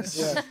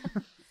 Yeah.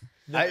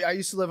 I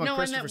used to live on No, I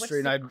meant Christopher what's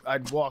Street, and the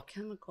I'd walk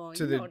Chemical.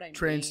 to you the know what I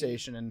train mean.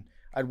 station, and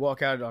I'd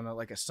walk out on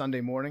a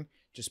Sunday morning,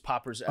 just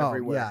poppers Oh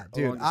everywhere. yeah,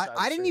 dude. along the side of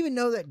the I didn't street. even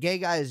know that gay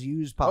guys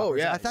use poppers. Oh,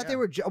 yeah, I thought yeah. they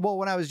were. Well,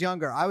 when I was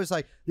younger, I was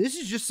like, this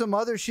is just some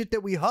other shit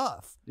that we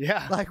huff.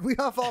 Yeah, Like we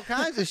huff all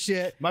kinds of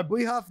shit.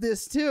 We huff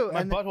this too.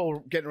 my and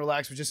butthole getting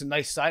relaxed was just a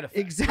nice side effect.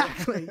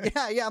 exactly.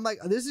 Yeah. I'm like,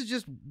 this is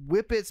just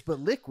whippets but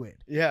liquid.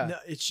 Yeah. No,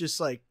 it's just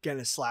like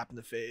getting a slap in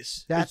the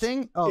face. That It's-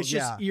 thing. Oh it's yeah.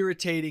 just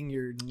irritating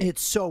your.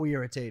 It's so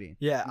irritating.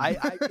 Yeah,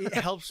 it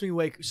helps me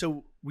wake.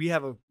 So we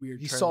have a weird.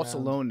 He salts turnaround.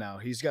 alone now.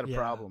 He's got a Yeah.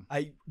 problem.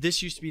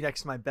 This used to be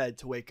next to my bed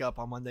to wake up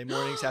on Monday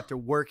mornings after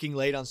working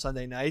late on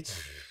Sunday nights.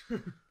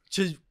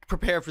 to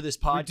prepare for this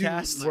We do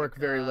podcast. work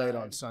very late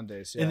on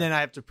Sundays. Yeah. And then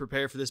I have to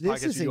prepare for this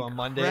podcast we do on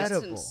Mondays.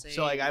 incredible.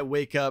 So like I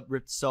wake up,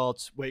 rip the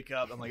salts, wake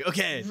up. I'm like,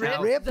 okay,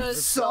 now, Rip the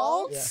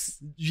salts.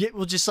 yeah,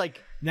 well, just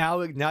like now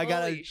I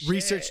gotta Holy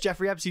research shit.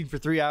 Jeffrey Epstein for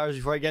 3 hours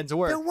before I get into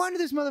work. No wonder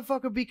this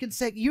motherfucker be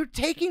consecutive. You're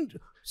taking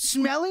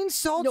smelling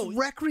salts No,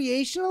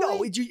 recreationally.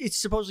 No, it's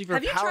supposedly for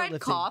Have you tried powerlifting.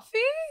 coffee?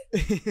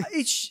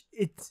 it's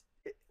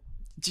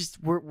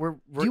just we're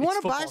Do you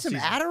want to buy some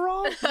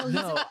Adderall?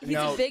 No, He's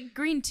No. a big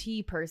green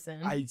tea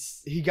person.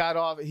 He got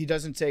off. He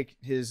doesn't take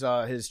his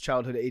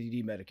childhood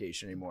ADD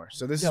medication anymore.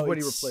 So this No, is what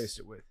he it's- replaced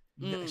it with.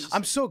 Mm.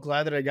 I'm so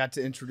glad that I got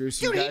to introduce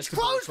Dude, you he guys to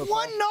college closed football.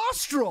 one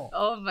nostril.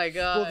 Oh my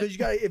well, god. because you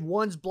got if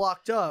one's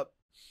blocked up,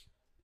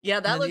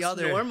 Yeah, that and the looks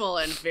other- normal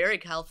and very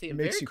healthy and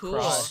makes very you cool.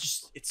 cry.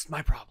 it's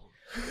my problem.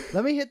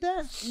 Let me hit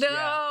that.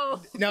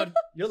 No. Now,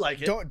 You'll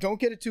like it. don't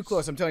get it too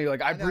close. I'm telling you,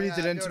 like I know, breathed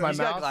yeah, it I into do my He's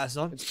got mouth. glasses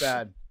on. It's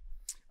bad.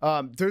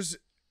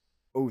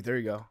 There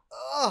you go.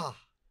 Oh,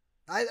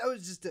 I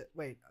was just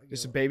wait.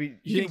 Just a baby.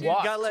 You can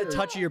waft. gotta let it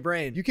touch of your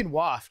brain. You can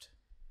waft.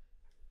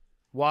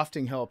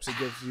 Wafting helps. It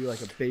gives you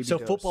like a baby. So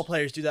dose. football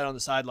players do that on the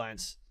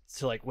sidelines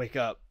to like wake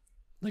up,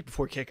 like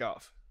before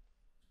kickoff.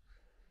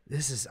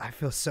 I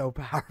feel so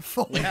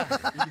powerful. Yeah,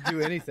 you can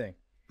do anything.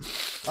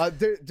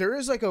 There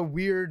is like a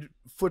weird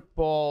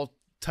football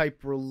type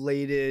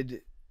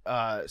related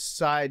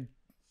side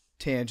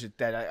tangent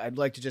that I'd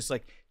like to just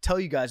like tell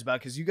you guys about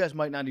because you guys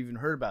might not even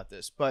heard about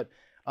this. But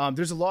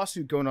there's a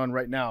lawsuit going on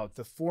right now.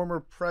 The former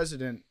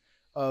president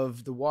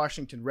of the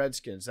Washington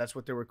Redskins, that's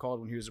what they were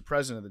called when he was the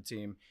president of the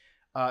team,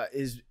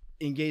 is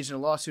engaged in a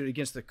lawsuit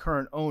against the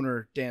current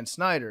owner, Dan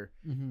Snyder,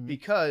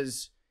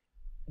 because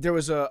there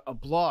was a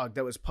blog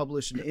that was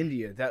published in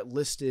India that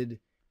listed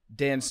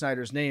Dan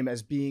Snyder's name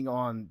as being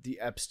on the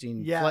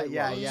Epstein flight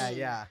logs.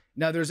 yeah.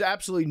 Now, there's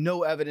absolutely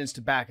no evidence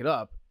to back it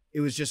up. It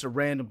was just a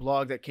random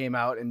blog that came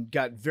out and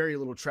got very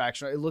little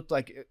traction. It looked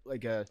like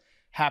a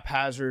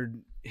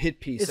haphazard hit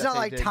piece. It's that not they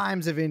like did.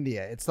 Times of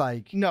India. It's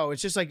like No,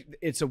 it's just like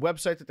it's a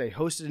website that they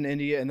hosted in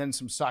India and then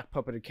some sock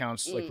puppet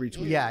accounts like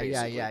retweeted. yeah,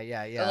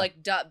 basically. A, like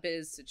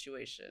 .biz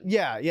situation.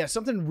 Yeah,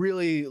 something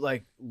really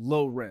like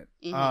low rent.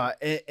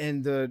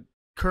 And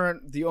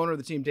the owner of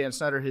the team, Dan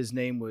Snyder, his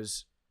name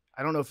was,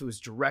 I don't know if it was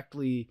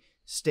directly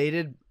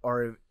stated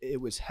or if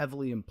it was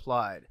heavily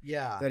implied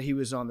that he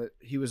was on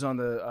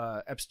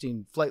the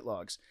Epstein flight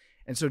logs.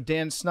 And so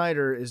Dan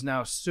Snyder is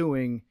now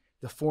suing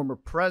the former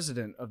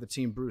president of the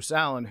team, Bruce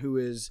Allen, who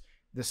is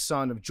the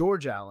son of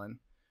George Allen,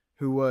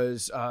 who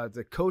was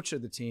the coach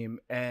of the team,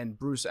 and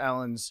Bruce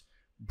Allen's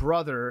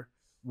brother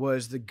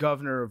was the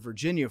governor of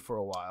Virginia for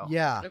a while.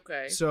 Yeah.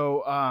 Okay.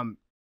 So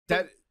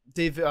that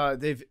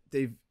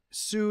they've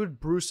sued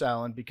Bruce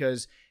Allen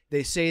because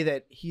they say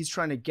that he's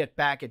trying to get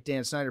back at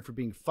Dan Snyder for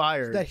being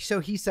fired So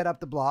he set up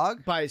the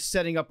blog. by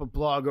setting up a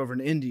blog over in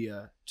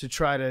India to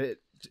try to.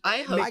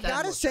 I hope I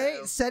gotta say,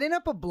 setting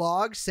up a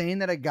blog saying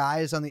that a guy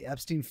is on the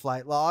Epstein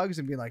flight logs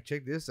and being like,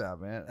 check this out,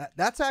 man.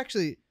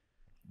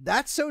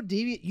 That's so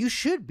deviant. You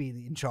should be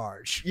in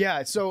charge.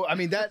 Yeah, so I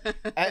mean that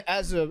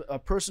as a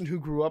person who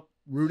grew up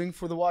rooting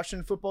for the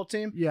Washington football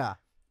team, Yeah.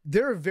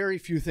 there are very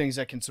few things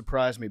that can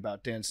surprise me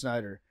about Dan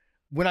Snyder.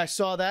 When I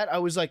saw that, I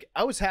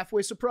was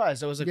halfway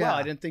surprised. I was like, Yeah. wow,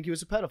 I didn't think he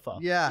was a pedophile.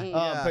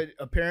 Yeah. But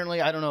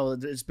apparently, I don't know.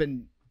 There's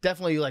been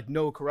definitely like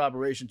no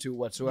corroboration to it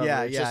whatsoever.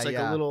 Yeah, it's yeah, just like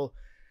yeah. a little.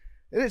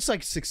 It's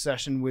like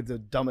Succession with the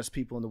dumbest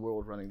people in the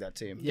world running that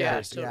team. Yeah,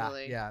 Seriously.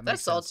 totally. yeah, it makes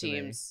That's all sense to me.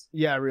 teams.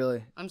 Yeah,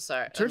 really. I'm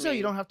sorry. Turns I out you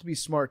mean, don't have to be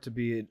smart to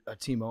be a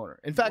team owner.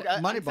 In fact,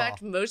 In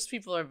fact, most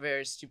people are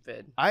very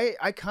stupid. I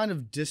kind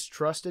of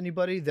distrust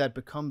anybody that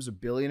becomes a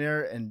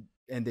billionaire and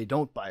they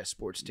don't buy a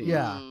sports team.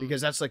 Yeah. Because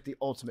that's like the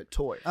ultimate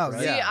toy. Oh, right?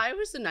 See, yeah. I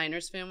was a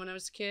Niners fan when I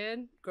was a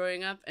kid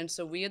growing up, and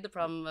so we had the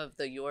problem of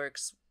the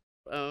Yorks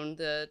owned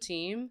the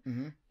team,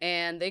 Mhm.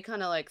 and they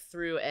kind of like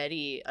threw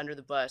Eddie under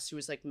the bus, who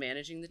was like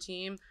managing the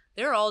team.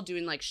 They're all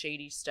doing like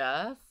shady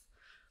stuff,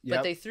 but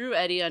Yep. they threw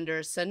Eddie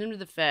under, sent him to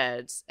the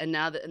feds, and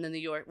and then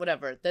the York,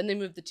 whatever. Then they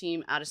moved the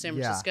team out of San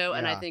Yeah, Francisco,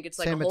 and I yeah. think it's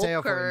like San a whole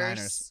Mateo curse.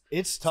 49ers.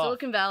 It's tough.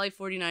 Silicon Valley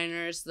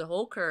 49ers, the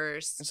whole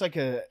curse. It's like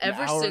an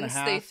Ever hour and a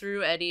since they half.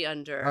 threw Eddie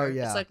under, Oh,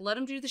 yeah. it's like let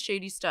him do the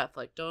shady stuff.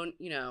 Like don't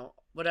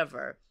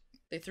whatever.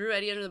 They threw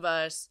Eddie under the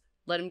bus,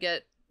 let him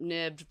get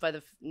nabbed by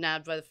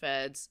the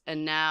feds,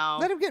 and now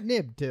Let him get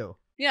nibbed too.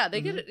 yeah, they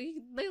get it.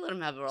 They let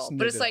him have it all. Just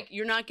But it's nib it like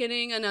you're not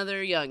getting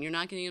another Young, you're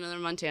not getting another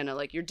Montana.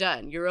 Like you're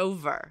done. You're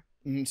over.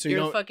 Mhm, so you're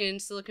you don't, fucking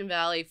Silicon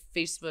Valley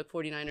Facebook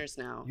 49ers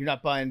now. you're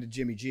not buying into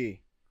Jimmy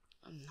G.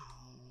 No,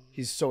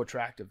 He's so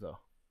attractive though.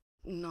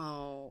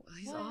 no,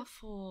 he's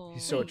awful.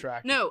 He's so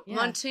attractive. No, Yeah.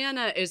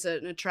 Montana is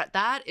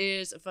that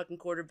is a fucking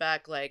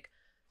quarterback. Like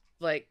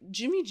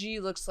Jimmy G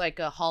looks like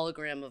a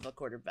hologram of a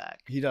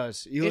quarterback. He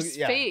does. It's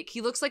fake.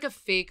 He looks like a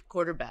fake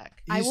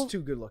quarterback. He's I will-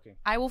 too good looking.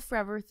 I will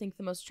forever think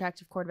the most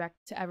attractive quarterback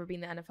to ever be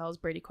in the NFL is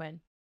Brady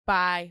Quinn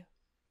by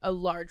a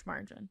large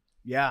margin.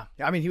 Yeah.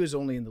 I mean, he was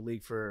only in the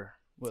league for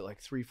what,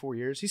 like 3-4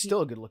 years. He's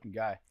still a good looking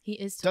guy. He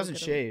is still Doesn't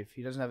good. shave.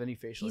 He doesn't have any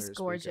facial He's hair. to speak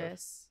of.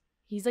 gorgeous.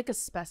 He's like a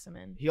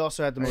specimen. He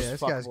also had the most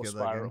this guy's fuckable good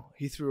spiral. looking.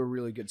 He threw a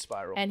really good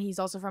spiral. And he's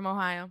also from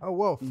Ohio. Oh,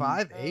 whoa, Mm-hmm.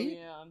 5'8"?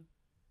 yeah.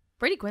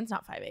 Brady Quinn's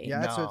not 5'8". Yeah,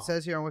 that's what No. it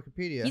says here on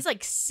Wikipedia. He's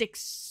like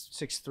 6.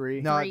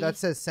 6'3". no, 3. that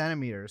says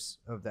centimeters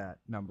of that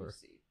number.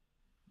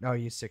 No,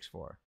 he's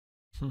 6'4".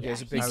 Yeah,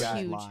 he's a big he's guy.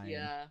 huge. Lying.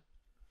 Yeah.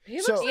 He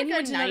So- looks And he like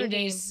went a to Notre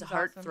Dame. 90s He's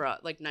heartthrob,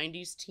 like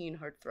 90s teen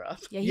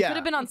heartthrob. Yeah, he Yeah. could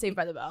have been on Saved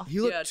by the Bell. He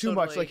looked Yeah, too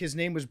much totally. like his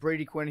name was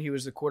Brady Quinn. He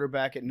was the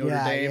quarterback at Notre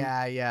yeah,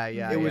 Dame.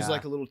 yeah. It was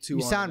like a little too.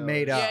 You on sound the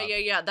made nose. up.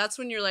 Yeah. That's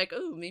when you're like,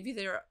 oh, maybe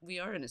we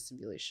are in a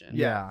simulation.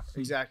 Yeah,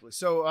 exactly.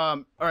 So,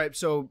 all right.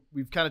 So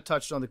we've kind of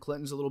touched on the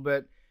Clintons a little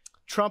bit.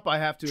 Trump, I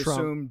have to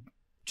assume,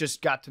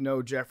 just got to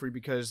know Jeffrey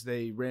because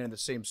they ran in the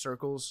same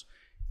circles,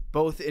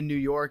 both in New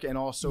York and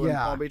also in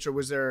Palm Beach. Or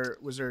was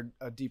there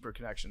a deeper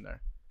connection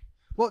there?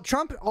 Well,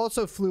 Trump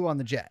also flew on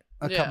the jet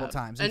a couple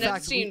times. In And fact,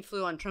 Epstein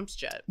flew on Trump's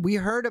jet. we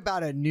heard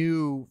about a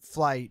new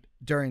flight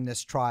during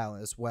this trial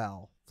as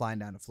well, flying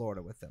down to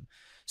Florida with them.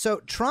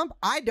 So Trump,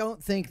 I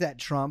don't think that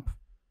Trump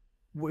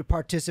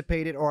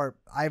participated, or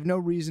I have no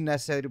reason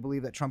necessarily to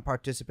believe that Trump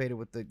participated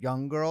with the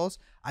young girls.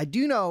 I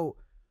do know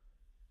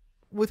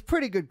with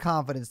pretty good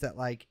confidence that,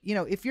 like, you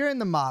know, if you're in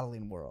the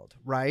modeling world,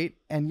 right,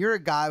 and you're a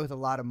guy with a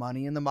lot of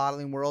money in the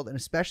modeling world, and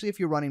especially if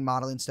you're running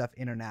modeling stuff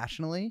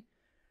internationally,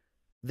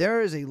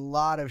 there is a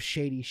lot of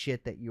shady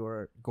shit that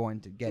you're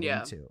going to get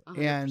into.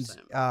 100%.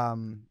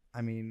 And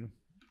I mean,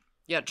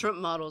 Yeah, Trump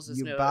models is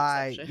you no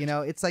buy, exception. you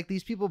know, it's like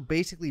these people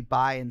basically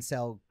buy and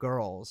sell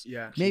girls,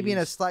 Yeah, maybe in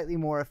a slightly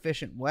more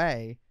efficient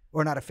way,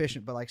 or not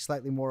efficient, but like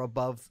slightly more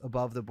above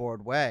the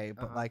board way.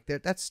 But like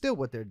that's still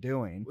what they're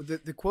doing.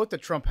 The quote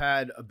that Trump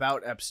had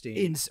about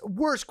Epstein,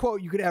 Worst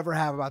quote you could ever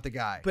have about the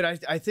guy. but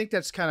I think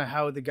that's kind of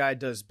how the guy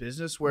does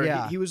business, where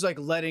Yeah. he was like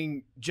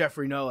letting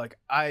Jeffrey know, like,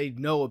 I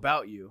know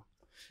about you.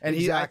 And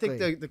I think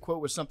the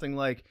quote was something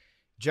like,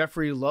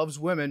 Jeffrey loves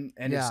women,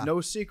 and it's no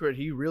secret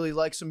he really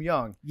likes them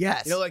young.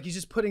 Yes. You know, like, he's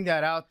just putting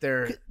that out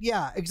there.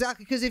 Yeah,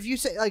 exactly. Because if you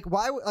say, like,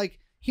 why, like,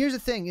 here's the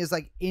thing is,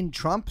 like, in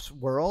Trump's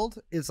world,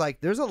 is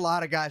like, there's a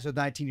lot of guys with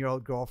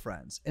 19-year-old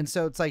girlfriends. And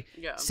so it's like,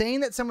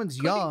 saying that someone's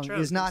Including young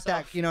Trump is not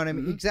himself. that, you know what I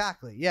mean?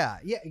 Exactly. Yeah,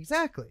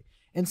 exactly.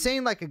 And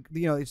saying, like,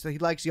 you know, he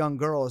likes young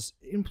girls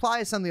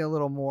implies something a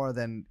little more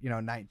than, you know,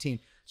 19.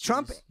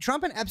 Trump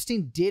and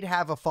Epstein did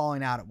have a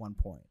falling out at one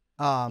point.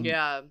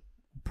 Yeah.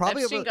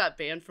 Probably Epstein over, got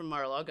banned from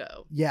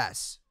Mar-a-Lago.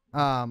 yes.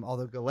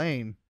 Although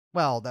Ghislaine,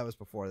 well, that was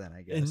before then,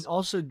 I guess. And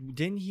also,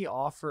 didn't he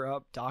offer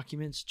up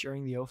documents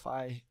during the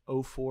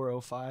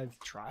 04-05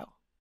 trial?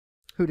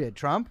 Who did?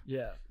 Trump?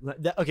 Yeah.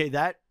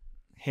 That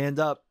hand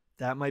up.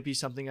 That might be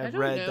something I've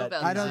don't read. know That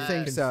about I don't that.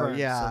 think so. confirmed.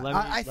 Yeah, So let me-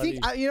 I let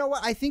think me- you know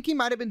what? I think he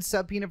might have been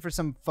subpoenaed for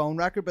some phone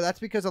record, but that's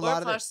because a Or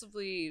lot of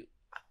possibly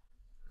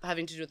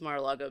having to do with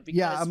Mar-a-Lago. Because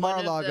Yeah, a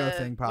Mar-a-Lago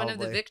thing, One of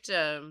the probably.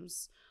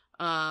 victims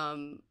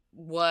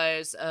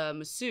was a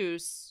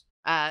masseuse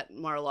at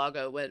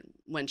Mar-a-Lago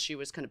when she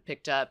was kind of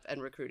picked up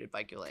and recruited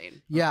by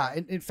Ghislaine. Yeah,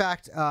 in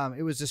fact,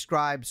 it was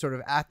described sort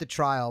of at the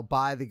trial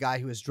by the guy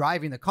who was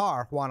driving the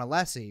car, Juan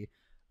Alessi,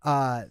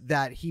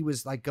 that he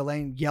was like,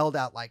 Ghislaine yelled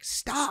out like,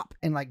 stop,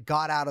 and like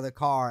got out of the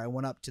car and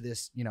went up to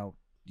this, you know,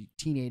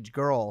 teenage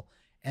girl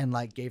and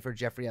like gave her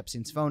Jeffrey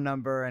Epstein's phone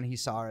number, and he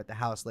saw her at the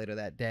house later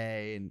that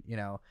day. And, you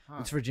know,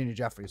 it's Virginia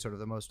Jeffrey, sort of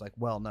the most like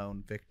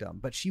well-known victim,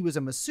 but she was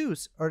a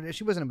masseuse, or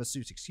she wasn't a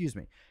masseuse, excuse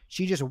me.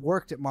 She just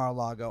worked at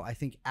Mar-a-Lago, I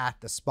think, at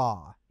the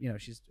spa. You know,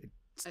 she's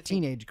a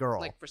teenage girl.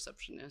 Like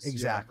receptionist.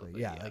 Exactly.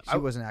 probably, Yeah. Like she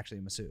wasn't actually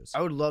a masseuse.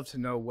 I would love to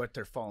know what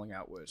their falling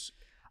out was.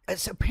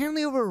 It's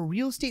apparently over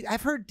real estate.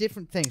 I've heard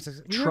different things.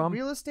 Trump-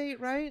 Real estate,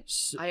 right?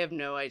 I have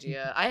no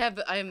idea.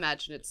 I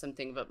imagine it's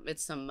something, but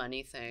it's some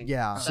money thing.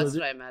 Yeah. So That's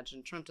what I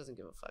imagine. Trump doesn't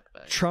give a fuck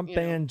about it. Trump you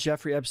know? banned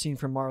Jeffrey Epstein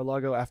from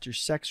Mar-a-Lago after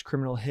sex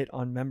criminal hit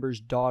on member's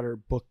daughter,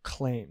 book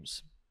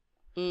claims.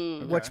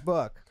 Mm. Which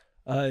book?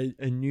 A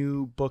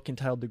new book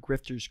entitled The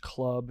Grifters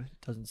Club.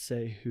 Doesn't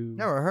say who.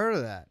 Never heard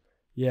of that.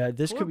 Yeah,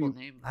 this could Horrible be.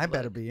 name. I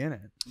better be in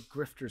it.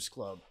 Grifters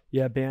Club.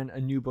 Yeah, ban.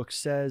 A new book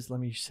says. Let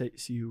me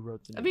see who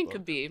wrote the. I new mean, book.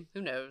 could be.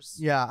 Who knows?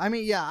 Yeah. I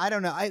mean, yeah. I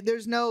don't know.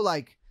 There's no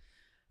like.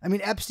 I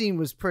mean, Epstein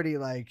was pretty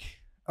like,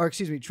 or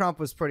excuse me, Trump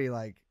was pretty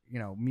like, you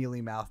know,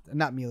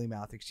 not mealy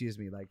mouthed. Excuse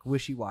me, like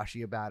wishy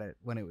washy about it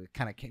when it was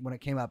when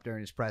it came up during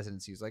his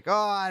presidency. He's like, oh,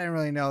 I didn't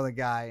really know the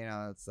guy. You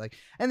know, it's like,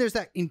 and there's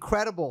that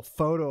incredible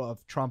photo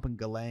of Trump and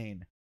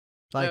Ghislaine.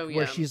 Like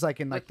where she's like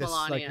in like this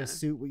like Melania. the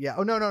suit. Yeah.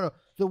 Oh no.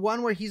 The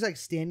one where he's like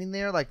standing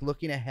there like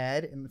looking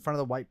ahead in front of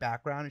the white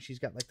background, and she's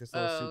got like this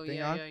little suit thing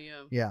yeah, on.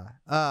 yeah.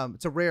 Yeah.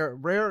 It's a rare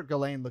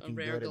Ghislaine looking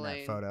rare good in that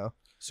Ghislaine. photo.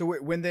 So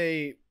when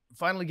they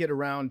finally get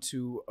around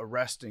to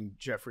arresting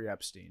Jeffrey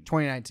Epstein,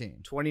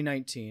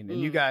 2019.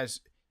 and you guys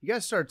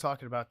started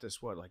talking about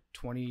this, what, like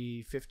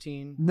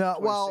 2015? No,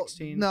 well,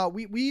 2016? no,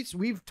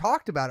 we've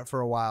talked about it for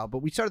a while, but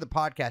we started the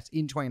podcast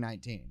in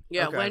 2019.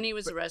 Yeah, Okay, when he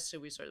was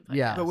arrested, we started the podcast.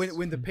 Yeah. But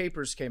when the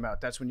papers came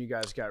out, that's when you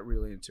guys got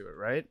really into it,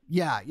 right?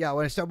 Yeah.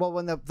 When I started, well,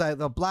 when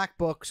the Black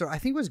Book, so I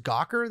think it was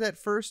Gawker that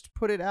first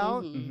put it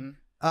out. Mhm.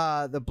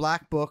 The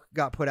Black Book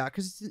got put out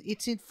because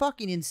it's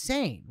fucking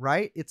insane,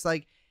 right? It's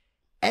like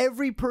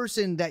every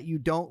person that you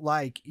don't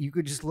like, you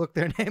could just look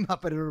their name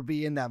up and it'll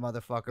be in that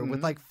motherfucker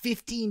with like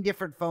 15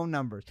 different phone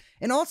numbers.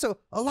 And also,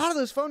 a lot of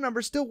those phone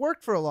numbers still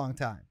worked for a long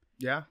time.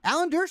 Yeah.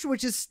 Alan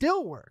Dershowitz's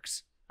still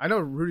works. I know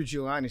Rudy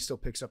Giuliani still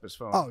picks up his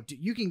phone. Oh, dude,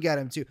 you can get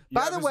him too. You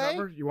By have the his way,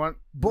 number? You want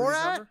Rudy's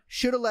Borat number?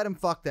 should have let him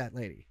fuck that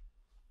lady.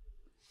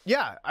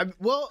 Yeah.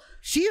 Well,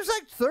 she was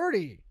like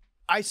 30.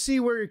 I see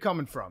where you're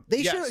coming from.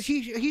 They Yes.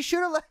 he should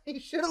have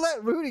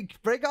let Rudy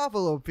break off a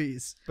little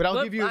piece. But I'll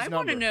What give you his I number.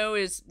 want to know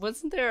is,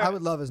 wasn't there? I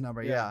would love his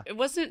number. Yeah. It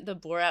wasn't the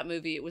Borat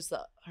movie. It was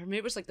or maybe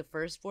it was like the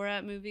first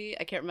Borat movie.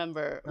 I can't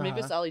remember. Or maybe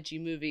it's the Ali G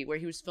movie where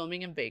he was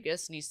filming in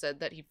Vegas and he said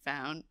that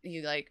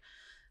he like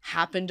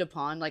happened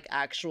upon like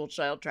actual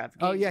child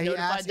trafficking. Oh, yeah, he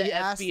notified asked- the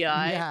he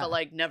FBI, asked- but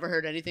like never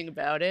heard anything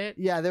about it.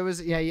 Yeah, there was.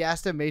 Yeah, he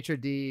asked a maitre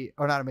d,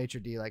 or not a maitre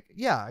d. Like,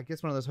 yeah, I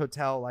guess one of those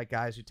hotel like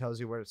guys who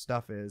tells you where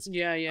stuff is.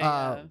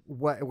 Yeah.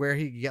 Where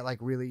he could get like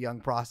really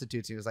young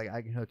prostitutes. He was like,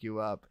 I can hook you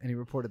up, and he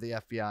reported the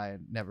FBI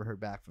and never heard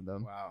back from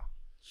them. Wow.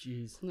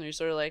 Jeez. And they're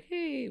sort of like,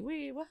 hey,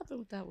 wait, what happened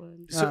with that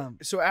one?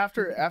 So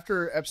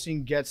after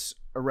Epstein gets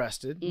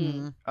arrested,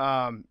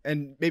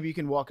 and maybe you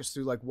can walk us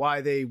through like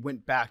why they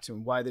went back to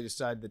him, why they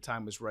decided the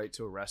time was right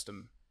to arrest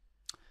him.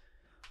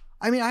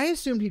 I mean, I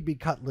assumed he'd be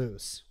cut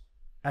loose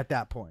at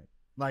that point.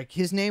 Like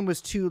his name was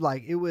too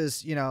like it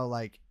was,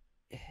 like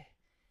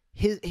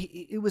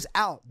it was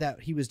out that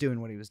he was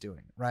doing what he was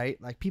doing,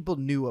 right? Like people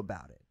knew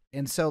about it,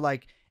 and so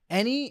like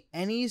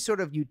any sort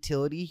of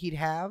utility he'd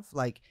have,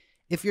 like.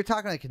 If you're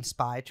talking like in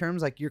spy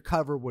terms, like your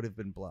cover would have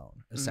been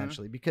blown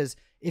essentially, because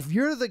if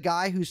you're the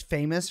guy who's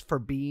famous for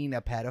being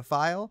a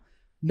pedophile,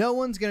 no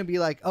one's going to be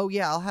like, oh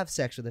yeah, I'll have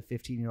sex with a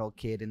 15-year-old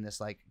kid in this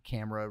like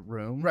camera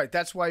room. Right.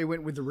 That's why you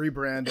went with the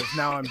rebrand of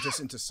now I'm just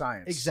into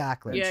science.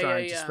 Exactly. And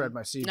trying to spread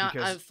my seed Not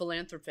because I'm a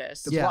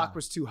philanthropist. the block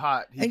was too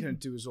hot. He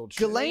couldn't do his old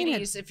shit.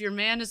 Ladies, if your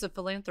man is a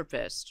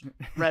philanthropist,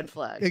 red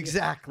flag.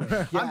 Exactly.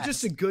 I'm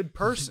just a good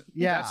person.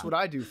 Yeah. That's what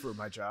I do for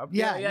my job.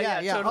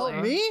 Yeah. Totally.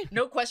 Oh, me?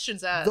 No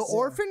questions asked. The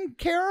orphan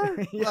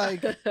carer?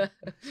 Like,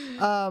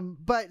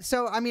 but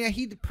so, I mean,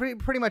 he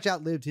pretty much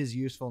outlived his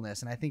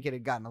usefulness, and I think it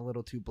had gotten a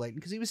little too blatant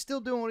because he was still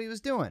doing what he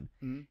was doing.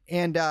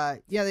 And,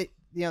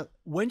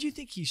 when do you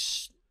think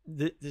this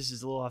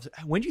is a little off.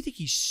 When do you think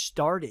he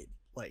started?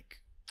 Like,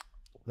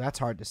 that's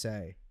hard to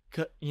say.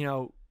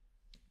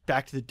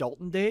 Back to the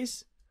Dalton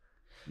days?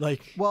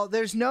 Like, well,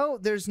 there's no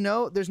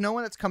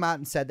one that's come out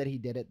and said that he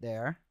did it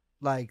there.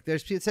 Like,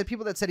 there's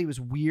people that said he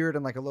was weird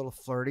and like a little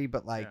flirty,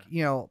 but like,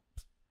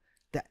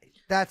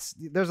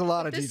 there's a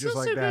lot of this teachers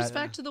like also that. goes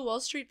back to the Wall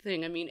Street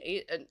thing. I mean,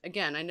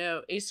 again, I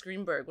know Ace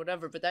Greenberg,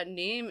 whatever, but that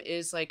name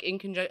is like in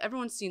conjunction.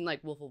 Everyone's seen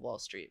like Wolf of Wall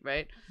Street,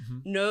 right?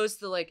 Knows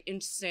the like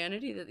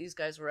insanity that these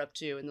guys were up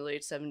to in the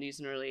late 70s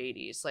and early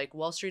 80s. Like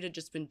Wall Street had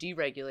just been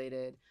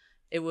deregulated.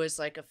 It was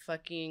like a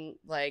fucking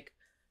like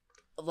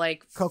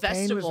cocaine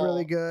festival. was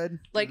really good.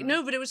 Like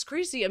no, but it was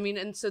crazy. I mean,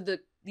 and so the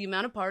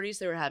amount of parties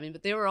they were having,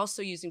 but they were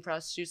also using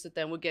prostitutes that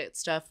then would get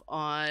stuff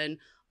on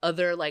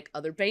other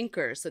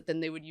bankers that then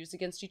they would use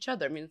against each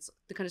other. I mean, it's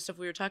the kind of stuff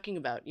we were talking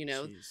about,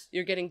 Jeez.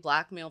 You're getting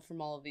blackmail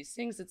from all of these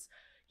things. It's,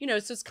 so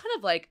it's kind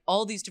of like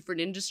all these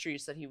different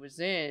industries that he was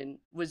in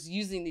was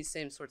using these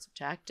same sorts of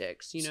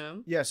tactics,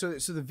 Yeah. So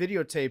the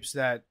videotapes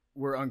that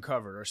were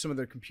uncovered are some of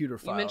their computer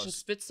files. You mentioned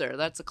Spitzer.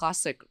 That's a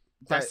classic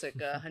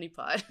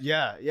honeypot.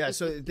 Yeah.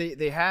 So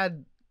they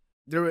had,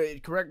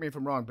 correct me if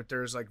I'm wrong, but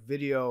there's like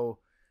video,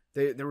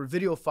 there were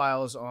video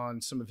files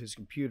on some of his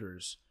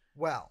computers.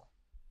 Well,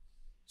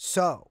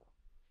 so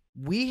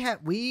we have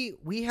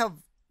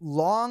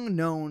long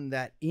known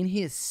that in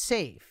his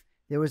safe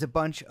there was a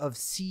bunch of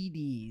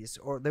CDs,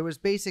 or there was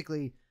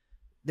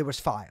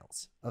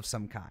files of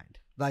some kind,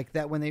 like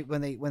that when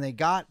they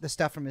got the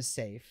stuff from his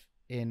safe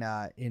in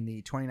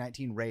the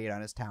 2019 raid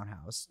on his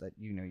townhouse that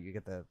you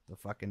get the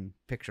fucking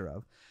picture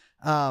of,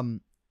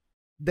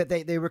 that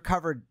they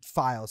recovered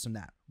files from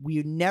that.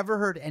 We never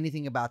heard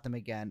anything about them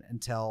again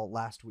until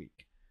last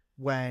week,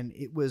 when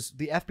it was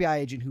the FBI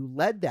agent who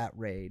led that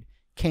raid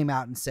came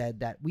out and said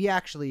that we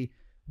actually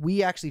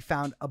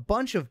found a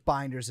bunch of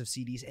binders of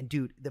CDs, and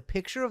dude, the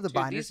picture of the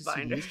binders these of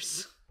binders.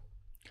 CDs,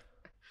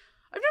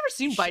 I've never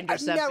seen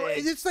binders that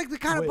big. it's like the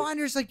kind of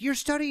binders like you're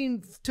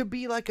studying to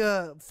be like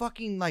a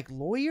fucking like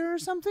lawyer or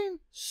something.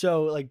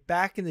 So like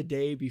back in the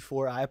day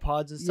before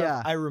iPods and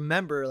stuff, I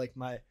remember like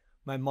my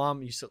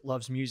mom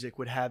loves music,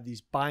 would have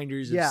these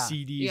binders of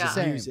CDs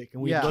of music,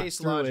 and we looked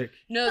through it.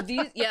 No,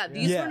 these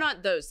were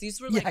not those.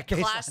 These were like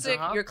classic,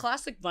 your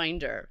classic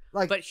binder,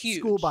 like but huge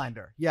school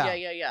binder.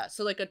 Yeah.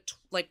 So like a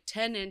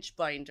 10-inch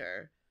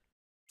binder,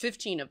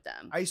 15 of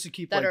them. I used to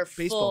keep that like are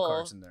baseball full,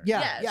 cards in there.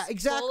 Yeah,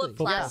 exactly. Full of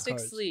plastic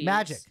sleeves,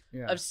 magic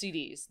of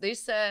CDs. They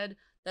said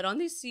that on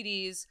these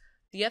CDs,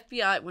 the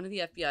FBI, one of the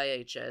FBI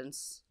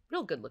agents,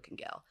 real good-looking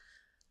gal,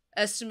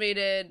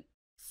 estimated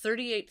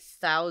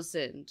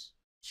 38,000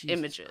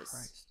 images.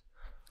 Christ.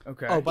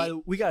 Okay. Oh, by the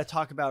way, we got to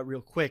talk about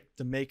real quick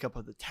the makeup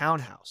of the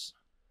townhouse.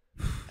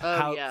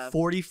 Oh, yeah.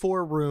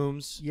 44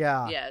 rooms.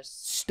 Yeah. Yes.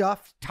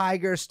 Stuffed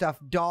tiger,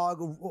 stuffed dog,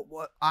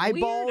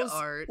 eyeballs. Weird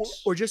art.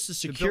 Or just the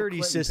security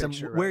Clinton system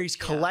picture, where right? he's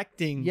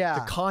collecting Yeah.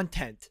 the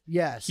content.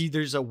 Yes.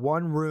 There's a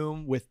one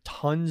room with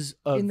tons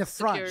of in the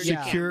front.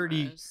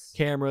 Security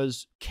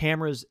security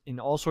cameras in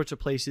all sorts of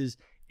places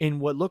in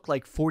what looked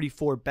like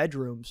 44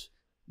 bedrooms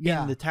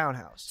in the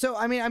townhouse. So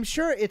I mean, I'm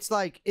sure it's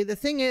like the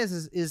thing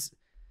is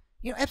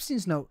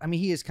Epstein's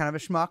he is kind of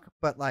a schmuck,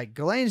 but like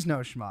Ghislaine's no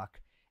schmuck.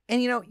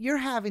 And you're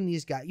having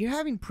these guys, you're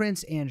having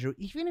Prince Andrew,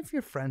 even if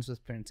you're friends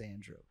with Prince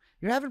Andrew,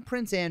 you're having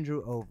Prince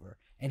Andrew over,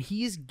 and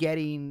he's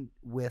getting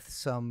with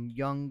some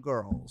young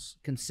girls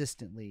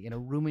consistently in a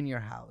room in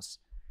your house.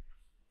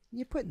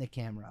 You're putting the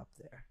camera up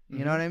there.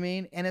 You know what I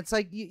mean? And it's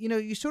like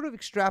you sort of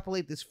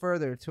extrapolate this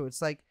further to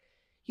it's like,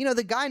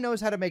 the guy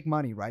knows how to make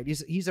money, right?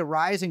 He's a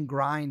rise and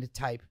grind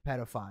type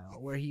pedophile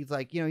where he's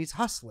like, he's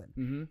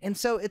hustling. And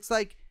so it's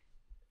like,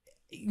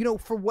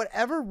 for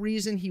whatever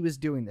reason he was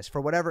doing this,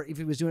 if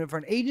he was doing it for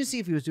an agency,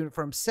 if he was doing it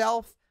for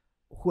himself,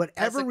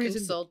 whatever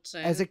reason,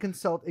 as a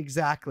consultant,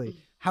 exactly.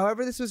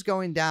 However this was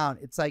going down,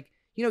 it's like,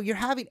 you're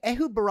having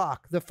Ehud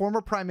Barak, the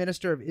former prime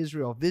minister of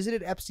Israel,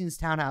 visited Epstein's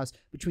townhouse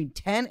between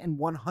 10 and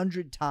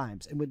 100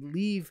 times and would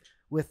leave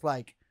with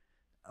like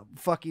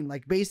fucking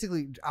like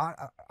basically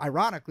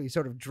ironically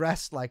sort of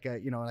dressed like a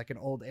like an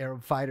old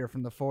Arab fighter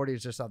from the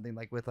 40s or something,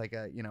 like with like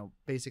a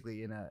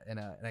basically in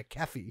a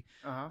kefi.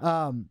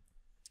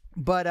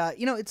 But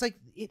it's like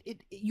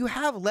you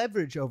have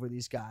leverage over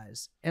these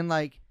guys, and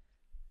like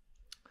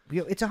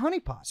it's a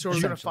honeypot. So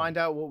we're gonna find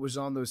out what was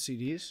on those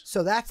CDs.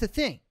 So that's the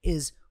thing,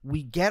 is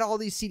we get all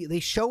these CDs. They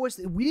show us,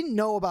 we didn't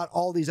know about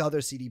all these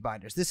other CD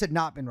binders. This had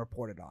not been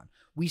reported on.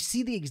 We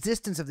see the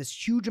existence of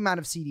this huge amount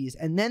of CDs,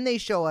 and then they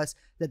show us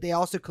that they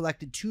also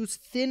collected 2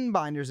 thin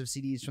binders of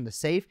CDs from the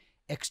safe,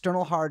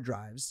 external hard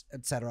drives,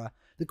 etc.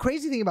 The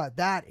crazy thing about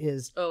that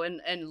is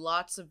and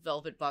lots of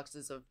velvet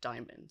boxes of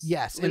diamonds.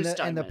 Yes, and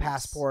the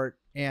passport,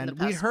 and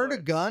we'd heard a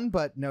gun,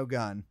 but no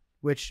gun.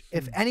 Which,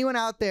 if anyone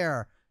out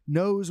there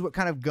knows what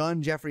kind of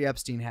gun Jeffrey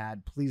Epstein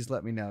had, please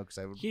let me know,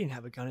 because He didn't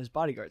have a gun. His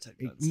bodyguards had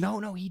guns.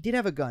 No, he did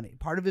have a gun.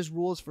 Part of his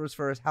rules was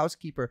for his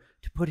housekeeper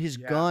to put his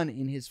gun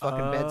in his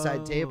fucking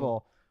bedside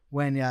table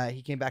when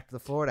he came back to the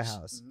Florida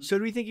house. So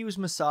do we think he was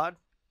Mossad?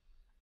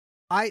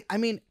 I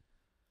mean,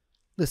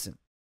 listen,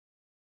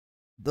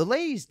 the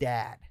lady's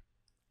dad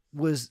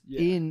was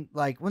in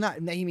like, well, not, I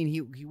mean,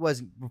 he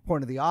wasn't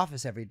reporting to the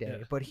office every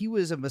day, but he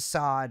was a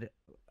Mossad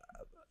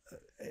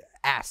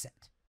asset.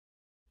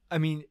 I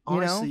mean,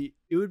 honestly,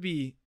 it would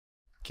be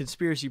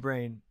conspiracy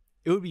brain.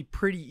 It would be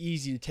pretty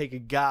easy to take a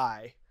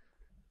guy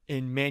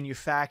and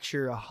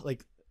manufacture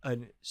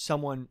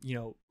someone,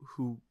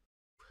 who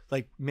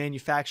like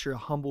manufacture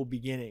humble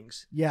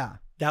beginnings. Yeah.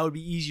 That would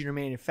be easier to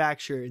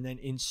manufacture, and then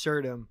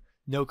insert him,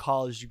 no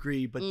college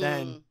degree, but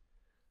then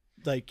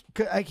like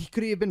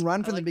could he have been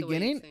run from the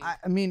beginning?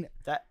 I mean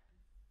that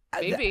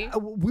maybe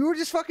we were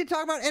just fucking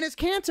talking about, and it's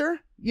cancer.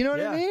 You know what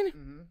I mean?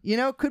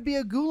 Could be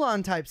a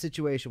Gulen type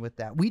situation with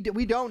that. We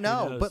don't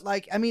know, but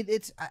like, I mean,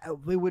 it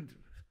would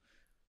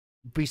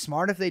be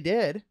smart if they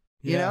did.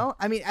 You know,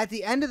 I mean, at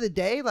the end of the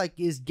day, like,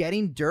 is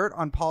getting dirt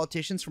on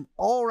politicians from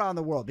all around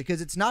the world, because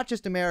it's not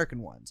just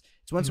American ones;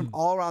 it's ones from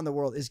all around the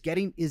world. Is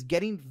getting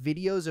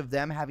videos of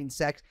them having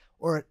sex,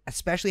 or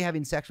especially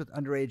having sex with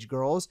underage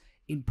girls,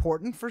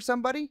 important for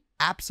somebody?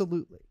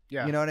 Absolutely.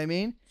 Yeah. You know what I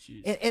mean?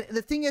 And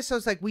the thing is, so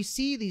it's like, we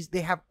see these,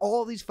 they have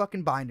all these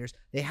fucking binders.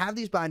 They have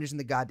these binders in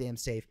the goddamn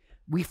safe.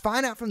 We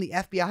find out from the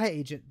FBI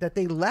agent that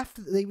they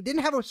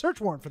didn't have a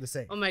search warrant for the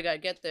safe. Oh my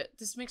God, get that.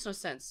 This makes no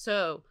sense.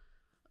 So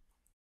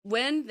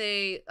when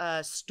they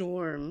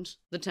stormed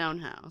the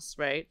townhouse,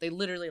 right? They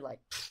literally like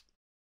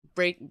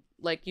break,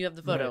 like you have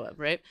the photo of,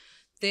 right?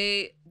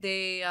 They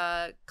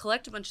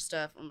collect a bunch of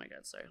stuff. Oh my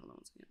God, sorry, hold on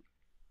one second.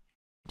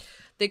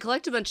 They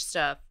collect a bunch of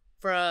stuff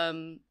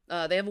from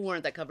they have a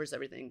warrant that covers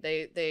everything.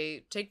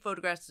 They take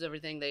photographs of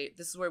everything.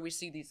 This is where we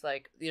see these,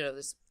 like,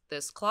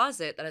 this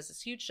closet that has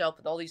this huge shelf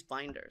with all these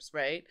binders,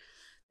 right?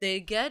 They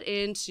get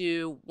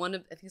into one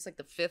of, I think it's like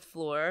the 5th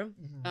floor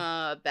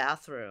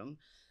bathroom,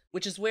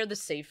 which is where the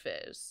safe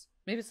is.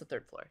 Maybe it's the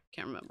 3rd floor.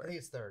 Can't remember. I think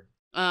it's 3rd.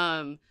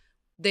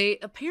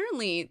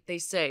 They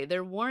say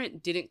their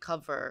warrant didn't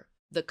cover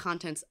the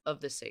contents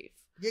of the safe.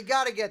 You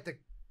got to get the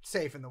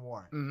safe in the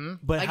warrant. Mm-hmm.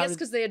 But I guess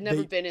because they had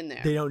never been in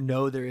there. They don't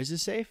know there is a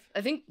safe?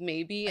 I think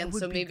maybe, and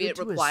so maybe it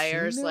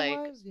requires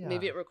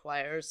maybe it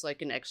requires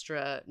like an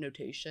extra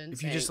notation.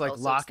 If you just like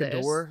lock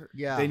a door,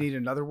 they need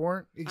another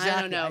warrant? Exactly.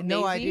 I don't know.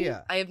 No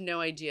idea. I have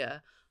no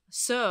idea.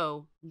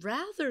 So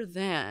rather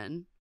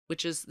than,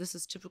 this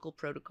is typical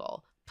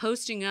protocol,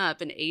 posting up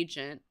an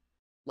agent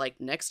like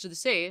next to the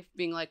safe,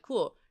 being like,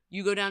 cool,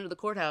 you go down to the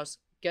courthouse,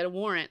 get a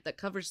warrant that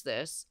covers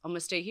this. I'm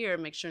gonna stay here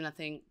and make sure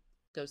nothing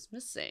goes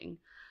missing.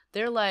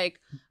 They're like,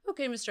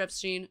 okay, Mr.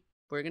 Epstein,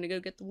 we're going to go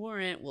get the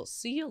warrant. We'll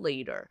see you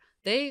later.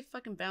 They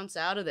fucking bounce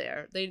out of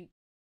there.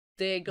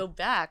 They go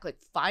back like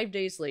 5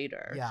 days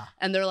later. Yeah.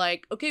 And they're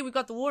like, okay, we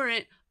got the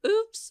warrant.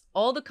 Oops,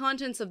 all the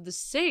contents of the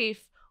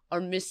safe are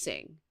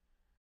missing.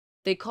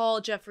 They call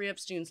Jeffrey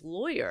Epstein's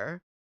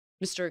lawyer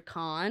Mr.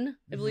 Khan,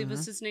 I believe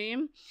is his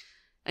name.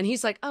 And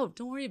he's like, oh,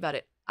 don't worry about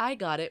it. I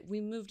got it.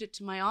 We moved it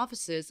to my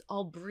offices.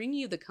 I'll bring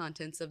you the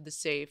contents of the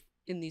safe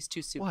in these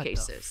 2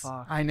 suitcases. What the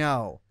fuck? I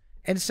know.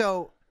 And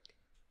so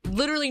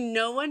literally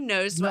no one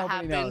knows what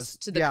Nobody happens knows.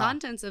 to the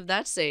contents of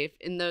that safe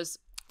in those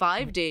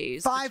 5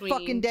 days. 5 between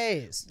fucking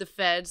days. The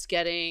feds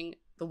getting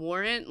the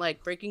warrant,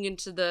 like breaking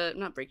into the,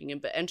 not breaking in,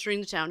 but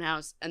entering the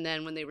townhouse. And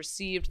then when they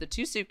received the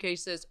 2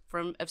 suitcases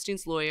from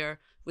Epstein's lawyer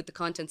with the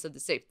contents of the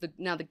safe.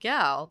 Now the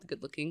gal, the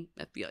good looking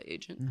FBI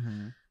agent,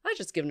 I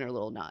just given her a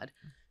little nod.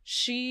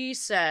 She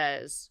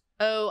says,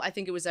 oh, I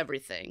think it was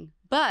everything.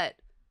 But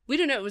we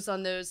don't know it was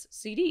on those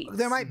CDs.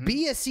 There might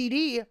be a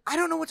CD. I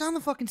don't know what's on the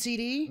fucking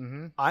CD.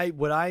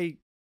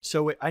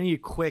 So I need a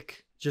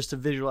quick, just to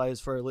visualize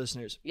for our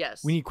listeners.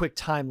 Yes. We need a quick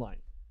timeline.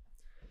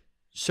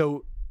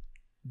 So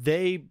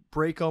they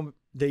break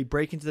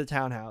into the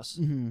townhouse,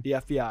 the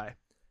FBI.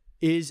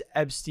 Is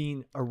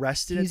Epstein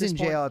arrested at this point?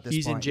 He's in jail at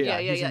this point. He's in jail.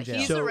 Yeah.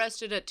 He's So-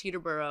 arrested at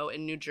Teterboro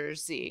in New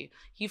Jersey.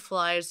 He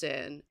flies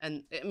in,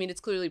 and I mean,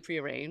 it's clearly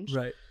prearranged.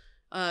 Right.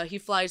 He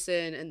flies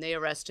in, and they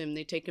arrest him.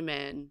 They take him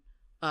in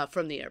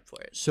from the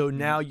airport. So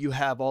now you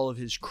have all of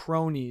his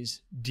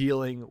cronies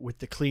dealing with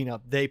the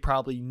cleanup. They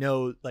probably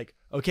know, like,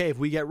 okay, if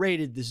we get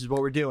raided, this is what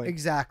we're doing.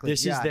 Exactly.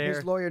 This is their...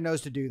 His lawyer knows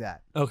to do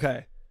that.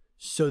 Okay.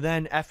 So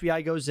then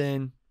FBI goes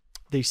in.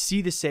 They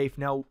see the safe.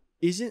 Now,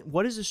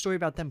 what is the story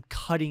about them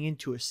cutting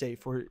into a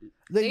safe? Or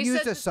They used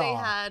said a that saw.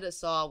 they had a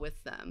saw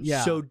with them.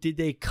 Yeah. So did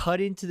they cut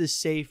into the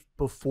safe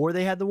before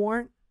they had the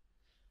warrant?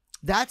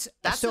 That's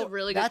a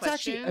really good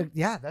question.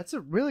 Actually, that's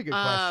a really good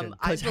question.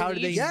 I how did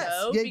they? believe Yes,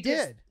 so, they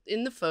because did.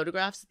 in the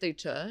photographs that they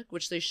took,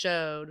 which they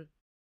showed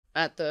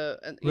at the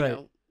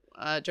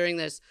Right. during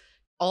this,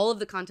 all of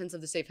the contents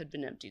of the safe had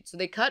been emptied. So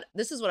they cut.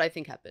 This is what I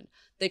think happened.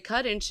 They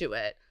cut into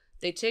it.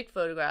 They take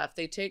photograph.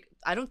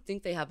 I don't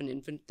think they have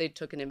they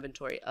took an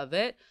inventory of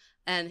it.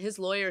 And his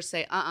lawyers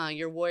say,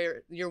 your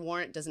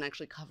warrant doesn't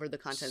actually cover the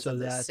contents of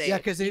the safe. Yeah,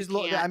 because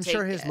I'm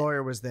sure his it.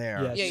 lawyer was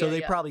there. Yeah. So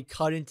they probably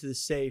cut into the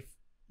safe.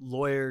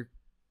 Lawyer,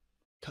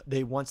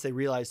 once they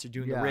realize they're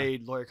doing the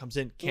raid, lawyer comes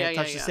in, can't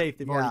touch the safe.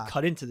 They've already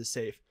cut into the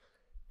safe.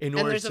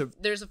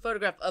 There's a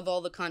photograph of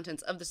all the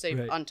contents of the safe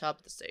on top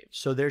of the safe.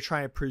 So they're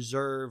trying to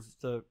preserve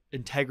the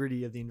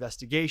integrity of the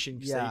investigation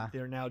because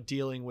they're now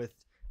dealing with,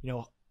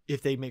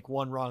 if they make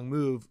one wrong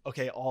move,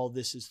 okay, all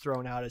this is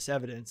thrown out as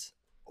evidence.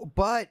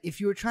 But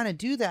if you were trying to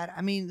do that,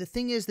 I mean, the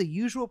thing is, the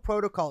usual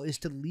protocol is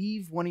to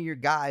leave one of your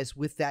guys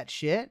with that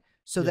shit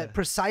so that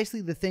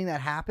precisely the thing that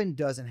happened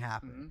doesn't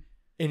happen.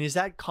 And is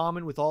that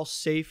common with all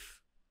safe?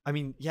 I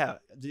mean, the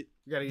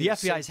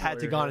FBI's had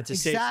to gone into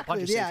safe. A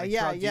bunch of safes, like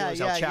drug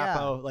dealers, El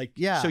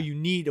Chapo, so you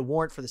need a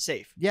warrant for the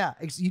safe. Yeah,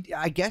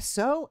 I guess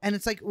so. And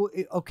it's like,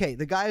 okay,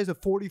 the guy has a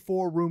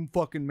 44-room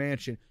fucking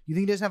mansion. You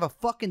think he doesn't have a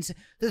fucking...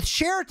 The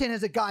Sheraton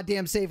has a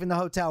goddamn safe in the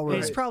hotel room.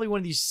 And it's probably one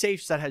of these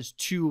safes that has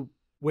 2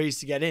 ways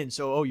to get in.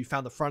 So, you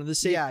found the front of the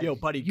safe. Yo,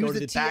 buddy, go to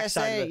the back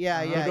side of it.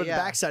 Go to the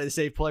back side of the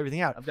safe, pull everything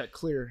out. I've got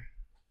clear.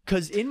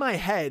 Because in my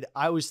head,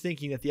 I was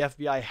thinking that the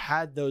FBI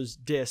had those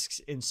discs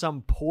and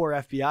some poor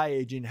FBI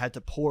agent had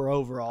to pour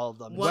over all of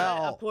them.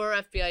 Well, a poor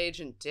FBI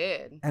agent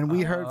did. And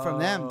we heard from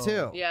them,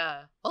 too.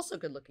 Yeah. Also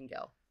good looking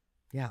gal.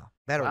 Yeah.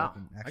 Better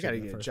looking, actually. I got to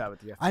get a job at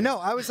the FBI. I know.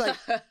 I was like,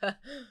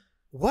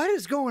 what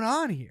is going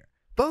on here?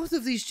 Both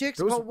of these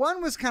chicks,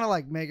 one was kind of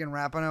like Megan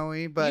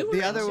Rapinoe-y, but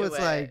the other was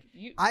like,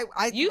 you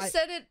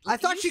said it. I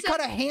thought she cut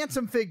a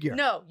handsome figure.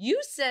 No, you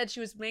said she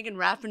was Megan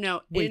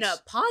Rapinoe in a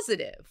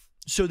positive.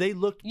 So they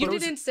looked. You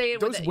didn't say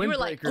it with it. You were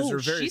like, oh,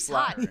 she's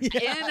hot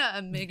in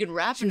a Megan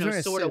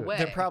Rapinoe sort of way.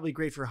 They're probably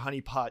great for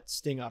honeypot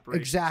sting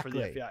operations for the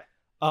Exactly.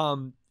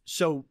 FBI.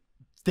 So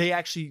they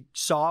actually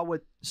saw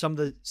what some of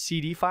the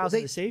CD files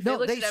in the safe. They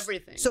looked at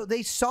everything. So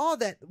they saw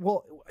that.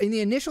 Well, in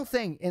the initial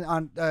thing,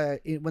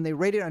 when they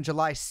raided on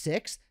July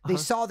 6th, they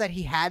saw that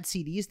he had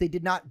CDs. They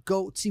did not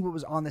go see what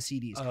was on the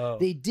CDs.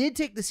 They did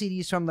take the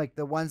CDs from like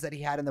the ones that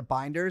he had in the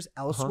binders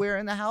elsewhere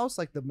in the house,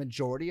 like the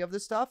majority of the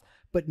stuff,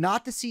 but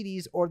not the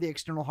CDs or the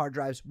external hard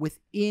drives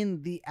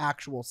within the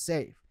actual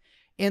safe.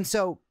 And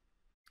so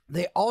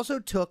they also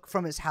took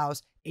from his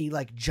house a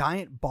like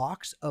giant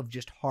box of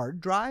just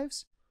hard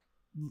drives.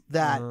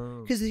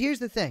 Because here's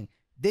the thing,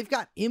 they've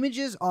got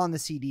images on the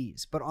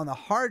CDs, but on the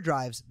hard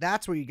drives,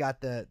 that's where you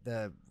got the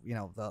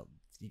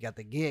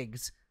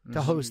gigs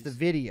to host the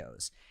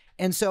videos.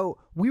 And so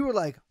we were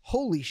like,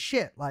 holy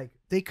shit, like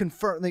they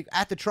confirmed, like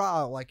at the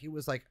trial, like it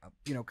was like,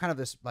 kind of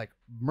this like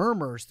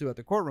murmurs throughout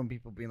the courtroom,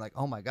 people being like,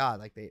 oh my God,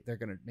 like they're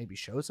going to maybe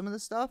show some of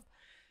this stuff.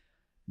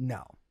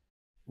 No.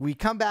 We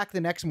come back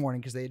the next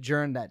morning because they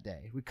adjourned that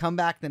day. We come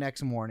back the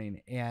next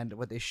morning, and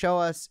what they show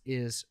us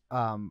is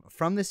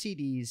from the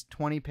CDs,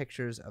 20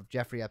 pictures of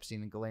Jeffrey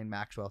Epstein and Ghislaine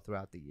Maxwell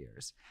throughout the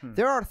years.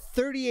 There are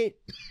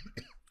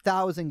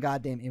 38,000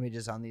 goddamn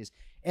images on these.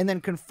 And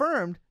then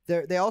confirmed,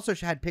 they also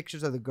had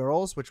pictures of the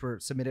girls, which were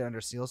submitted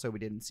under seal, so we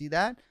didn't see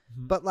that.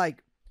 But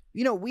like,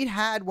 we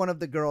had one of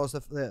the girls,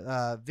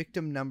 the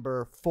victim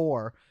number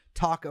 4,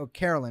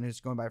 Carolyn, who's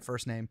going by her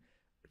first name,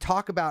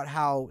 talk about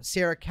how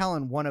Sarah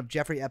Kellen, one of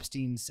Jeffrey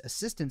Epstein's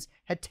assistants,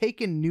 had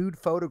taken nude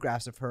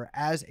photographs of her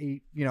as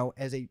a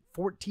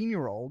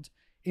 14-year-old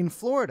in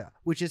Florida,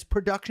 which is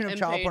production of And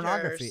child paid her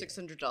pornography.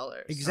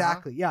 $600.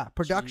 Exactly. Yeah.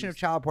 Production of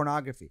child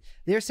pornography.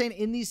 They're saying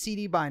in these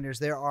CD binders,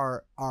 there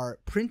are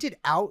printed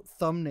out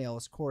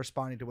thumbnails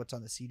corresponding to what's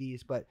on the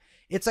CDs, but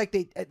it's like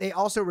they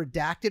also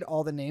redacted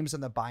all the names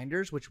on the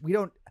binders, which we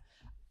don't.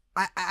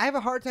 I have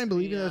a hard time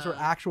believing those were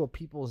actual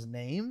people's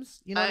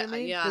names. You know what I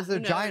mean? Yeah, Because they're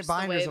who giant knows the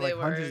binders way of like they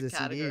were hundreds of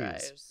CDs.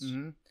 categorized.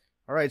 Mm-hmm.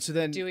 All right, so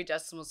then Dewey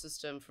Decimal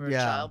System for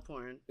Yeah. child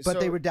porn. But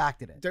they so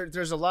redacted it.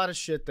 there's a lot of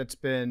shit that's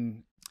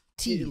been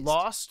Teased.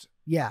 lost,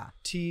 Yeah.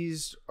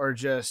 teased, or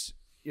just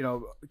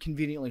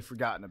conveniently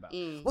forgotten about.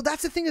 Mm. Well,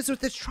 that's the thing is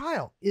with this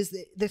trial is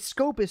the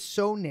scope is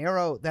so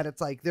narrow that it's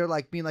like they're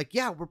like being like,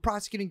 yeah, we're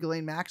prosecuting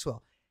Ghislaine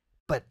Maxwell,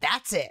 but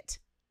that's it.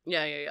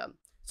 Yeah.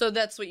 So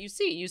that's what you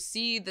see. You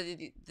see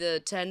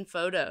the 10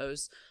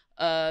 photos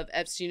of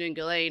Epstein and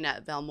Ghislaine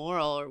at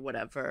Balmoral or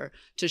whatever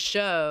to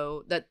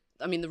show that.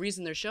 I mean, the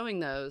reason they're showing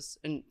those,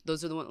 and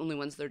those are the only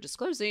ones they're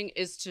disclosing,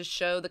 is to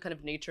show the kind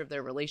of nature of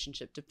their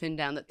relationship, to pin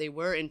down that they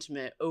were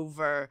intimate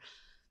over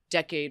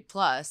decade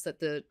plus of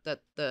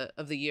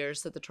the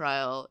years that the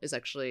trial is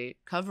actually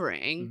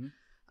covering,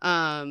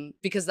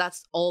 because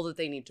that's all that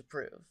they need to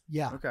prove.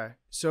 Yeah. Okay,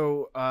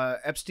 so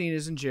Epstein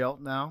is in jail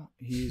now.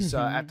 He's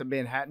at the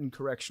Manhattan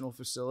Correctional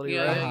Facility,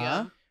 Yeah, right?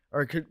 yeah.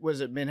 Or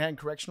was it Manhattan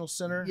Correctional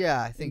Center? Yeah,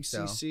 I think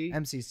MCC? so.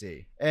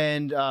 MCC.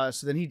 And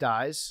so then he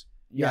dies.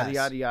 Yada, Yes.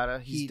 yada, yada.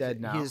 He's dead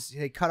now.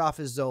 They cut off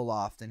his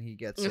Zoloft and he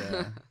gets.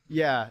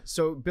 Yeah.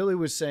 So Billy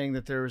was saying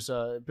that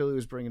Billy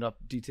was bringing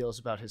up details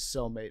about his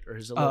cellmate or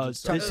his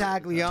alleged cellmate.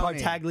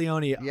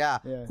 Tartaglione. Yeah.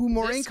 Who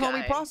Maureen This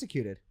Comey guy.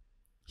 prosecuted.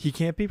 He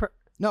can't be.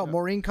 No,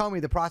 Maureen Comey,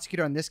 the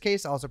prosecutor on this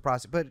case, also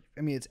prosecuted. But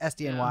I mean, it's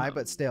SDNY,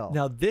 but still.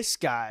 Now this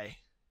guy,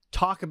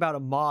 talk about a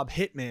mob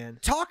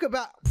hitman. Talk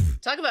about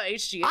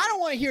HGH. I don't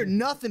want to hear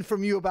nothing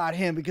from you about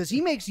him because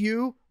he makes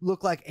you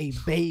look like a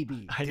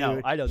baby. I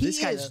know. He This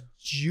guy is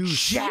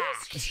juice.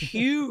 jacked.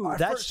 Huge.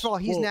 First of all,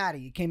 he's natty.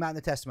 He came out in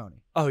the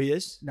testimony. Oh, he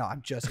is? No,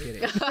 I'm just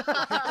kidding.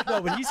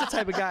 No, but he's the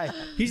type of guy.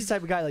 He's the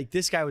type of guy like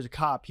this guy was a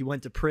cop. He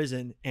went to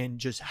prison and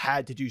just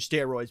had to do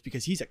steroids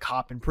because he's a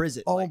cop in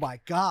prison. Oh my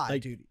god,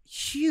 like, dude,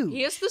 huge.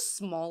 He has the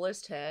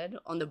smallest head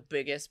on the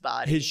biggest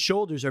body. His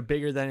shoulders are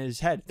bigger than his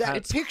head.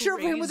 That picture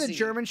of him with a crazy.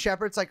 German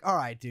Shepherd, it's like, all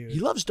right, dude.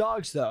 He loves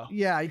dogs though.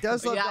 Yeah, he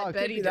does love Yeah, I dogs.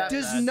 bet he does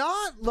does.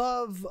 not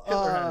love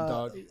Hitler had a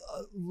dog.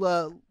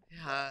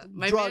 Yeah,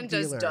 my drug man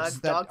does dealers dog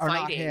that are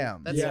not fighting.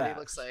 him. That's what he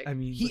looks like. I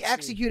mean, he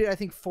executed, I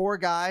think, 4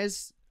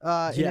 guys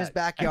in his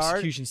backyard.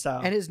 execution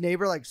style. And his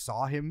neighbor like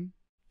saw him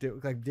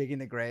digging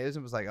the graves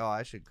and was like, "Oh,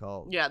 I should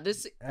call Yeah,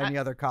 this any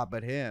other cop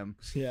but him."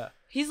 Yeah.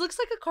 he looks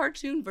like a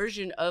cartoon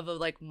version of a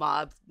like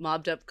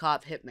mobbed up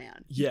cop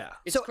hitman. Yeah.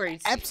 It's so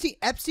crazy.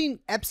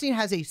 Epstein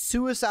has a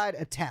suicide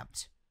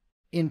attempt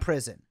in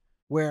prison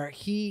where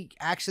he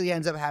actually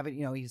ends up having,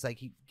 he's like,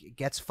 he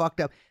gets fucked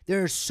up.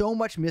 There's so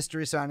much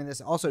mystery surrounding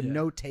this. Also,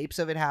 no tapes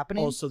of it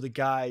happening. Also, the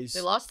guys.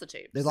 They lost the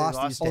tapes. They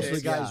lost these Also, tapes.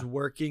 the guys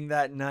working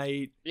that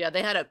night. Yeah,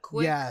 they had a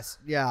quick. Yes,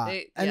 yeah.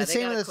 And the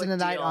same as the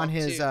night on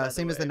his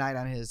same as the night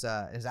on his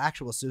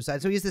actual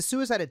suicide. So he has the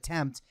suicide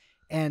attempt,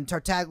 and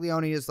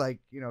Tartaglione is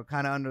like,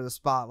 kind of under the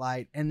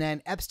spotlight, and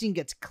then Epstein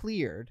gets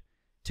cleared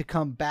to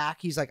come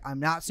back. He's like, I'm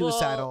not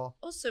suicidal. Well,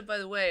 also, by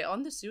the way,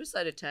 on the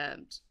suicide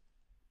attempt,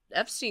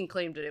 Epstein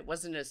claimed that it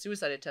wasn't a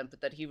suicide attempt, but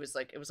that he was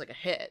like, it was like a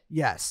hit.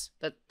 Yes.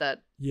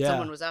 That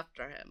someone was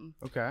after him.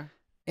 Okay.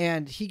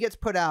 And he gets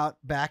put out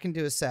back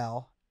into a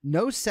cell.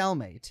 No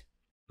cellmate.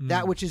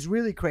 That which is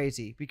really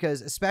crazy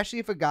because especially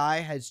if a guy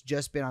has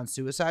just been on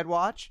suicide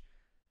watch,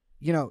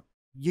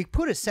 you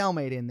put a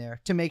cellmate in there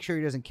to make sure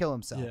he doesn't kill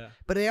himself. Yeah.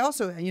 But they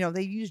also,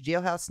 they use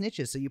jailhouse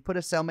snitches, so you put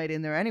a cellmate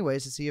in there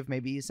anyways to see if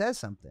maybe he says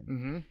something.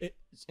 Mm-hmm.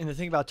 And the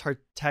thing about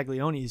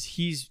Tartaglione is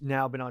he's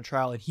now been on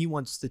trial and he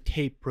wants the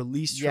tape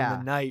released from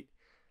the night.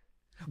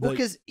 Well,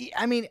 because,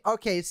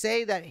 okay,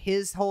 say that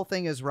his whole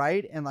thing is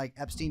right and like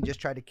Epstein just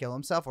tried to kill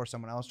himself or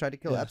someone else tried to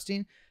kill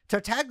Epstein.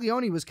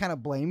 Tartaglione was kind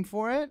of blamed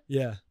for it.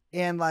 Yeah.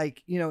 And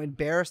like,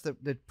 embarrassed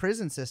the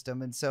prison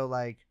system. And so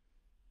like,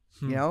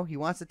 he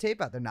wants the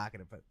tape out. They're not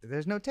going to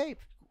there's no tape.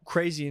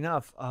 Crazy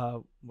enough.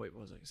 Wait,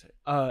 what was I going to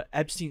say?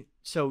 Epstein.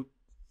 So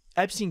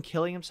Epstein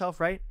killing himself,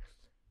 right?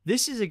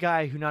 This is a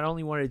guy who not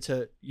only wanted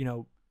to,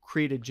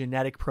 create a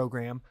genetic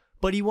program,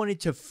 but he wanted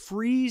to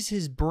freeze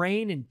his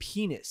brain and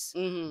penis,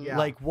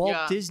 like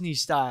Walt Disney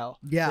style.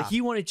 Yeah. Like he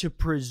wanted to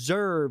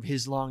preserve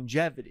his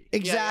longevity.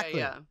 Exactly.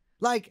 Yeah.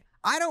 Like,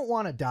 I don't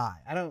want to die.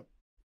 I don't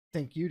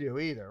think you do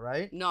either,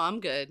 right? No, I'm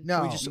good. No.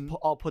 Can we just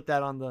all put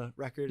that on the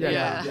record?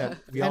 Yeah.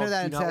 We Enter all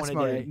that in do not want to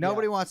testimony. die.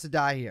 Nobody wants to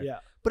die here. Yeah.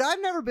 But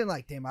I've never been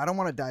like, damn, I don't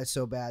want to die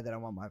so bad that I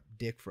want my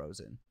dick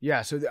frozen.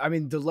 Yeah. So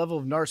the level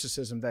of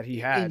narcissism that he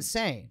had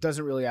Insane.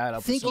 doesn't really add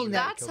up. Thinking with Well,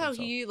 someone that's killed how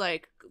himself. he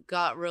like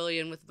got really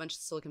in with a bunch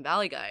of Silicon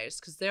Valley guys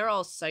because they're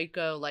all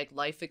psycho, like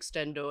life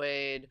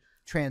extendoid,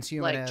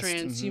 Transhumanist. like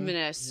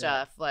transhumanist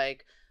stuff,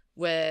 like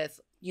with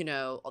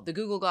the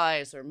Google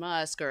guys or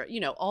Musk or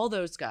all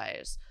those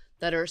guys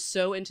that are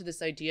so into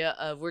this idea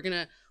of we're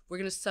gonna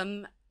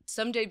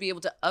someday be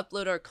able to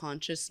upload our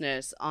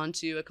consciousness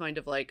onto a kind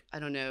of like, I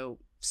don't know,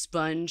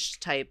 sponge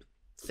type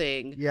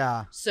thing.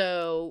 Yeah.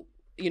 So,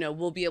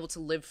 we'll be able to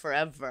live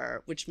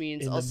forever, which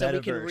means In the also we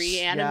can metaverse.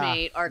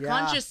 reanimate our Yeah.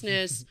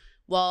 consciousness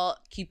while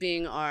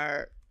keeping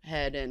our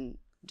head and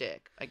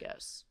dick, I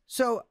guess.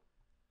 So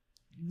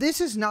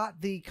this is not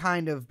the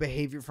kind of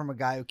behavior from a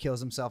guy who kills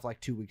himself like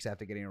 2 weeks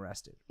after getting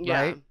arrested,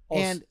 Yeah. right?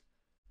 Also, And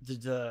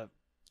the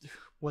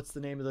what's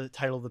the name of the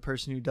title of the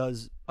person who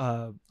does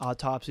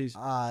autopsies?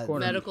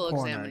 Medical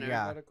coroner, examiner.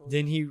 Yeah.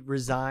 Didn't he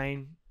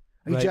resign?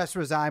 He Right. just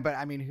resigned, but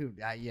I mean,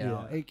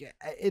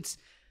 it's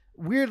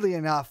weirdly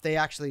enough,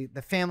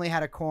 the family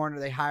had a coroner.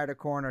 They hired a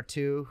coroner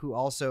too, who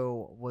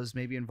also was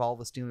maybe involved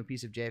with stealing a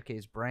piece of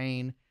JFK's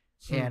brain,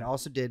 and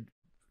also did,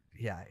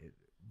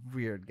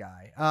 weird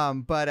guy.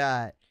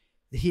 But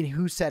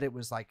who said it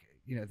was like,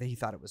 that he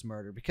thought it was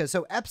murder because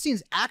so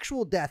Epstein's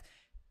actual death.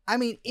 I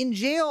mean, in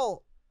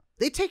jail,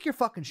 they take your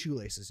fucking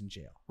shoelaces in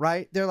jail,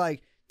 right? They're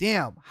like,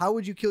 damn, how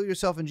would you kill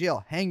yourself in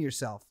jail? Hang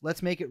yourself.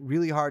 Let's make it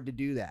really hard to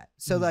do that.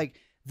 So like.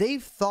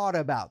 They've thought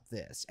about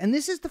this. And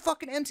this is the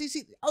fucking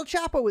MCC. El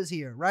Chapo is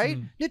here, right?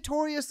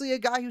 Notoriously a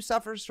guy who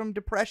suffers from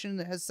depression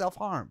that has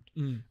self-harmed.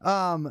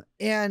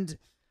 And,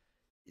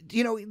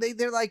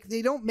 they're like,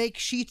 they don't make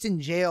sheets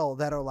in jail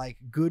that are like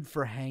good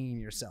for hanging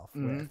yourself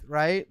with,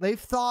 right? They've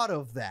thought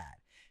of that.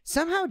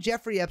 Somehow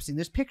Jeffrey Epstein,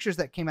 there's pictures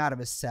that came out of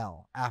his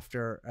cell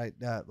after,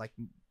 like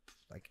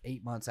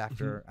 8 months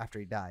after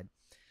he died.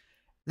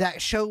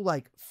 That show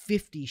like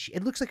 50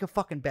 it looks like a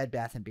fucking Bed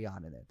Bath &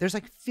 Beyond in it. There's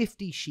like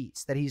 50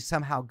 sheets that he's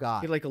somehow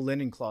got. He had like a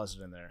linen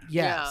closet in there.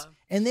 Yes.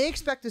 Yeah. And they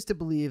expect us to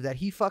believe that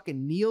he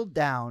fucking kneeled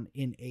down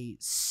in a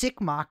sick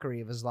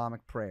mockery of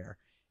Islamic prayer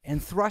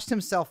and thrust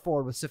himself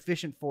forward with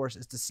sufficient force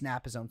as to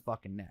snap his own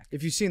fucking neck.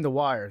 If you've seen The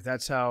Wire,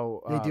 that's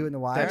how They do it in The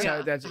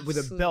Wire? That's with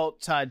a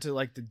belt tied to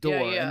like the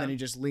door, Yeah. and then he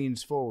just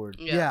leans forward.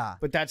 Yeah.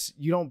 But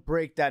you don't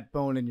break that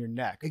bone in your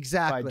neck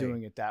Exactly. by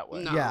doing it that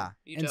way. No. Yeah.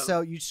 you And don't.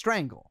 so you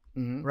strangle,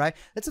 Mhm. right?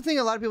 That's the thing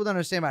a lot of people don't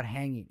understand about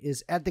hanging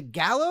is at the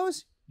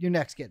gallows, your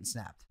neck's getting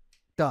snapped.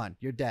 Done.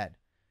 You're dead.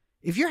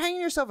 If you're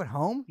hanging yourself at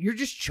home, you're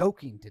just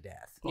choking to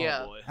death.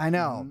 Yeah. I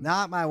know.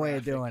 Not my way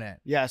of doing it.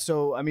 Yeah.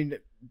 So I mean,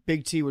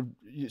 Big T would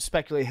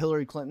speculate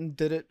Hillary Clinton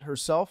did it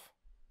herself.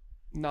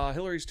 Nah,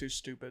 Hillary's too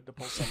stupid to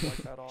pull something like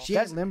that off. She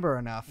ain't limber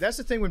enough. That's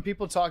the thing when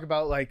people talk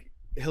about like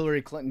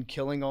Hillary Clinton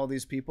killing all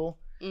these people.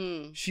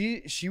 Mm.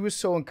 She was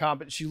so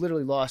incompetent. She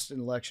literally lost an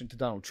election to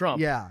Donald Trump.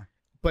 Yeah.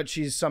 But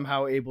she's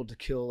somehow able to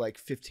kill like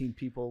 15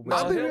 people. No,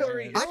 I'll be real-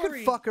 Hillary- I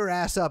could fuck her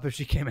ass up if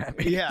she came at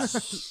me. Yeah.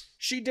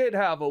 She did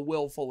have a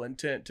willful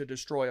intent to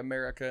destroy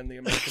America and the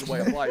American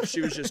way of life.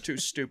 She was just too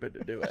stupid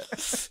to do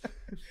it.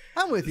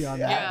 I'm with you on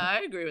that. Yeah,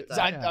 I agree with that.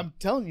 I'm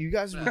telling you, you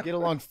guys would get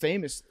along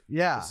famously.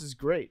 Yeah. This is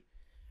great.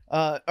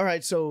 All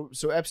right, so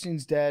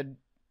Epstein's dead.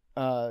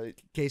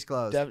 Case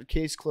closed.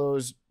 Case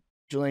closed.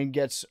 Ghislaine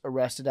gets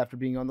arrested after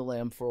being on the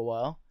lam for a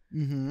while.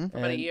 Mm-hmm.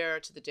 About a year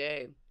to the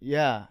day.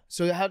 Yeah.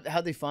 So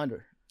how'd they find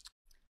her?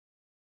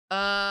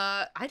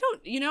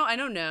 I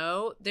don't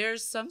know.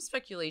 There's some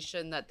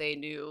speculation that they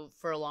knew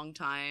for a long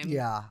time.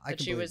 Yeah, I that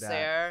can she believe was that.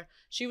 there.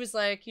 She was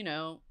like,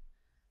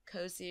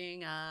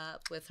 cozying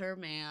up with her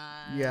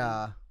man.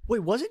 Yeah. Wait,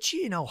 wasn't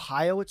she in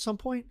Ohio at some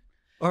point?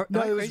 Or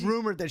No, am I it was crazy?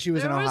 rumored that she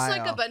was There in was Ohio.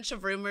 like a bunch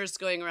of rumors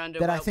going around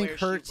that I about think where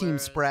her she team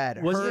was.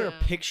 spread. Was Her- there a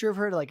picture of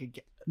her like a?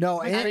 No,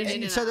 Like and, an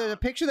and In so and there's a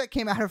Out. picture that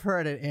came out of her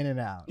at an In and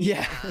Out.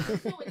 Yeah.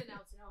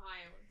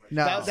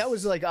 No, That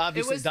was like It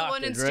obviously was the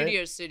one in doctored, right?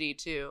 Studio City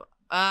too.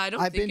 I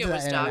don't I've think been it to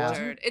was that In and Out.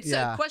 doctored. It's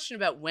Yeah. a question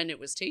about when it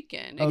was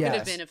taken. It Oh, could yes.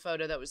 have been a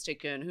photo that was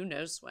taken. Who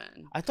knows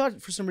when? I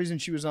thought for some reason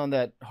she was on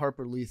that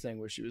Harper Lee thing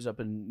where she was up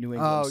in New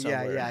England. Oh yeah,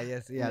 somewhere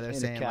yes, yeah. in- They're in a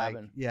saying like,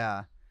 cabin.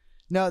 yeah.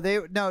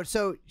 No,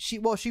 so she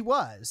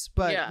was,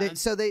 but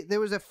Yeah. there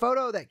was a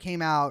photo that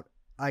came out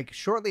like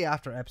shortly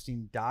after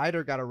Epstein died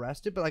or got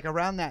arrested, but like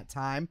around that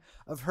time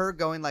of her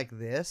going like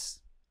this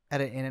at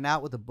an In and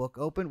Out with a book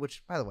open,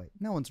 which by the way,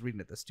 no one's reading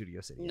at the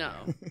Studio City. No.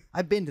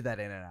 I've been to that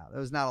In and Out.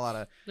 There was not a lot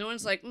of No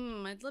one's like,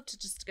 I'd love to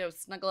just go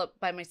snuggle up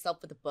by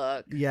myself with a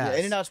book. yeah. Yeah,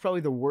 In and Out's probably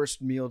the worst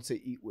meal to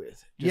eat with.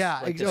 Just Yeah,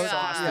 like the exactly.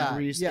 sauce and Yeah.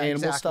 grease, Yeah, animal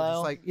exactly. style.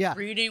 Just like yeah,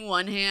 Reading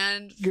one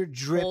hand, you're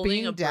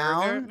holding a dripping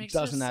down. burger, makes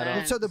doesn't no add up.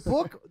 sense. So the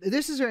book,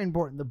 this is very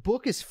important. The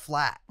book is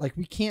flat. Like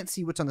we can't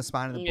see what's on the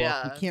spine of the book.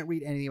 Yeah. We can't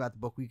read anything about the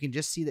book. We can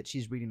just see that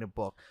she's reading a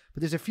book.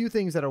 But there's a few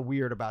things that are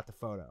weird about the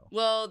photo.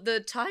 Well, the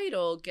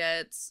title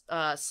gets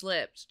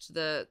slipped to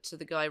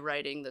the guy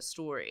writing the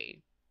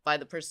story by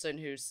the person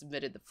who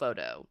submitted the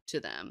photo to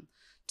them,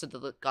 to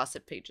the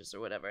gossip pages or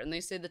whatever. And they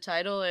say the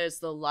title is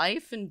The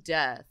Life and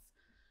Death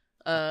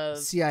of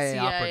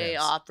CIA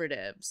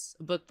operatives,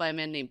 a book by a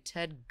man named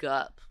Ted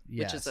Gupp, which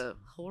Yes. is a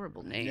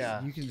horrible name.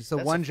 Yeah. You can. It's the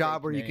That's one a job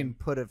fake where you name. can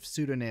put a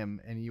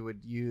pseudonym and you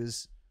would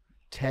use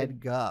Ted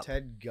Gupp.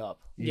 Ted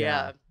Gupp.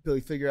 Yeah.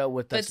 Billy, figure out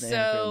what But that's an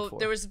anagram so for.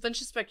 there was a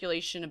bunch of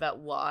speculation about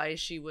why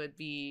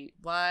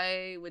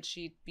would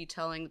she be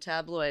telling the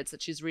tabloids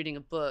that she's reading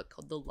a book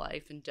called The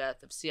Life and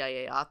Death of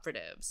CIA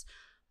Operatives.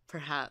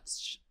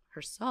 Perhaps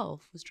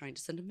herself was trying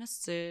to send a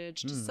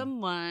message to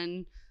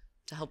someone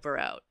to help her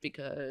out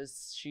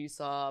because she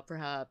saw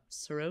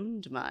perhaps her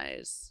own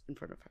demise in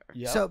front of her.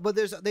 Yeah. So, but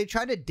they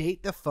tried to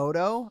date the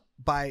photo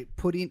by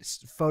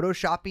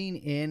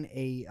photoshopping in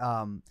a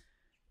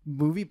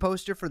movie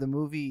poster for the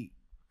movie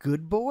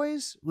Good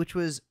Boys, which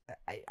was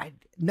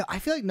I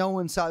feel like no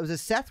one saw it. It was a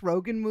Seth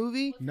Rogen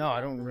movie. No,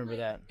 I don't remember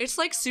that. It's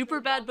like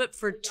super bad, but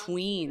for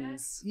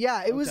tweens.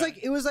 Yeah, it was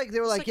Okay. like they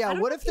were like, I yeah,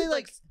 don't what know if they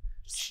like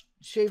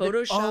shaved it?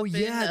 Photoshop Oh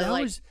yeah, that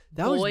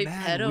was boy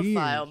mad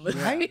pedophile weird.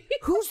 movie. Right?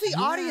 Who's the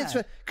Yeah. audience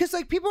for? Because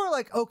like people are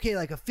like, okay,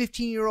 like a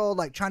 15-year-old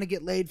like trying to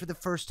get laid for the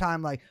first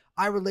time. Like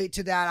I relate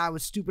to that. I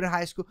was stupid in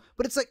high school,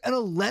 but it's like an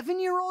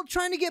 11-year-old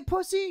trying to get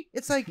pussy.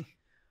 It's like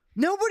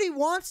nobody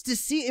wants to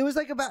see. It was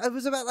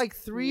about like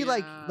three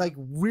Yeah. like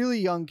really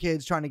young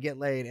kids trying to get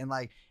laid, and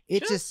like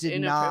it just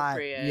did not.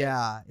 inappropriate.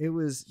 Yeah, it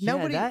was Yeah,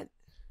 nobody. that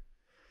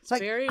It's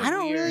like very I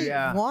don't really weird.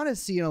 Yeah. want to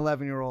see an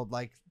 11-year-old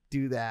like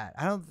do that.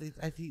 I don't think.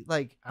 I think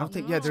like I don't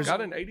think. No. Yeah, It's there's. got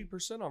an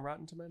 80% on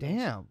Rotten Tomatoes.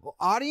 damn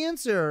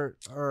audience or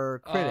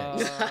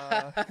critics.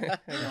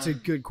 That's a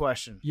good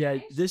question. yeah,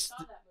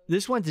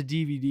 this went to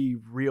DVD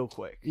real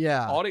quick.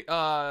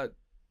 Yeah.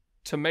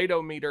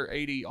 Tomato meter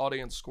 80,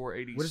 audience score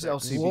 86. What is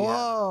LCB?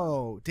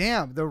 Whoa,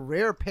 damn, the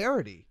rare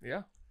parody.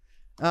 Yeah.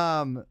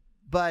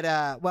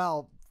 But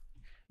well,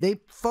 they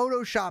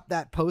photoshopped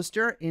that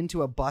poster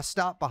into a bus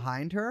stop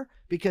behind her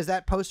because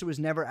that poster was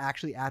never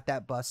actually at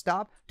that bus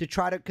stop to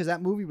try to, because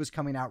that movie was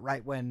coming out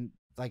right when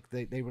like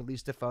they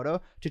released a photo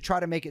to try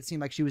to make it seem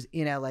like she was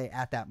in LA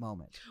at that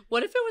moment.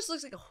 What if it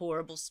was like a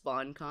horrible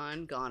spawn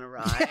con gone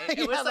awry?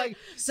 Yeah, It was yeah, like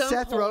some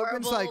Seth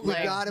Rogen's horrible, like, we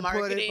gotta put it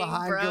marketing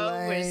behind bro your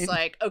lane. was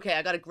like, okay,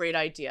 I got a great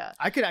idea.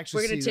 I could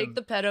actually. We're gonna see take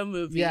the pedo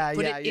movie, Yeah,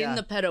 put yeah, it yeah. in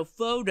the pedo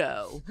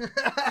photo.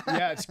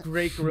 Yeah, it's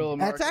great guerrilla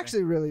marketing. That's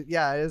actually really,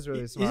 yeah, it is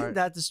really smart. Isn't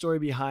that the story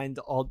behind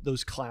all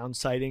those clown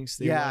sightings?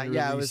 They Yeah, wanted to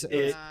yeah, it release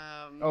was-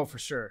 Oh, for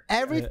sure.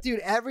 every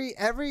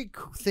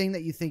thing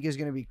that you think is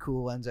gonna be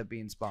cool ends up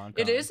being Spawn.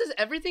 It is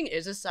everything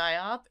is a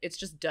psyop. It's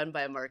just done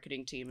by a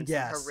marketing team in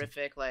Yes. some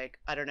horrific, like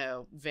I don't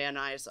know, Van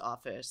Nuys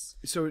office.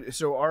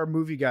 So our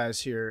movie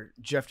guys here,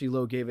 Jeff D.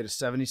 Lowe gave it a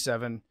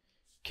 77.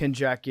 Ken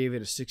Jack gave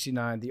it a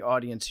 69. The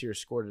audience here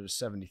scored it a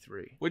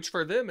 73. Which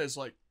for them is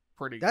like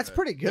pretty That's good.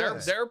 pretty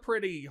good. They're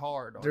pretty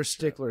hard. on They're shit.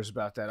 sticklers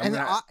about that. I'm And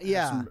gonna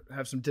yeah.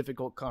 have some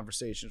difficult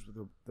conversations with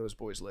those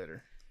boys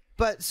later.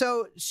 But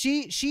so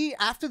she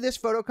after this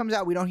photo comes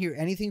out, we don't hear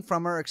anything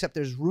from her except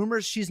there's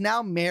rumors she's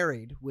now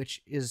married,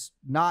 which is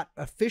not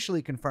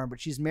officially confirmed, but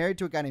she's married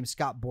to a guy named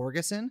Scott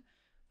Borgeson,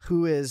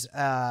 who is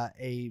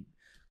a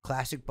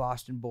classic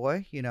Boston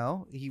boy. You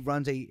know, he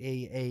runs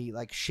a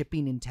like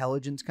shipping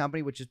intelligence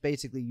company, which is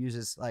basically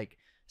uses like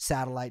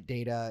satellite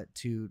data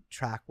to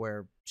track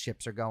where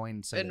ships are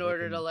going. So in that they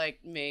order can- to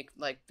like make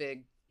like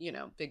big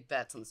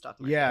bets on the stock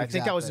market. Yeah, I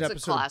think that was an Exactly.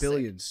 It's a episode of classic.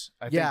 Billions.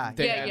 I think Yeah.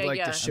 they Yeah, had yeah, like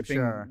yeah. the I'm shipping,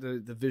 sure.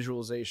 the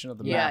visualization of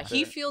the Yeah, map.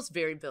 he there. feels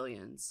very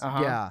billions.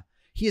 Uh-huh. Yeah.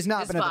 He has not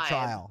His been at the vibe.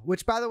 trial.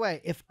 Which, by the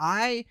way,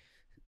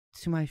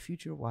 to my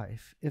future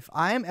wife, if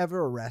I am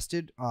ever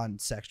arrested on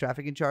sex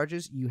trafficking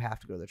charges, you have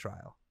to go to the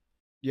trial.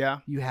 Yeah.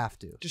 You have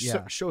to. Just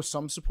yeah. show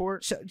some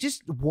support. So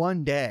just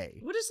one day.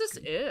 What is this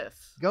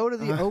if? Go to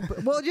the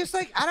open. Well, just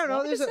like I don't know.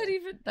 What There's does a, that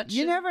even? That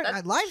you should- never.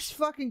 that- Life's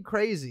fucking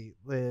crazy,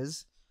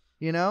 Liz.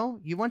 You know,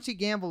 once you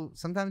gamble,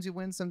 sometimes you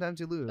win, sometimes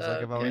you lose.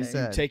 Like I've always Okay.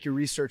 said. You take your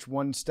research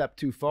one step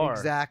too far.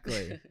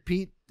 Exactly.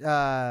 Pete,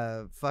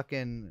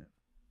 fucking,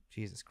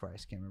 Jesus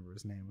Christ, can't remember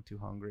his name. I'm too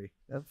hungry.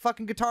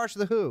 Fucking guitarist of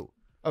the Who.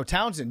 Oh,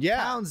 Townsend.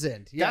 Yeah.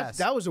 Townsend. Yes.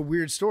 That was a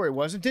weird story,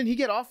 wasn't it? Didn't he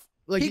get off?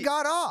 Like he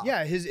got off.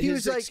 Yeah, his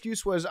was like-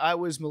 excuse was I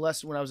was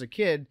molested when I was a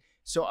kid,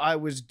 so I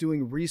was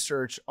doing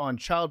research on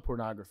child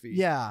pornography.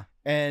 Yeah.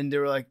 And they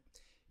were like,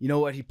 you know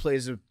what? He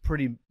plays a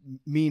pretty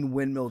mean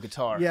windmill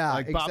guitar. Yeah,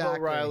 like Bob exactly.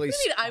 O'Reilly. What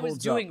do you mean I was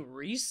holds up. doing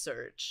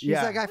research? He's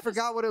Yeah. like, I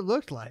forgot what it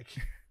looked like.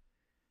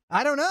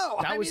 I don't know.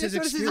 That I was mean, his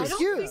that's what excuse.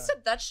 I don't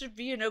think that should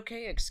be an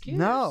okay excuse.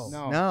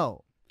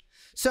 No.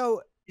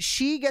 So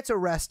she gets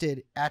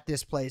arrested at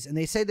this place, and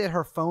they say that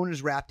her phone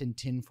is wrapped in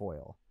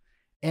tinfoil.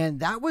 And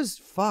that was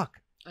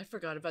fuck. I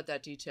forgot about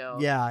that detail.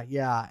 Yeah,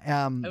 yeah.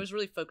 I was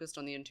really focused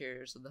on the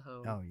interiors of the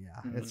home. Oh yeah,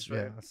 Mhm. it's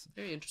Very- yeah.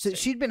 Very interesting. So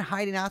she'd been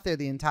hiding out there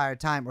the entire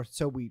time, or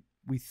so we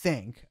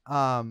think,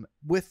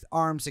 with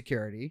armed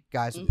security,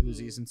 guys with Mhm.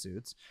 Uzis and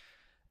suits.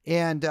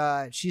 And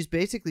she's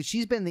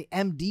been the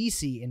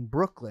MDC in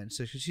Brooklyn,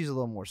 so she's a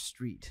little more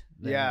street.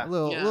 than- Yeah. a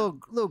little Yeah.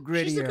 little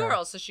grittier. She's a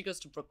girl, so she goes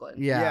to Brooklyn.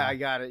 Yeah, I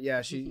got it.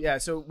 Yeah, she. Yeah.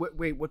 So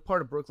wait, what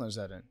part of Brooklyn is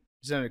that in?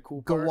 Is that in a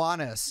cool part?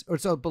 Gowanus, or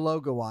so below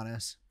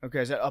Gowanus.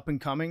 Okay, is that up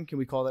and coming? Can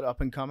we call that up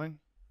and coming?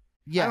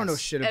 Yes. I don't know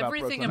shit about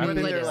Everything Brooklyn. in I've been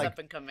Brooklyn there, is like, up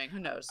and coming. Who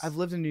knows? I've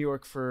lived in New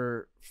York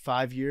for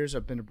 5 years.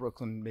 I've been to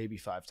Brooklyn maybe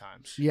 5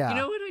 times. Yeah. You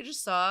know what I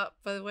just saw,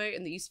 by the way,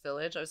 in the East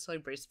Village? I was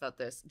telling Brace about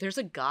this. There's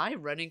a guy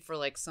running for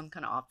like some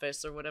kind of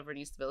office or whatever in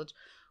East Village.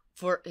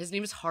 His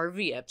name is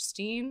Harvey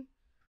Epstein,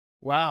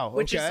 Wow.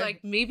 which is okay.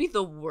 like maybe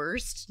the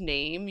worst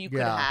name you could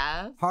Yeah.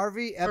 have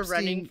Harvey for Epstein,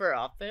 running for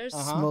office.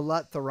 Uh-huh.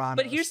 Smollett Theranos.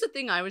 But here's the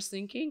thing I was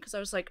thinking, because I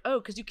was like, oh,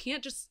 because you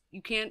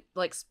can't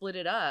like split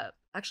it up.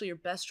 actually your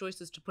best choice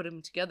is to put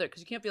them together,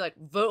 because you can't be like,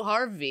 vote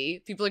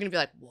Harvey. People are gonna be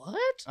like,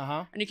 what?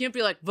 And you can't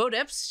be like, vote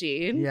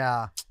Epstein.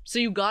 Yeah. So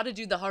you got to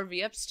do the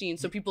Harvey Epstein,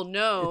 so people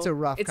know it's a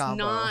rough it's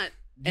combo. not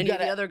any of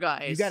the other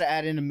guys. You got to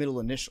add in a middle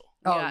initial.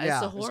 Oh, yeah, yeah. it's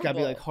horrible. It's got to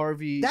be like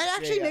Harvey. That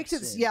actually J. makes it.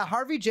 Epstein. Yeah,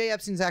 Harvey J.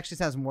 Epstein's actually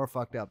sounds more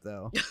fucked up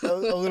though. a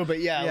little bit,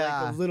 yeah,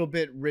 Yeah. like a little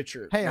bit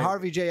richer. Hey, Maybe.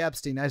 Harvey J.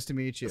 Epstein, nice to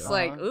meet you. It's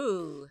like,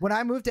 ooh. When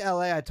I moved to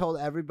LA, I told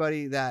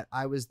everybody that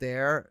I was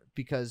there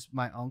because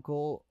my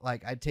uncle,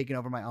 like, I'd taken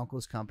over my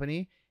uncle's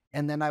company,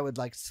 and then I would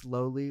like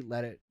slowly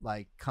let it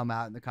like come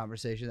out in the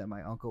conversation that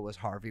my uncle was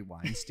Harvey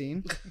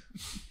Weinstein,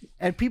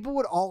 and people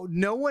would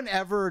no one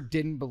ever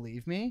didn't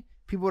believe me.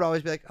 People would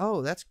always be like,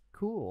 "Oh, that's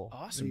cool,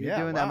 awesome, You're yeah,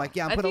 doing that." I'm wow. like,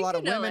 "Yeah, I'm I putting a think lot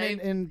of in women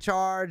LA in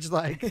charge,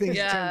 like things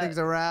turn things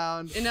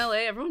around." In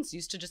LA, everyone's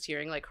used to just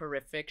hearing like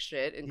horrific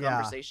shit in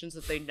conversations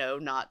that they know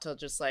not to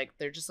just like,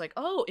 they're just like,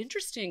 oh,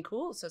 interesting,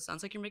 cool. So it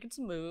sounds like you're making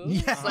some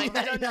moves. Yeah, Like,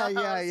 I don't know.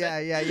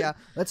 yeah.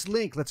 Let's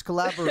link. Let's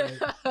collaborate.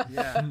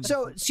 Yeah.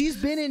 So she's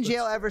been in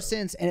jail ever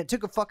since, and it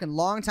took a fucking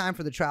long time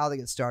for the trial to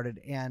get started.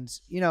 And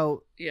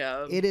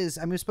Yeah. it is.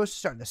 I mean, it's supposed to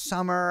start in the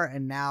summer,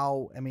 and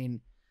now, I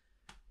mean,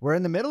 we're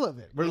in the middle of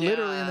it. We're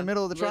literally in the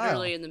middle of the trial.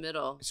 Literally in the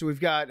middle. So we've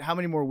got how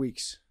many more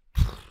weeks?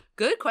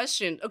 Good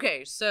question.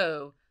 Okay,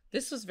 so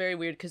this was very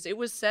weird because it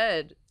was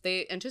said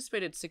they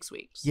anticipated 6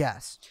 weeks.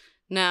 Yes.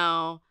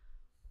 Now,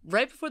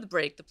 right before the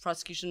break, the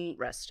prosecution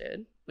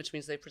rested, which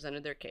means they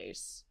presented their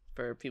case,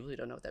 for people who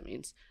don't know what that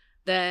means.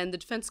 Then the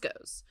defense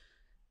goes.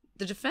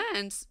 The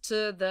defense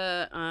to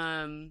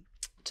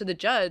the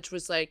judge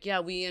was like, yeah,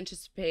 we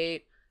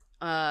anticipate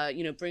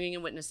bringing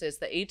in witnesses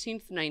the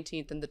 18th,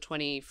 19th, and the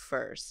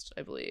 21st,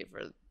 I believe,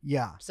 or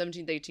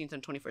 17th, 18th,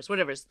 and 21st,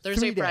 whatever.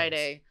 Thursday,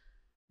 Friday,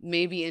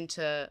 maybe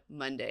into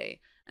Monday.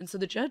 And so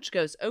the judge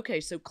goes,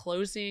 okay, so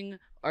closing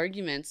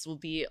arguments will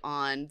be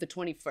on the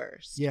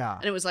 21st. Yeah.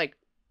 And it was like,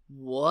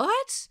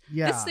 what?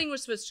 Yeah. This thing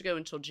was supposed to go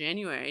until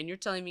January, and you're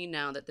telling me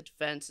now that the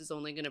defense is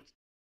only going to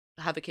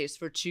have a case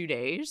for 2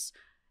 days,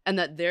 and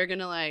that they're going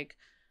to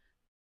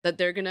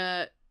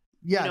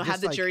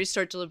have the jury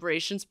start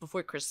deliberations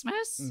before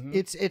Christmas. Mm-hmm.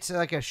 It's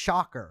like a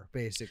shocker,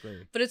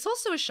 basically. But it's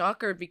also a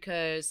shocker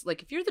because,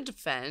 like, if you're the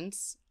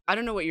defense, I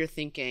don't know what you're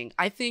thinking.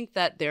 I think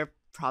that they're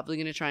probably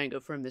going to try and go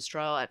for a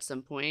mistrial at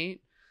some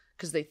point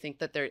because they think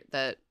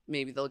that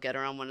maybe they'll get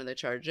around one of the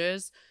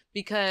charges.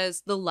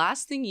 Because the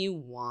last thing you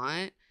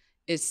want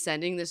is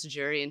sending this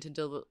jury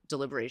into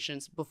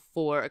deliberations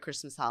before a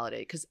Christmas holiday,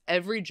 because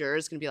every juror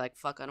is going to be like,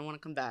 fuck, I don't want to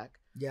come back.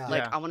 Yeah.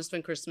 Like, I want to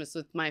spend Christmas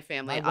with my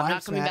family. My I'm not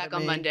wife's coming mad back at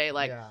on me. Monday.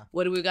 Like, Yeah.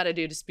 what do we got to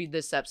do to speed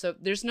this up? So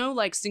there's no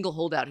like single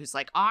holdout who's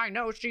like, I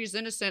know she's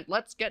innocent.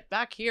 Let's get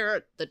back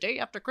here the day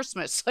after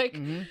Christmas. Like,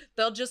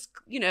 they'll just,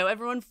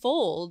 everyone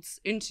folds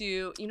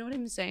into, you know what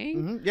I'm saying?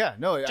 Mm-hmm. Yeah,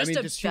 no, Just I mean,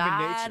 a just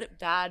human nature.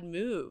 bad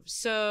move.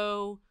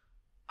 So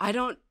I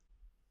don't,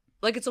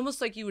 like, it's almost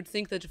like you would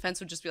think the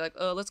defense would just be like,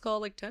 oh, let's call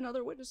like 10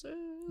 other witnesses.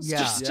 Yeah.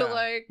 Just to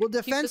like Well,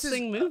 keep defense this is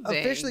thing moving.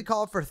 officially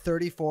called for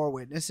 34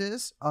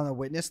 witnesses on the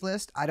witness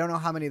list. I don't know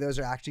how many of those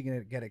are actually going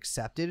to get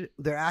accepted.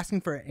 They're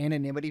asking for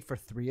anonymity for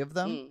 3 of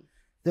them.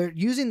 They're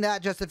using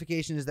that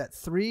justification is that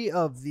 3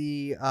 of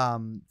the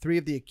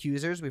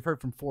accusers, we've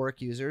heard from 4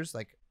 accusers,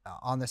 like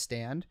on the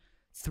stand.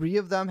 3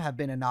 of them have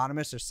been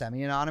anonymous or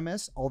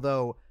semi-anonymous.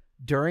 Although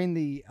during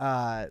the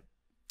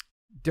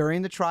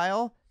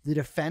trial, the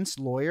defense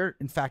lawyer,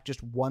 in fact,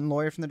 just one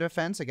lawyer from the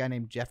defense, a guy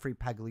named Jeffrey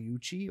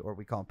Pagliucci, or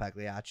we call him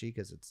Pagliacci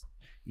because it's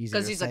easier to say.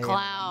 Because he's a and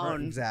clown.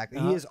 remember. Exactly.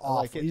 He is awful.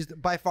 like it. He's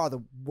by far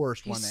the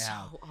worst one He's they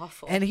have. so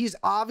awful. And he's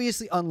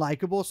obviously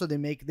unlikable, so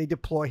they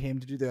deploy him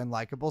to do the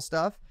unlikable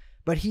stuff.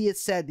 But he has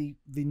said the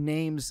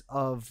names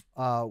of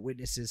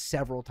witnesses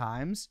several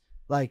times,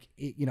 like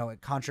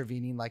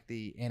contravening like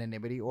the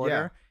anonymity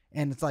order.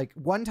 And it's like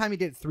one time he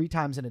did it 3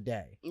 times in a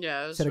day.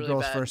 Yeah, it was Said really a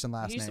girl's bad. first and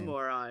last He's name. a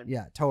moron.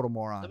 Yeah, total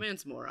moron. The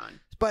man's a moron.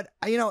 But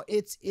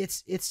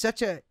it's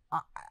such a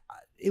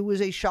it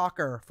was a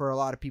shocker for a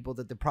lot of people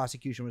that the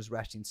prosecution was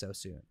resting so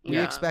soon. We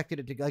Yeah. expected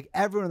it to, like,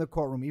 everyone in the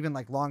courtroom, even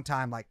like long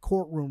time like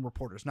courtroom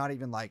reporters, not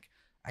even like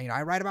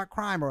I write about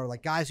crime or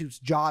like guys whose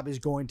job is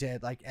going to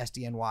like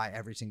SDNY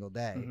every single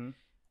day.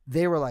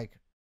 They were like,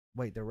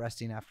 wait, they're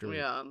resting after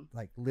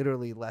like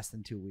literally less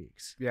than 2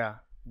 weeks. Yeah.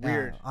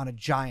 Weird. On a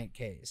giant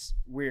case.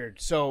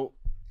 Weird. So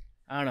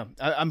I don't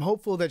know. I'm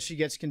hopeful that she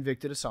gets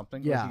convicted of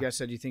something. Yeah. Like you guys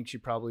said, you think she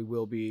probably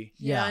will be.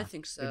 Yeah, I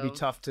think so. It'd be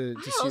tough to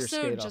I see her also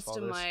skate just off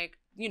all am this. like,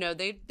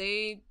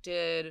 they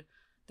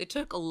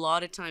took a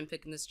lot of time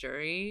picking this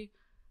jury.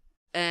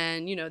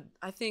 And,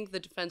 I think the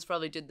defense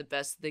probably did the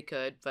best they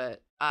could,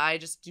 but I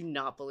just do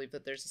not believe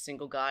that there's a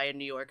single guy in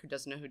New York who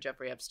doesn't know who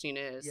Jeffrey Epstein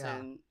is. Yeah.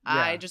 And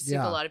I just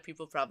think a lot of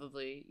people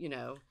probably,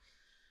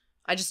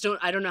 I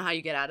don't know how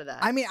you get out of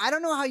that. I mean, I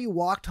don't know how you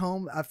walked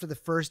home after the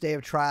first day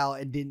of trial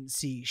and didn't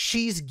see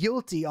 "she's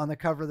guilty" on the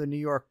cover of the New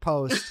York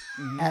Post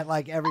at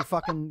like every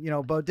fucking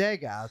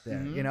bodega out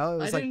there. It was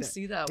I like didn't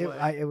see that it,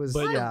 one. it was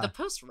But yeah, The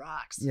Post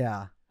rocks.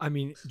 yeah. I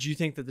mean, do you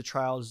think that the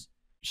trial's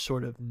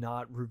sort of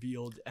not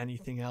revealed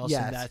anything else,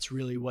 Yes. and that's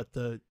really what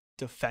the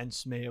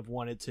defense may have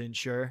wanted to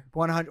ensure?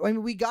 100. I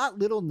mean, we got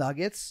little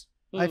nuggets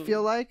I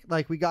feel like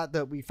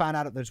we found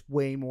out that there's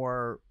way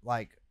more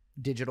like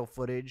digital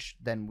footage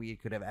than we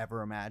could have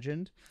ever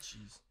imagined.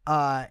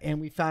 Jeez.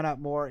 And we found out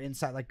more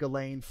inside, like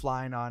Ghislaine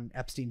flying on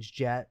Epstein's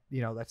jet.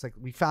 You know, that's like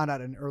we found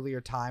out an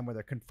earlier time where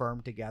they're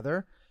confirmed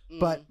together.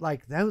 But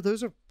like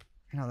those are,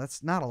 you know,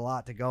 that's not a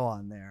lot to go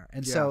on there.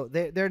 And so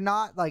they're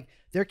not like,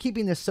 they're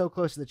keeping this so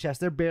close to the chest.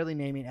 They're barely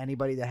naming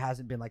anybody that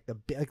hasn't been like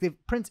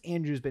Prince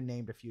Andrew's been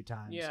named a few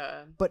times.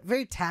 Yeah. But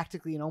very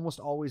tactically and almost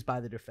always by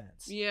the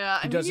defense. Yeah.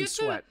 He doesn't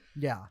sweat.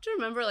 Yeah. To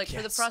remember, like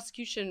for the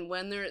prosecution,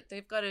 when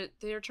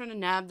they're trying to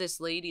nab this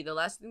lady, the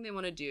last thing they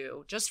want to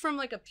do, just from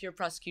like a pure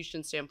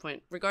prosecution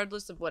standpoint,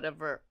 regardless of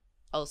whatever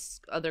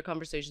else other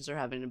conversations are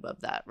having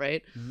above that,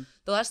 right?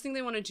 The last thing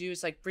they want to do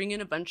is like bring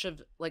in a bunch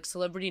of like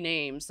celebrity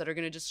names that are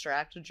going to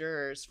distract the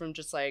jurors from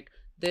just like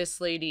this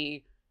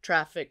lady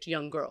trafficked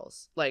young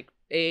girls, like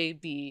A,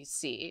 B,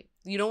 C.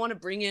 You don't want to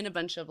bring in a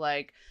bunch of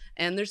like,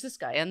 and there's this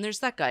guy and there's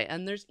that guy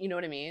and there's, you know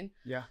what I mean?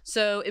 Yeah.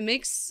 So it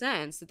makes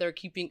sense that they're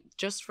keeping,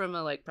 just from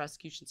a like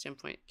prosecution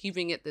standpoint,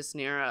 keeping it this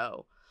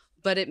narrow.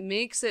 But it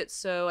makes it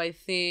so I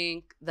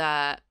think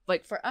that,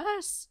 like, for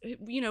us,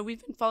 you know, we've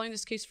been following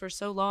this case for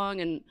so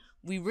long, and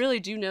we really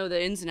do know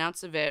the ins and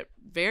outs of it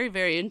very,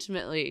 very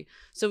intimately.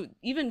 So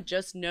even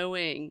just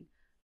knowing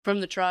from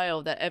the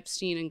trial that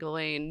Epstein and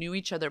Ghislaine knew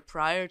each other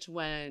prior to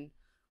when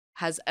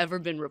has ever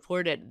been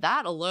reported,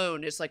 that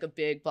alone is like a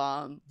big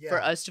bomb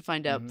for us to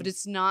find out. But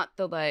it's not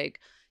the, like,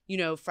 you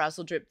know,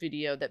 frazzle drip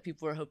video that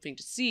people were hoping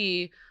to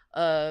see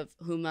of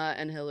Huma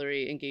and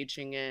Hillary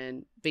engaging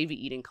in baby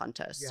eating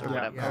contests or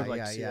whatever. I would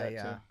like to see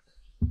that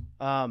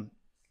too.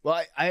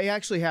 Well, I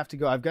actually have to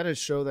go. I've got a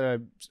show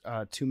that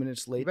I'm 2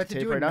 minutes late You have to to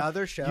tape do right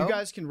another now. show? You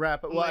guys can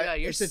wrap it. Oh my God,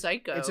 you're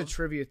psycho. It's a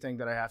trivia thing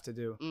that I have to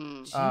do.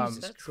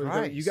 Jesus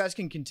Christ. You guys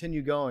can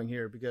continue going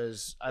here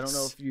because I don't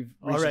know if you've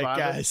reached All right, the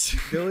bottom of it.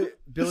 guys.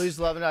 Billy's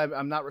loving it.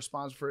 I'm not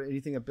responsible for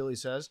anything that Billy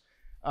says.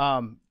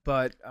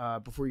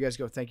 But before you guys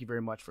go, thank you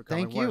very much for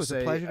coming. Thank you. It was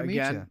a pleasure to meet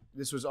you.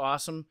 This was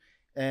awesome.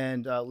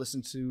 And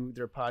listen to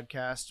their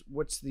podcast.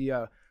 What's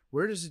the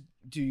where does it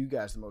do you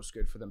guys the most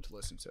good for them to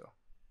listen to?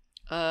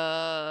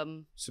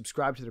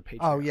 Subscribe to their Patreon.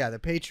 Oh yeah, the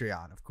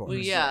Patreon, of course. Well,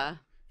 yeah,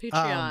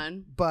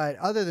 Patreon. But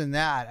other than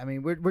that, I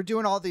mean, we're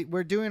doing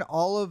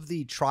all of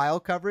the trial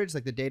coverage,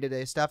 like the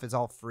day-to-day stuff is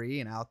all free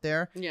and out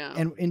there. Yeah.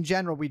 And in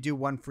general, we do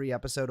one free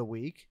episode a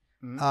week,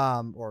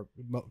 or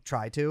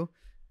try to,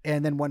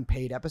 and then one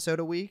paid episode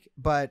a week.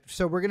 But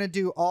so we're gonna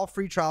do all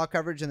free trial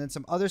coverage, and then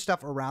some other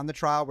stuff around the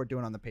trial we're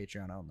doing on the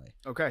Patreon only.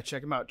 Okay,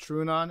 check them out.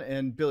 TrueAnon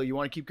and Billy. You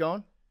want to keep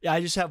going? Yeah,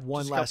 I just have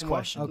one Just a last couple more?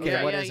 question.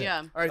 Okay, what is it?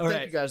 All right,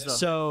 thank you guys though.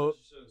 So,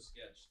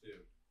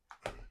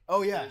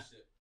 oh yeah,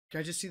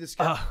 can I just see the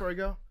sketch before I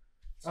go?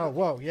 Oh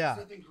whoa, yeah.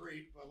 Nothing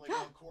great, but like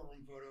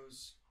courtroom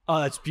photos.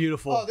 oh, that's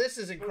beautiful. Oh, this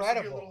is Supposed to be a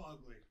incredible. little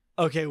ugly.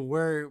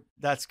 Okay,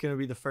 that's gonna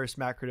be the first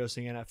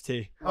macrodosing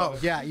NFT. Oh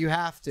yeah, you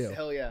have to.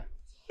 Hell yeah.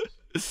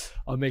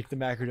 I'll make the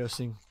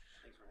macrodosing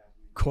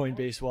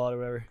Coinbase wallet or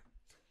whatever.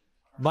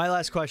 My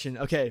last question.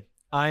 Okay,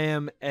 I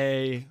am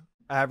a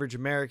average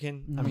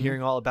American. I'm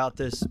hearing all about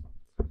this.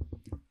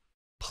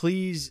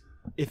 Please,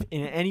 if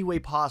in any way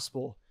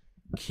possible,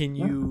 can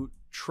you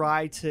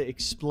try to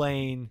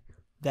explain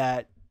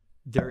that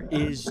there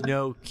is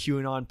no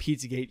QAnon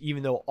Pizzagate,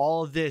 even though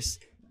all of this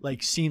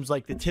like seems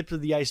like the tip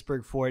of the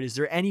iceberg for it? Is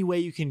there any way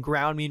you can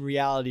ground me in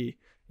reality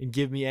and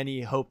give me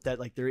any hope that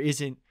like there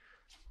isn't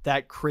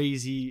that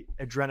crazy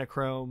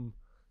adrenochrome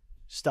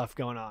stuff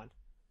going on?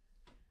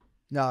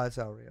 No, it's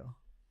all real.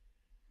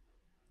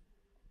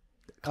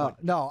 Oh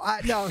no,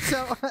 no.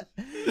 So,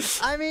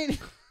 I mean,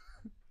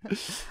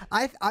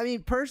 I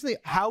mean personally,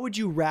 how would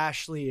you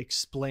rationally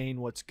explain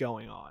what's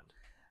going on?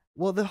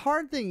 Well, the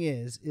hard thing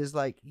is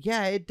like,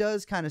 yeah, it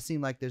does kind of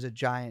seem like there's a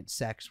giant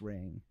sex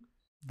ring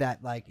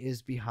that like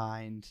is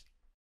behind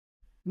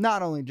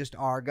not only just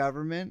our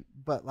government,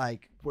 but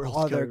like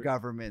other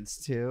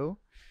governments too.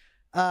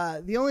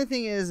 The only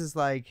thing is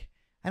like,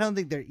 I don't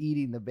think they're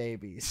eating the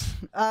babies.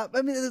 I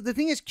mean, the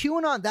thing is,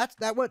 QAnon. That's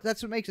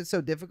what makes it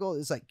so difficult.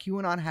 Is like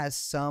QAnon has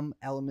some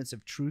elements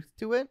of truth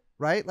to it,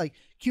 right? Like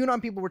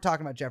QAnon people were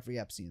talking about Jeffrey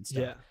Epstein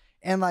stuff, Yeah.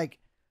 and like,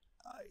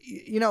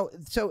 you know,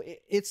 so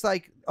it's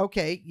like,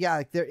 okay, yeah,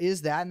 like there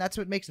is that, and that's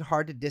what makes it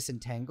hard to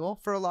disentangle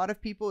for a lot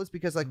of people. Is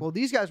because like, well,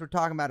 these guys were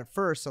talking about it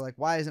first, so like,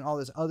 why isn't all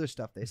this other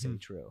stuff they say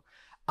true?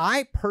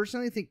 I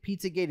personally think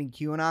Pizzagate and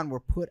QAnon were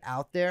put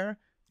out there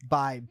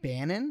by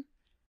Bannon.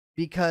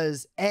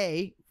 Because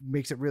A,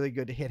 makes it really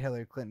good to hit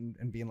Hillary Clinton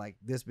and being like,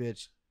 this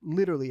bitch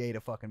literally ate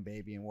a fucking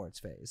baby and wore its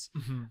face.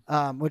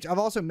 Which I've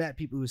also met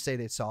people who say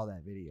they saw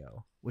that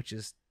video, which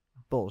is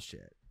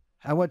bullshit.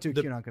 I went to a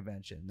QAnon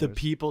convention.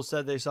 People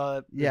said they saw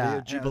that Yeah,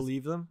 video. Did you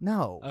believe them?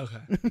 No.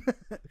 Okay.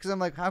 Because I'm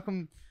like, how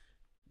come?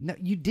 No,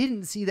 you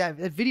didn't see that.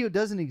 That video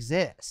doesn't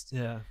exist.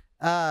 Yeah.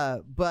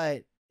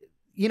 But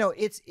you know,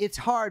 it's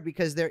hard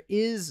because there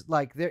is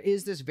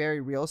this very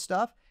real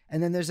stuff.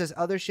 And then there's this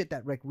other shit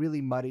that like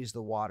really muddies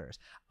the waters.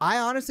 I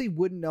honestly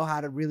wouldn't know how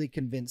to really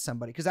convince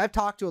somebody because I've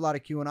talked to a lot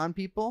of QAnon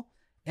people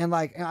And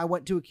like, and I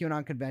went to a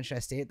QAnon convention. I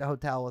stayed at the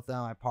hotel with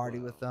them. I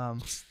partied with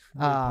them.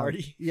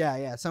 Party?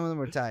 Yeah. Some of them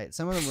were tight.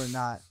 Some of them were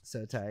not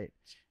so tight.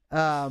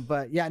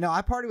 But yeah, no,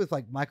 I partied with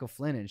like Michael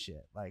Flynn and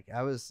shit. Like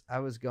I was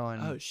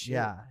going. Oh shit.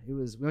 Yeah, we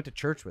went to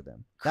church with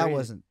him. Crazy. That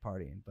wasn't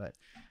partying, but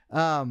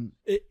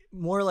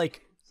more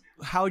like,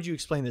 how would you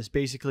explain this?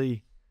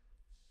 Basically,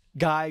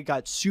 guy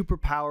got super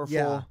powerful.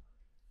 Yeah.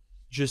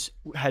 Just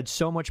had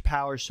so much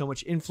power, so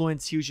much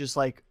influence. He was just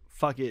like,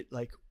 fuck it.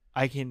 Like,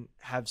 I can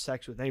have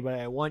sex with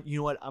anybody I want. You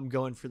know what? I'm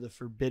going for the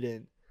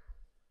forbidden.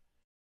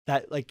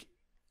 That, like,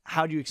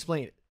 how do you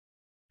explain it?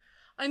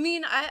 I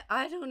mean,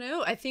 I don't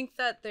know. I think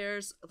that there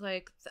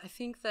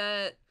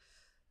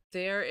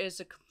is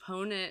a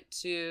component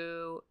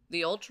to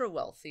the ultra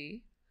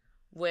wealthy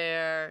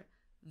where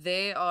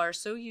they are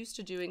so used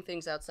to doing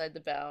things outside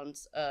the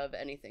bounds of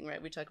anything,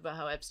 right? We talk about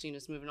how Epstein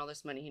is moving all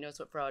this money. He knows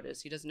what fraud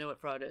is. He doesn't know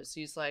what fraud is.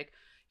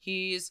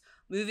 He's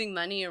moving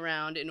money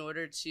around in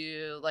order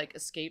to like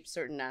escape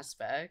certain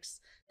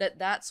aspects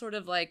that sort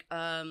of like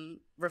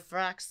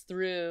refracts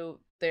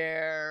through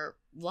their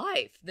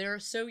life.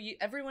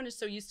 Everyone is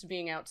so used to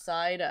being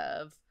outside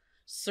of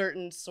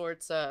certain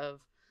sorts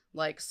of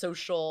like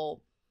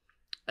social,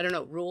 I don't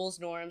know, rules,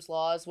 norms,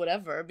 laws,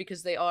 whatever,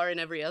 because they are in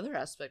every other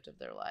aspect of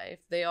their life.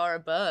 They are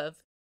above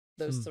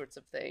those sorts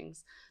of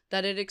things,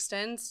 that it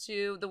extends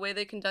to the way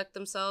they conduct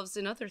themselves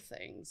in other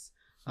things,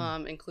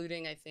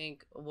 including, I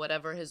think,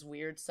 whatever his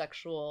weird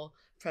sexual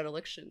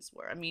predilections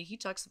were. I mean, he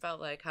talks about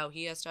like how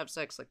he has to have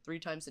sex like 3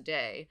 times a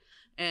day.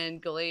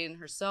 And Ghislaine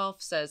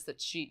herself says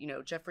that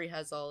Jeffrey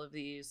has all of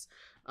these,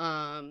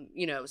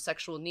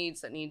 sexual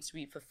needs that needs to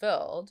be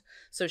fulfilled.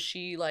 So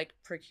she like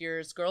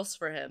procures girls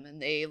for him,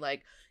 and they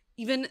like,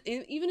 even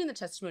in the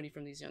testimony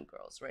from these young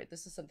girls, right?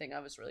 This is something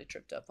I was really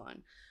tripped up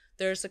on.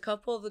 There's a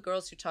couple of the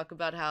girls who talk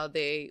about how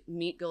they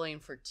meet Ghislaine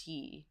for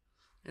tea,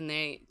 and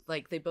they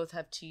both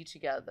have tea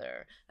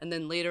together. And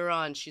then later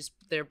on,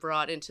 they're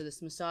brought into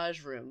this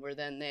massage room where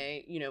then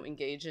they,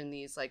 engage in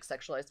these like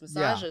sexualized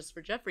massages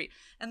for Jeffrey.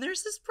 And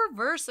there's this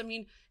perverse, I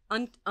mean,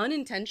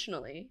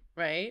 unintentionally,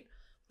 right?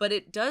 But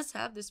it does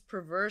have this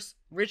perverse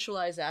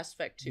ritualized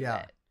aspect to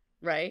it,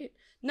 right?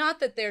 Not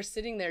that they're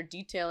sitting there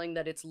detailing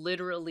that it's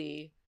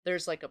literally,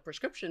 there's like a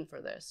prescription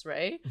for this,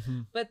 right?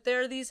 Mm-hmm. But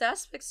there are these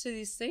aspects to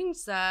these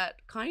things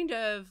that kind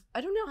of, I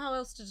don't know how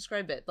else to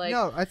describe it. Like,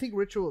 no, I think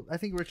ritual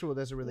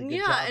does a really good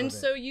job. Yeah, and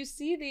so you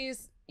see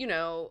these,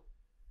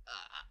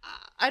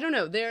 I don't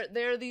know,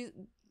 there are these,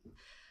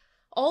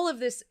 all of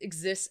this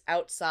exists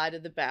outside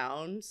of the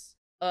bounds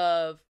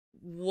of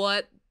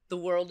what the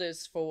world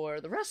is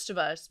for the rest of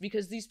us,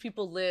 because these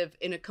people live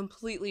in a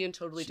completely and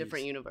totally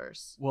different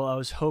universe. Well, I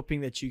was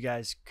hoping that you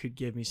guys could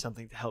give me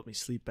something to help me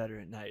sleep better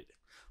at night.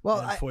 Well,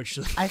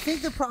 unfortunately, I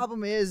think the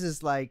problem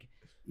is like,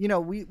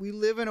 we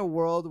live in a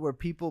world where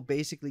people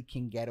basically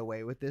can get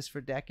away with this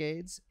for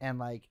decades, and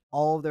like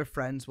all of their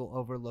friends will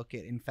overlook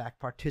it, in fact,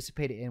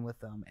 participate in with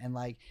them. And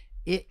like,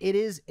 it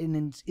is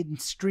an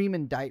extreme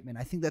indictment.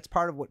 I think that's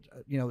part of what,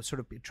 sort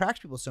of attracts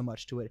people so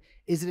much to it,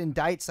 is it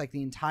indicts like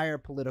the entire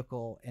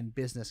political and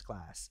business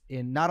class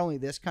in not only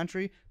this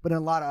country, but in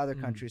a lot of other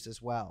countries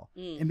as well.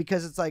 And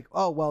because it's like,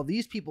 oh, well,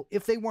 these people,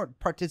 if they weren't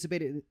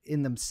participating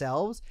in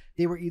themselves,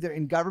 they were either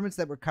in governments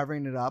that were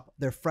covering it up,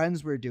 their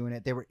friends were doing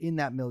it, they were in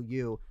that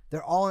milieu.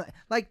 They're all in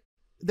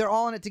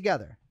it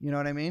together. You know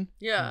what I mean?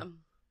 Yeah.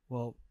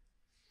 Well,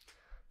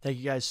 thank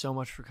you guys so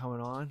much for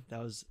coming on. That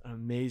was an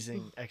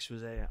amazing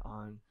expose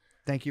on.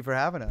 Thank you for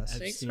having us. Epstein.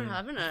 Thanks for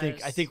having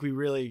us. I think we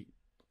really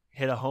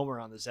hit a homer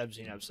on this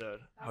Epstein episode.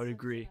 I would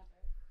agree.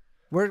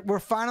 We're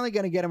finally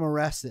gonna get him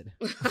arrested.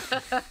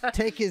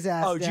 Take his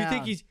ass down. Do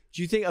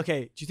you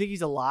think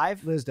he's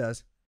alive? Liz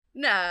does.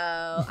 No,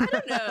 I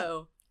don't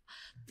know.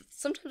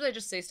 Sometimes I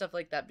just say stuff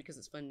like that because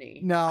it's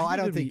funny. No, I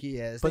don't think he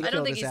is. But I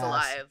don't think he's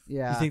alive.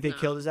 Yeah. You think they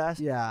killed his ass?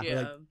 Yeah.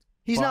 Yeah.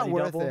 He's not Body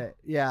worth double? it.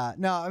 Yeah.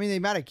 No, I mean, they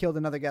might have killed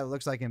another guy that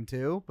looks like him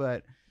too,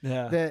 but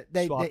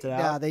swapped it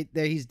out.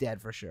 he's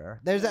dead for sure.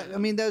 There's that. I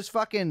mean, those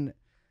fucking,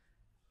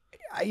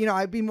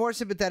 I'd be more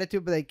sympathetic to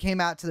it, but they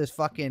came out to this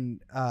fucking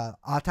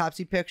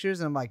autopsy pictures,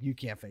 and I'm like, you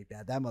can't fake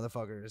that. That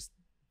motherfucker is.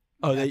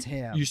 Oh, that's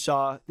him. You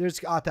saw?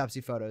 There's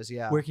autopsy photos.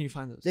 Yeah. Where can you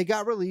find those? They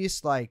got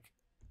released like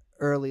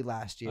early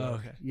last year. Oh,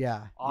 okay.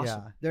 Yeah.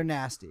 Awesome. Yeah. They're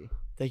nasty.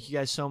 Thank you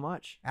guys so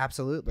much.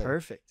 Absolutely.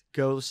 Perfect.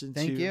 Go listen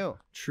Thank to you.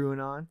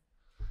 TrueAnon.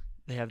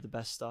 They have the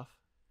best stuff.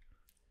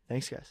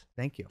 Thanks, guys.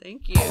 Thank you.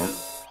 Thank you.